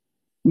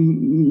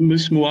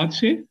 Ms.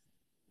 Mwatse.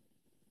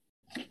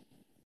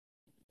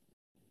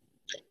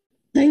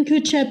 Thank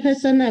you,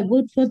 Chairperson. I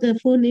vote for the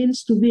 4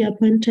 names to be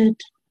appointed.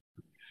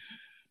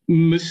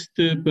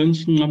 Mr.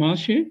 Benson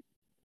Ngamashe.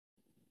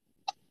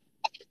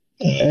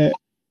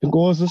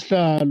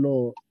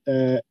 Ngosihlalo,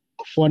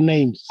 4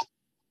 names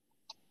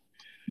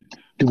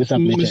to be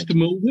submitted. Mr.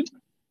 Mulder.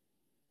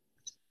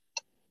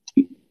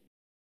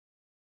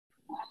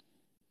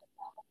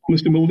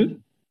 Mr. Mulder.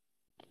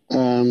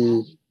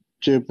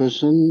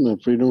 Chairperson, the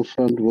Freedom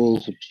Front will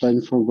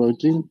abstain from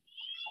voting.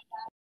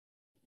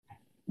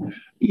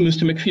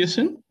 Mr.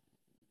 McPherson.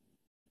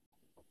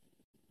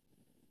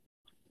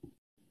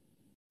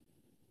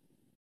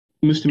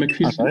 Mr.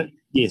 McPherson.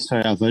 Yes,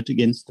 sorry, I vote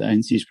against the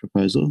ANC's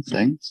proposal.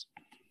 Thanks.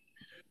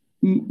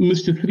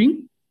 Mr.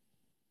 Thring.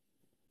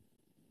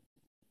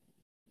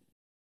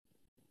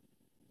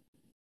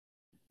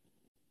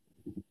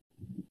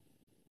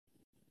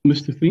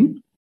 Mr.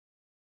 Thring.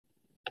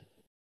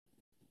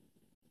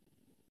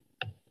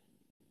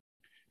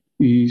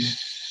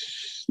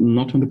 He's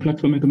not on the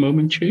platform at the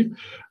moment, Chair.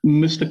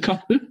 Mr.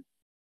 Cuthbert.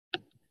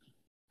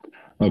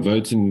 I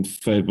vote in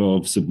favour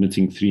of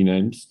submitting 3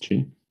 names,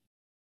 Chair.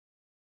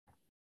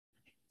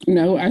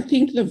 No, I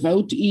think the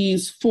vote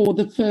is for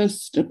the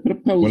first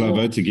proposal. Well, I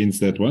vote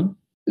against that one.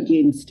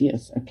 Against,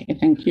 yes. Okay,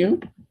 thank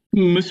you.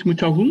 Ms.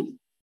 Mutahum.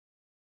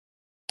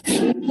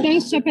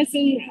 Thanks,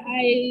 Chairperson.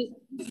 I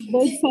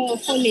vote for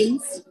 4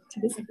 names to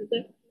be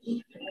submitted.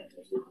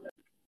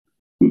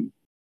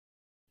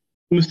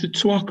 Mr.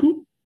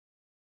 Tswaku.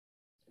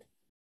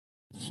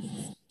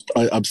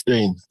 I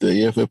abstain.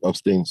 The EFF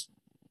abstains.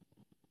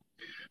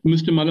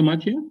 Mr.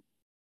 Malamatia.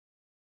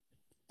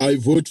 I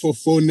vote for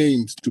 4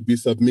 names to be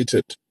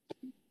submitted.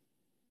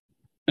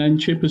 And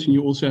Chairperson,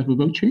 you also have a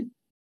vote, Chair?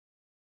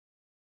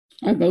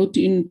 I vote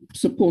in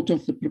support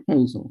of the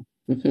proposal,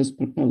 the first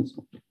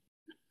proposal.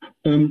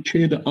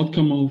 Chair, the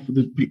outcome of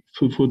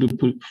for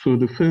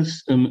the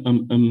first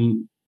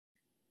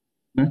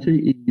matter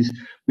is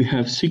we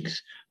have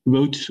 6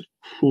 votes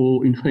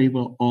in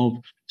favour of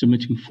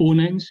submitting 4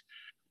 names.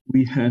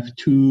 We have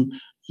 2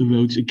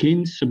 votes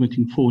against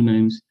submitting 4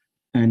 names,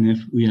 and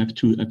we have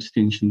 2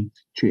 abstentions,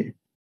 Chair.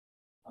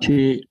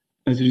 Chair,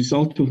 as a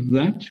result of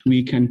that,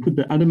 we can put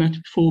the other matter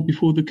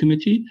before the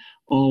committee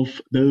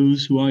of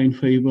those who are in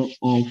favour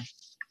of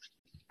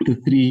the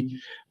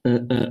 3,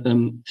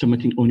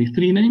 submitting only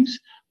 3 names.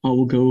 I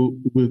will go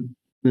with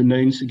the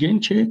names again,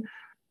 Chair.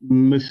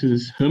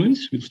 Mrs.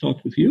 Hermans, we'll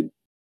start with you.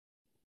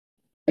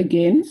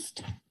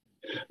 Against.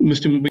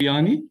 Mr.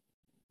 Mbayani.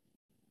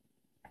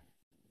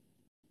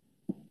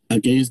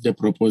 Against the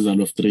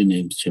proposal of 3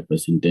 names,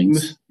 Chairperson.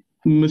 Thanks.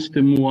 Ms.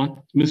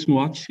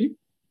 Mwatsi.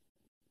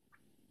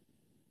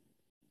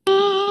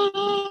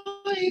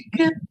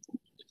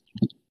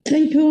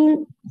 Thank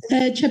you,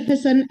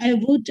 Chairperson. I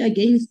vote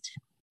against.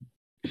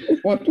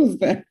 What was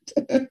that?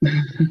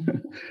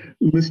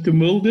 Mr.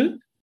 Mulder.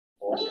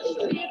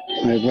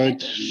 I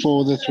vote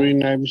for the 3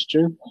 names,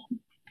 Chair.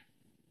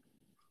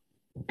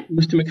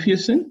 Mr.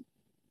 McPherson.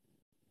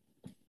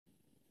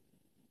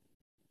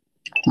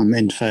 I'm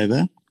in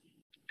favour.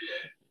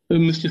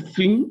 Mr.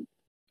 Thing.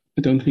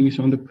 I don't think he's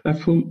on the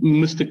platform.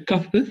 Mr.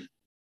 Cuthbert.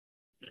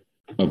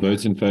 I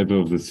vote in favour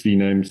of the 3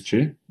 names,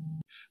 Chair.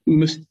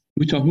 Ms.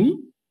 Mutahum.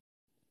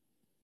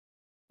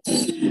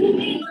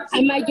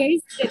 I'm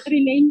against the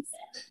 3 names.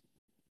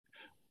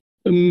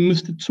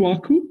 Mr.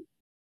 Tswaku.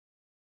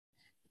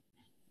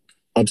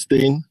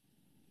 Abstain.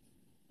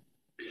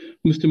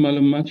 Mr.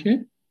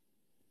 Malamatia.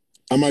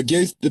 I'm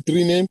against the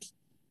 3 names.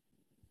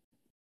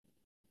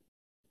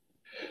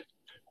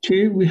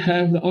 Chair, we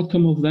have the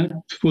outcome of that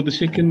for the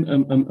second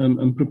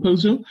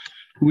proposal.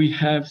 We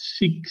have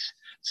six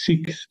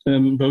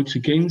votes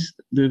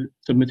against the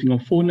submitting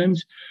of 4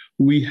 names.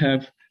 We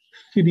have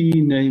 3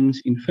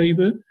 names in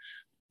favour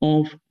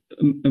of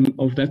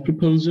that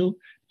proposal,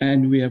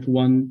 and we have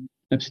 1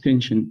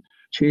 abstention.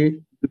 Chair,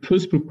 the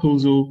first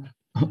proposal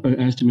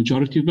has the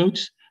majority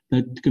votes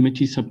that the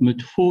committee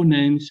submit 4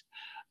 names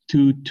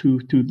to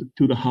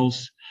the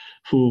House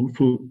for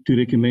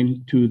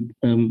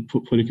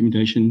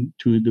recommendation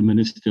to the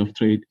Minister of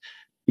Trade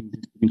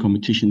in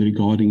competition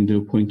regarding the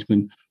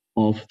appointment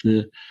of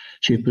the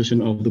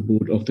chairperson of the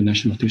board of the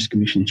National Truth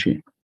Commission,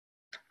 Chair.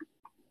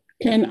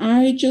 Can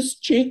I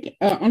just check,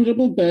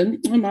 Honourable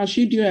Burns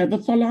Ngqamashi, do you have a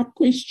follow-up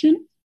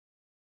question?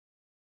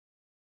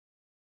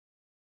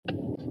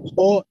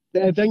 Oh,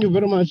 thank you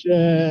very much,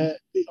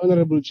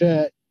 Honourable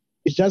Chair.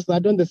 It's just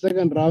that on the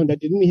second round, I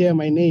didn't hear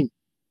my name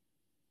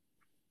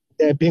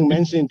being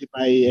mentioned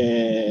by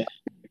you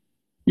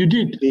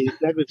did the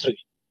secretary.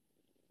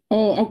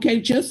 Oh,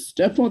 okay.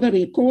 Just for the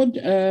record,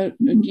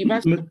 give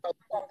us on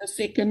the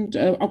second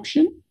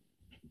option.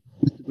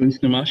 Mr. Burns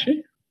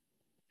Ngqamashi?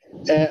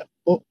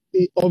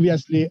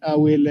 Obviously, I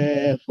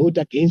will vote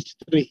against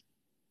 3.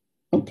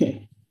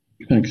 Okay.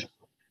 Thanks.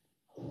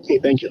 Okay,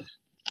 thank you.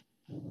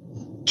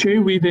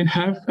 Chair, we then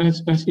have,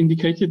 as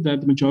indicated, that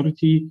the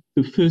majority,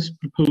 the first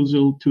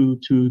proposal to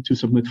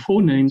submit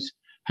 4 names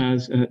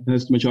has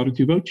the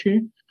majority vote,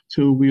 Chair.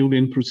 So we'll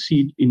then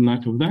proceed in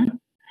light of that,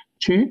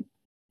 Chair.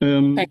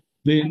 Then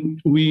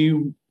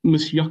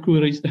Ms.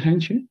 Yaku raised the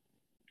hand, Chair.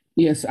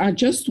 Yes, I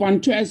just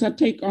want to, as I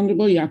take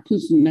Honourable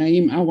Yaku's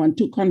name, I want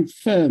to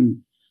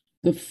confirm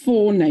the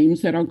 4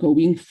 names that are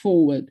going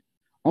forward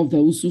of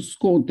those who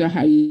scored the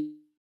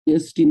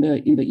highest in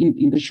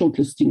the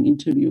shortlisting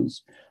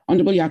interviews.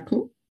 Honourable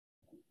Yaku?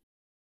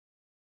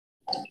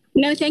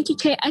 No, thank you,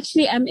 Chair.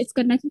 Actually, it's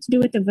got nothing to do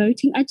with the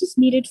voting. I just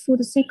needed, for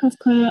the sake of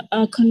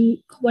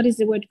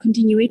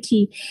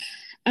continuity.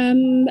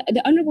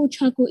 The Honourable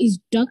Chako is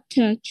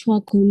Dr.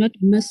 Chako, not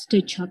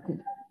Mr. Chako.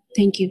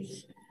 Thank you.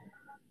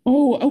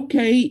 Oh,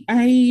 okay.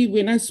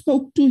 When I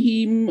spoke to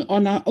him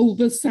on our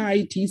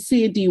oversight, he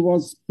said he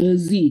was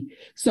busy.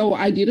 So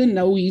I didn't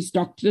know his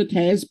doctorate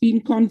has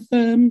been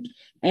confirmed.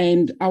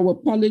 And our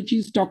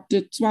apologies,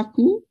 Dr.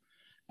 Tswaku.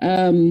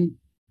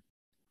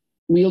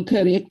 We'll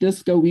correct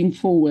this going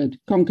forward.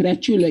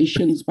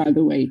 Congratulations, by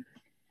the way.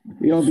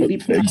 We are very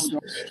proud of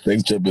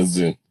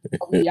Chairperson.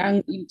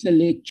 young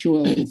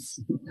intellectuals.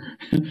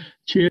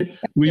 Chair,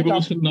 we were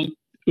also not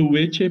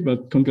aware, Chair,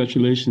 but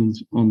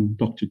congratulations on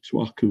Dr.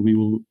 Tswaku. We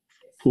will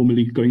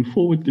formally, going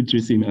forward,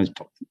 address him as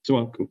Dr.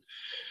 Tswaku.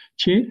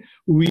 Chair,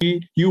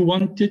 you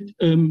wanted,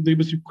 there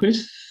was a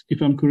request,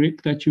 if I'm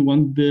correct, that you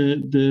want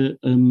the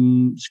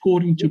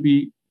scoring to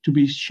be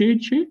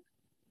shared, Chair?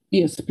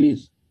 Yes,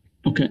 please.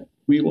 Okay,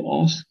 we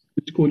will ask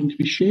the scoring to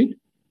be shared.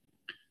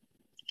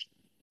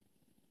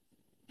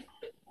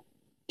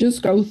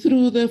 Just go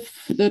through the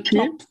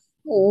top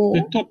 4.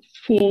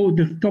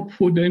 The top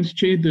 4 names,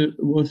 Chair,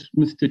 was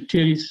Mr.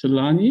 Terry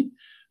Salani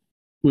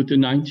with a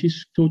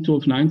total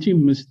of 90,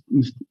 Mr.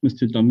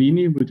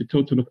 Dlamini with a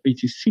total of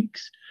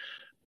 86,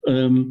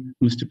 Mr.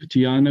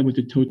 Patiana with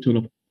a total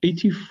of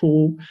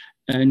 84,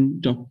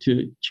 and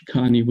Dr.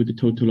 Chikani with a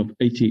total of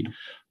 80.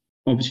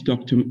 Obviously,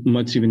 Dr.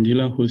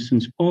 Matsivendila, who has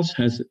since passed,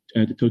 has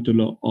a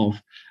total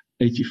of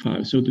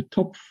 85. So the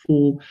top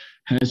 4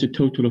 has a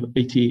total of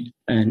 80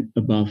 and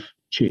above,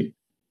 Chair.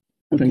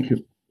 Thank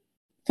you.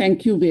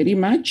 Thank you very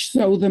much.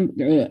 So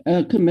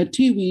the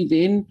committee,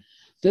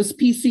 this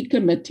PC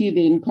committee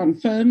then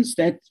confirms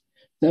that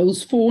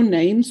those 4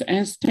 names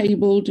as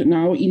tabled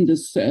now in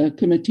this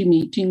committee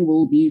meeting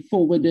will be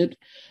forwarded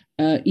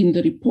in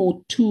the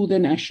report to the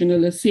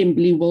National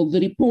Assembly. Will the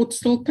report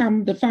still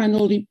come, the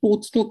final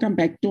report still come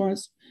back to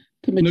us?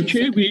 No,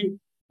 Chair,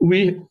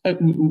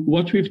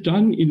 what we've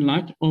done in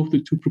light of the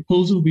 2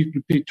 proposals, we've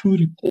prepared 2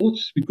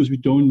 reports because we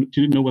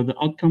didn't know what the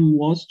outcome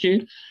was, Chair.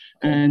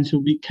 And so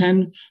we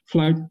can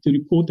flag the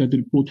report, that the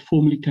report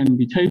formally can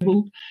be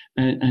tabled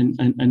and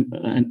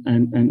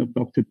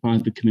adopted by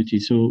the committee.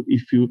 So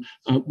if you,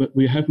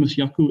 we have Ms.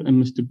 Yaku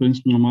and Mr.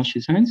 Burns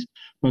Ngqamashi's hands,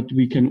 but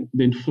we can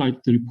then flag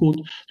the report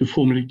to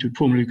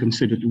formally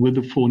consider it with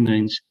the 4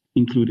 names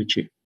included,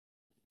 Chair.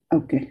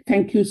 Okay,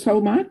 thank you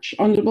so much.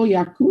 Honourable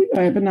Yaku,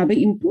 I have another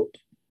input.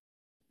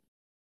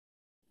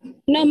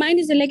 No, mine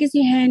is a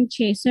legacy hand,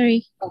 Chair.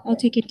 Sorry, I'll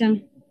take it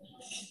down.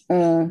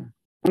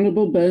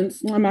 Honourable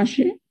Burns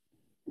Ngqamashi.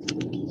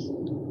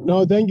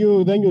 No, thank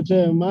you,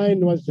 Chair.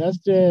 Mine was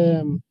just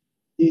in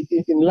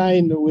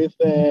line with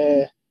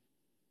the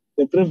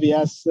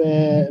previous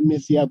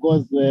Ms.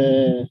 Yako's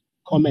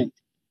comment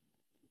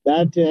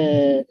that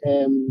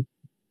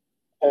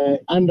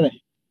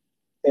Andre,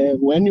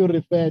 when you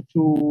refer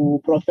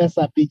to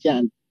Professor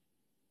Pijan,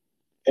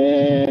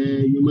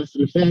 you must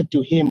refer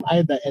to him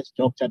either as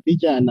Dr.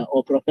 Pijan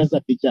or Professor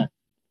Pijan.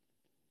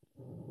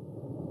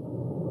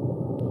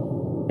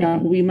 Yeah,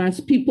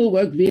 people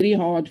work very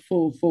hard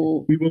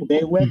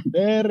they work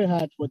very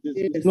hard for this.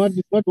 Yes. It's not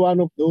one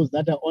of those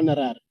that are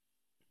honorary.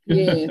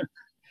 Yeah.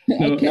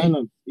 Okay.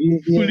 No.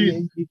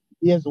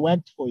 He has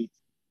worked for it.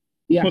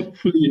 Yeah.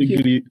 Fully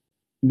agree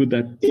with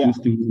that,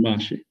 Mr.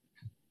 Mashi.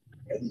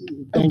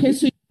 Okay,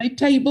 so I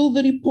table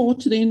the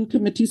report then,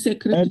 Committee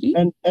Secretary.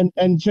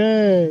 And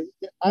Chair,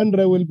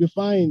 Andre will be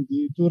fined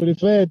to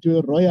refer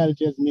to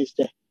royalty as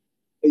Mr.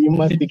 You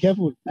must be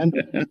careful,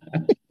 Andre.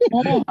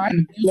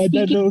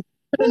 Thank you.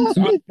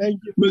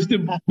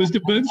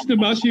 Mr. Burns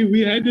Ngqamashi, we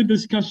had a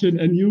discussion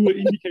and you were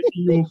indicating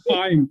you were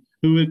fine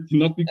who would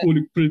not be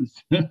calling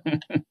Prince.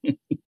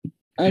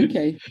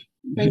 Okay,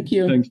 thank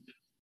you. Thanks.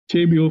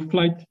 Chair, we will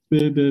flight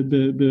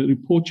the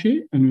report,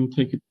 Chair, and we will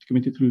take it to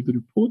committee through the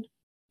report.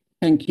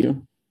 Thank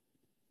you.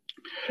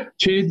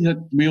 Chair,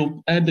 that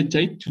we'll add the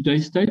date,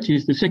 today's date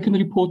is the second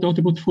report of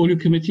the Portfolio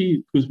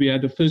Committee, because we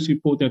had the first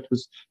report that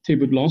was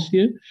tabled last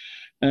year.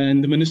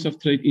 And the Minister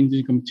of Trade, Industry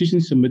and Competition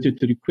submitted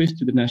the request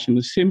to the National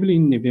Assembly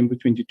in November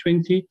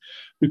 2020,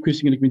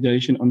 requesting a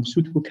recommendation on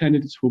suitable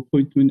candidates for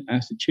appointment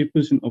as the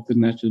chairperson of the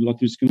National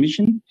Lotteries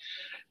Commission.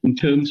 In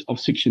terms of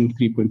Section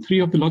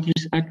 3.3 of the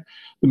Lotteries Act,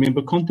 the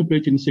member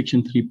contemplated in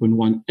Section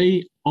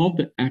 3.1a of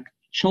the Act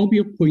shall be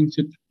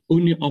appointed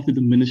only after the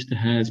Minister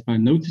has, by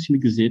notice in the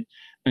Gazette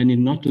and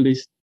in not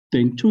less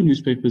than 2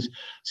 newspapers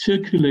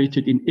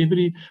circulated in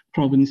every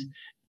province,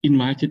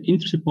 invited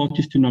interested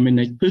parties to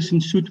nominate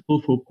persons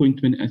suitable for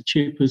appointment as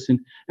chairperson,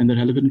 and the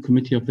relevant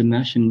committee of the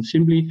National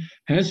Assembly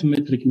has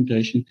made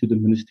recommendation to the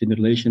Minister in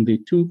relation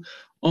thereto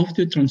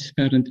after a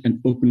transparent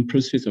and open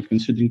process of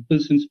considering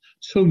persons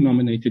so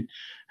nominated,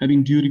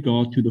 having due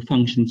regard to the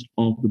functions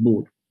of the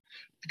board.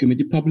 The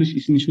committee published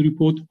its initial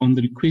report on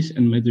the request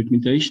and made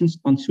recommendations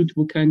on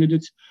suitable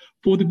candidates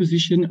for the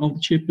position of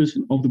the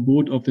chairperson of the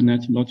board of the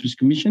National Lotteries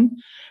Commission.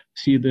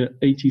 See the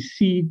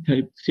ATC,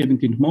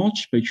 17th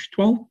March, page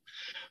 12.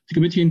 The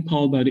committee,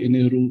 empowered by the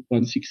NL Rule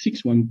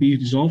 1661B,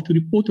 resolved to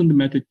report on the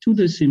matter to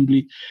the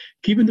Assembly,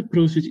 given the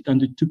process it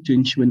undertook to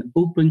ensure an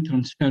open,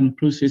 transparent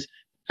process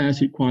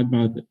as required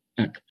by the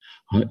Act.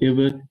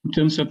 However, in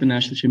terms of the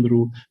National Chamber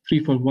Rule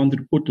 341, the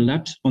report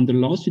lapsed on the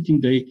last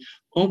sitting day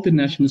of the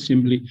National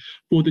Assembly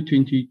for the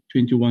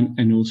 2021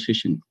 annual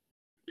session.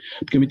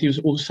 The committee was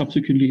also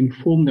subsequently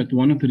informed that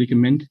one of the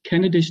recommended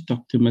candidates,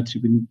 Dr.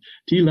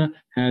 Matsibundila,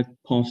 had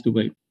passed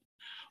away.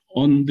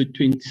 On the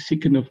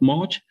 22nd of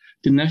March,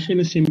 the National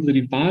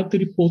Assembly revived the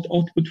report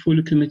of the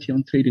Portfolio Committee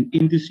on Trade and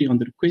Industry on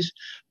the request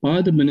by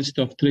the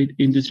Minister of Trade,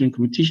 Industry and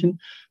Competition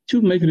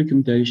to make a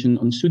recommendation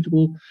on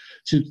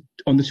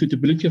the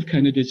suitability of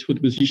candidates for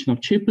the position of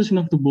chairperson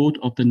of the board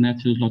of the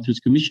National Lotteries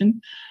Commission.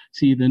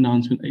 See the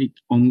announcement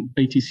on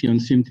ATC on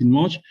 17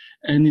 March,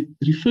 and it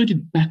referred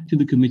it back to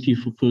the committee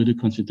for further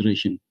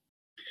consideration.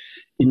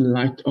 In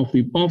light of the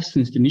above,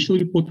 since the initial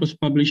report was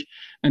published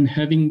and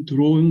having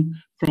drawn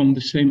from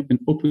the same an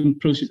open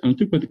process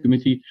undertook by the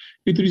committee,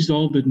 it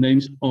resolved that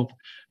names of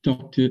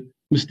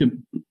Mr.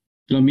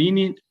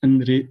 Dlamini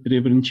and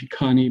Reverend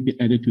Chikane be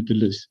added to the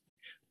list.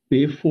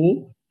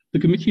 Therefore, the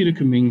committee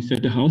recommends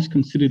that the House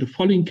consider the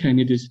following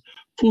candidates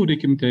for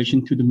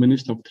recommendation to the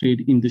Minister of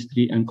Trade,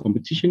 Industry and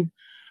Competition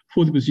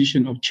for the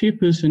position of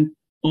chairperson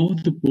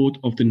of the board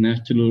of the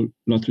National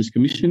Lotteries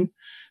Commission: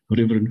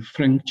 Reverend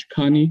Frank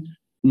Chikane,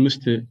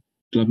 Mr.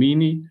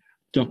 Dlamini,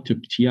 Dr.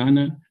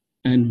 Tiana,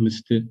 and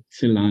Mr.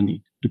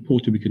 Selani.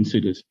 Report to be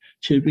considered.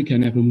 Chair, we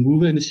can have a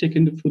mover and a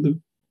second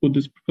for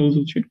this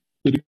proposal, Chair.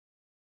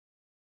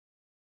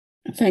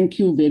 Thank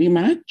you very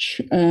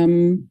much.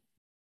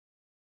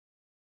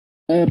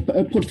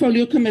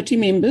 Portfolio Committee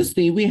members,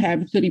 there we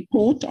have the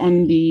report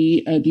on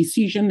the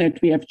decision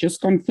that we have just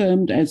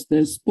confirmed as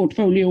this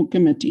Portfolio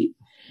Committee.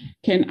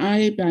 Can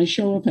I, by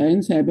show of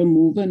hands, have a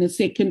mover and a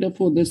seconder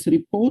for this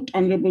report?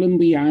 Honorable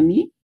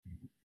Mbuyani.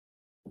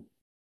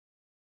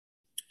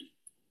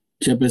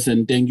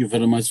 Chairperson, thank you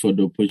very much for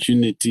the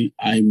opportunity.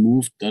 I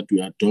move that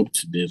we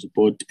adopt the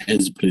report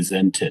as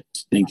presented.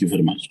 Thank you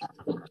very much.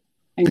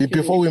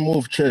 Before we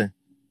move, Chair,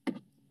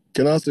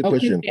 can I ask a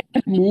question? We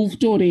have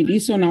moved already,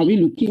 so now we're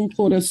looking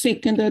for a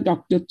seconder,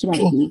 Dr.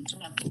 Twaku.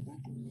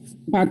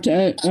 But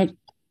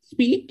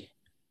speak.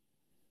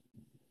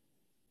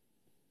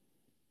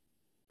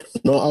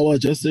 No, I was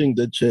just saying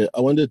that, Chair,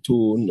 I wanted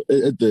to,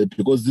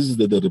 because this is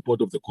the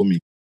report of the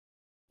committee.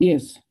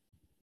 Yes.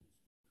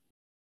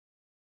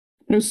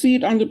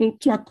 Proceed, Honorable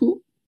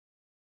Twaku.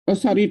 Oh,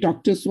 sorry,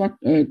 Dr.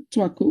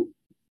 Twaku.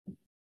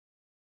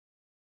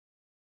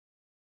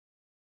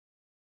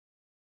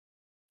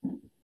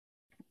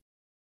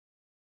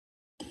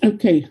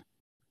 Okay.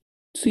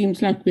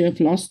 Seems like we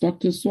have lost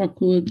Dr.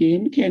 Swaku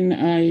again. Can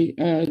I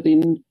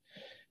then?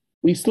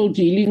 We're still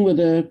dealing with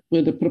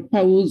the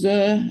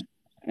proposer,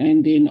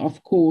 and then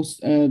of course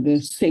the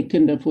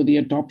seconder for the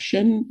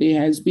adoption. There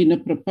has been a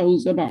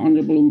proposer by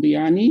Honorable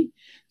Mbuyani.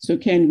 So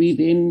can we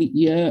then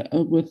hear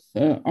with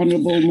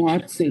Honorable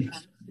Moatse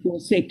for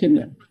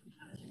seconder?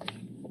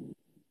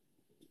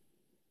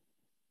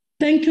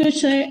 Thank you,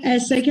 Chair. I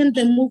second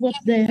the move of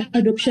the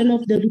adoption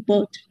of the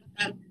report.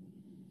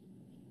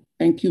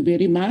 Thank you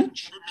very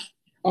much.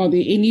 Are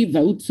there any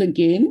votes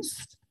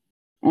against?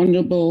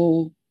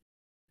 Honorable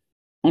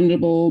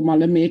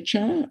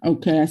Malamecha.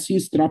 Okay, I see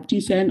he's dropped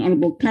his hand.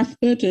 Honorable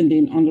Cuthbert and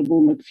then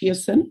Honorable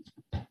McPherson.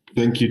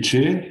 Thank you,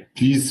 Chair.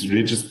 Please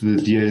register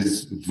the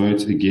DA's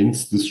vote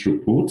against this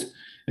report.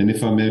 And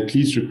if I may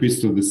please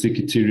request of the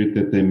Secretariat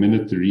that they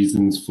minute the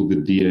reasons for the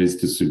DA's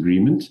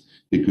disagreement,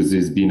 because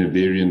there's been a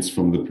variance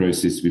from the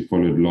process we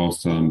followed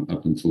last time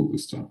up until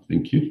this time.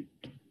 Thank you.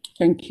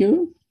 Thank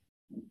you.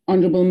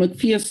 Honorable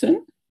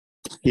McPherson.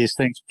 Yes,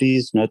 thanks.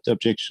 Please note the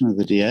objection of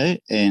the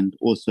DA and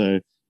also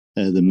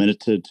the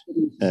minuted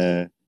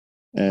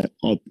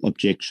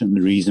objection,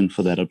 the reason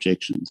for that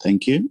objection.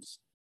 Thank you.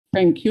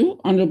 Thank you.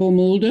 Honorable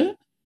Mulder.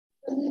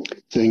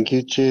 Thank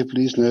you, Chair.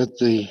 Please note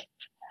the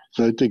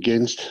vote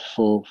against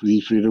for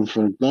the Freedom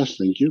Front Plus.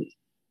 Thank you.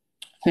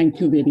 Thank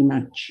you very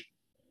much.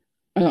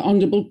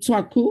 Honorable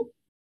Tswaku,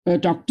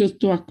 Dr.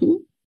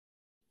 Tswaku.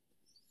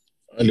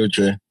 Hello,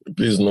 Chair.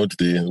 Please note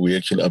we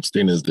actually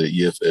abstain as the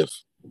EFF.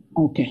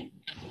 Okay.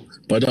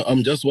 But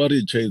I'm just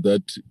worried, Chair,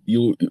 that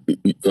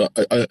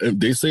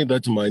they say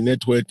that my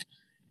network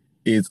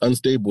is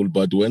unstable,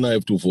 but when I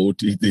have to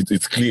vote,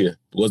 it's clear.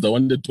 Because I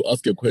wanted to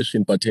ask a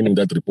question pertaining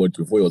that report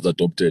before it was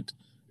adopted.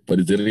 But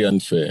it's very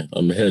unfair.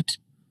 I'm hurt.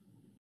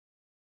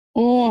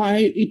 Oh,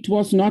 it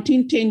was not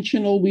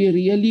intentional. We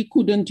really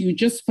couldn't. You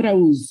just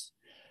froze.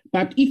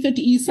 But if it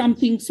is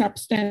something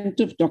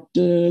substantive,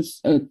 Dr.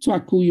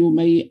 Tswaku, you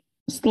may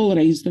still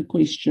raise the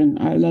question.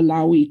 I'll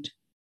allow it.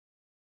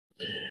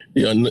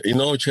 Yeah,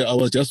 Chair, I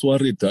was just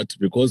worried that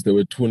because there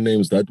were two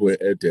names that were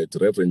added,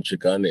 Reverend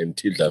Chikane and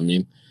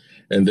Tidlamin,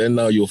 and then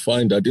now you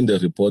find that in the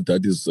report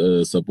that is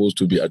supposed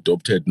to be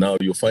adopted, now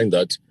you find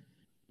that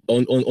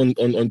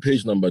on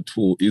page number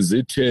 2, is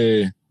it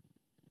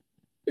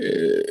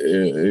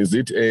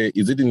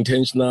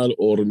intentional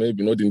or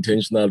maybe not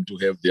intentional to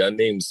have their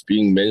names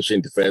being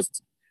mentioned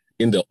first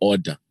in the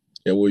order?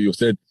 Yeah, where you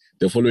said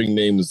the following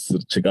names,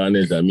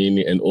 Chikane,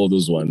 Dlamini, and all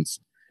those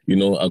ones,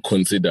 are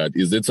considered.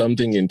 Is it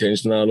something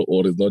intentional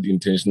or is not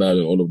intentional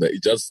and all of that?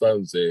 It just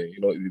sounds, for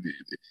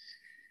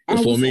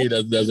me,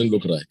 that doesn't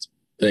look right.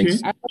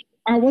 Thanks.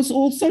 I was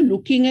also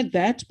looking at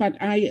that, but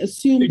I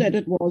assumed that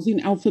it was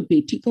in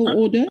alphabetical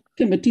order.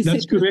 Committee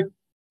That's correct.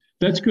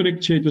 That's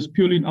correct, Chair. It was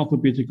purely in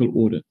alphabetical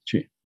order,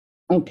 Chair.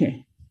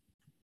 Okay.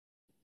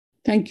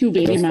 Thank you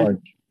very much.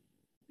 Fine.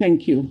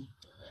 Thank you.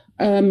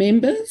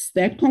 Members,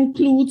 that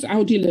concludes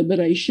our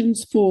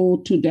deliberations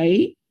for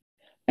today.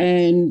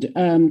 And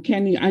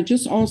I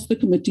just ask the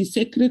committee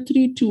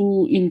secretary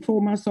to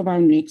inform us of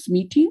our next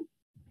meeting?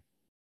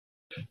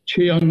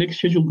 Chair, our next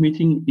scheduled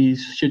meeting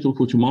is scheduled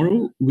for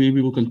tomorrow, where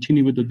we will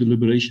continue with the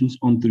deliberations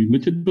on the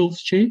remitted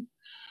bills, Chair.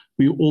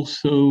 We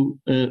also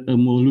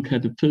will look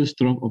at the first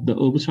draft of the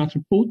oversight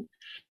report.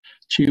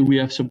 Chair, we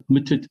have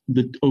submitted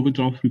the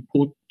overdraft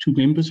report to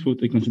members for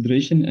their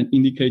consideration and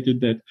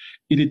indicated that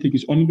editing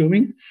is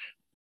ongoing.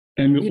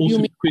 And we'll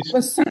also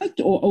request oversight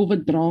or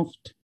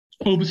overdraft?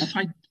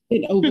 Oversight.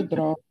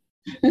 Overdraft.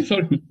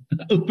 Sorry,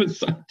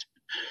 oversight.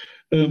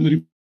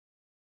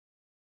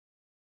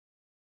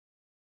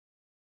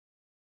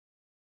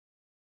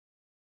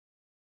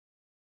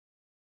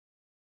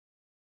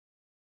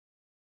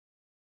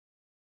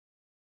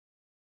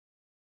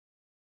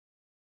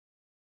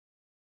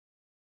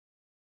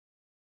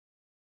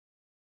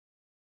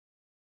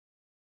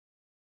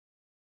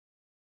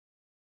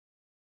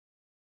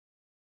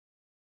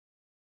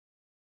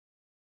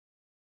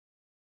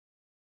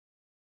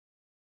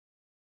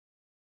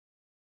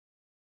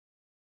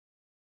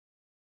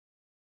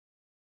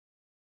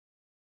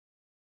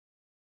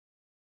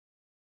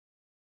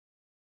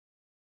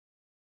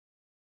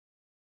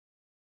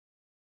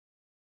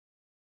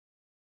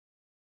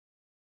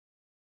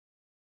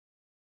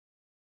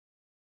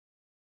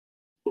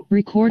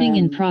 Recording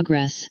in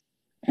progress.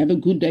 Have a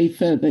good day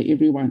further,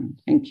 everyone.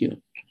 Thank you.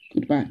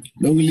 Goodbye.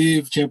 Long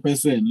live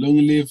Chairperson. Long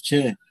live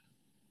Chair.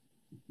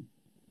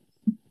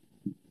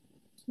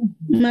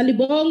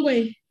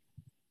 Malibongwe.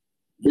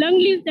 Long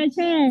live the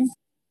Chair.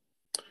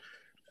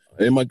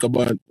 Hey,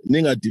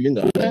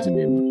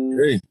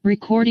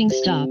 recording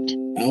stopped.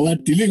 I was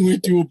dealing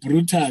with you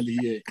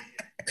brutally.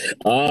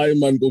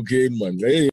 man, cocaine, man. Hey.